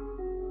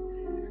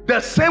 The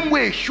same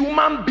way a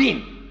human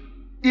being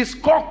is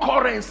called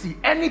currency.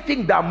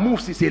 Anything that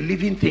moves is a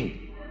living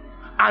thing.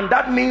 And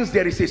that means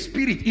there is a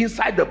spirit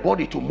inside the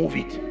body to move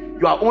it.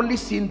 You are only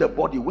seeing the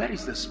body. Where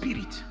is the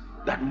spirit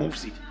that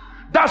moves it?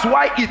 That's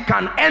why it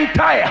can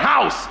enter a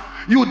house.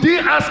 You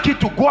didn't ask it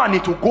to go and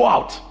it will go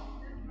out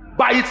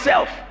by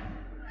itself.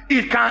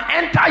 It can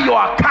enter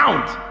your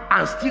account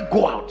and still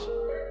go out,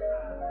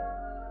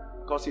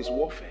 because it's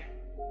warfare.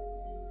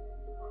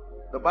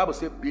 The Bible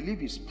says believe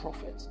his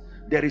prophets.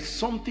 There is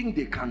something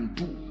they can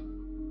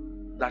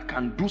do that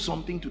can do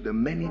something to the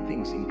many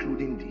things,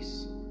 including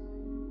this.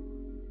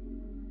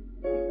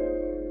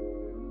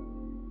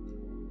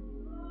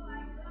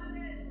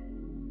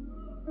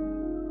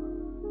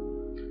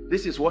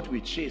 This is what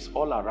we chase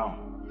all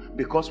around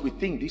because we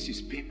think this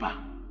is paper.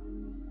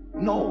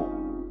 No,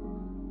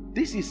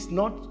 this is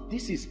not.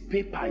 This is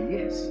paper,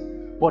 yes,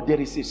 but there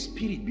is a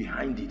spirit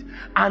behind it,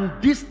 and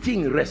this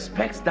thing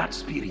respects that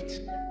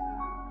spirit.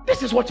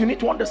 This is what you need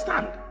to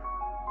understand.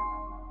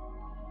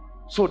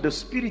 So the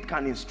spirit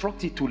can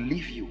instruct it to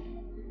leave you,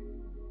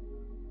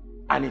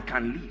 and it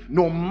can leave.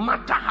 No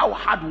matter how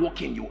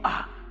hardworking you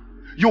are,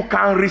 you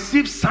can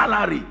receive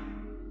salary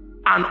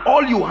and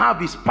all you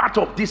have is part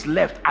of this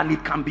left, and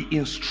it can be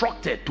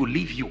instructed to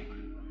leave you.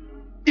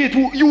 It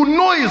will, you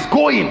know, it's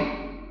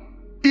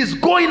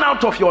going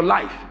out of your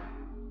life.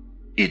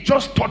 It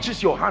just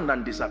touches your hand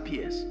and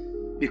disappears,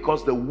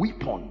 because the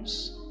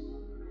weapons,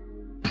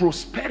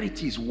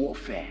 prosperity is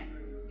warfare.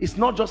 It's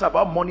not just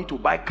about money to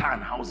buy car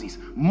and houses.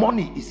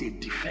 Money is a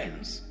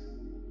defense.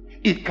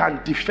 It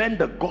can defend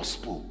the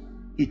gospel.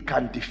 It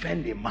can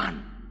defend a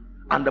man.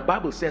 And the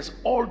Bible says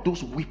all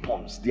those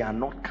weapons, they are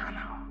not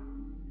carnal.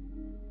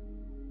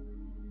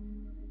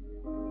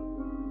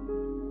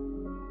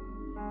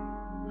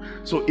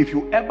 So if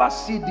you ever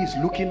see this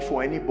looking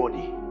for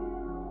anybody,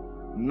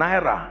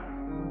 Naira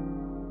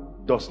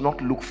does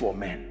not look for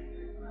men.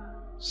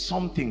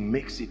 Something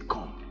makes it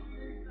come.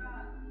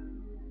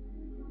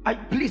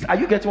 Please, are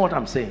you getting what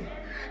I'm saying?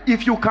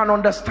 If you can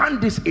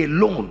understand this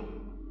alone,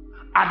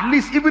 at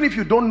least even if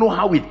you don't know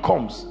how it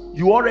comes,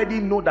 you already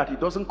know that it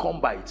doesn't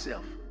come by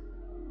itself.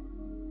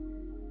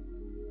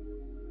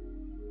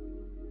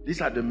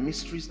 These are the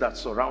mysteries that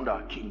surround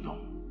our kingdom.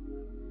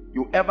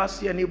 You ever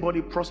see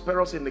anybody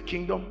prosperous in the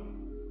kingdom?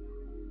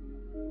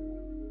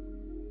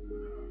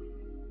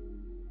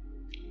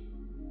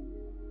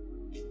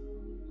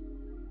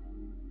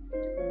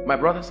 My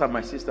brothers and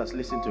my sisters,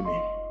 listen to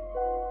me.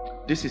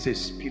 This is a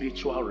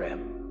spiritual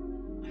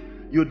realm.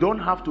 You don't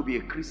have to be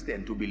a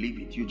Christian to believe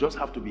it. You just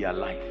have to be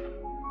alive.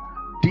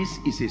 This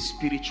is a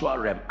spiritual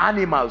realm.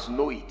 Animals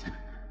know it.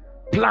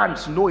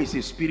 Plants know it's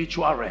a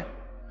spiritual realm.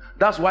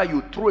 That's why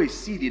you throw a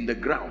seed in the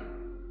ground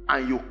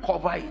and you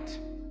cover it.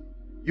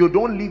 You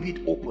don't leave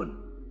it open.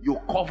 You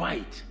cover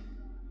it.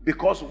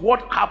 Because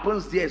what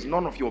happens there is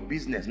none of your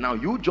business. Now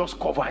you just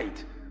cover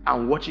it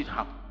and watch it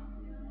happen.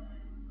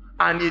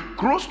 And it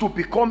grows to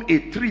become a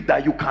tree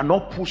that you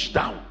cannot push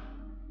down.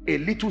 A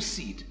little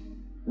seed.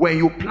 When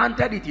you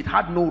planted it, it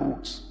had no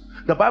roots.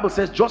 The Bible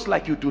says, just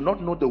like you do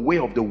not know the way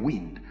of the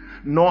wind,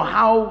 nor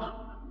how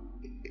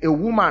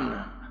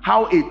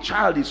a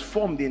child is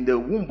formed in the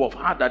womb of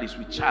her that is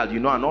with child,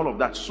 and all of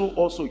that, so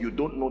also you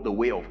don't know the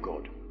way of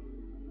God.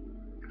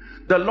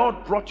 The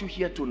Lord brought you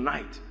here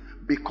tonight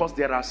because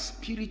there are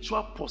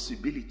spiritual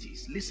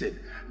possibilities, listen,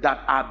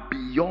 that are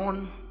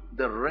beyond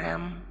the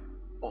realm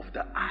of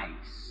the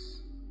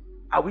eyes.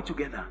 Are we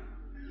together?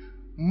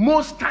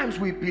 Most times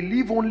we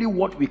believe only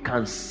what we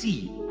can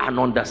see and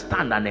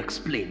understand and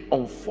explain.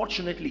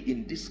 Unfortunately,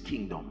 in this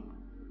kingdom,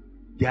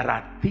 there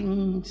are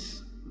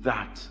things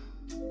that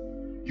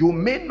you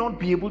may not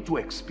be able to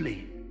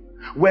explain.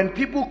 When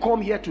people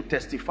come here to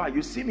testify,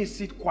 you see me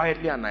sit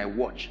quietly and I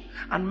watch.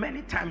 And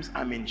many times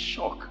I'm in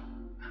shock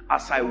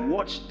as I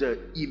watch the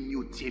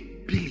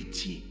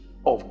immutability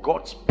of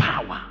God's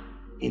power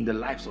in the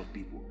lives of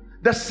people.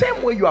 The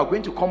same way you are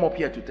going to come up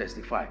here to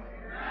testify.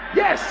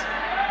 Yes,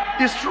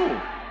 it's true.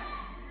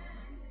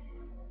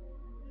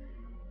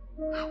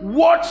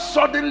 What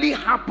suddenly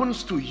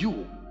happens to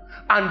you,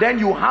 and then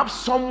you have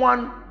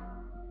someone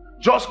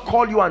just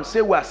call you and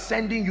say, we are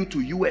sending you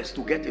to US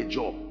to get a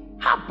job.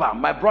 Haba,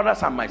 my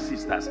brothers and my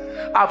sisters,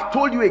 I've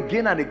told you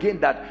again and again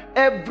that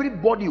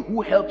everybody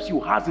who helps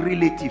you has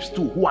relatives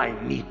too who are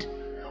in need.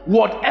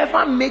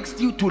 Whatever makes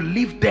you to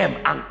leave them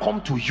and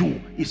come to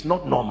you is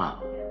not normal.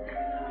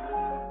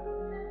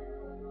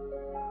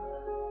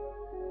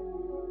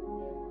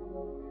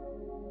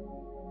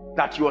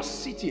 That you're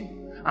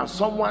sitting and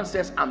someone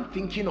says, I'm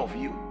thinking of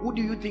you. Who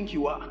do you think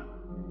you are?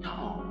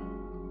 No.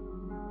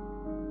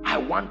 I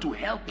want to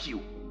help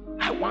you.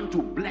 I want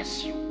to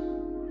bless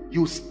you.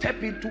 You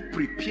step into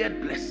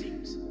prepared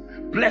blessings.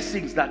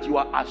 Blessings that you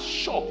are as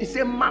shocked. He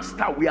said,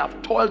 Master, we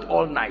have toiled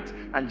all night.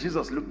 And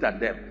Jesus looked at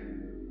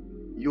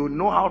them. You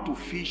know how to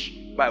fish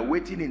by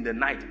waiting in the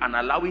night and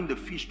allowing the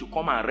fish to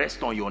come and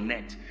rest on your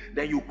net.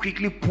 Then you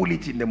quickly pull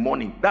it in the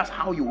morning. That's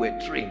how you were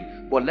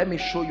trained. But let me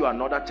show you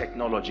another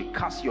technology.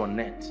 Cast your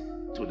net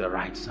to the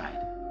right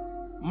side.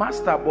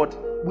 Master, but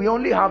we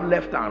only have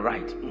left and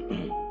right.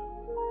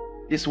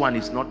 This one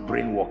is not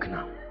brain work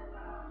now.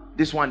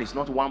 This one is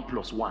not 1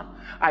 plus 1.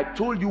 I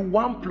told you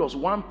 1 plus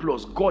 1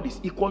 plus God is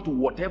equal to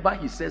whatever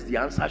he says the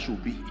answer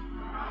should be.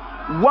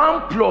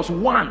 1 plus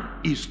 1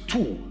 is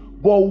 2.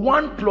 But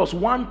 1 plus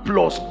 1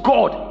 plus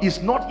God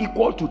is not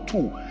equal to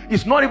 2.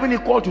 It's not even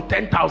equal to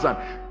 10,000.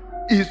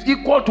 It's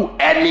equal to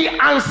any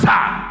answer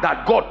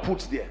that God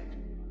puts there.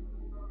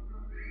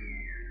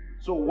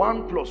 So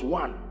 1 plus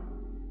 1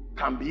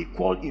 can be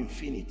equal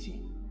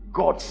infinity.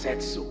 God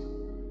said so.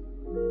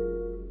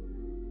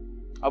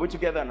 Are we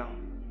together now?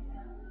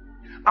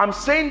 I'm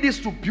saying this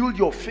to build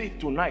your faith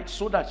tonight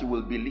so that you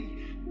will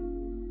believe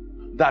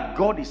that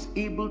God is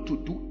able to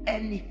do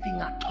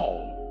anything at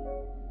all.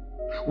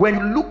 When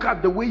you look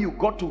at the way you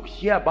got to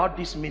hear about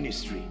this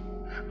ministry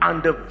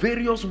and the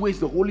various ways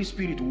the Holy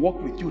Spirit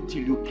worked with you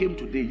till you came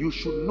today, you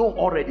should know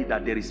already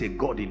that there is a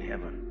God in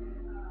heaven.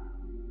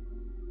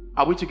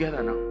 Are we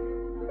together now?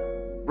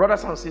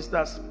 Brothers and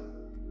sisters,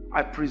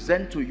 I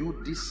present to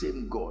you this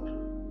same God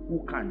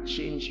who can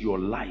change your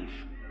life,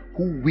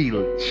 who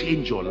will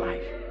change your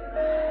life.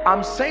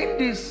 I'm saying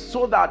this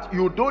so that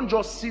you don't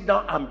just sit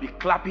down and be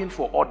clapping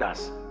for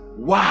others.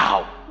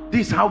 Wow,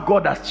 this is how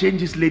God has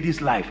changed this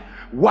lady's life.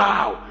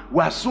 Wow,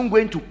 we are soon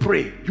going to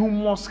pray. You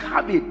must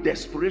have a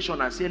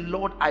desperation and say,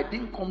 Lord, I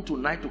didn't come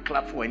tonight to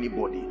clap for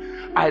anybody.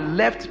 I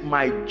left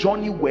my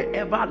journey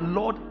wherever.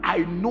 Lord, I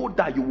know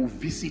that you will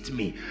visit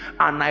me,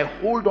 and I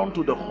hold on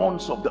to the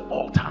horns of the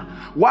altar.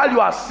 While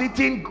you are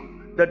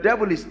sitting, the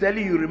devil is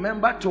telling you,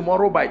 remember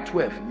tomorrow by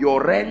 12,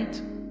 your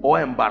rent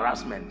or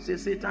embarrassment. Say,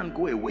 Satan,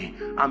 go away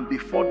and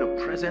before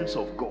the presence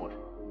of God.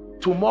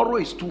 Tomorrow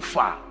is too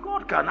far.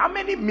 God can. How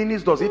many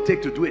minutes does it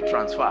take to do a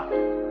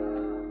transfer?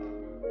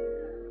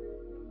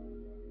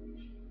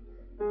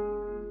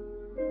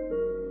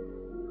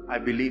 I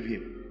believe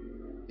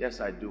him. Yes,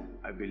 I do.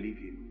 I believe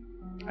him.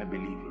 I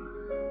believe him.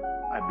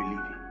 I believe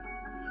him.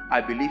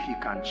 I believe he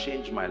can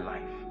change my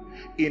life.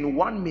 In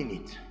 1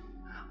 minute,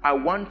 I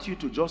want you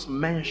to just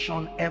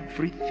mention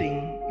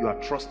everything you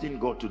are trusting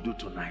God to do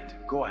tonight.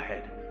 Go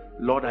ahead.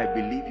 Lord, I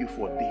believe you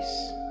for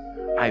this.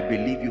 I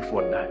believe you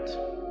for that.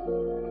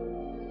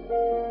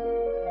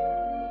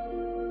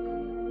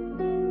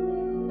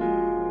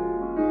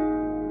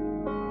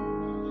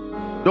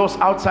 Those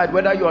outside,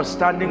 whether you are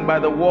standing by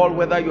the wall,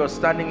 whether you are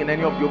standing in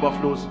any of the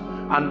overflows,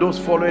 and those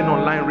following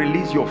online,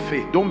 release your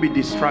faith. Don't be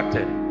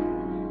distracted.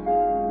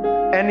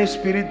 Any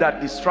spirit that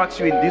distracts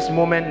you in this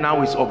moment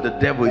now is of the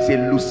devil. It's a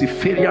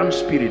Luciferian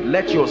spirit.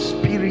 Let your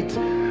spirit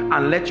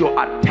and let your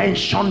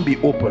attention be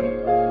open.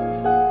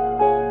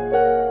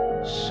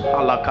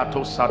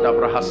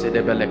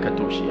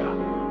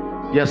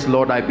 Yes,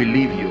 Lord, I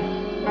believe you.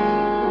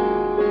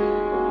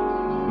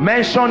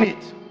 Mention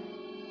it.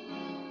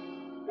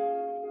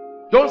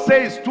 Don't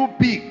say it's too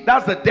big.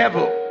 That's the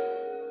devil.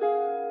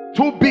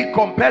 Too big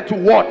compared to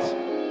what?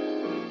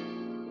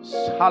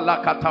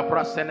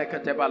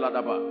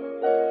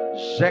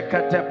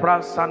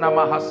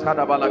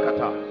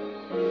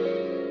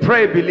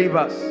 Pray,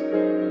 believers.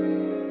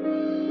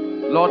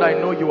 Lord, I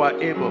know you are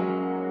able.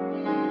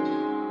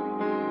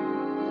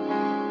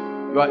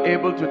 You are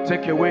able to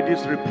take away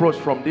this reproach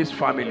from this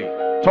family.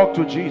 Talk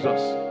to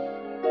Jesus.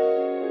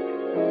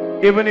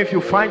 Even if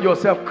you find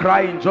yourself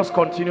crying, just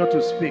continue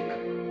to speak.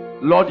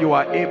 Lord, you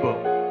are able.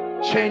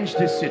 Change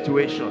this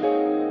situation.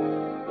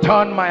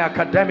 Turn my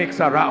academics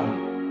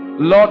around.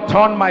 Lord,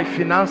 turn my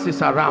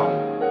finances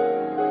around.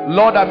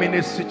 Lord, I'm in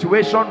a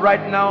situation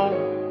right now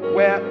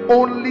where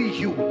only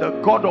you, the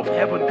God of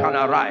heaven, can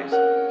arise.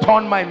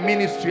 Turn my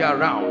ministry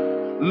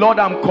around. Lord,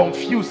 I'm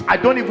confused. I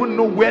don't even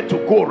know where to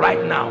go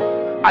right now.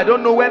 I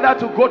don't know whether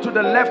to go to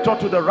the left or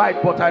to the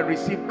right, but I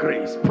receive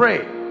grace.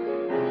 Pray.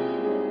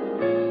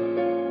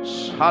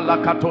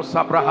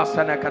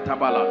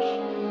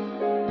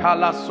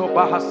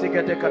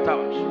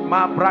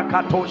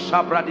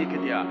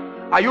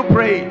 Are you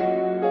praying?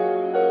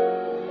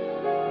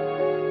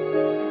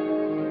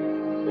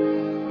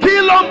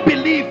 Kill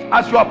unbelief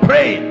as you are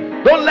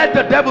praying. Don't let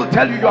the devil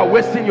tell you you are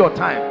wasting your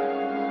time.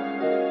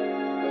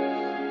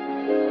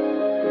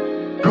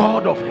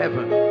 God of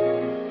heaven,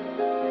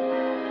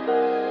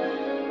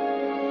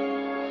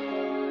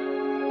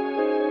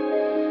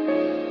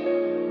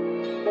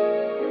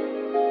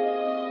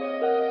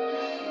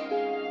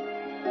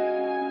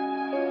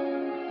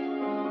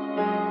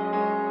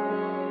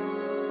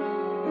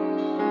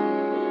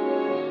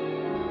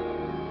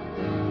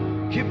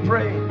 keep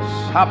praying.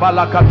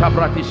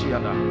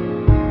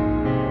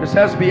 It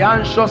says, be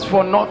anxious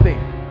for nothing,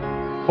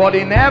 but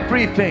in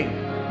everything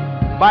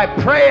by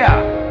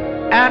prayer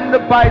and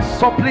by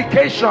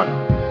supplication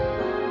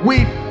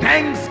with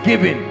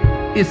thanksgiving.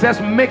 It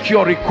says, make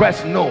your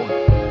request known.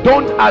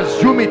 Don't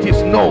assume it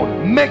is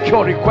known. Make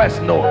your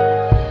request known.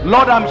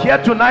 Lord, I'm here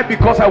tonight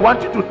because I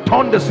want you to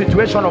turn the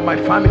situation of my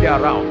family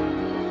around.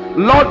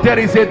 Lord, there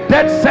is a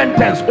death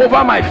sentence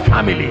over my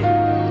family,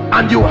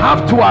 and you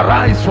have to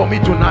arise for me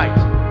tonight.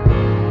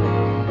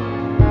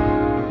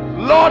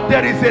 Lord,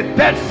 there is a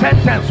death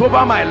sentence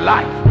over my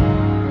life.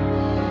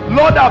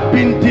 Lord, I've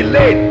been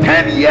delayed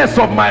 10 years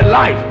of my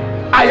life.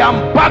 I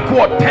am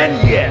backward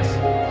 10 years.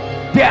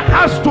 There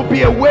has to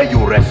be a way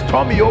you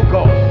restore me, oh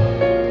God.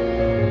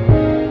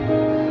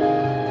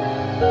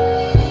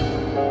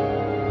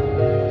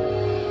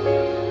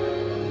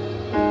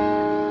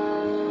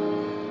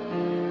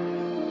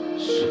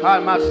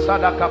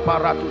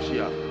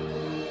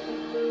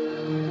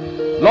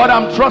 Lord,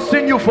 I'm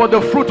trusting you for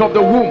the fruit of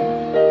the womb.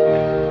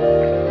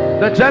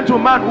 The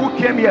gentleman who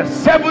came here,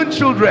 7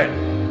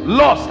 children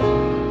lost,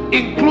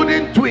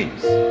 including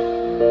twins.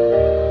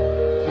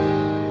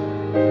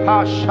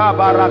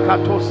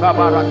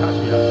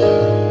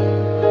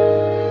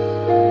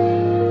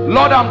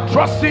 Lord, I'm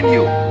trusting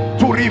you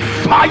to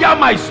refire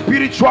my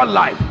spiritual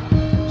life.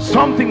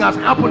 Something has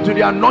happened to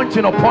the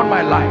anointing upon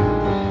my life.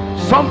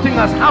 Something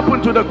has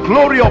happened to the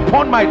glory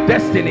upon my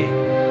destiny.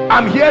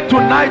 I'm here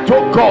tonight,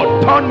 oh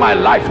God, turn my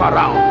life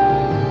around.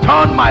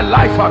 Turn my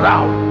life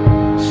around.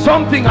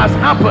 Something has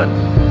happened.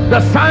 The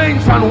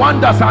signs and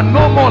wonders are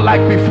no more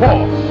like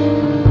before.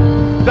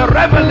 The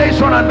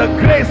revelation and the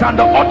grace and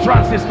the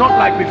utterance is not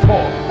like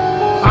before.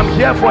 I'm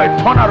here for a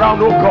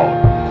turnaround, oh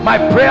God. My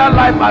prayer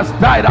life has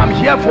died. I'm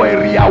here for a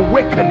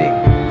reawakening.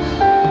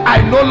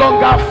 I no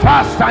longer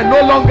fast. I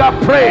no longer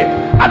pray.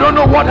 I don't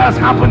know what has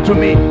happened to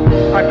me.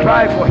 I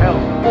cry for help.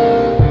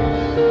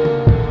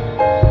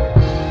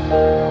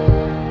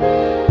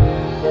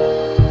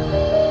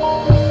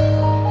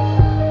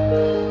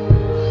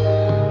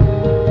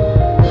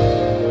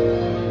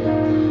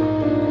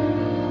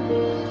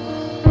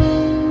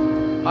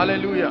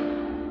 Hallelujah.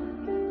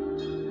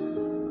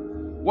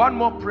 One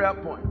more prayer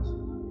point.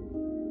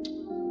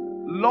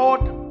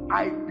 Lord,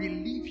 I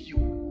believe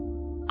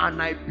you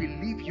and I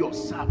believe your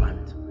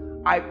servant.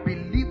 I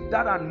believe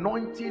that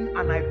anointing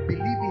and I believe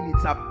in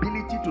its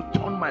ability to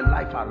turn my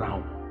life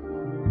around.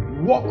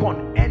 Walk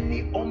on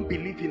any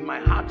unbelief in my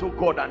heart, oh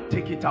God, and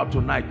take it out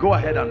tonight. Go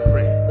ahead and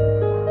pray.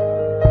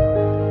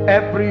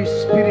 Every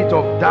spirit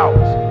of doubt,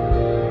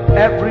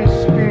 every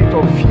spirit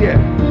of fear,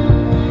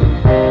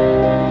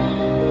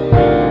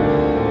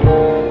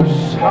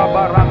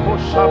 Shabarako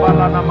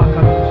Shabalana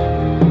Makadosh.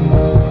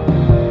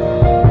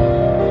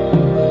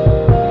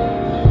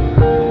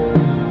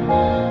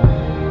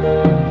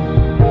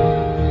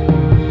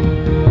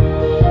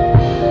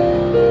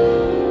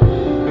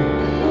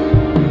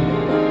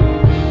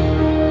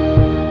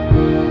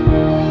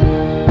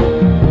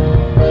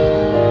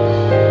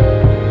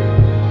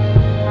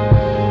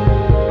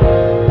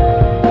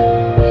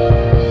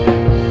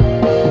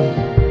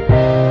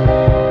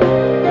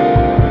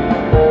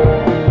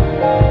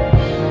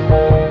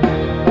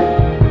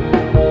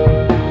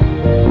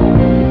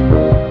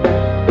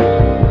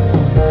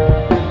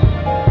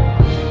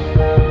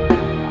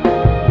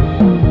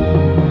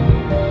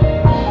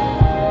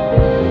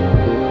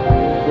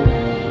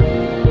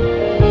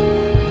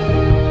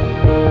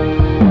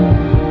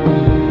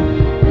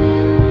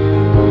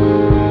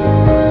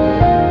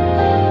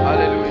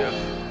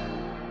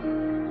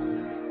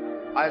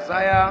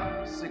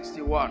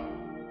 61.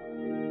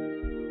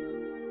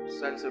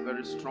 Sense a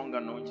very strong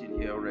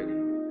anointing here already.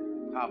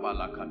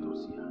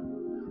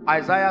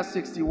 Isaiah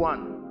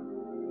 61.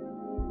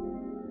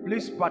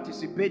 Please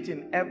participate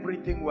in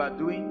everything we are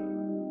doing.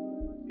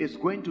 It's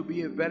going to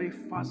be a very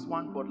fast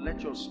one, but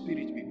let your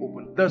spirit be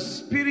open. The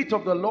Spirit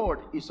of the Lord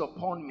is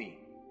upon me,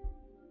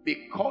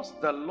 because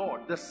the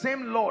Lord, the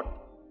same Lord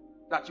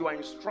that you are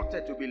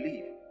instructed to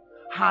believe,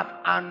 hath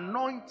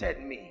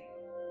anointed me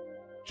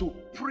to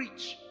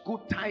preach good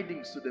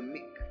tidings to the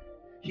meek.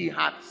 He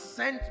hath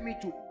sent me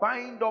to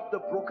bind up the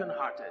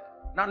brokenhearted.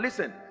 Now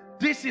listen,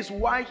 this is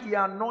why he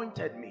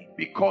anointed me,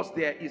 because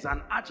there is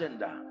an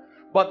agenda.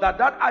 But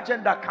that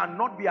agenda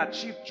cannot be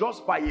achieved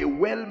just by a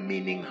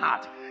well-meaning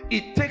heart.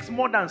 It takes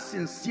more than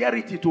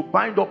sincerity to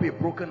bind up a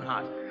broken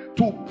heart,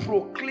 to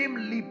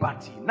proclaim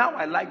liberty. Now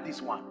I like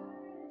this one.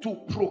 To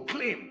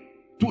proclaim,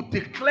 to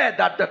declare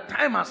that the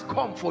time has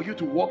come for you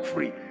to walk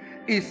free.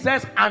 It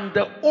says, and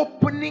the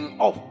opening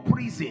of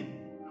prison.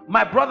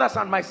 My brothers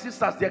and my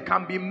sisters, there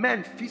can be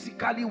men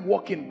physically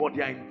walking, but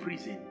they are in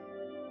prison.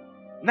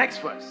 Next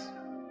verse.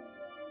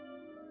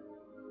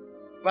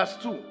 Verse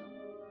 2.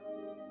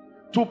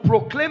 To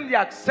proclaim the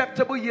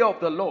acceptable year of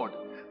the Lord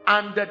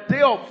and the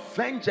day of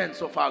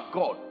vengeance of our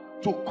God,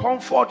 to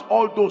comfort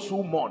all those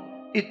who mourn.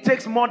 It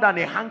takes more than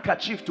a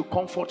handkerchief to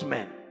comfort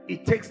men.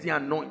 It takes the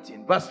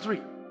anointing. Verse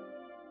 3.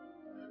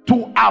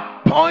 To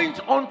appoint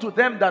unto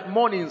them that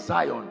mourn in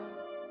Zion.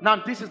 Now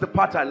this is the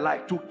part I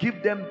like. To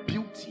give them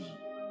beauty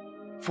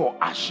for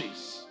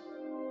ashes,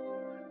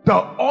 the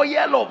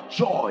oil of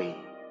joy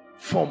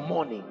for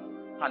mourning.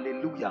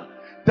 Hallelujah.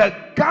 The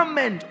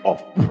garment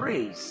of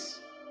praise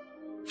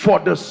for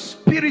the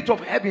spirit of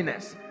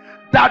heaviness,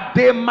 that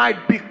they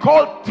might be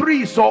called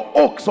trees or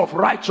oaks of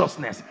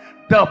righteousness,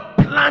 the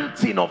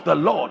planting of the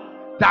Lord,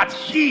 that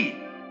he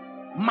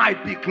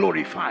might be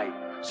glorified.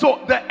 So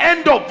the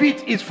end of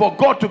it is for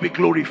God to be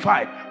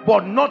glorified,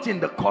 but not in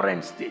the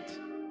current state.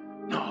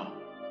 No.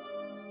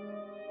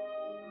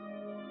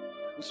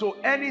 So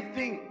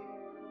anything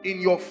in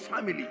your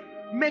family,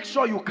 make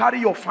sure you carry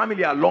your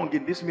family along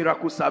in this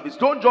miracle service.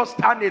 Don't just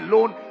stand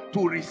alone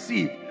to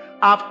receive.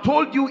 I've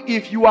told you,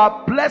 if you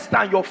are blessed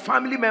and your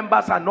family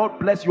members are not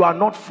blessed, you are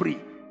not free.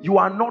 You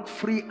are not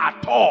free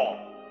at all.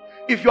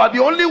 If you are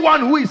the only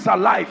one who is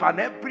alive and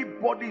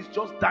everybody is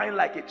just dying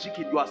like a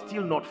chicken, you are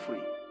still not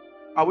free.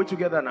 Are we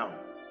together now?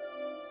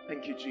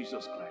 Thank you,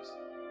 Jesus Christ.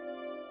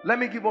 Let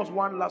me give us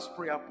one last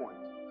prayer point.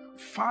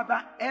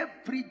 Father,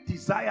 every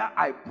desire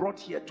I brought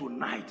here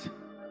tonight,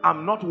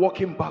 I'm not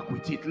walking back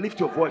with it. Lift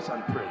your voice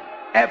and pray.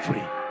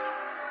 Every.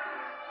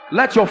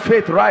 Let your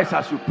faith rise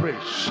as you pray.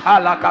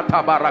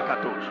 Shalakata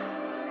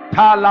barakatosh.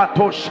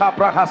 Talato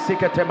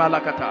shabrahasikete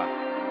malakata.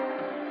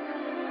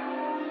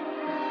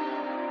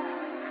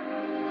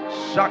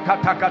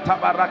 Shakatakata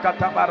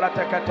barakata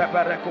baratekete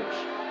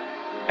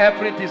berekosh.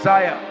 Every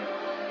desire.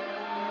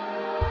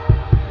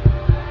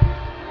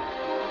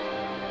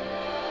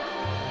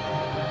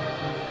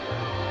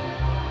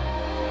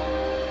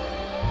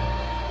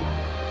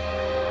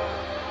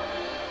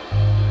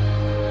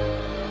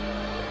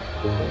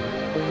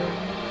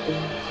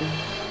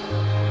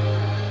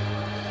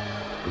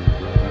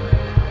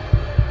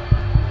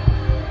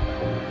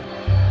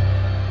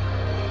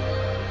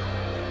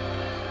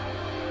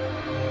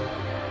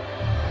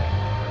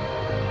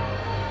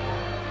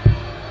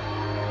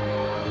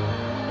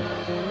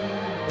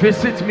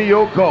 Visit me,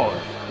 oh God,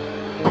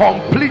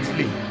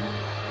 completely.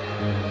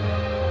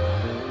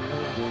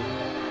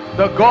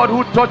 The God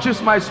who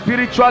touches my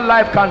spiritual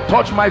life can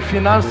touch my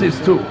finances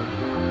too.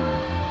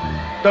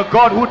 The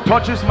God who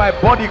touches my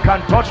body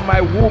can touch my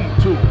womb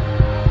too.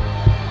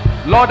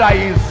 Lord, I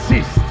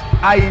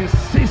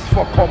insist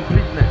for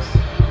completeness.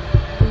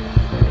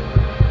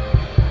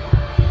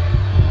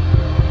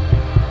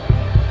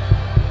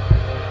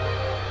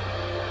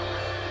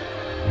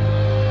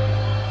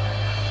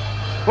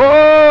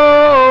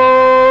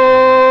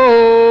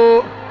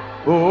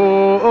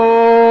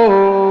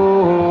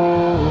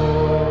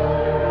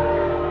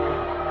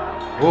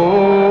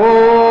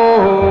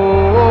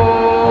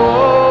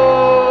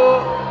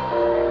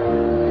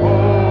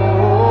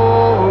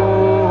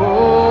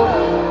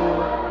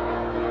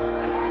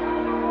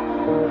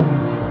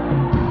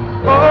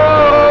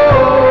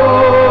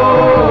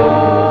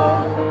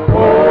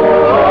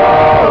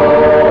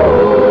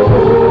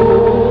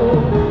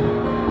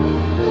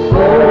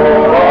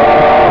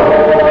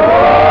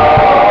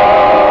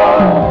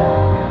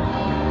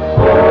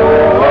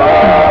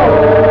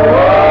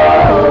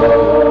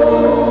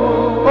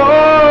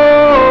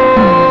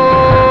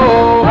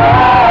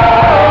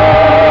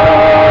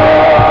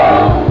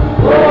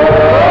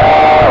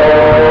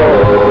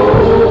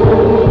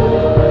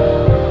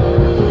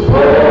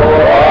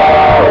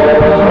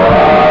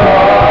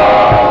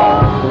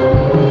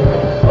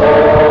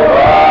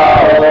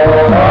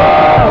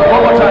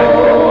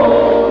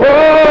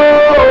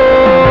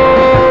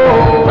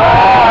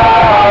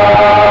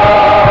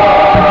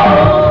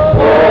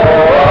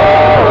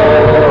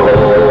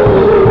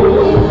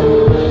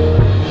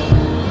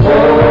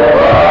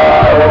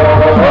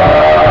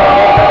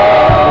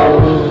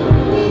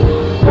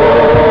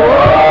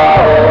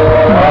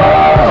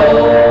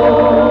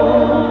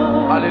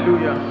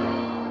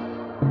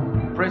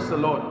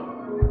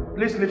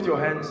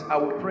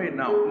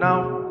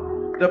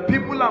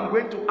 people I'm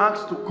going to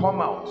ask to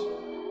come out,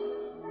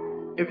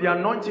 if the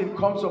anointing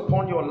comes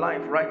upon your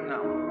life right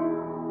now,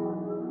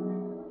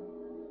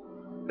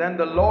 then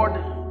the Lord,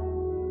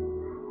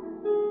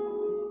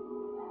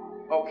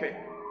 okay,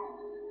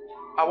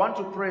 I want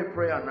to pray a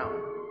prayer now.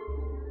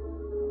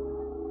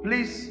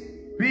 Please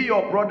be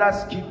your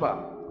brother's keeper,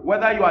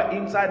 whether you are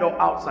inside or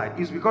outside.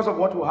 It's because of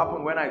what will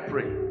happen when I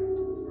pray.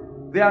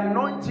 The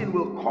anointing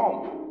will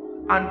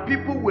come and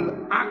people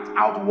will act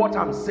out what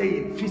I'm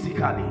saying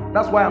physically.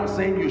 That's why I'm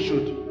saying you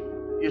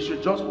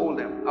should just hold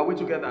them. Are we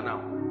together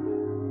now?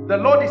 The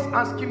Lord is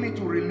asking me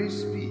to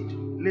release speed.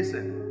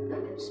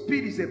 Listen,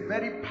 speed is a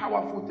very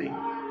powerful thing.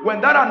 When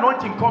that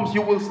anointing comes,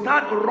 you will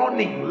start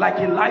running like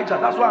Elijah.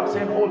 That's why I'm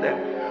saying hold them.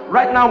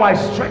 Right now I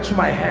stretch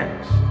my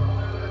hands,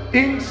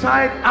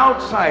 inside,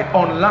 outside,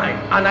 online,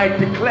 and I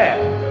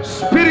declare,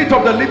 Spirit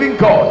of the living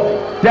God,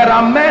 there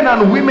are men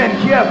and women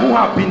here who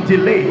have been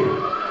delayed,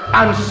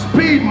 and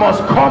speed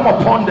must come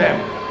upon them.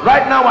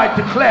 Right now I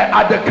declare,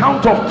 at the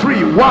count of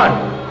 3,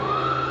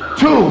 1,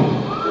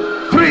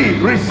 2, 3,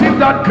 receive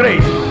that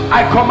grace.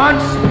 I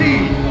command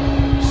speed,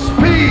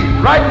 speed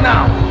right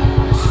now,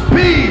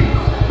 speed.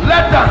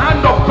 Let the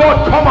hand of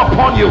God come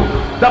upon you.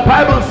 The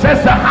Bible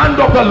says the hand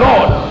of the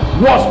Lord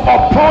was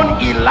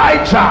upon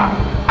Elijah,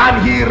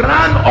 and he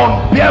ran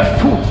on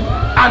barefoot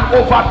and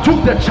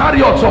overtook the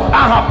chariots of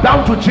Ahab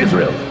down to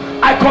Jezreel.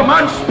 I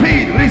command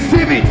speed,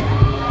 receive it.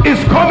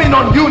 It's coming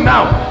on you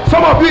now.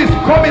 Some of you, is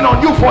coming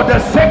on you for the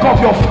sake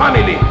of your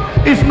family.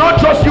 It's not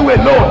just you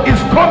alone,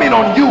 it's coming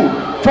on you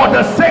for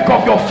the sake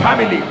of your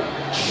family.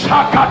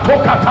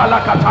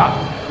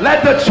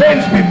 Let the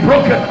chains be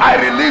broken. I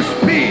release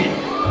speed.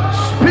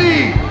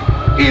 Speed.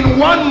 In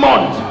 1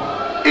 month,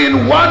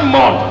 in 1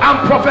 month,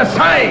 I'm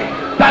prophesying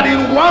that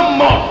in 1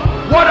 month,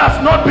 what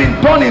has not been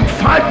done in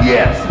 5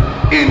 years,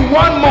 in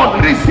 1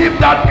 month, receive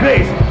that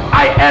grace.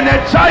 I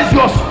energize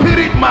your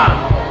spirit, man.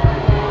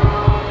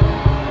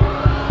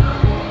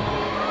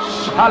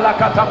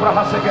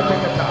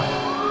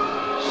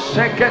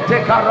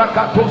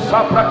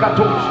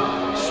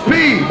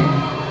 Speed.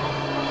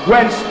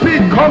 When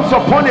speed comes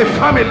upon a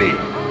family,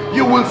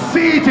 you will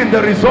see it in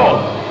the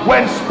result.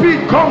 When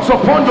speed comes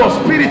upon your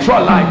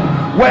spiritual life,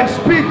 when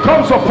speed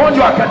comes upon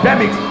your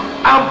academics,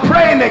 I'm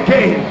praying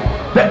again.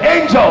 The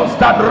angels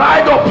that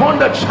ride upon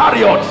the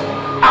chariots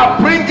are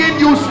bringing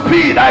you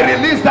speed. I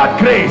release that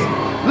grace.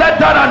 Let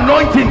that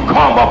anointing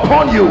come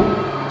upon you.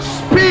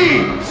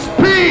 Speed,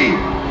 speed,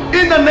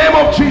 in the name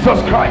of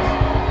Jesus Christ.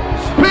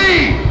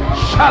 Speed.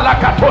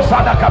 Shalakato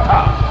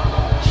sadakata.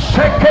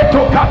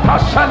 Sheketo kata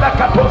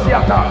shalakato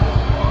ziata.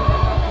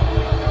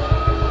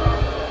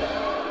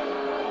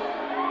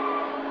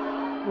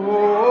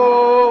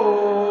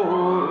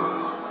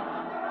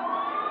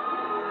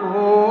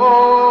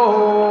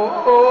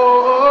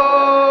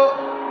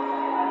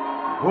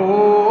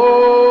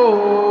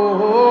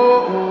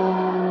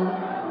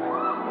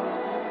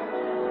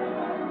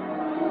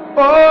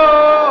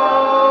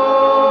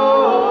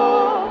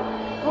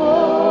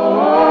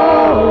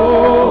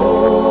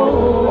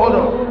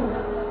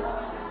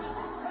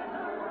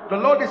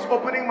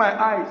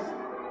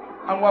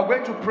 We're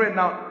going to pray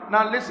now.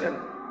 Now listen.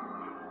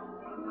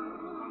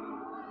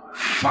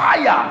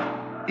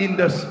 Fire in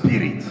the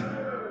spirit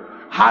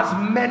has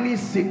many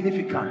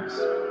significance.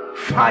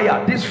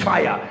 Fire, this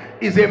fire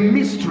is a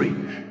mystery.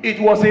 It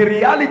was a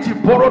reality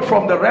borrowed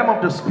from the realm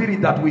of the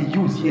spirit that we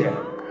use here.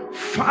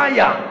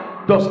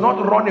 Fire does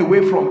not run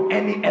away from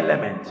any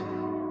element.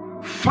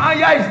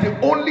 Fire is the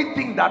only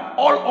thing that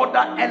all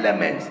other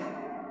elements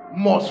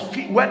must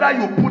feel. Whether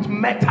you put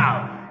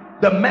metal,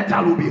 the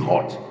metal will be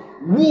hot.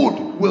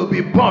 Wood will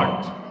be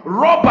burnt.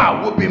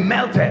 Rubber will be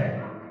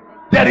melted.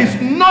 There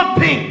is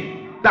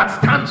nothing that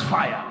stands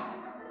fire.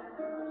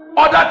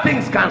 Other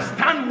things can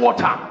stand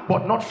water,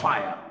 but not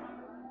fire.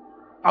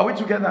 Are we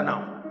together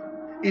now?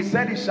 He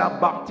said he shall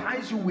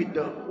baptize you with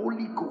the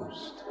Holy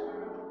Ghost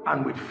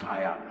and with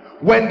fire.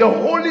 When the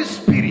Holy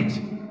Spirit,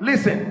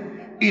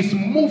 listen, is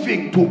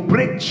moving to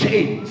break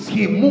chains,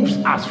 he moves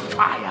as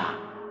fire.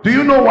 Do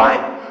you know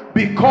why?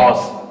 Because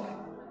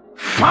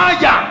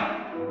fire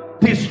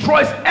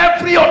destroys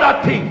every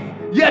other thing,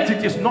 yet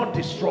it is not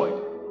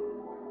destroyed.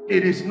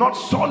 It is not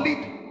solid,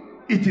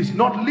 it is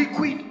not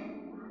liquid.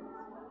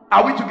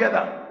 Are we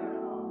together?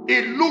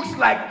 It looks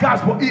like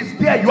gas, but it's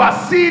there. You are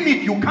seeing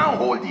it, you can't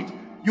hold it.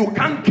 You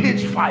can't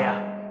cage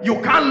fire, you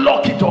can't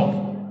lock it up.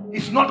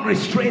 It's not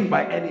restrained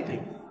by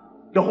anything.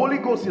 The Holy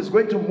Ghost is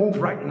going to move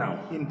right now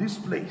in this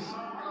place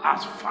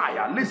as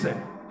fire. Listen,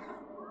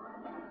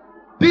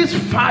 this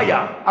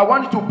fire, I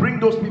want you to bring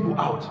those people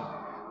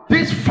out.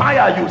 This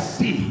fire you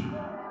see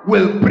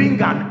will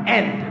bring an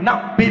end.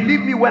 Now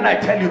believe me when I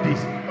tell you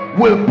this,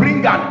 will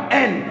bring an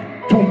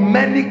end to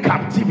many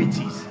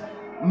captivities.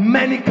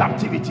 Many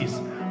captivities.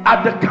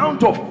 At the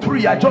count of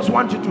 3, I just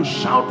want you to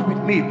shout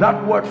with me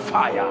that word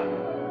fire.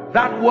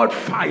 That word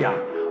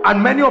fire.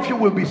 And many of you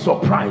will be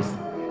surprised.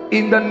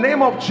 In the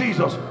name of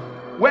Jesus.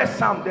 Where's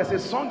Sam? There's a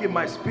song in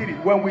my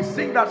spirit. When we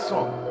sing that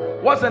song,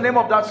 what's the name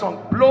of that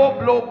song? Blow,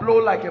 blow, blow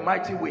like a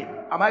mighty wind.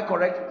 Am I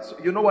correct?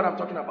 You know what I'm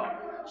talking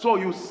about. So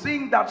you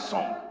sing that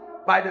song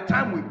by the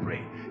time we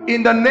pray.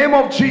 In the name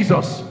of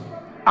Jesus,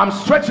 I'm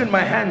stretching my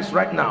hands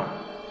right now.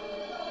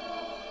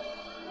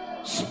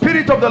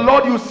 Spirit of the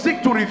Lord, you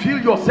seek to reveal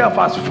yourself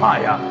as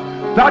fire,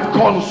 that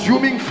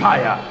consuming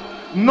fire.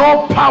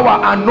 No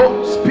power and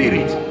no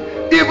spirit.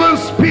 Even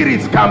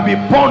spirits can be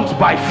burnt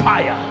by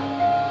fire.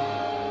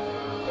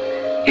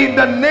 In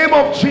the name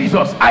of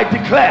Jesus, I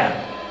declare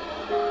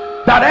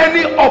that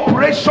any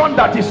operation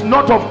that is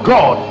not of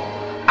God,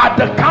 at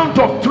the count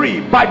of 3,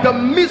 by the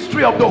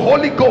mystery of the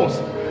Holy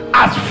Ghost,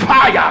 as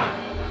fire,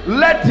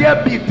 let there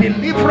be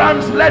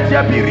deliverance, let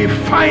there be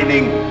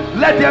refining,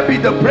 let there be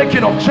the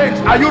breaking of chains.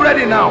 Are you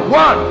ready now?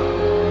 1,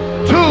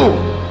 2,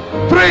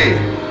 3.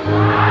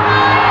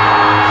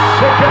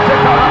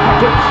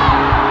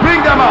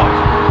 Bring them out.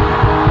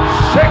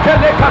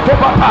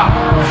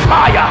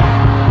 Fire,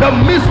 the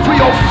mystery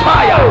of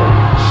fire.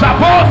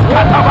 Shabos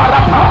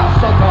katabarata.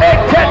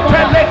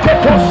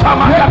 Eketeleketo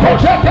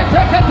samakatos.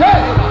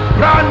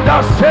 Branda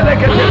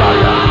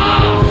seleketebaria.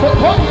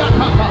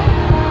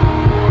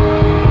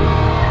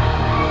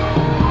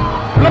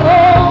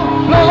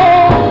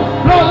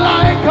 Blow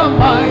like a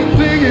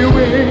mighty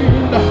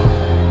wind,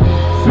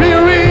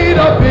 Spirit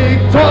of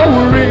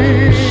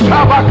victory,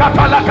 cover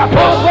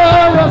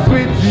us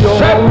with your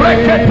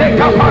wings.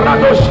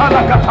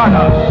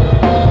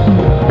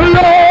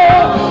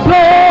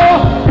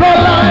 Blow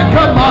like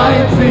a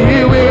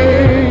mighty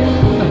wind,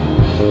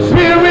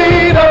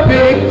 Spirit of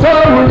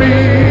victory,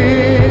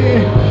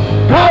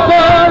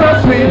 cover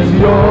us with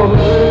your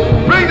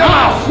wings. Bring them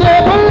out.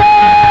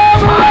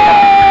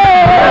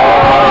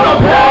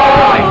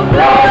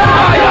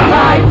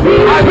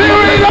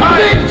 Spirit of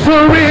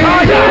victory,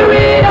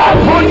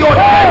 upon your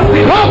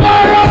destiny,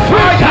 cover us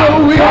with your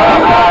wings.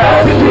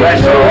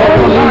 situation of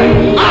your life.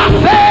 I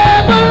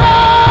said,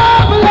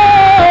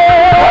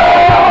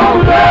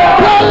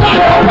 blow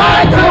like a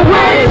mighty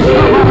wind,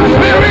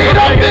 Spirit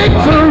of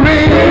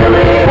victory,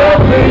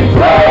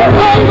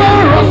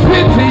 cover us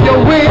with your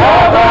wings.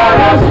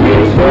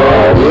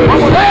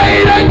 Say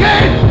it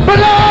again,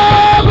 blow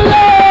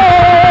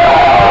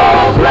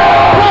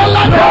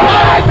like a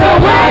mighty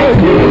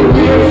wind,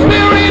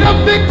 Spirit of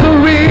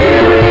victory,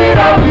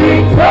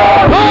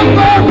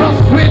 cover us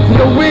with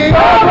your wings.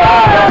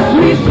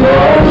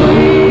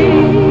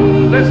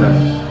 Listen,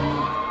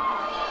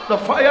 the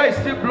fire is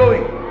still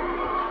blowing.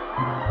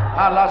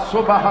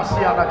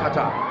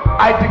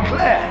 I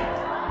declare,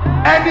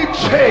 any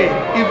chain,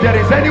 if there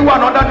is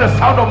anyone under the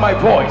sound of my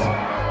voice,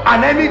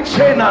 and any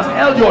chain has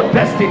held your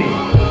destiny,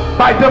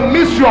 by the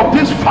mystery of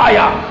this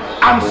fire,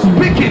 I'm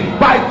speaking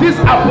by this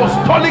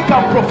apostolic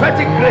and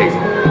prophetic grace.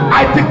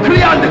 I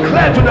decree and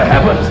declare to the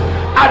heavens,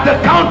 at the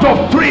count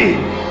of 3,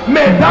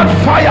 may that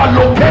fire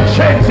locate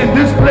chains in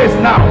this place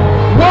now.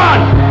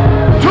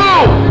 1, 2,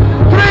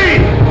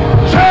 3.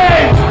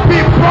 Chains be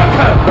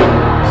broken.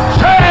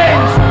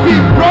 Chains be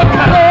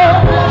broken.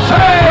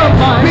 Chains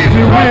be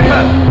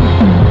broken.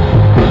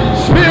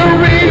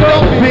 Spirit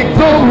of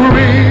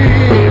victory,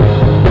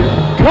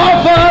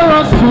 cover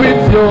us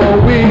with your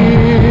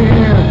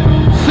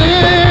wings.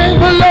 Sing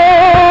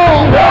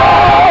below,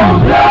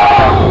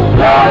 blow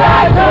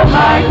like a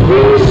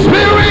mighty.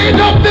 Spirit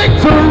of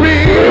victory,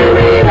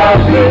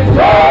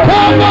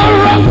 cover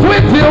us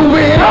with your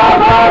wings.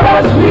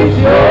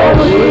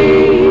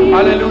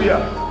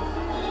 Hallelujah.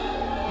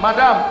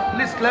 Madam,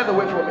 please clear the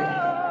way for me.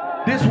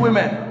 These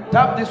women,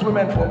 tap these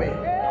women for me.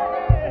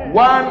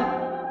 1,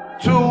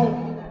 2,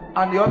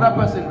 and the other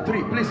person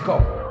 3. Please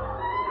come.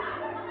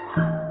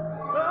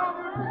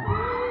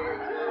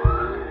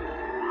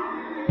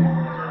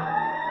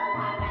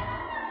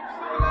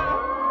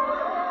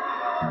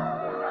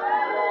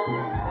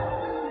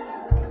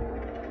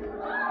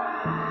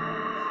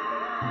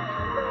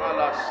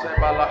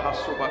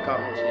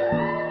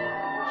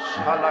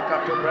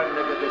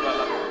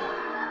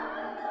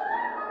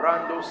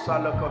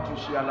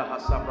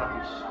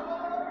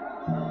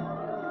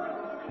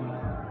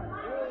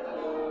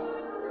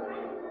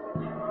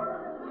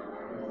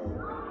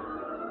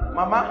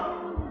 Mama,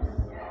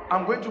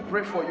 I'm going to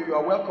pray for you. You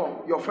are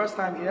welcome. Your first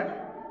time here?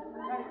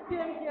 I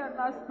came here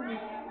last week.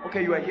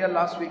 Okay, you were here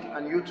last week,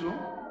 and you too?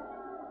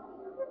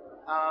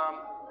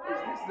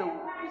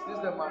 Is this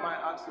the mama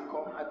I asked to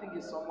come? I think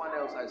it's someone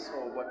else I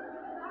saw, but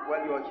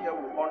while you are here,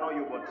 we'll honor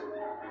you. But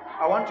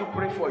I want to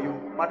pray for you.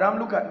 Madam,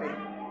 look at me.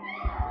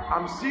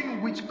 I'm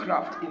seeing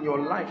witchcraft in your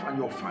life and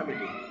your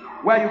family.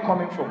 Where are you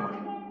coming from?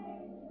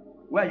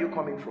 Where are you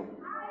coming from?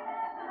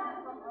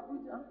 From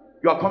Abuja.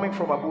 You are coming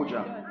from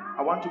Abuja.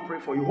 I want to pray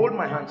for you. Hold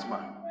my hands,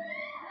 man.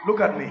 Look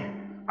at me.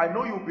 I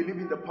know you believe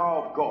in the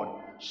power of God.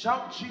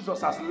 Shout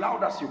Jesus as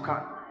loud as you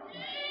can.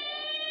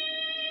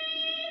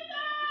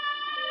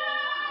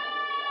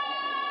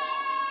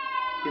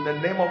 In the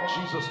name of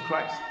Jesus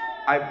Christ,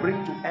 I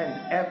bring to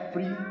end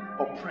every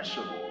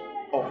oppression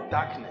of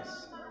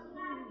darkness.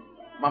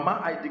 Mama,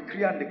 I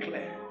decree and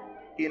declare,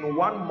 in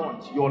 1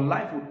 month, your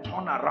life will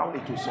turn around.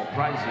 It will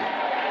surprise you.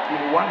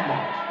 In 1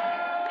 month.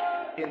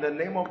 In the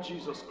name of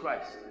Jesus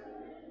Christ.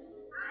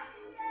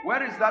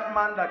 Where is that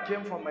man that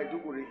came from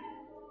Maiduguri?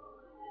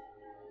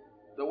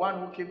 The one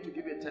who came to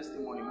give a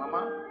testimony.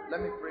 Mama,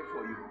 let me pray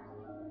for you.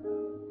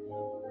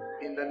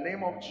 In the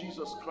name of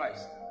Jesus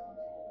Christ.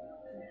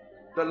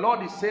 The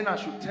Lord is saying I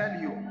should tell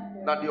you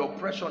that the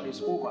oppression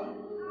is over.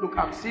 Look,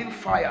 I'm seeing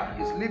fire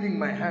is leaving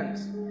my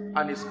hands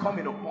and is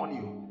coming upon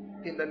you.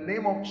 In the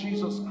name of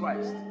Jesus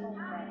Christ.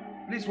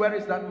 Please, where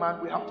is that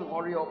man? We have to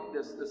hurry up.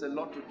 There's a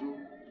lot to do.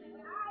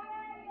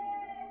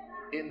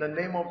 In the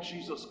name of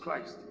Jesus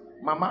Christ.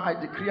 Mama, I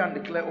decree and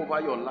declare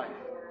over your life.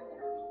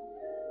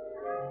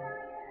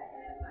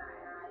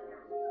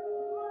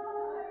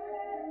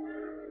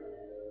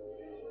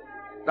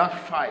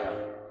 That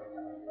fire.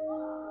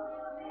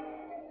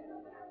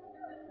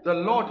 The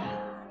Lord,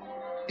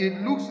 it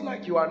looks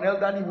like you are an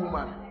elderly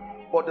woman,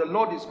 but the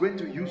Lord is going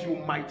to use you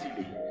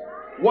mightily.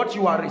 What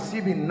you are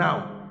receiving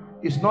now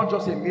is not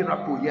just a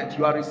miracle yet.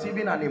 You are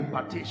receiving an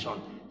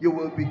impartation. You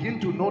will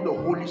begin to know the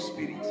Holy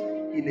Spirit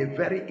in a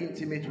very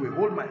intimate way.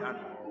 Hold my hand.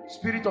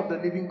 Spirit of the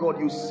living God,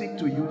 you seek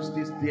to use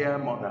this dear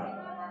mother.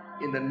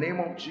 In the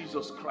name of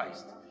Jesus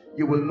Christ,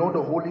 you will know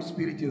the Holy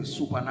Spirit in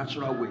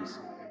supernatural ways.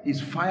 His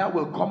fire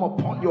will come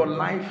upon your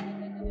life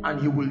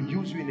and he will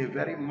use you in a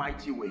very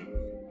mighty way.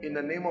 In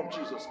the name of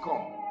Jesus,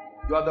 come.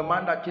 You are the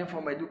man that came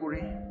from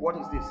Maiduguri. What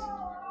is this?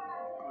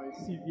 My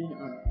CV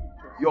and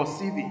your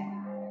CV.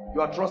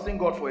 You are trusting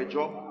God for a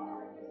job.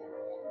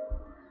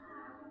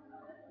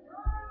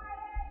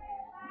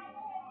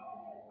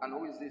 And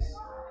who is this?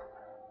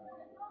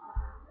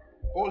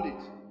 Hold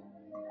it.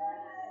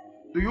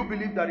 Do you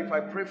believe that if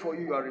I pray for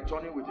you, you are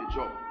returning with a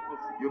job?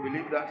 You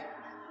believe that?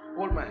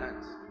 Hold my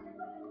hands.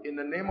 In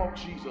the name of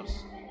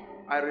Jesus,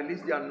 I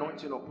release the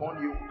anointing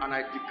upon you and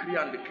I decree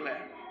and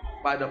declare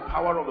by the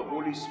power of the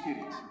Holy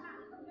Spirit.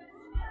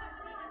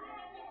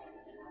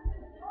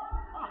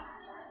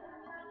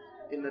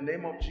 In the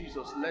name of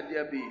Jesus, let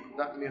there be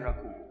that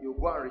miracle. You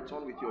go and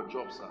return with your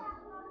job, sir.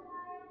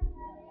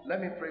 Let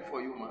me pray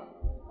for you, man.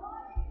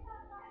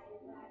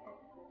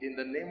 In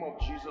the name of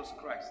Jesus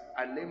Christ,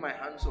 I lay my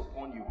hands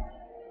upon you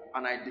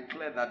and I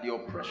declare that the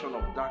oppression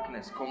of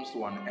darkness comes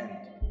to an end.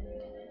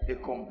 A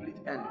complete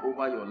end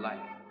over your life.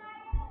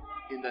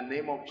 In the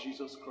name of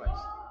Jesus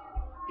Christ.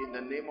 In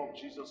the name of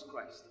Jesus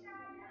Christ.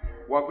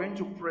 We're going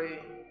to pray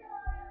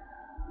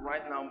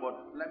right now,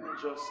 but let me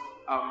just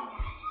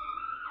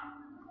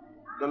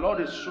the Lord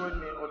is showing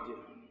me, oh dear,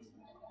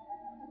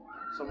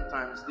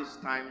 sometimes this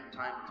time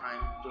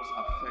just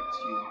affects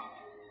you.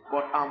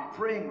 But I'm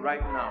praying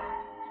right now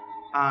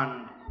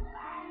and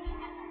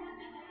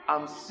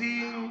I'm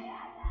seeing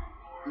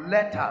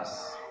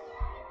letters.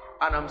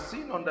 And I'm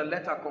seeing on the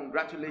letter,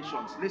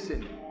 congratulations.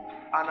 Listen.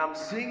 And I'm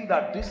seeing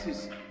that this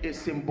is a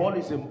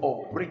symbolism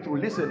of breakthrough.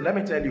 Listen, let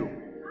me tell you.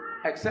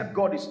 Except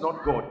God is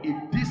not God.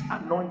 If this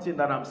anointing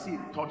that I'm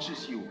seeing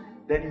touches you,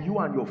 then you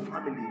and your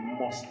family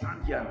must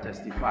stand here and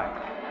testify.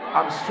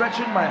 I'm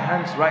stretching my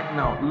hands right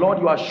now. Lord,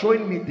 you are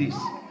showing me this.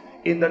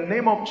 In the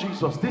name of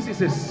Jesus, this is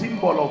a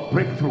symbol of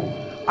breakthrough.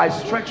 I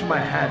stretch my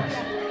hands.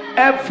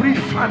 Every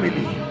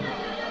family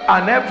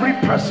and every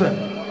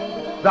person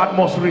that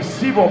must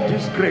receive of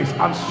this grace,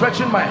 I'm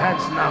stretching my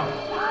hands now.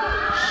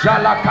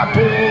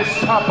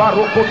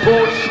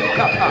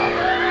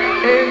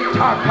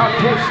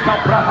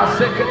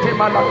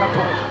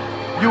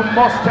 You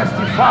must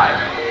testify.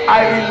 I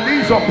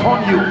release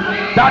upon you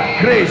that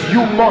grace.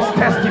 You must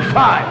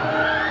testify.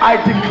 I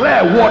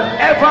declare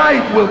whatever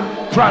it will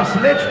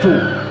translate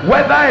to,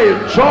 whether a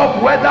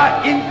job, whether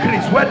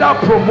increase, whether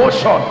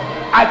promotion,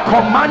 I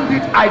command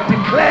it, I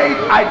declare it,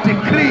 I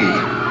decree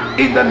it.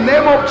 In the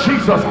name of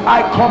Jesus,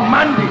 I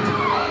command it,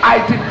 I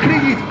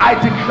decree it, I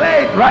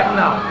declare it right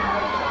now.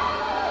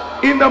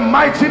 In the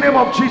mighty name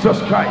of Jesus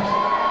Christ.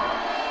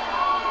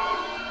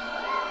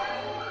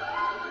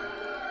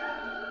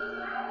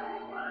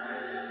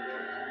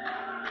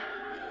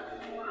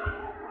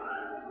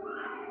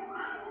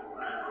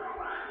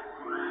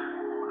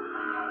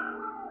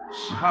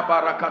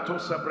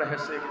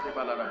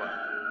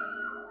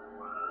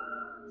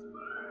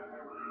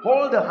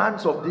 Hold the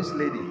hands of this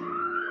lady.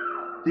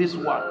 This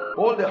one.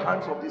 Hold the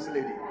hands of this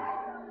lady.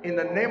 In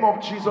the name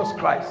of Jesus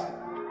Christ,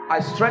 I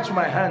stretch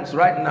my hands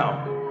right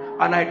now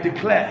and I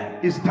declare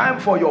it's time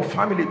for your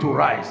family to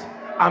rise.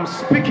 I'm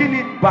speaking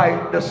it by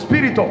the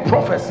spirit of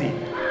prophecy,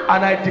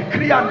 and I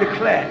decree and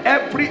declare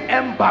every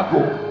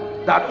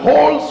embargo that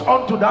holds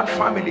on to that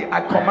family,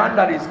 I command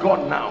that it's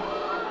gone now.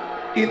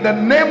 In the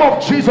name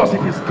of Jesus,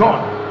 it is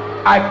gone.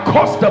 I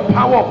curse the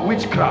power of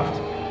witchcraft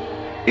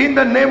in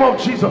the name of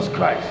Jesus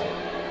Christ.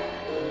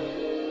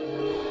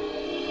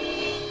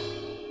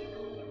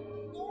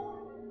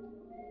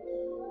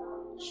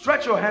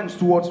 Stretch your hands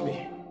towards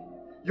me.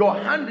 Your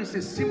hand is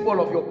a symbol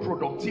of your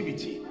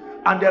productivity,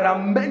 and there are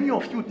many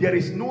of you, there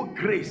is no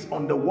grace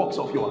on the works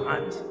of your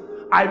hands.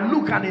 I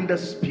look, and in the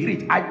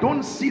spirit I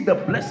don't see the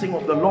blessing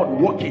of the Lord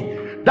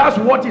working. That's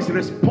what is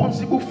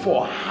responsible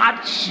for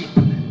hardship.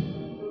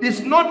 It's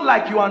not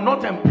like you are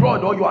not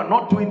employed or you are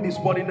not doing this,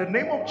 but in the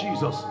name of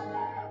Jesus,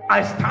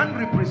 I stand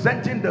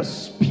representing the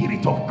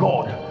Spirit of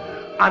God,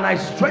 and I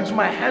stretch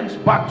my hands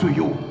back to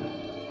you.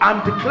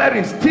 I'm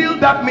declaring still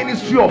that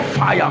ministry of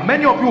fire.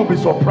 Many of you will be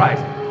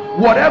surprised.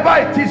 Whatever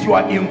it is you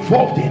are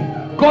involved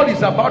in, God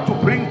is about to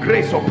bring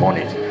grace upon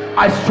it.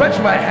 I stretch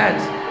my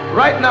hands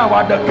right now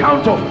at the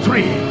count of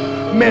 3.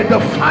 May the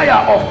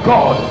fire of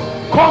God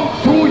come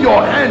through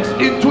your hands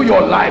into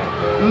your life.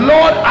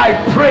 Lord, I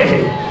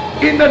pray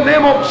in the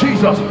name of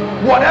Jesus,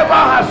 whatever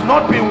has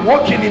not been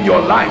working in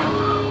your life,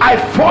 I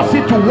force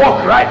it to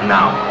work right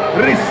now.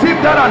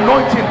 Receive that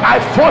anointing. I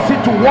force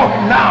it to work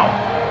now.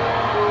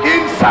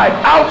 Inside,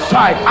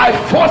 outside, I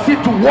force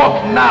it to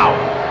work now.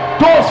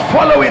 Those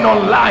following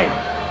online,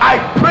 I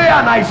pray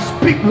and I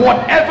speak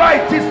whatever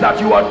it is that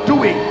you are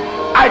doing.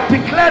 I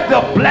declare the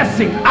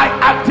blessing. I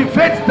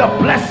activate the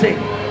blessing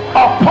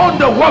upon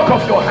the work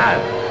of your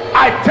hand.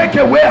 I take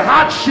away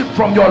hardship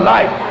from your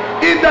life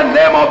in the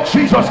name of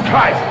Jesus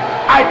Christ.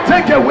 I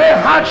take away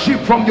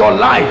hardship from your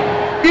life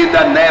in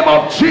the name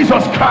of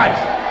Jesus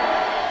Christ.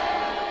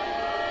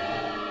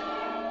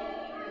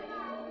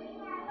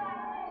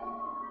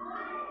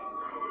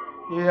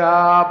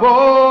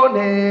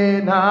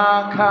 Yabone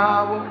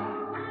nakawo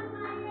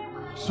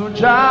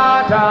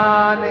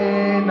sujada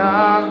ne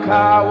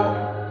nakawo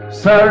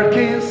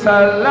sarkin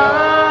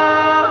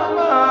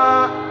salama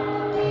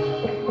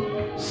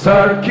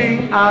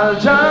sarkin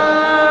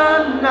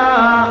aljanna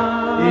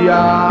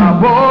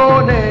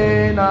yabone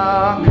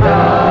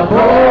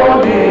nakawo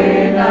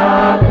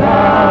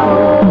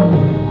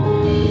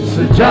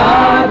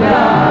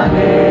sujada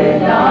ne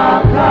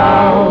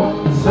nakawo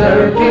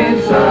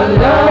sarkin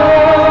salama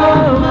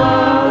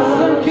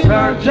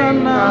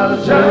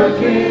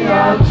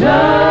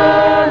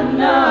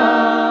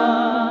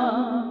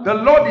The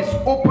Lord is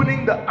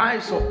opening the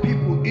eyes of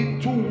people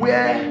into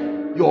where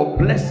your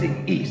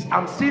blessing is.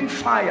 I'm seeing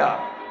fire,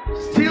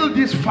 still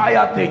this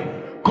fire thing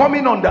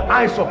coming on the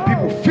eyes of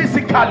people.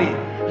 Physically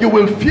you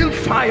will feel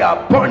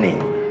fire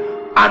burning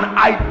and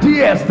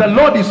ideas. The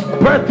Lord is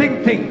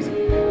birthing things.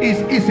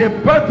 Is a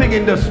birthing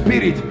in the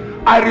spirit.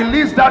 I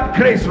release that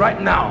grace right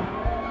now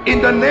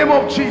in the name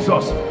of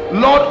Jesus.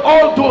 Lord,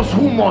 all those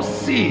who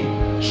must see,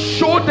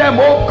 show them,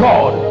 oh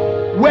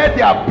God, where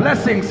their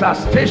blessings are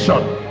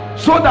stationed,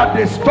 so that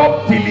they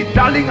stop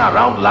dilly-dallying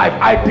around life.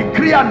 I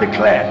decree and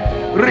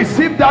declare,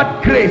 receive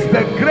that grace,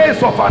 the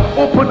grace of an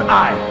open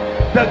eye,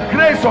 the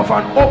grace of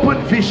an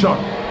open vision.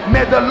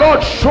 May the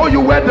Lord show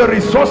you where the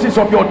resources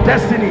of your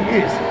destiny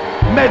is.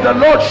 May the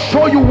Lord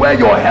show you where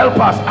your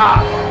helpers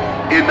are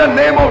in the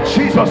name of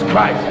Jesus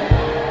Christ.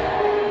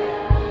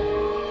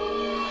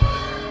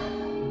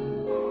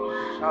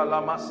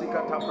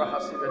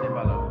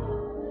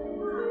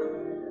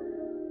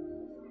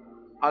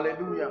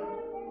 Hallelujah.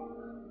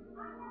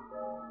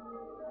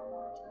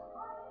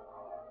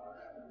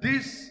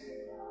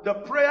 The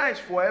prayer is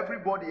for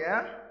everybody,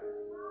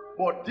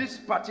 but this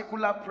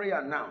particular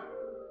prayer now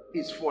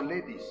is for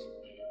ladies.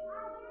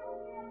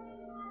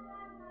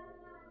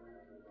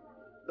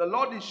 The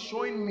Lord is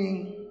showing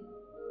me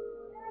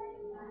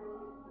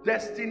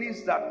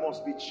destinies that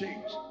must be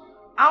changed.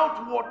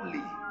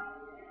 Outwardly,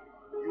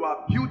 you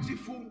are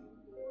beautiful,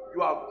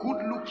 you are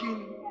good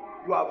looking,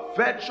 you are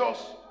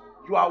virtuous,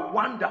 you are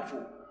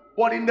wonderful.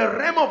 But in the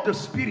realm of the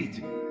spirit,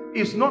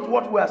 it's not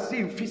what we are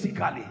seeing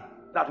physically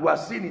that we are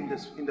seeing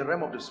in the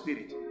realm of the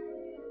spirit.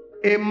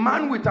 A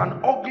man with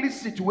an ugly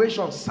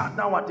situation sat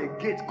down at a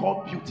gate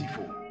called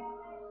beautiful.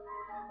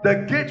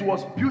 The gate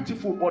was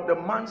beautiful, but the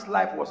man's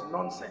life was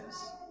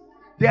nonsense.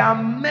 There are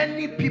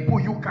many people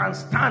you can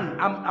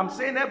stand. I'm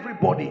saying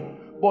everybody,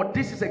 but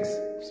this is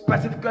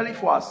specifically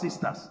for our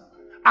sisters.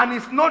 And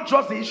it's not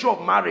just the issue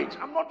of marriage.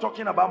 I'm not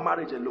talking about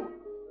marriage alone.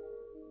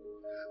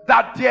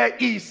 That there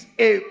is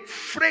a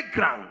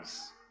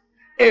fragrance,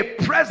 a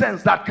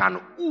presence that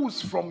can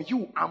ooze from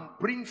you and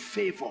bring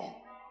favor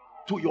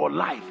to your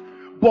life.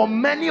 But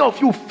many of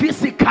you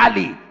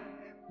physically,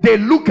 they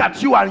look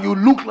at you and you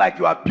look like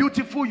you are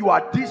beautiful, you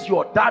are this, you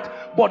are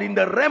that. But in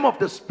the realm of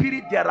the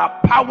spirit, there are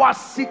powers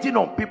sitting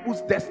on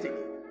people's destiny.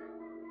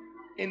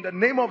 In the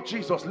name of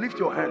Jesus, lift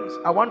your hands.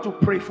 I want to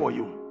pray for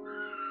you.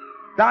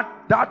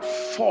 That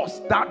force,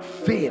 that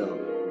veil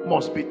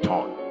must be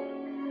torn.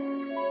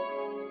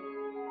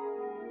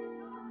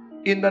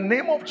 In the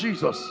name of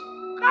Jesus,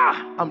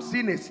 I'm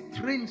seeing a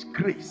strange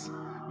grace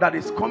that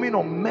is coming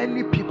on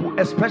many people,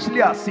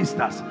 especially our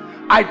sisters.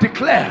 I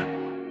declare,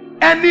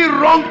 any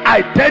wrong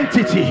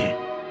identity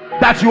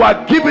that you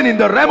are given in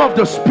the realm of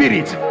the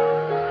spirit,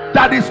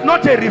 that is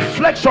not a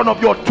reflection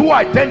of your true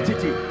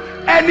identity,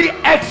 any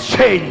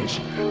exchange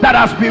that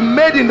has been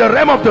made in the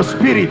realm of the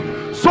spirit,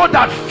 so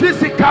that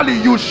physically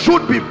you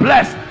should be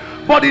blessed,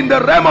 but in the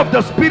realm of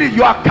the spirit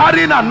you are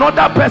carrying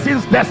another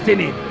person's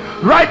destiny.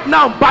 Right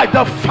now, by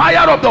the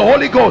fire of the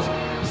Holy Ghost,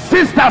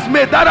 sisters,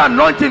 may that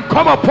anointing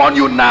come upon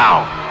you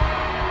now.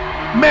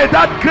 May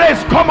that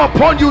grace come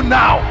upon you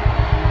now.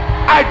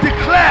 I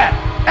declare,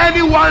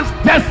 anyone's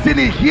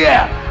destiny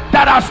here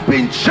that has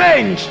been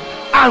changed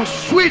and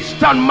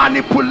switched and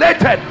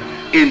manipulated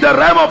in the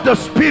realm of the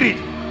spirit,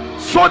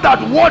 so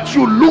that what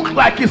you look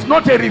like is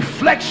not a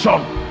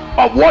reflection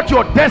of what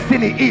your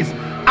destiny is,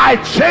 I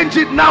change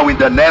it now in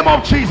the name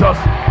of Jesus.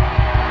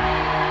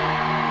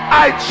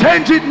 I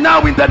change it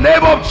now in the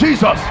name of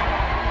Jesus.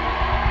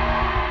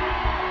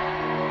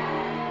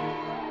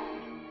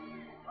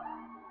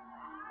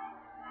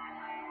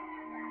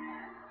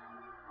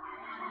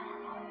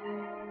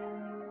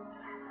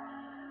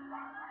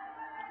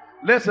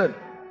 Listen.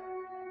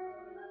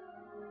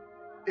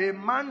 A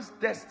man's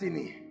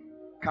destiny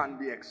can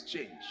be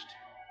exchanged.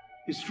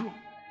 It's true.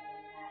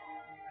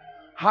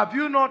 Have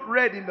you not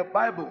read in the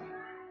Bible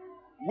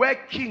where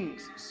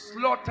kings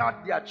slaughtered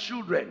their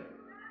children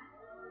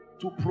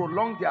to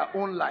prolong their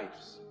own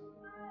lives?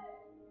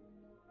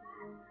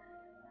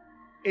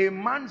 A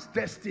man's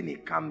destiny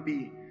can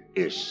be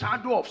a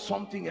shadow of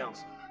something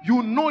else.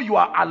 You know you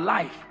are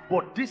alive,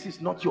 but this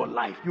is not your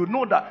life. You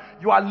know that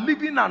you are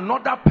living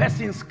another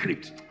person's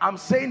script. I'm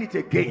saying it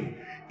again.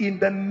 In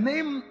the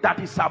name that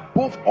is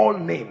above all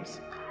names.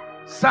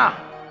 Sir,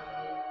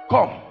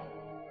 come.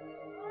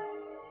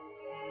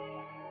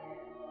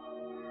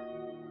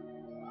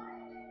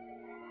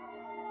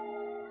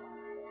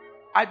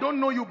 I don't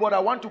know you, but I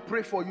want to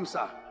pray for you,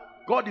 sir.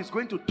 God is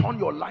going to turn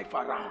your life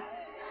around.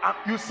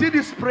 You see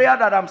this prayer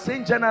that I'm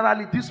saying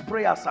generally, this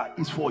prayer, sir,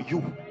 is for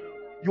you.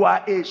 You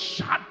are a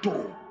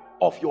shadow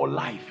of your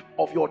life.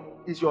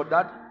 Is your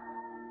dad?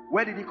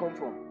 Where did he come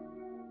from?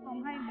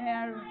 From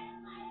High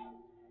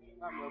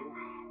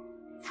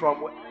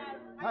From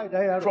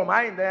where? From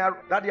high in there.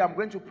 Daddy, I'm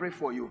going to pray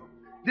for you.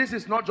 This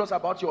is not just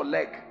about your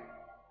leg.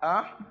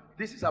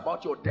 This is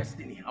about your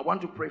destiny. I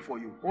want to pray for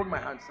you. Hold my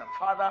hand, sir.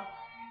 Father,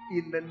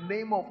 in the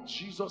name of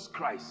Jesus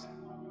Christ,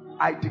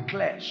 I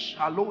declare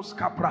Shalos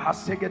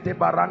Kaprahasegete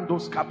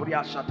Barandos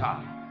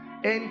Kabriashata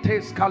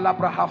Entes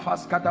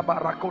Kalabrahafas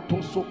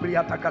Kadabarakoto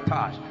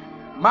Sopriatakatash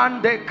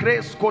Mande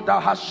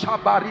Kreskoda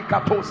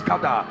Hashabarikatos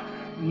Kada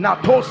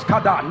Natos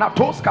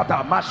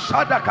Kada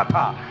Mashada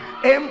Kata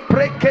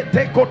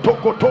Emprekete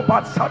Kotokoto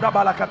Batsada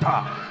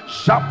Balakata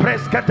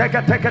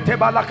Shapreskete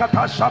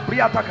Balakata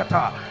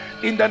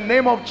Shabriatakata. In the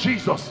name of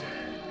Jesus,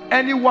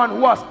 anyone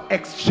who has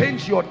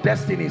exchanged your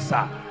destiny,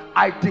 sir,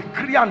 I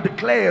decree and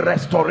declare a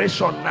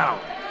restoration now.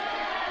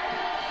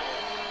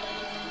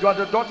 You are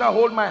the daughter.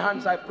 Hold my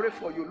hands. I pray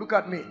for you. Look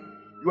at me.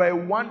 You are a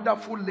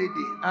wonderful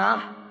lady,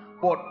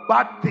 but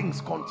bad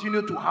things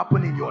continue to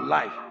happen in your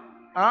life.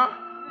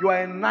 You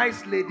are a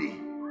nice lady.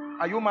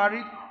 Are you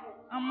married?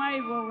 I'm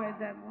married, but with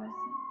that person.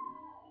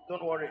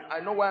 Don't worry. I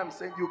know why I'm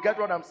saying. You get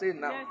what I'm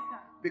saying now? Yes, sir.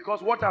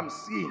 Because what I'm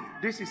seeing,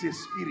 this is a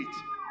spirit.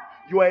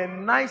 You are a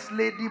nice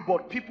lady,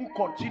 but people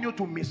continue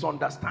to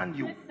misunderstand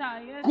you. Yes,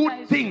 sir. Yes, Good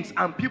sir. things,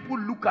 and people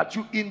look at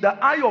you. In the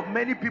eye of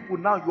many people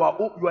now, you are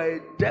a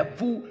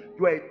devil,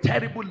 you are a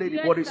terrible lady,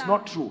 Yes, but it's sir.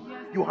 not true.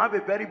 Yes, you have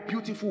a very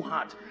beautiful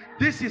heart.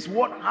 This is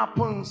what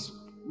happens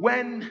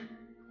when...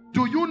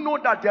 Do you know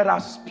that there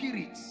are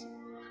spirits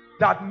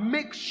that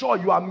make sure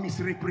you are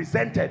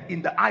misrepresented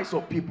in the eyes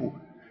of people?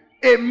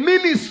 A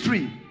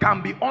ministry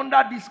can be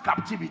under this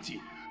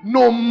captivity.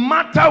 No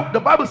matter, the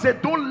Bible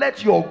said, don't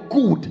let your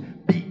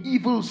good be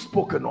evil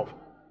spoken of.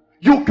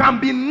 You can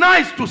be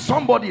nice to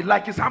somebody,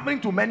 like it's happening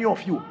to many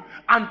of you,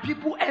 and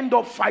people end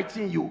up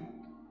fighting you.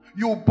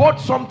 You bought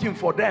something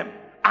for them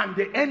and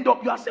they end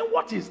up, you are saying,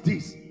 what is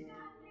this?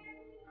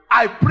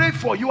 I pray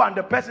for you, and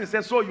the person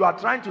says, so you are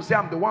trying to say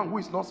I'm the one who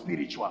is not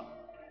spiritual.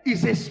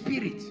 It's a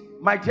spirit.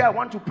 My dear, I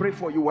want to pray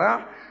for you.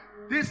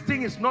 This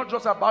thing is not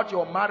just about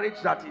your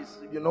marriage that is,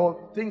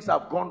 things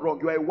have gone wrong.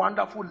 You are a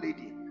wonderful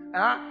lady.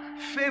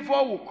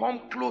 Favor will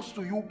come close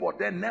to you, but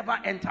then never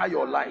enter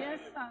your life. Yes,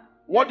 sir.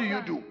 What Yes, do you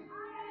sir. do?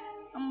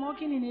 I'm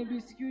working in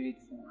a security.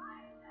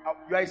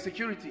 You are a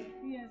security.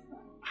 Yes, sir.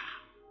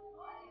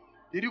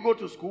 Did you go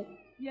to school?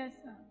 Yes,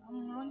 sir.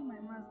 I'm running my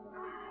master's.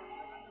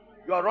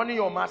 You are running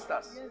your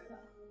masters. Yes, sir.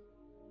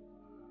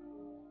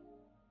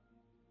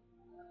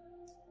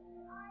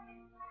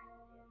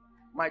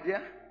 My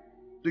dear,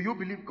 do you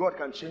believe God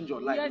can change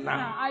your life Yes, now?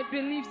 sir. I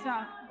believe,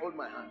 sir. Hold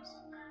my hands.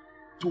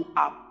 To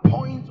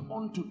appoint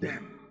unto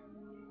them.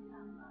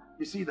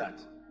 You see that?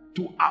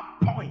 To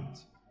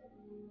appoint.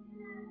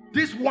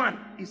 This one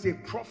is a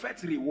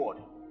prophet's reward.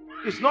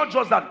 It's not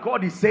just that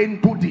God is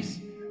saying do this.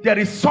 There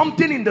is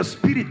something in the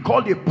spirit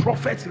called a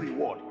prophet's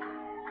reward.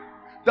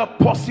 The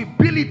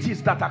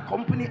possibilities that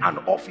accompany an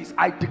office,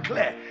 I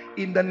declare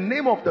in the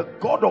name of the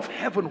God of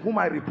heaven whom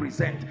I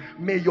represent,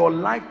 may your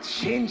life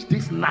change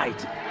this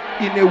night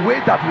in a way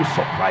that will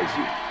surprise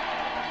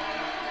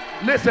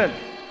you. Listen,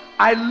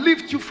 I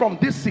lift you from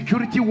this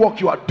security work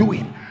you are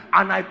doing,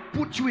 and I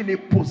put you in a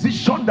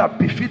position that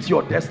befits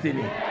your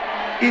destiny.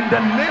 In the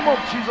name of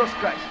Jesus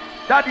Christ.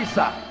 Daddy,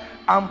 sir,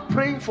 I'm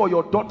praying for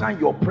your daughter in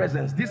your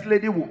presence. This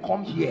lady will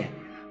come here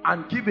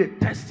and give a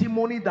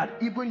testimony that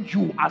even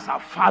you as her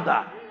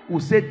father will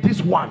say,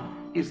 this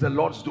one is the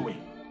Lord's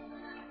doing.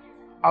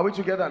 Are we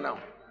together now?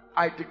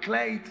 I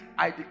declare it,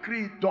 I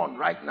decree it done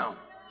right now.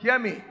 Hear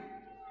me.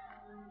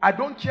 I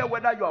don't care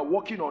whether you are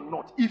working or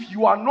not. If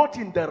you are not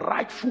in the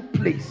rightful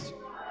place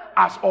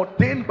as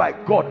ordained by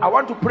God, I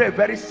want to pray a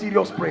very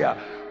serious prayer,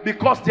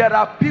 because there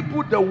are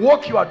people, the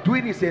work you are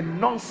doing is a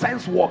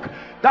nonsense work.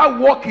 That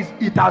work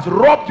it has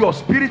robbed your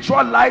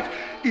spiritual life.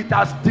 It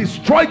has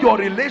destroyed your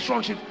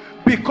relationship.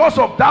 Because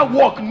of that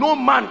work, no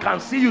man can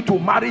see you to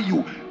marry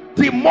you.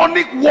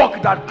 Demonic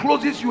work that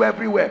closes you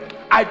everywhere.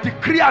 I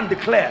decree and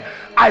declare,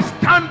 I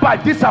stand by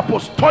this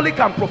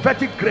apostolic and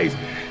prophetic grace.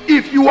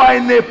 If you are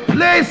in a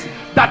place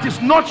that is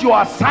not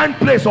your assigned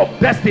place of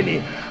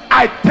destiny,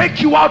 I take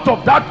you out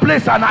of that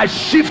place and I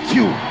shift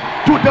you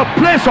to the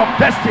place of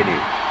destiny.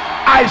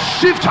 I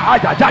shift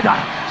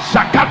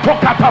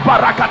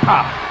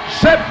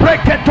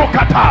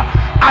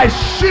I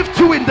shift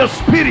you in the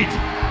spirit.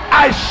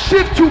 I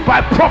shift you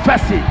by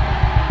prophecy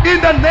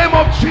in the name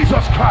of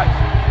Jesus Christ.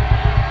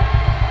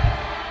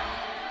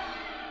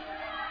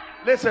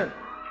 Listen,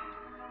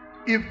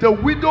 if the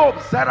widow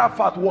of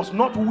Zarephath was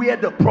not where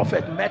the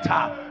prophet met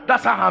her,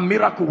 that's how her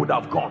miracle would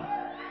have gone.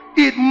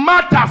 It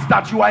matters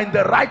that you are in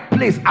the right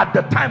place at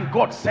the time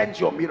God sends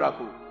your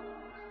miracle.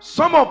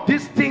 Some of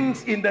these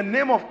things in the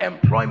name of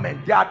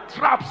employment, they are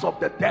traps of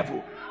the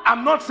devil.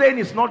 I'm not saying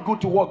it's not good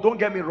to work, don't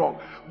get me wrong,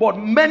 but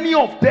many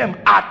of them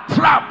are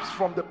traps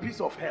from the pits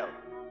of hell.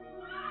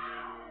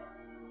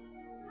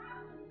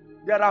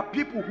 There are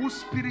people whose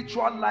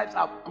spiritual lives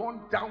have gone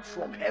down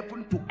from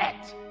heaven to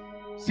earth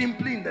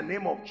simply in the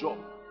name of job.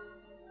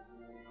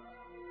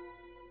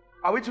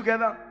 Are we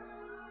together?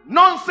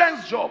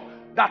 Nonsense job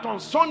that on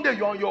Sunday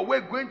you're on your way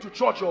going to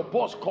church, your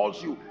boss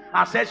calls you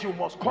and says you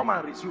must come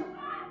and resume.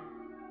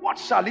 What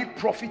shall it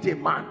profit a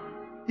man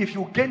if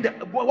you gain the,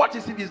 what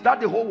is it? Is that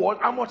the whole world?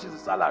 How much is the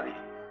salary?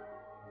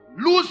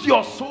 Lose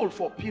your soul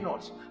for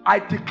peanuts. I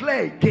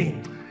declare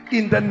again,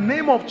 in the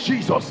name of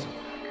Jesus,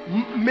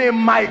 may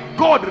my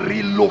God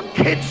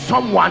relocate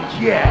someone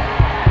here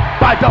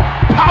by the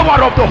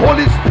power of the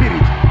Holy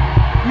Spirit.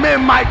 May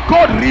my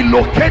God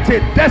relocate a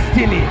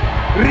destiny,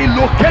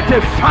 relocate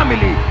a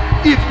family.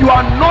 If you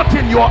are not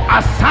in your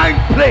assigned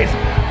place,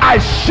 I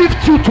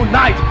shift you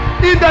tonight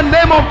in the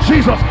name of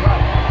Jesus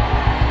Christ.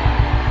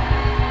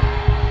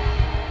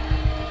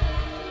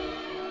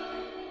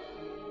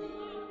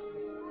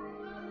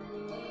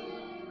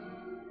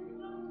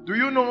 Do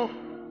you know?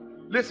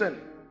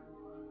 Listen,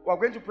 we're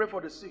going to pray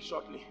for the sick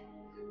shortly.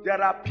 There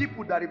are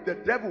people that if the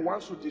devil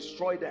wants to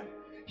destroy them,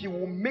 he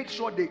will make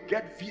sure they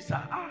get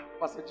visa.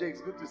 Pastor Jay,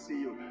 it's good to see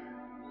you.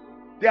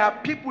 There are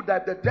people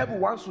that the devil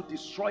wants to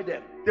destroy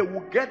them, they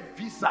will get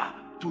visa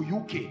to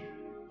UK.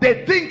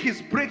 They think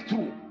it's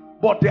breakthrough,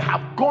 but they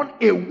have gone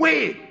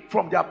away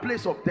from their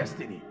place of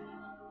destiny.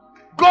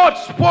 God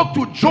spoke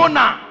to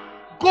Jonah,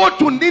 go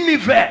to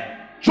Nineveh.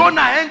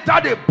 Jonah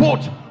entered a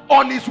boat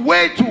on his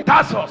way to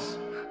Tarsus.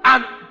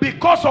 And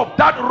because of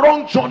that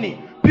wrong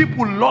journey,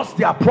 people lost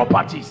their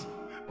properties.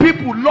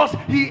 People lost.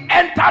 He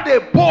entered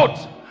a boat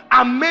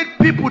and made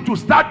people to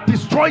start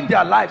destroying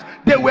their lives.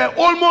 They were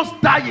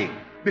almost dying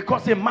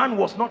because a man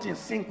was not in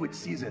sync with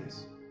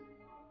seasons.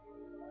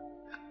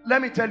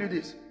 Let me tell you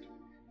this.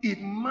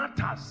 It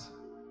matters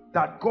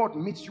that God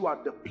meets you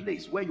at the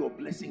place where your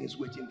blessing is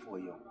waiting for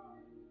you.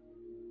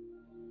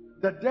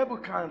 The devil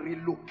can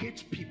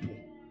relocate people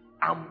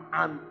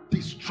and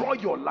destroy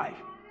your life.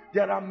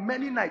 There are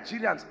many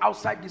Nigerians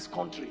outside this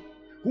country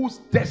whose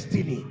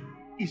destiny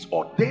is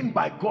ordained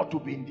by God to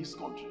be in this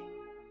country.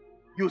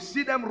 You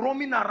see them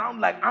roaming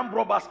around like armed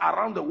robbers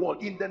around the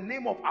world in the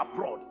name of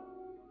abroad.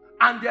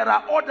 And there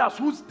are others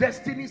whose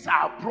destinies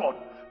are abroad,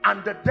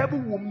 and the devil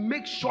will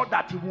make sure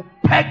that he will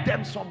peg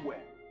them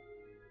somewhere.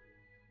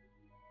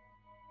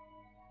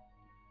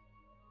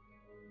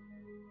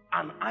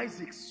 And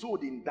Isaac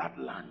sowed in that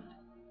land.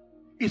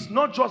 It's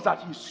not just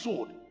that he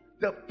sowed.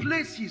 The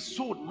place he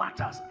sowed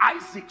matters.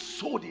 Isaac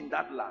sowed in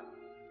that land.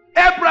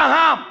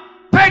 Abraham,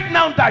 take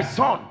now thy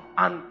son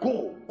and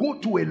go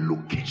to a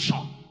location.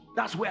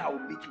 That's where I will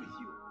meet with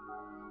you.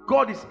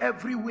 God is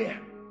everywhere,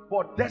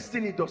 but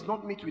destiny does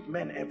not meet with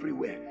men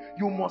everywhere.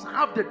 You must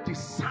have the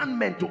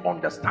discernment to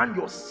understand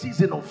your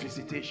season of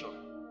visitation.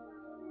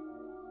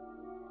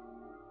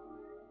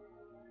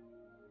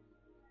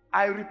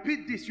 I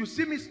repeat this. You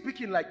see me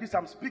speaking like this.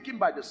 I'm speaking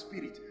by the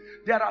Spirit.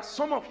 There are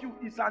some of you,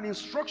 it's an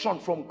instruction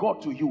from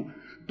God to you.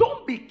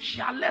 Don't be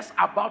careless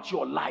about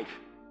your life.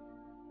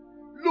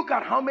 Look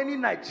at how many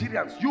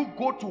Nigerians, you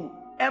go to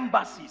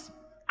embassies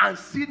and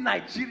see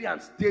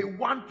Nigerians, they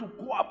want to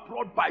go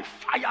abroad by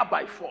fire,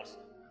 by force.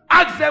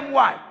 Ask them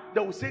why.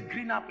 They will say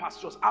greener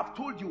pastures. I've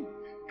told you,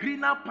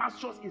 greener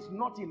pastures is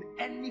not in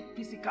any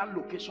physical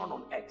location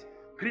on earth.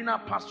 Greener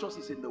pastures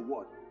is in the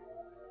Word.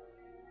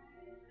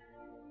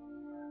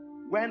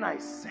 When I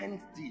sent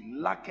thee,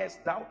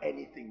 lackest thou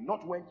anything?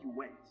 Not when you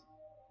went.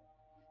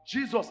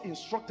 Jesus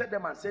instructed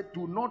them and said,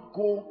 do not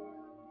go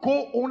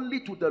only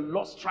to the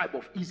lost tribe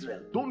of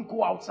Israel. Don't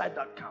go outside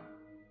that camp.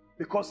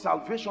 Because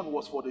salvation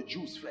was for the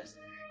Jews first.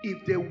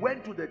 If they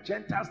went to the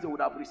Gentiles, they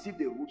would have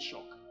received a root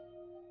shock.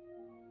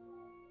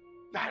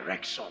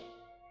 Direction.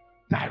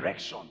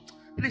 Direction.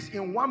 Please,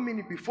 in 1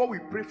 minute before we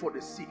pray for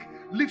the sick,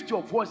 lift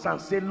your voice and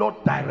say, Lord,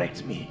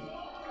 direct me.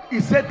 He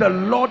said, the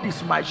Lord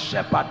is my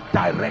shepherd,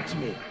 direct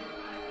me.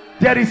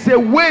 There is a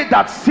way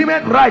that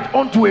seemeth right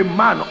unto a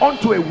man,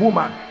 unto a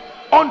woman,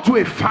 unto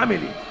a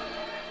family.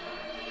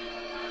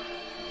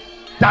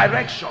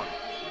 Direction.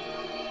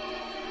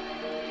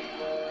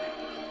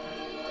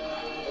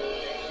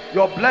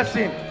 Your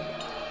blessing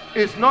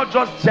is not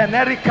just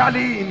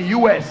generically in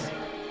US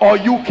or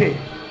UK.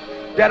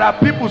 There are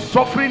people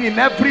suffering in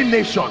every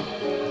nation.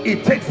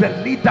 It takes the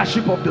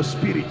leadership of the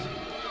Spirit.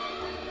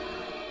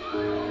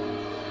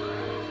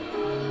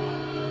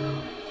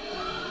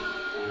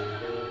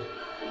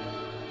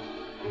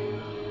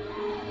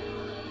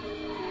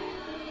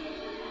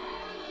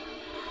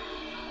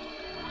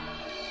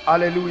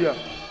 Hallelujah.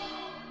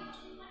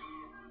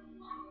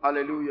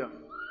 Hallelujah.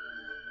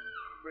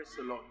 Praise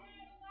the Lord.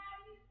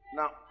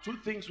 Now, two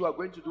things we are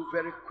going to do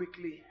very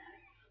quickly.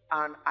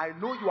 And I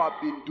know you have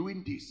been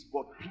doing this,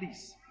 but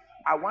please,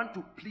 I want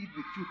to plead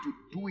with you to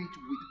do it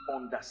with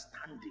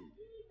understanding.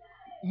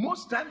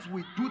 Most times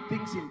we do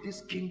things in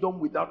this kingdom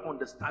without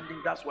understanding.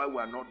 That's why we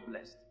are not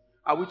blessed.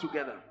 Are we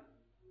together?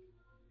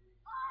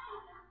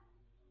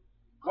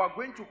 We are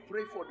going to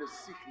pray for the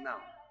sick now.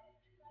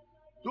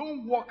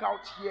 Don't walk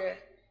out here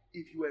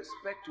if you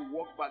expect to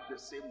walk back the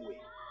same way.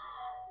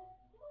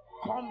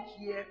 Come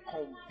here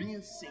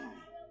convincingly,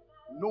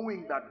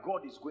 knowing that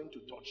God is going to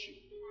touch you.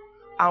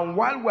 And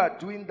while we are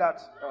doing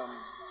that,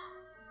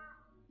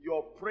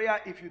 your prayer,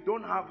 if you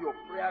don't have your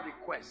prayer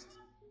request,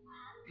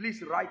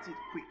 please write it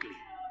quickly.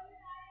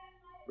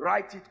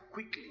 Write it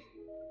quickly.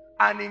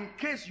 And in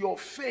case your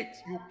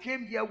faith, you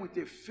came here with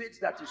a faith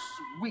that is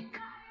weak,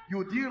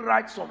 you did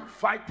write some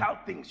vital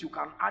things, you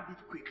can add it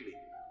quickly.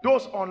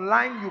 Those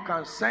online, you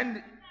can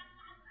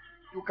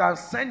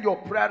send your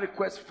prayer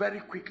requests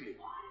very quickly.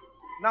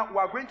 Now, we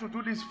are going to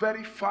do this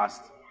very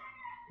fast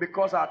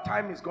because our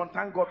time is gone.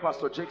 Thank God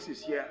Pastor Jakes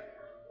is here.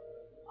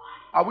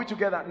 Are we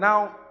together?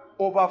 Now,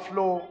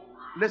 overflow.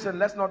 Listen,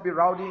 let's not be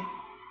rowdy.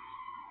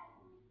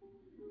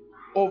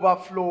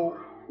 Overflow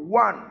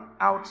 1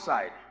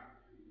 outside.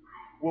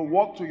 We'll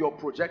walk to your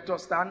projector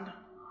stand.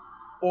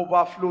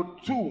 Overflow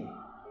 2.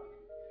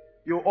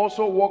 You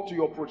also walk to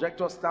your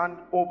projector stand.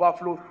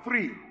 Overflow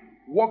 3.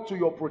 Walk to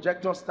your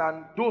projector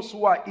stand. Those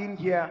who are in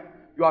here,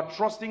 you are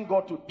trusting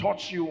God to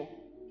touch you,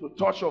 to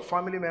touch your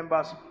family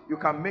members. You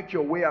can make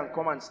your way and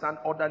come and stand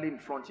orderly in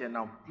front here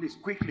now. Please,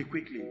 quickly.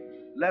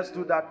 Let's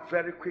do that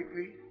very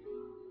quickly.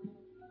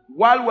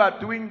 While we are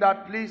doing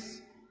that,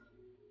 please,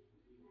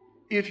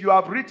 if you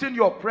have written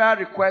your prayer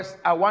request,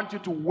 I want you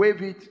to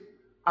wave it.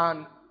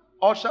 And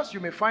ushers,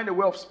 you may find a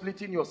way of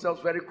splitting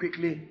yourselves very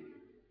quickly.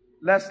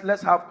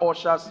 Let's have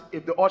ushers.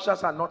 If the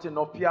ushers are not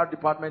enough, PR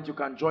department, you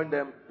can join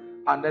them.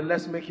 And then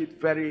let's make it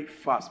very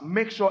fast.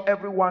 Make sure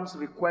everyone's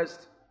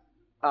request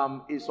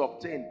is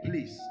obtained,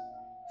 please.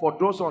 For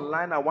those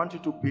online, I want you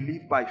to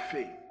believe by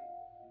faith.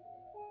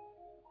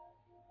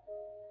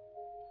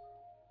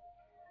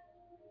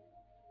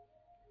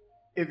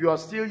 If you are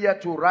still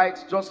yet to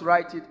write, just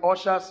write it.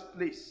 Ushers,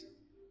 please.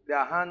 There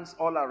are hands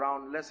all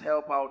around. Let's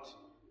help out.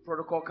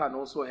 Protocol can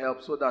also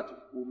help so that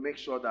we'll make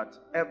sure that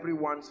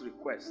everyone's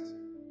request.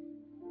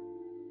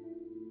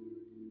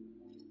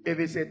 If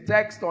it's a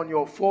text on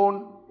your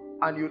phone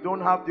and you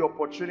don't have the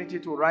opportunity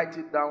to write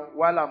it down,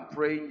 while I'm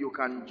praying, you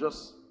can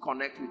just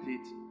connect with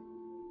it.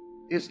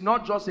 It's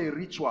not just a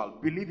ritual.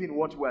 Believe in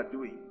what we are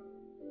doing.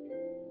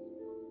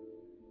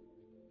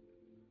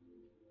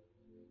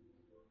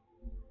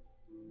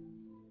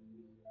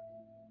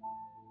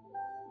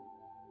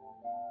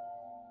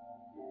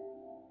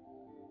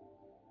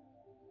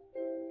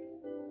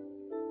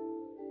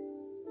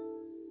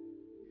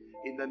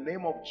 In the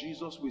name of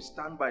Jesus, we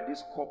stand by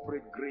this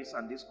corporate grace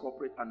and this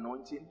corporate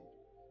anointing.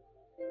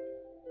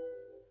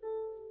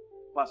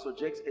 Pastor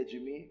Jakes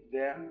Ejimi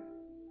there.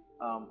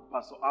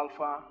 Pastor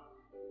Alpha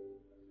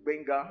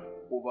Benga,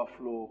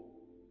 overflow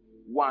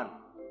 1.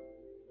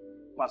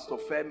 Pastor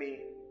Femi,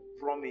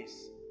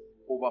 promise,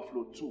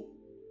 overflow 2.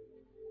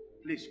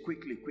 Please,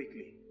 quickly.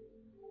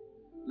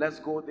 Let's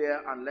go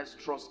there and let's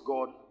trust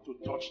God to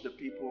touch the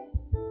people.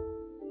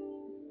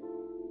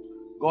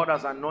 God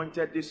has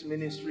anointed this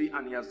ministry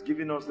and He has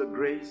given us the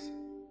grace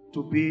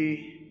to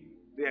be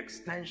the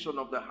extension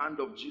of the hand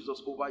of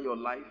Jesus over your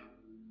life.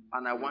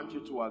 And I want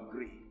you to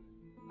agree.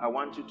 I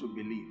want you to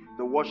believe.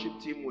 The worship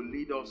team will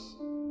lead us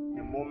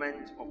a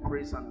moment of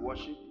praise and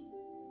worship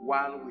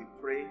while we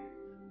pray.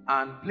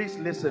 And please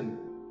listen,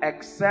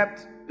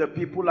 except the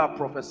people are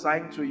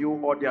prophesying to you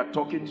or they are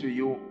talking to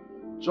you,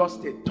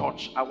 just a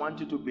touch. I want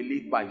you to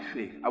believe by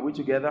faith. Are we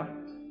together?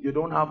 You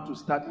don't have to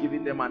start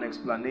giving them an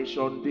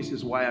explanation. This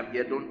is why I'm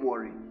here. Don't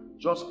worry.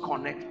 Just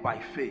connect by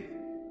faith.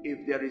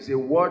 If there is a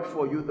word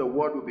for you, the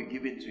word will be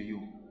given to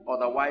you.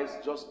 Otherwise,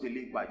 just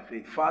believe by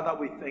faith. Father,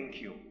 we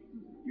thank you.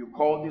 You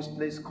call this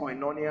place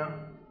Koinonia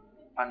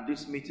and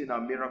this meeting a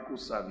miracle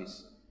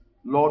service.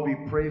 Lord, we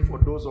pray for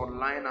those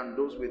online and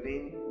those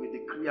within. We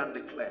decree and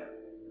declare,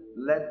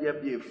 let there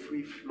be a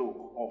free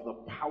flow of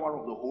the power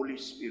of the Holy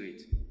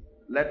Spirit.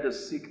 Let the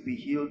sick be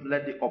healed.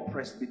 Let the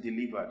oppressed be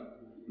delivered.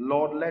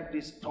 Lord, let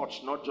this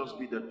touch not just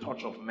be the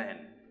touch of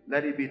man.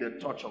 Let it be the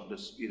touch of the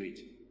Spirit.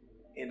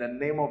 In the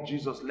name of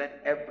Jesus,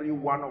 let every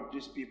one of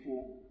these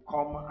people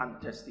come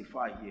and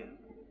testify here.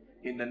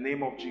 In the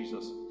name of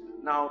Jesus.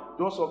 Now,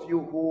 those of you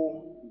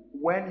who,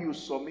 when you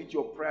submit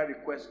your prayer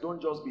request,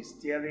 don't just be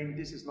staring.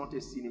 This is not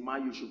a cinema.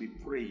 You should be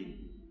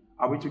praying.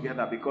 Are we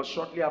together? Because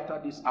shortly after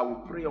this, I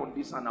will pray on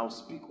this and I'll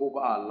speak over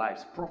our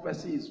lives.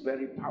 Prophecy is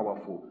very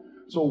powerful.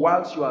 So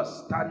whilst you are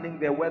standing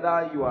there,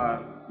 whether you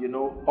are,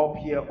 up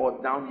here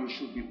or down, you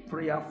should be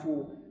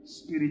prayerful.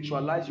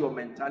 Spiritualize your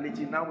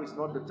mentality. Now is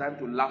not the time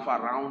to laugh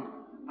around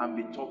and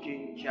be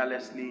talking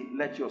carelessly.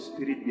 Let your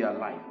spirit be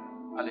alive.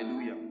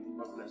 Hallelujah.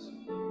 God bless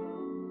you.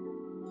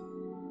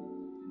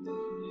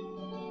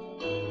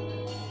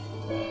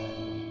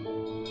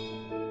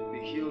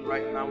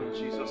 right now in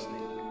Jesus'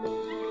 name.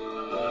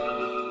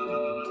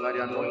 By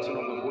the anointing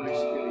of the Holy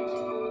Spirit,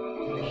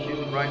 be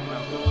healed right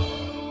now.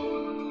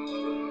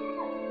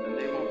 In the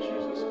name of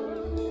Jesus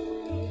Christ.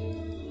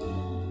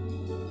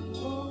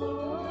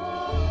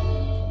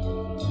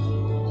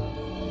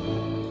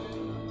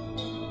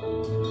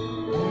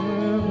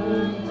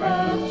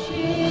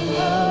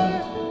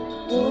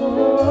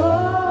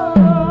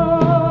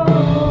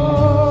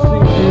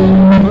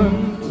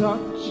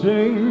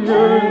 Touching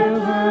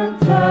heaven,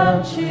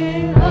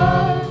 touching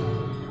earth.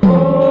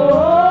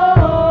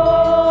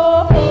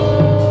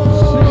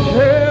 Sing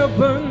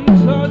heaven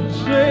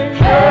touching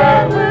earth.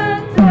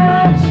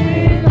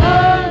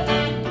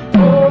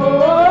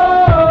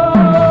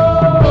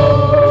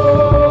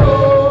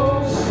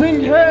 Sing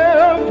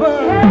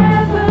heaven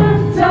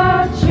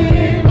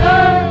touching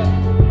earth.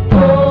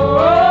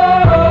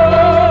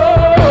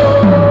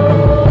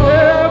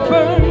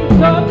 Heaven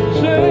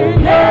touching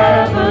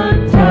heaven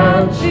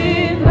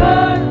touching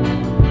earth.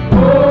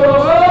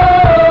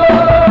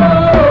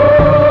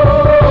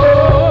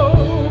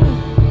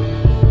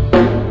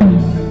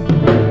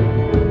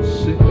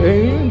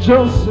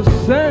 Angels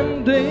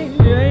ascending,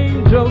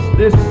 angels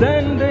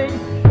descending,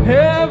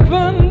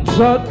 heaven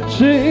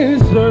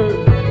touches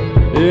earth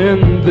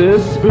in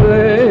this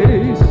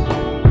place,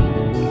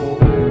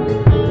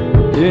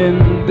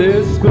 in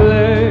this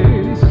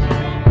place.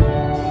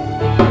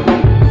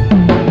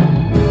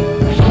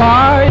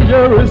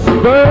 Fire is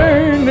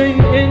burning,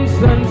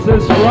 incense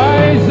is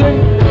rising,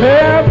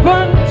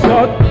 heaven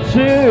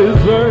touches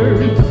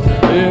earth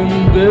in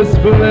this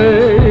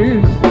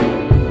place.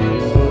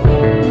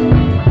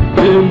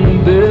 In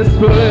this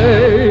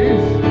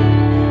place,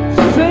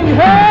 sing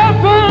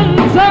heaven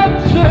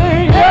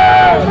touching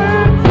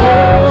heaven.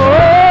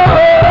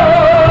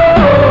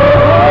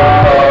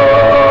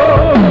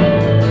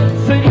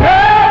 Sing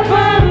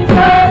heaven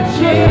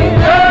touching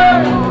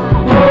earth.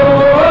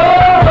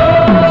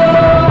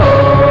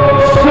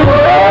 Sing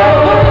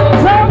heaven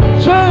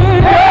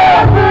touching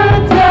heaven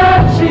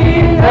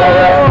touching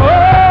earth.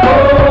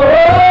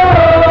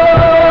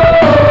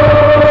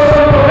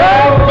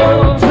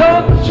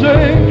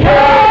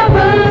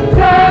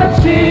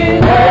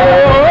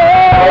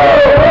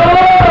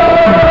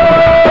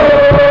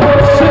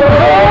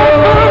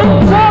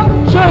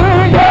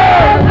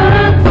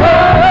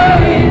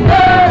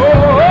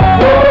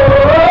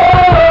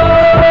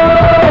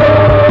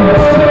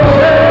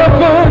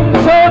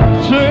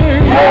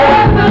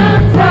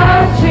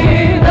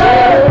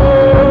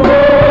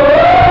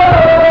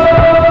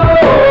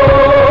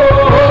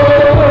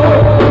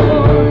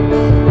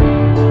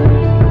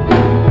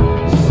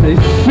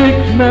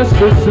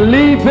 Is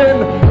leaving,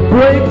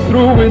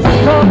 breakthrough is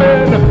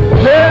coming,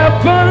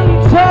 heaven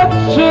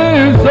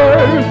touches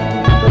earth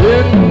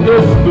in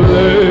this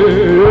place,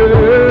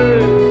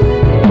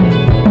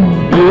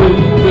 in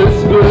this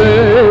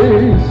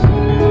place.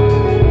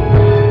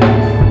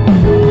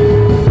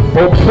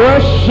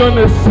 Oppression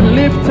is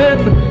lifted,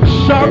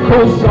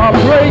 shackles are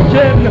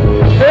breaking,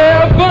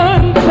 heaven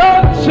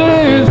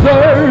touches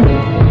earth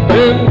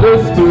in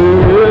this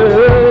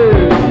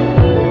place.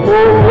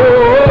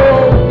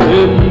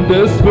 In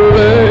this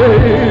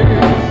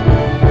place,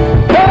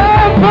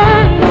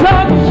 heaven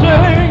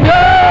touching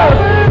earth.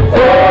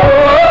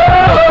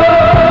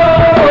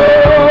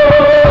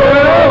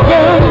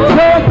 Heaven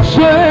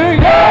touching,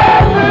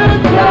 heaven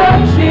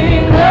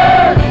touching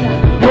earth.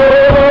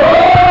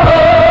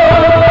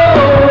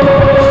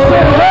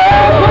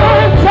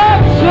 Heaven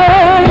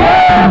touching,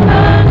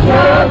 heaven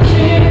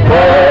touching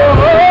earth.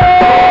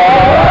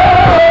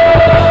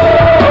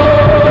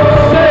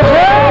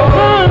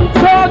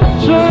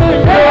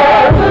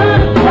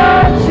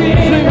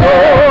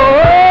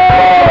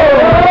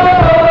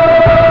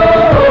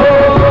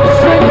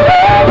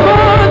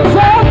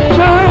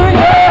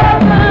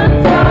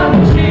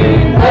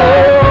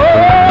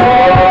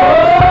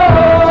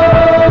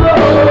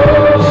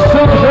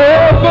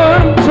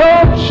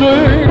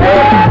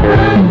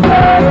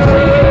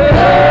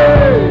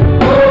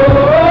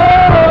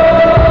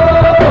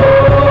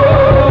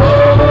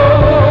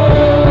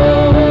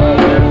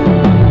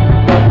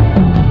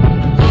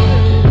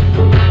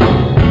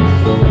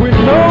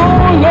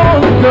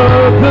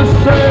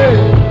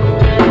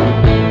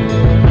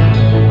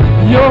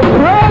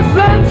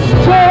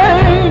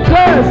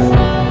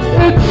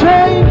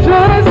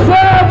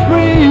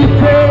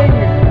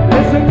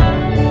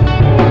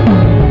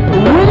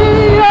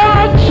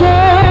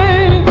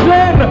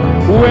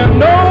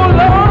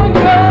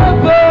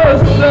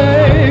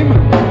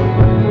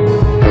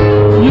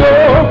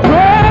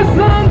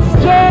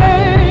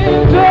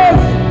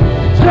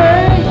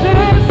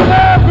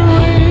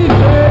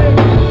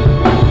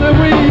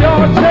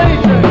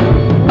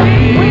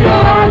 We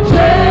are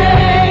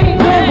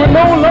changing. We're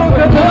no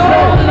longer the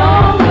same.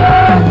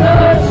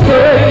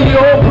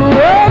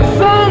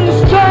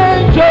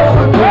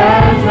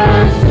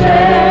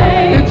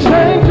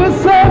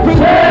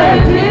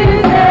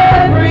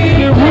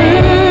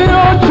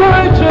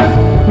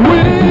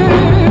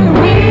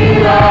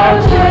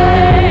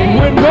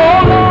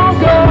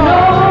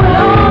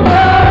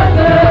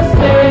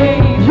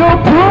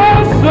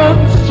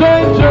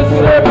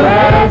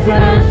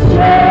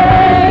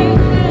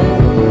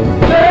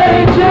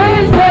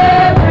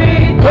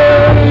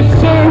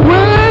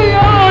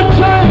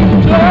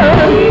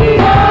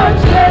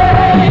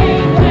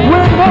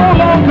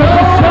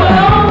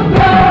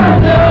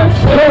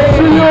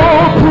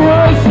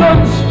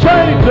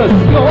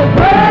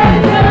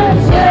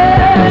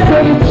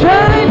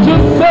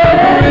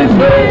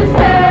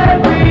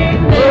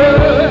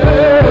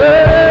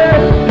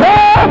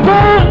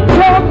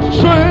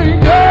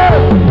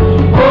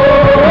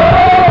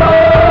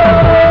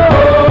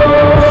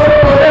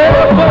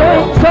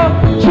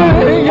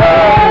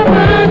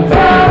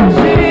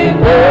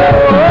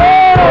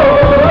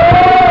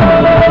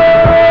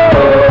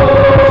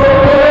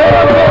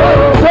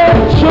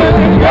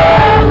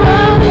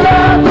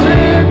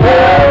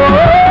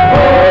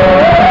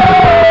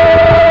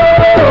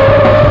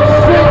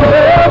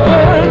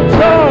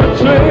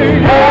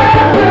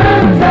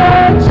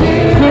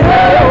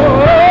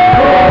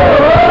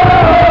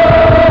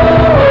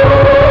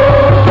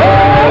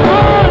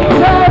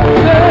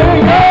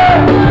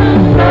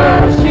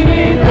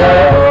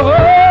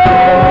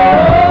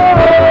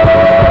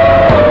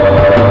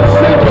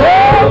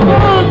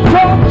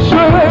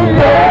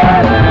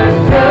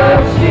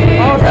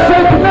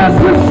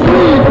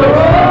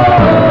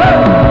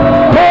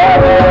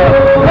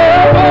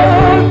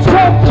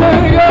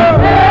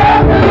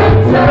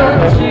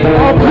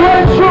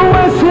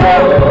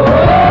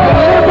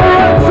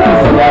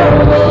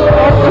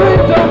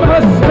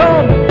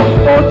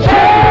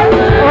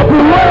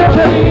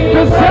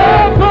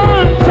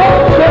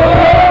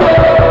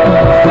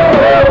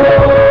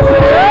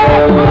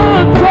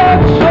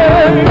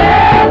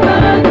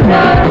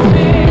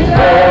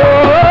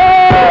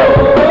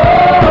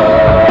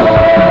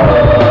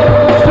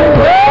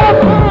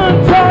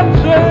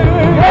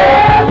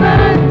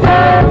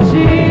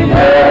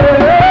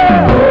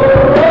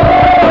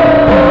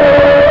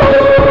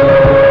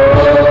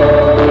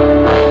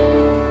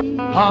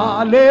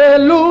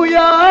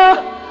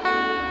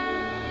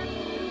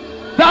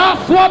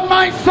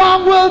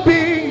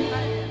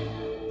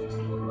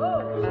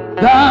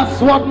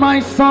 That's what my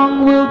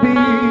song will be.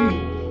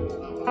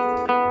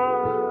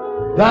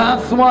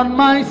 That's what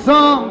my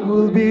song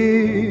will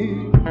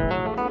be.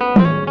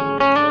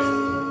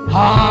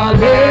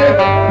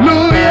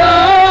 Hallelujah.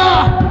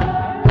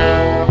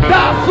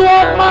 That's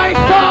what my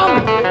song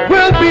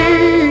will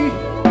be.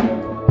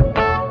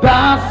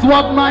 That's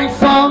what my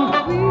song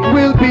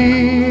will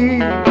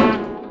be.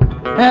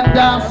 And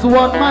that's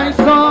what my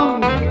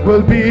song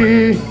will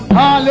be.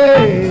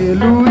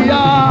 Hallelujah.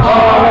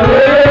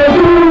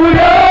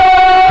 Hallelujah.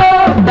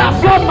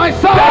 That's what my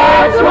song.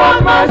 That's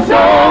what my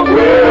song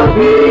will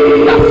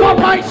be. That's what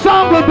my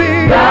song will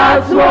be.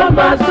 That's what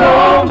my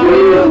song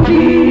will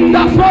be.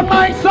 That's what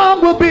my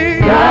song will be.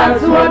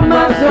 That's what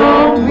my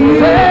song will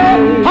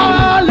be.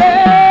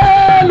 Hallelujah.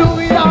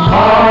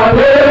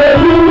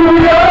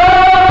 Hallelujah.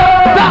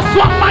 That's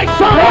what my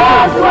song.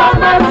 That's what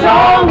my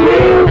song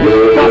will be.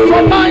 That's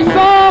what my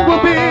song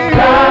will be.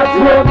 That's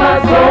what my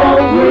song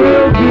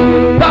will be.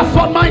 That's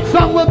what my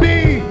song will be.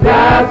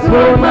 That's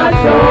what my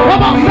song.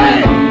 Come on,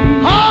 say.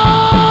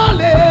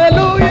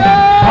 Hallelujah.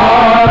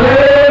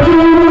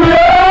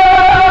 Hallelujah.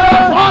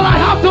 That's all I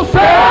have to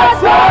say.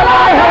 That's all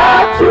I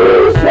have to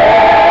say.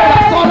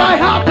 That's all I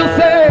have to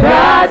say.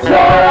 That's all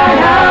I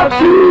have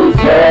to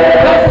say.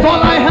 That's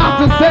all I have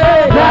to say.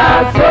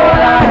 That's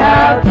all I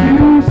have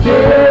to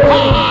say.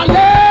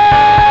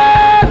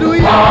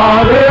 Hallelujah.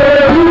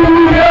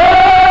 Hallelujah.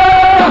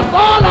 That's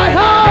all I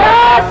have.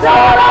 That's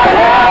all I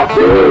have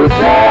to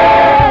say.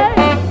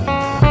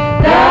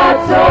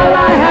 That's all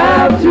I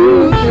have to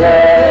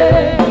say.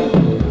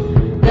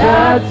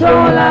 That's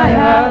all I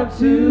have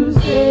to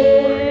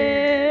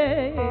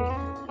say.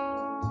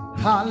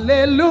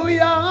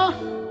 Hallelujah.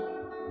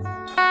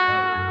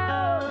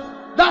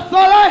 That's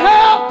all I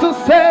have to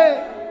say.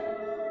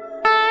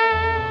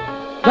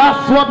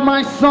 That's what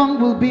my song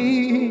will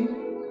be.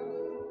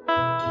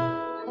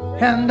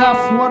 And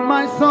that's what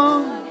my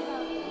song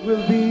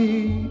will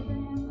be.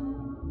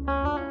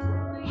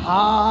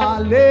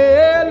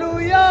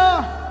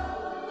 Hallelujah.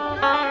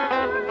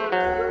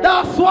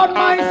 That's what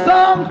my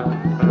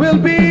song will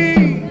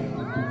be.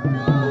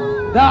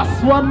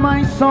 That's what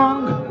my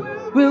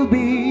song will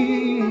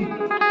be.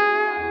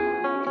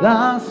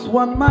 That's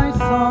what my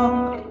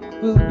song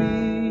will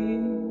be.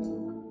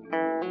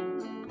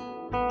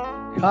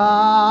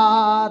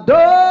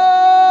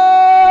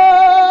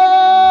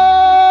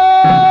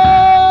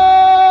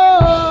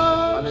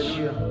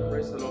 Hallelujah.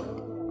 Praise the Lord.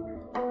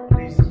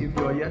 Please, if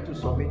you are yet to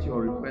submit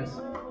your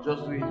request,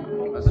 just do it.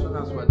 As soon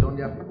as we're done,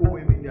 there are people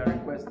waving their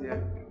request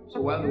there.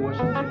 So while the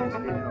worship team is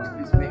leading us,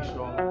 please make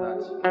sure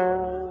that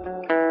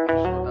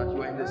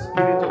you are in the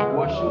spirit of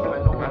worship. I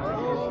know we're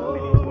taking a few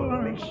minutes,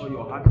 but make sure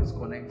your heart is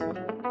connected.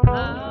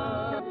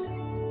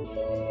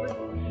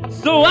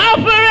 So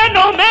Alpha and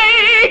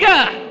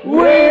Omega,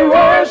 We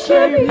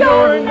worship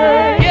your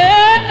name.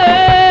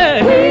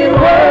 yeah, We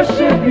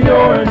worship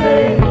your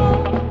name.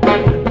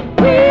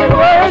 We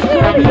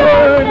worship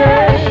your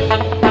name.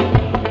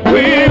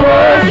 we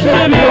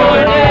worship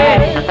your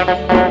name.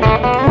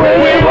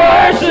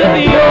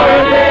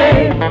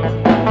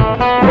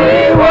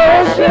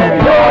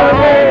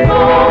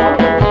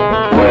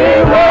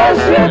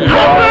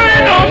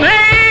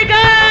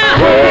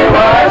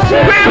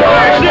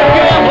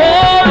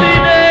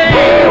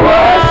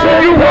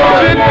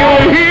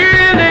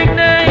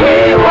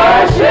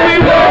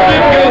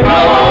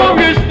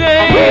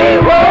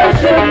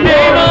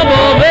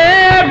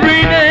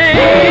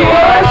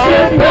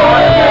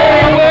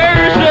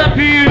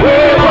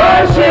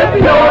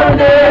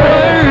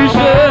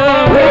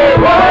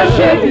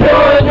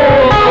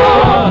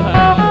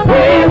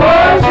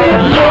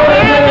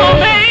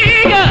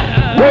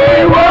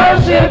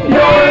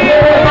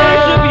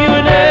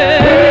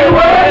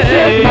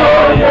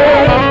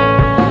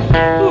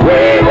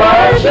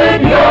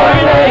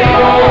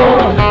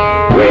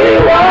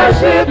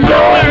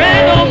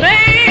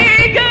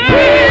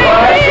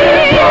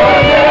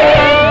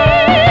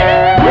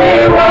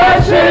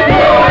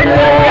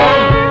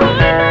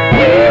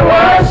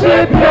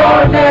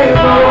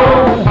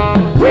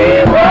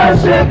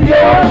 worship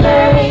your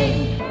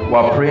name.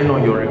 We're praying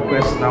on your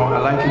request now.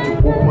 I'd like you to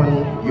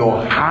open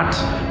your heart.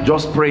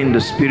 Just pray in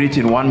the spirit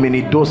in 1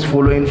 minute. Those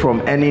following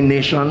from any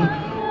nation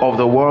of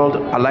the world,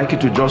 I'd like you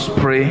to just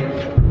pray.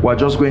 We're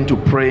just going to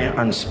pray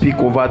and speak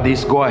over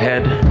this. Go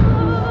ahead.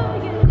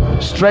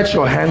 Stretch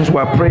your hands.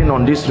 We're praying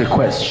on this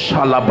request.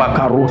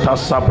 Shalabakaruta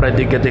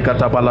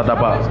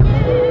sabredigedekatabaladaba.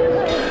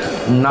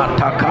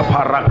 Nataka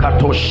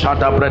parakato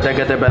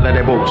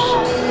shadabredegedebelebos.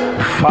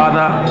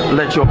 Father,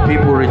 let your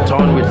people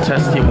return with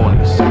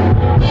testimonies.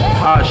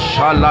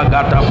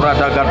 Ashalagada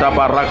bradagada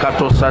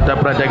barakato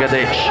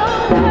sadabredegedesh.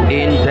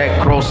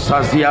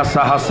 Indekrossazia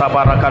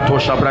sahasabarakato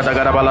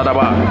shabredagada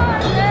baladaba.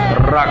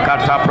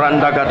 Rakata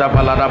brandagada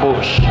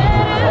baladabosh.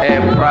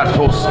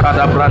 Ebratos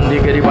kada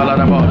brandigedi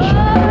baladabosh.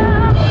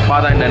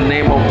 Father, in the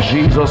name of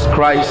Jesus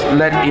Christ,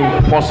 let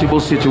impossible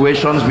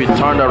situations be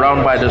turned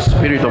around by the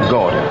Spirit of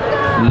God.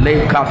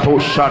 Lekato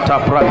shata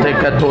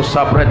prateketo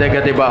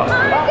sabredegedeba.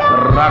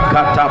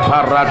 Rakata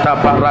parata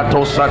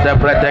parato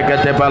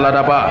sadebredegedeba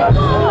ladaba.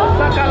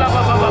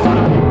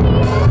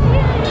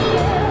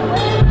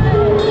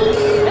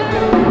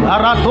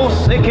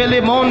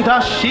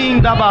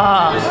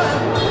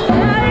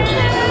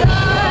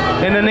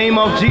 In the name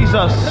of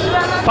Jesus,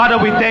 Father,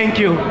 we thank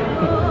you.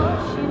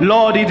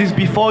 Lord, it is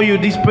before you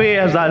these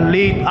prayers are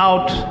laid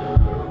out.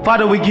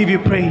 Father, we give you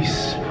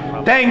praise.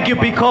 Thank you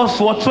because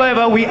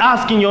whatsoever we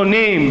ask in your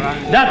name,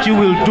 that you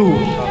will do.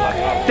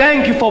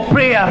 Thank you for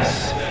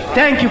prayers.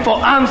 Thank you for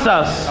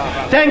answers.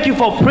 Thank you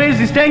for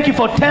praises. Thank you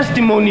for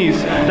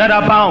testimonies that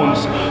abound.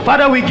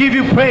 Father, we give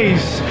you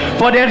praise,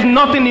 for there's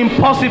nothing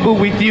impossible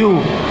with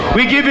you.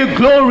 We give you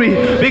glory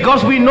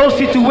because we know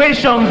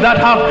situations that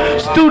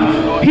have stood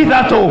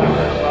hitherto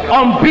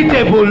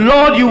unbeatable.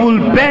 Lord, you will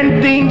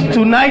bend things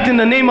tonight in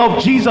the name of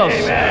Jesus.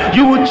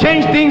 You will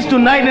change things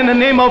tonight in the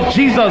name of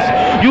Jesus.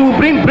 You will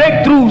bring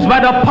breakthroughs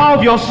by the power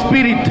of your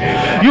Spirit.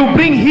 You will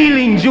bring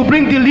healings. You will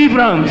bring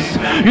deliverance.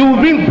 You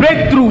will bring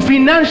breakthrough,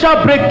 financial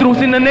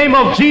breakthroughs in the name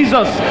of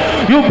Jesus.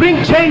 You will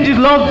bring changes,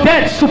 Lord.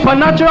 Debts,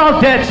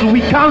 supernatural debts,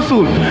 we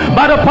cancel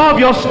by the power of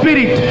your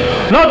Spirit.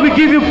 Lord, we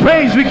give you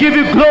praise. We give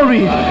you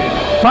glory.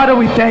 Father,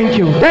 we thank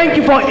you. Thank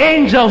you for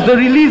angels, the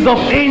release of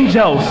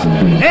angels.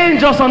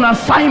 Angels on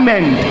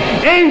assignment.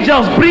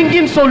 Angels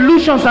bringing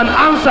solutions and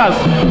answers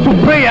to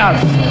prayers.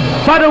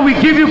 Father, we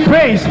give you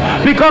praise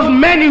because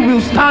many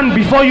will stand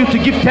before you to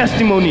give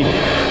testimony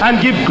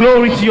and give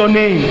glory to your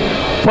name.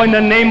 For in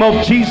the name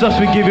of Jesus,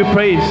 we give you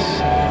praise.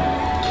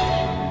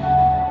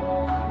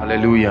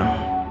 Hallelujah.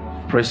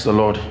 Praise the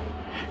Lord.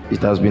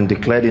 It has been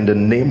declared in the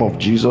name of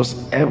Jesus,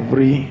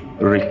 every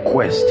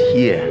request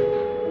here,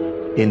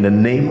 in the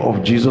name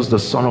of Jesus, the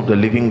Son of the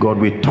living God,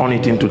 we turn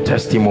it into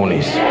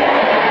testimonies.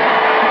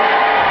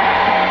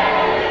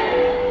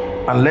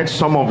 And let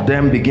some of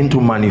them begin to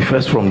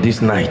manifest from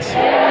this night.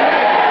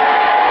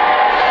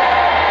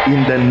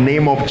 In the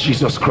name of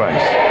Jesus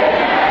Christ.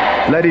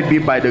 Let it be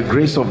by the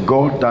grace of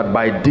God that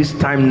by this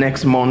time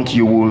next month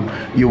you will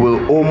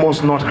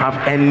almost not have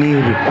any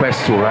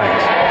requests to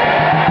write.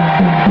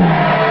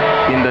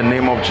 In the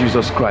name of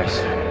Jesus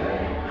Christ.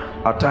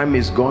 Our time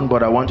is gone,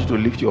 but I want you to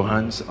lift your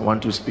hands. I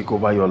want to speak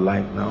over your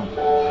life now.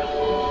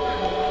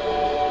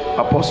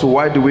 Apostle,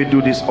 why do we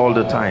do this all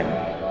the time?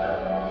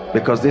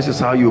 Because this is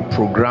how you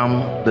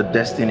program the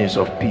destinies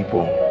of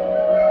people.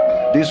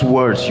 These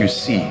words you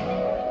see,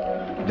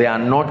 they are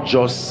not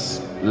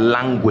just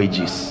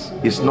languages.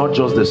 It's not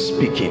just the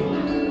speaking.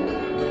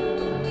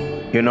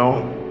 You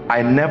know,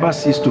 I never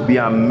cease to be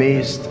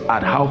amazed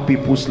at how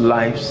people's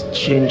lives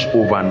change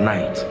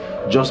overnight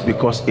just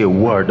because a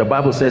word. The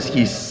Bible says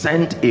he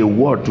sent a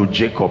word to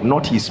Jacob,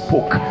 not he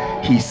spoke.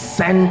 He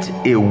sent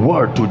a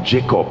word to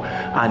Jacob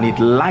and it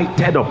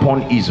lighted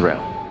upon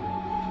Israel.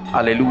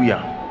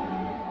 Hallelujah.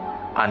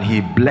 And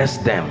he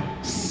blessed them,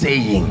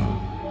 saying,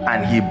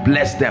 and he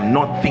blessed them,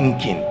 not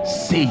thinking,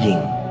 saying,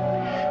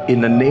 in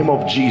the name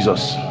of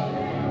Jesus,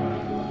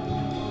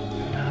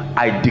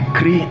 I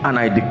decree and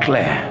I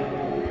declare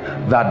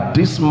that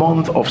this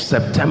month of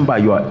September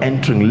you are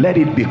entering, let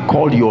it be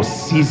called your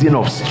season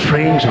of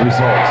strange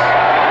results.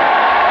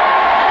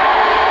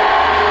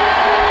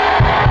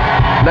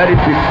 Let it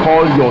be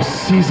called your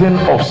season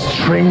of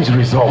strange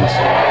results.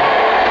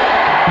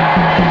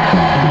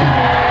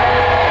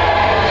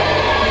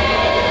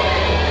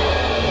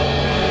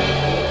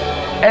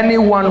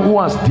 Anyone who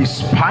has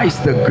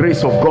despised the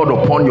grace of God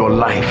upon your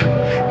life,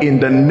 in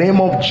the name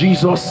of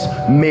Jesus,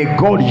 may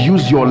God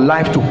use your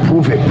life to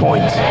prove a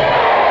point.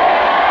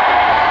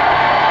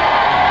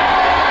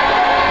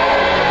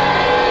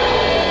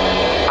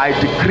 I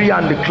decree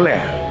and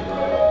declare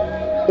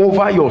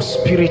over your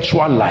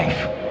spiritual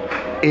life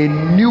a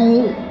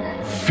new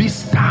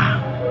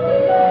vista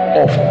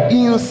of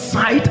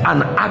insight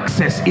and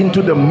access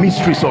into the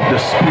mysteries of the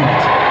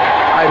Spirit.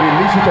 I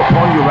release it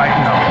upon you right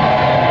now.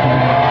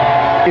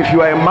 If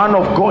you are a man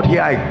of God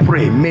here, I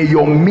pray, may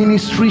your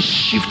ministry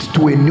shift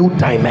to a new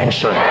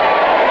dimension.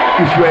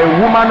 If you are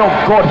a woman of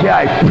God here,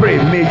 I pray,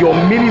 may your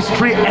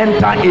ministry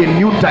enter a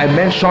new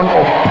dimension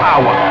of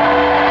power.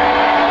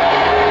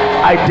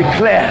 I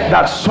declare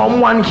that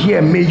someone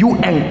here, may you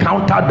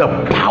encounter the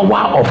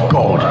power of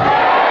God.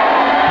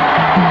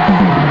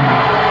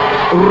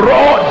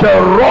 The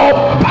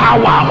raw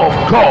power of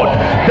God.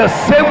 The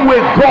same way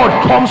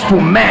God comes to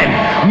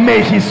man,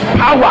 may his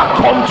power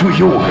come to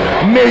you.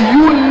 May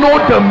you know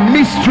the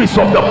mysteries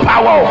of the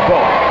power of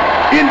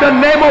God. In the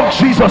name of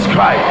Jesus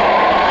Christ,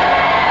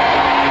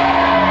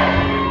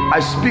 I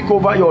speak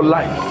over your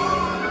life.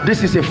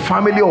 This is a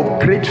family of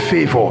great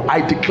favor.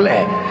 I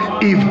declare,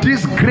 if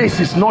this grace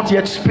is not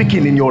yet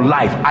speaking in your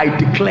life, I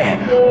declare,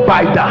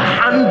 by the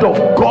hand of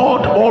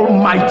God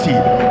Almighty,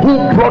 who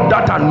brought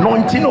that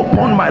anointing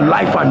upon my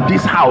life and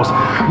this house,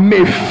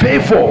 may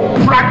favor,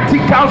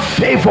 practical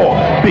favor,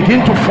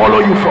 begin to follow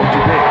you from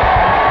today.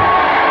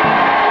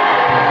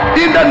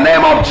 In the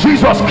name of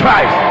Jesus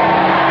Christ.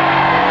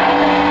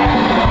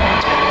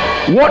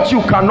 What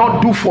you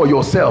cannot do for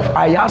yourself,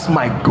 I ask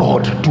my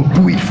God to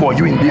do it for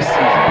you in this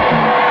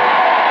season.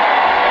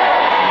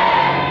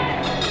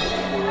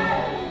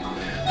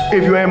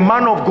 If you're a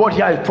man of God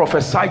here, I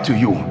prophesy to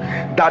you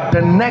that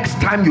the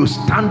next time you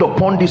stand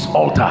upon this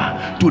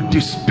altar to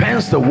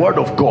dispense the word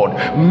of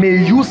God, may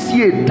you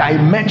see a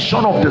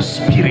dimension of the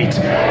Spirit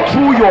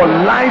through your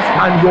life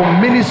and your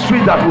ministry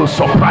that will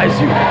surprise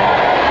you.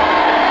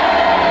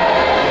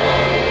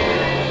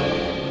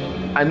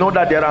 I know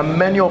that there are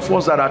many of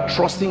us that are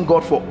trusting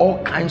God for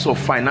all kinds of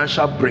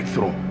financial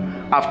breakthrough.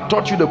 I've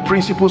taught you the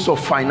principles of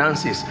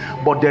finances,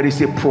 but there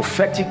is a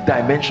prophetic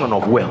dimension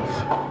of wealth.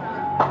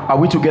 Are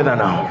we together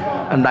now?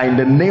 And in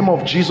the name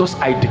of Jesus,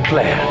 I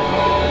declare,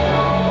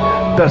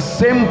 the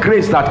same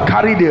grace that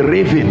carried a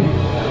raven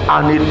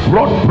and it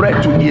brought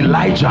bread to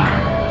Elijah,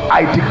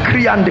 I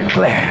decree and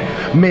declare,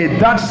 may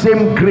that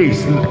same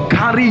grace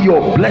carry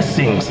your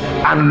blessings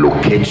and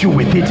locate you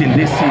with it in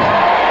this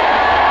season.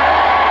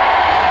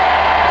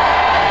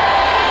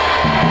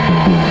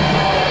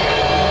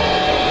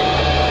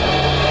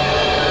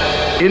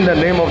 In the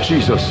name of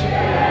Jesus,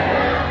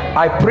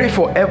 I pray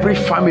for every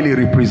family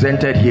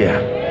represented here.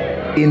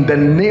 In the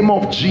name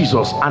of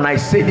Jesus, and I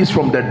say this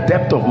from the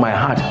depth of my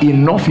heart,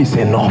 enough is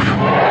enough.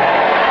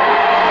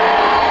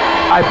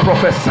 I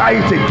prophesy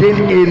it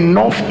again,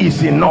 enough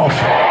is enough.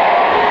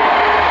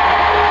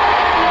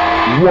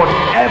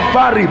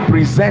 Whatever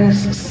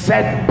represents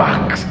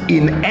setbacks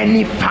in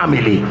any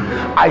family,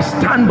 I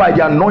stand by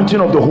the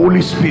anointing of the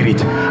Holy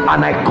Spirit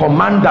and I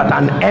command that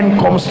an end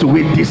comes to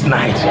it this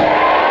night.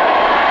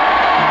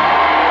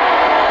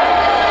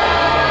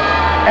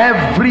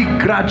 Every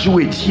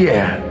graduate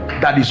here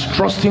that is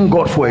trusting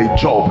God for a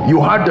job,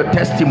 you heard the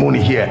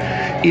testimony here.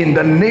 In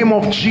the name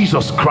of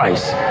Jesus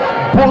Christ,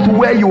 both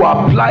where you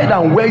applied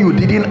and where you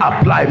didn't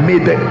apply, may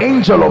the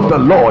angel of the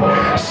Lord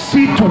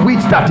see to it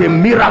that a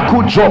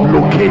miracle job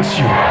locates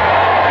you.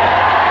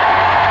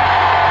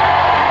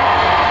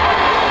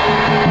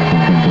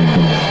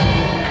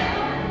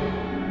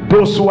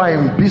 Those who are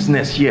in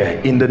business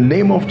here, in the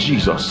name of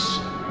Jesus,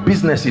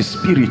 business is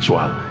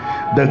spiritual.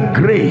 The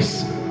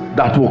grace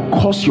that will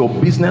cause your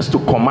business to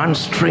command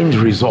strange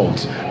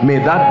results, may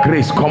that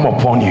grace come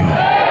upon you.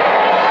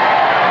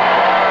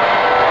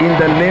 In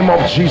the name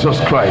of Jesus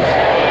Christ.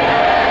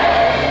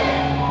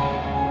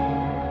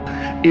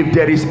 If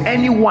there is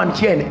anyone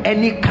here in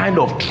any kind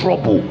of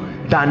trouble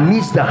that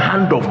needs the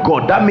hand of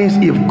God, that means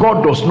if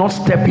God does not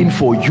step in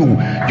for you,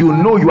 you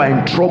know you are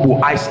in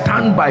trouble. I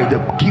stand by the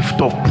gift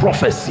of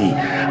prophecy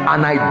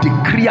and I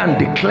decree and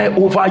declare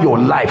over your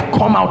life,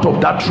 come out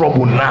of that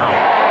trouble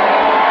now.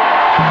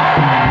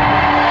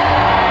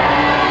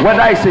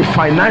 Whether it's a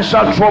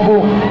financial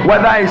trouble,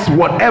 whether it's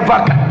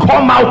whatever,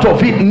 come out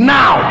of it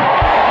now.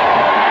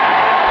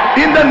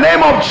 In the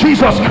name of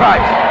Jesus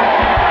Christ.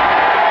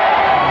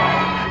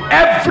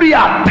 Every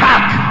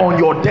attack on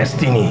your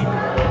destiny,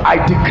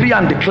 I decree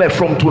and declare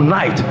from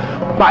tonight,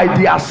 by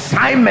the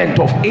assignment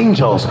of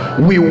angels,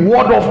 we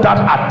ward off that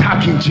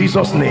attack in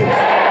Jesus' name.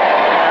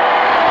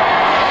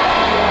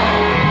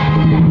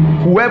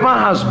 Whoever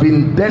has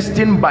been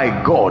destined by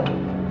God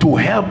to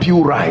help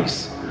you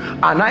rise,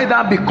 and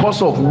either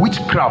because of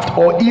witchcraft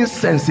or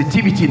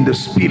insensitivity in the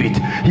spirit,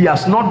 he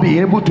has not been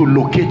able to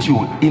locate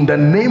you, in the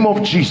name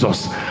of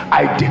Jesus,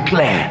 I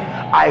declare,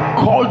 I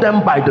call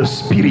them by the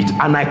Spirit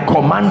and I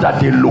command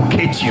that they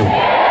locate you.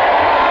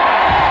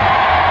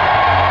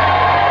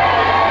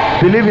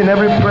 Believe in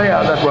every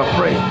prayer that we're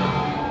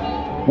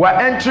praying. We're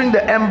entering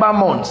the ember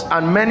months,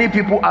 and many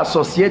people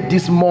associate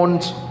this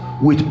month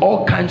with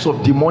all kinds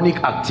of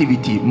demonic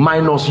activity,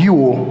 minus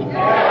you.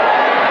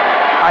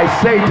 I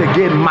say it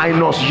again,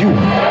 minus you.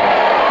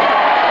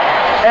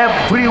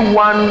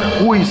 Everyone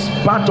who is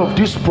part of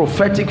this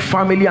prophetic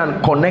family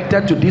and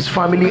connected to this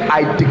family,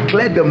 I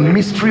declare the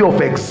mystery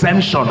of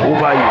exemption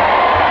over you.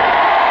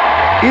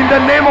 In the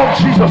name of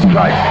Jesus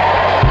Christ.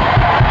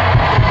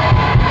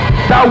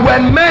 That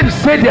when men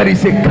say there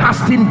is a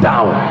casting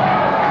down,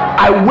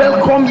 I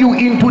welcome you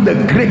into the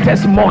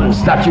greatest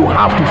months that you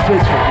have to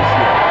face for this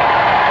year.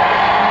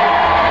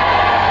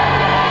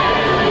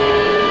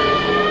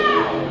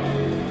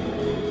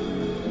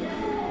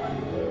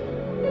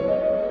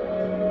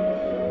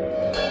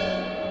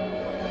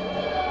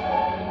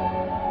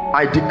 I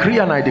I decree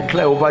and I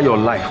declare over your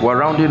life, we're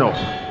rounding up.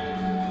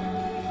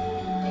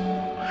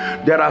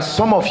 There are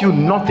some of you,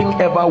 nothing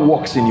ever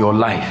works in your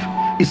life.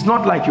 It's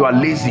not like you are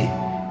lazy.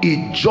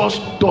 It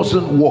just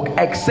doesn't work,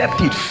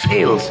 except it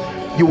fails.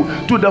 You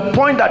to the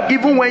point that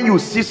even when you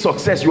see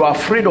success, you are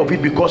afraid of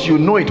it because you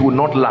know it will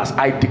not last.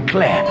 I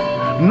declare,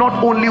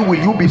 not only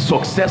will you be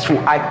successful,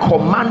 I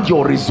command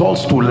your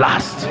results to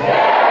last.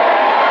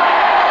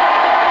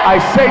 I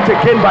say it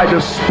again by the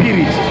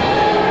Spirit.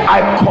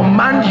 I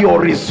command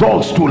your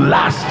results to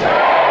last.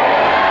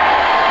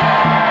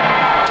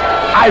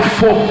 I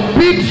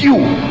forbid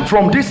you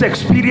from this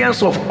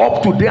experience of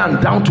up today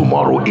and down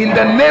tomorrow in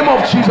the name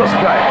of Jesus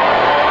Christ.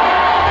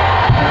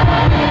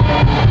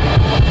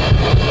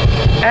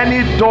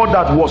 Any door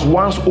that was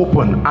once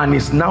open and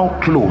is now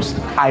closed,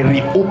 I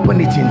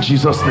reopen it in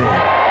Jesus' name.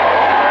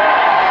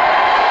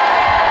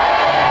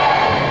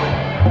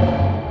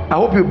 I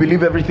hope you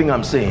believe everything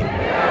I'm saying.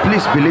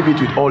 Please believe it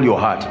with all your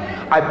heart.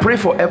 I pray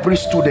for every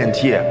student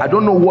here. I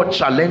don't know what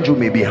challenge you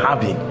may be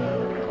having,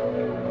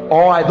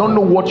 or I don't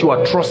know what you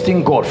are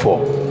trusting God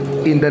for.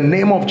 In the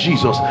name of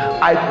Jesus,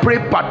 I pray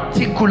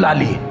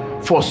particularly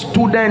for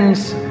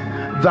students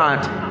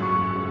that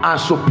are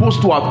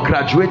supposed to have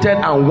graduated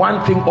and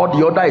one thing or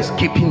the other is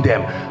keeping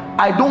them.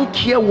 I don't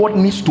care what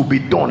needs to be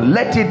done.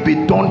 Let it be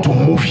done to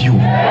move you.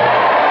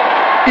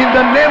 In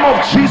the name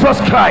of Jesus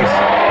Christ,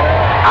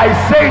 I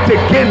say it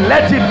again,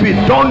 let it be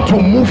done to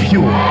move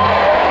you.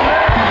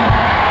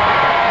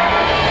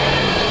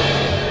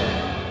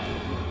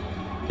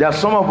 There are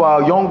some of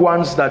our young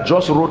ones that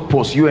just wrote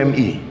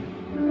post-UME.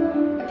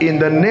 In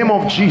the name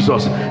of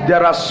Jesus,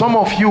 there are some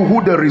of you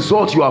who the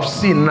results you have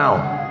seen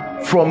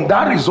now, from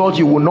that result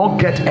you will not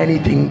get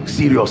anything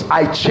serious.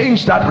 I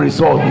change that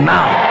result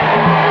now.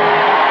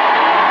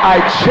 I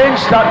change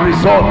that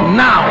result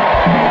now.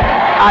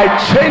 I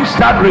change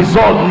that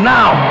result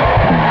now.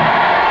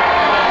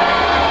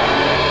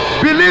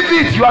 Believe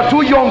it, you are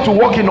too young to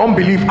walk in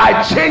unbelief.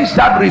 I change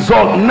that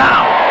result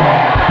now.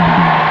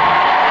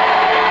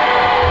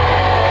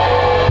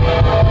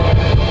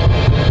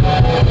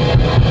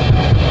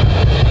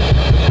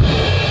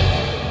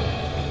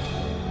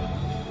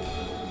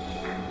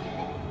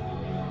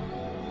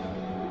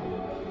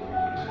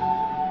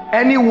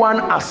 Anyone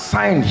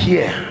assigned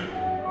here,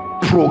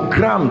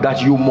 programmed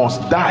that you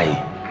must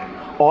die,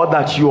 or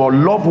that your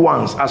loved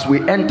ones, as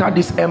we enter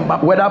this ember,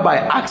 whether by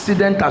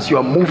accident as you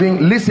are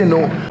moving, listen,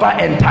 no,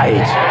 enter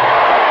it.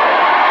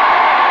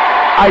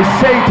 I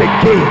say it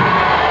again,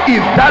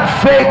 if that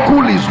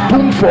vehicle is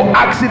doomed for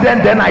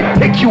accident, then I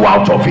take you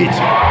out of it.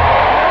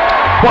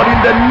 But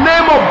in the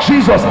name of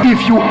Jesus,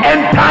 if you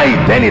enter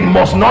it, then it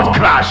must not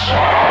crash.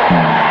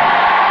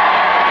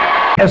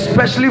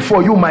 Especially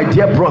for you, my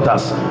dear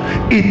brothers,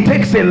 it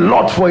takes a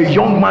lot for a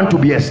young man to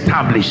be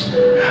established,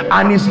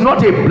 and it's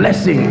not a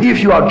blessing if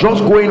you are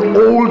just going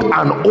old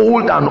and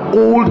old and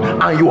old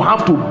and you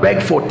have to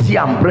beg for tea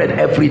and bread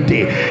every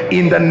day.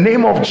 In the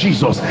name of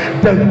Jesus,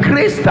 the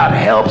grace that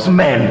helps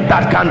men,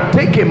 that can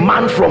take a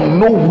man from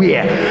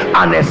nowhere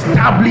and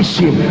establish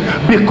him,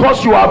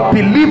 because you have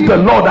believed the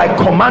Lord, I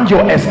command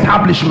your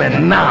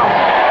establishment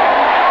now.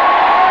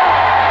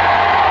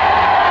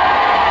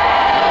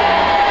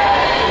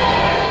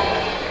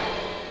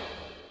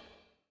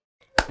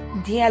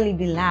 Dearly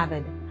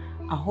beloved,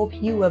 I hope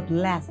you were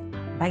blessed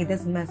by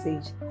this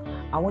message.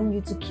 I want you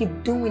to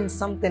keep doing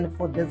something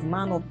for this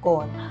man of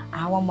God,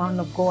 our man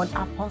of God,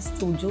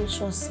 Apostle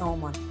Joshua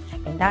Selman.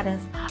 And that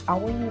is, I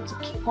want you to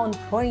keep on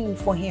praying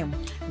for him,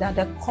 that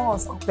the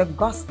cause of the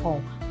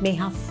gospel may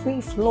have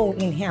free flow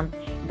in him,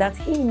 that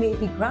he may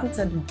be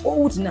granted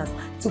boldness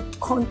to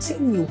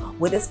continue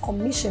with this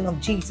commission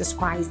of Jesus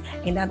Christ,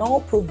 and that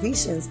all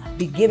provisions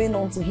be given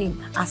unto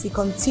him as he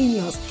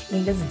continues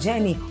in this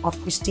journey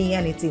of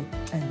Christianity.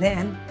 And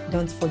then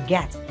don't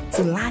forget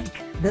to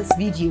like this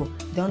video.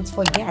 Don't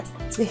forget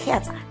to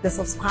hit the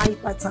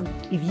subscribe button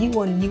if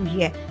you are new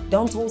here.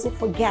 Don't also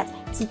forget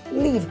to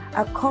leave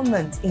a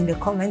comment in the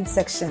comment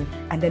section,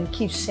 and then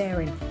keep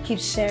sharing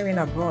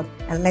abroad,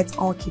 and let's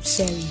all keep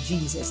sharing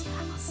Jesus.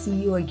 I'll see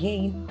you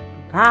again.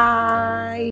 Bye.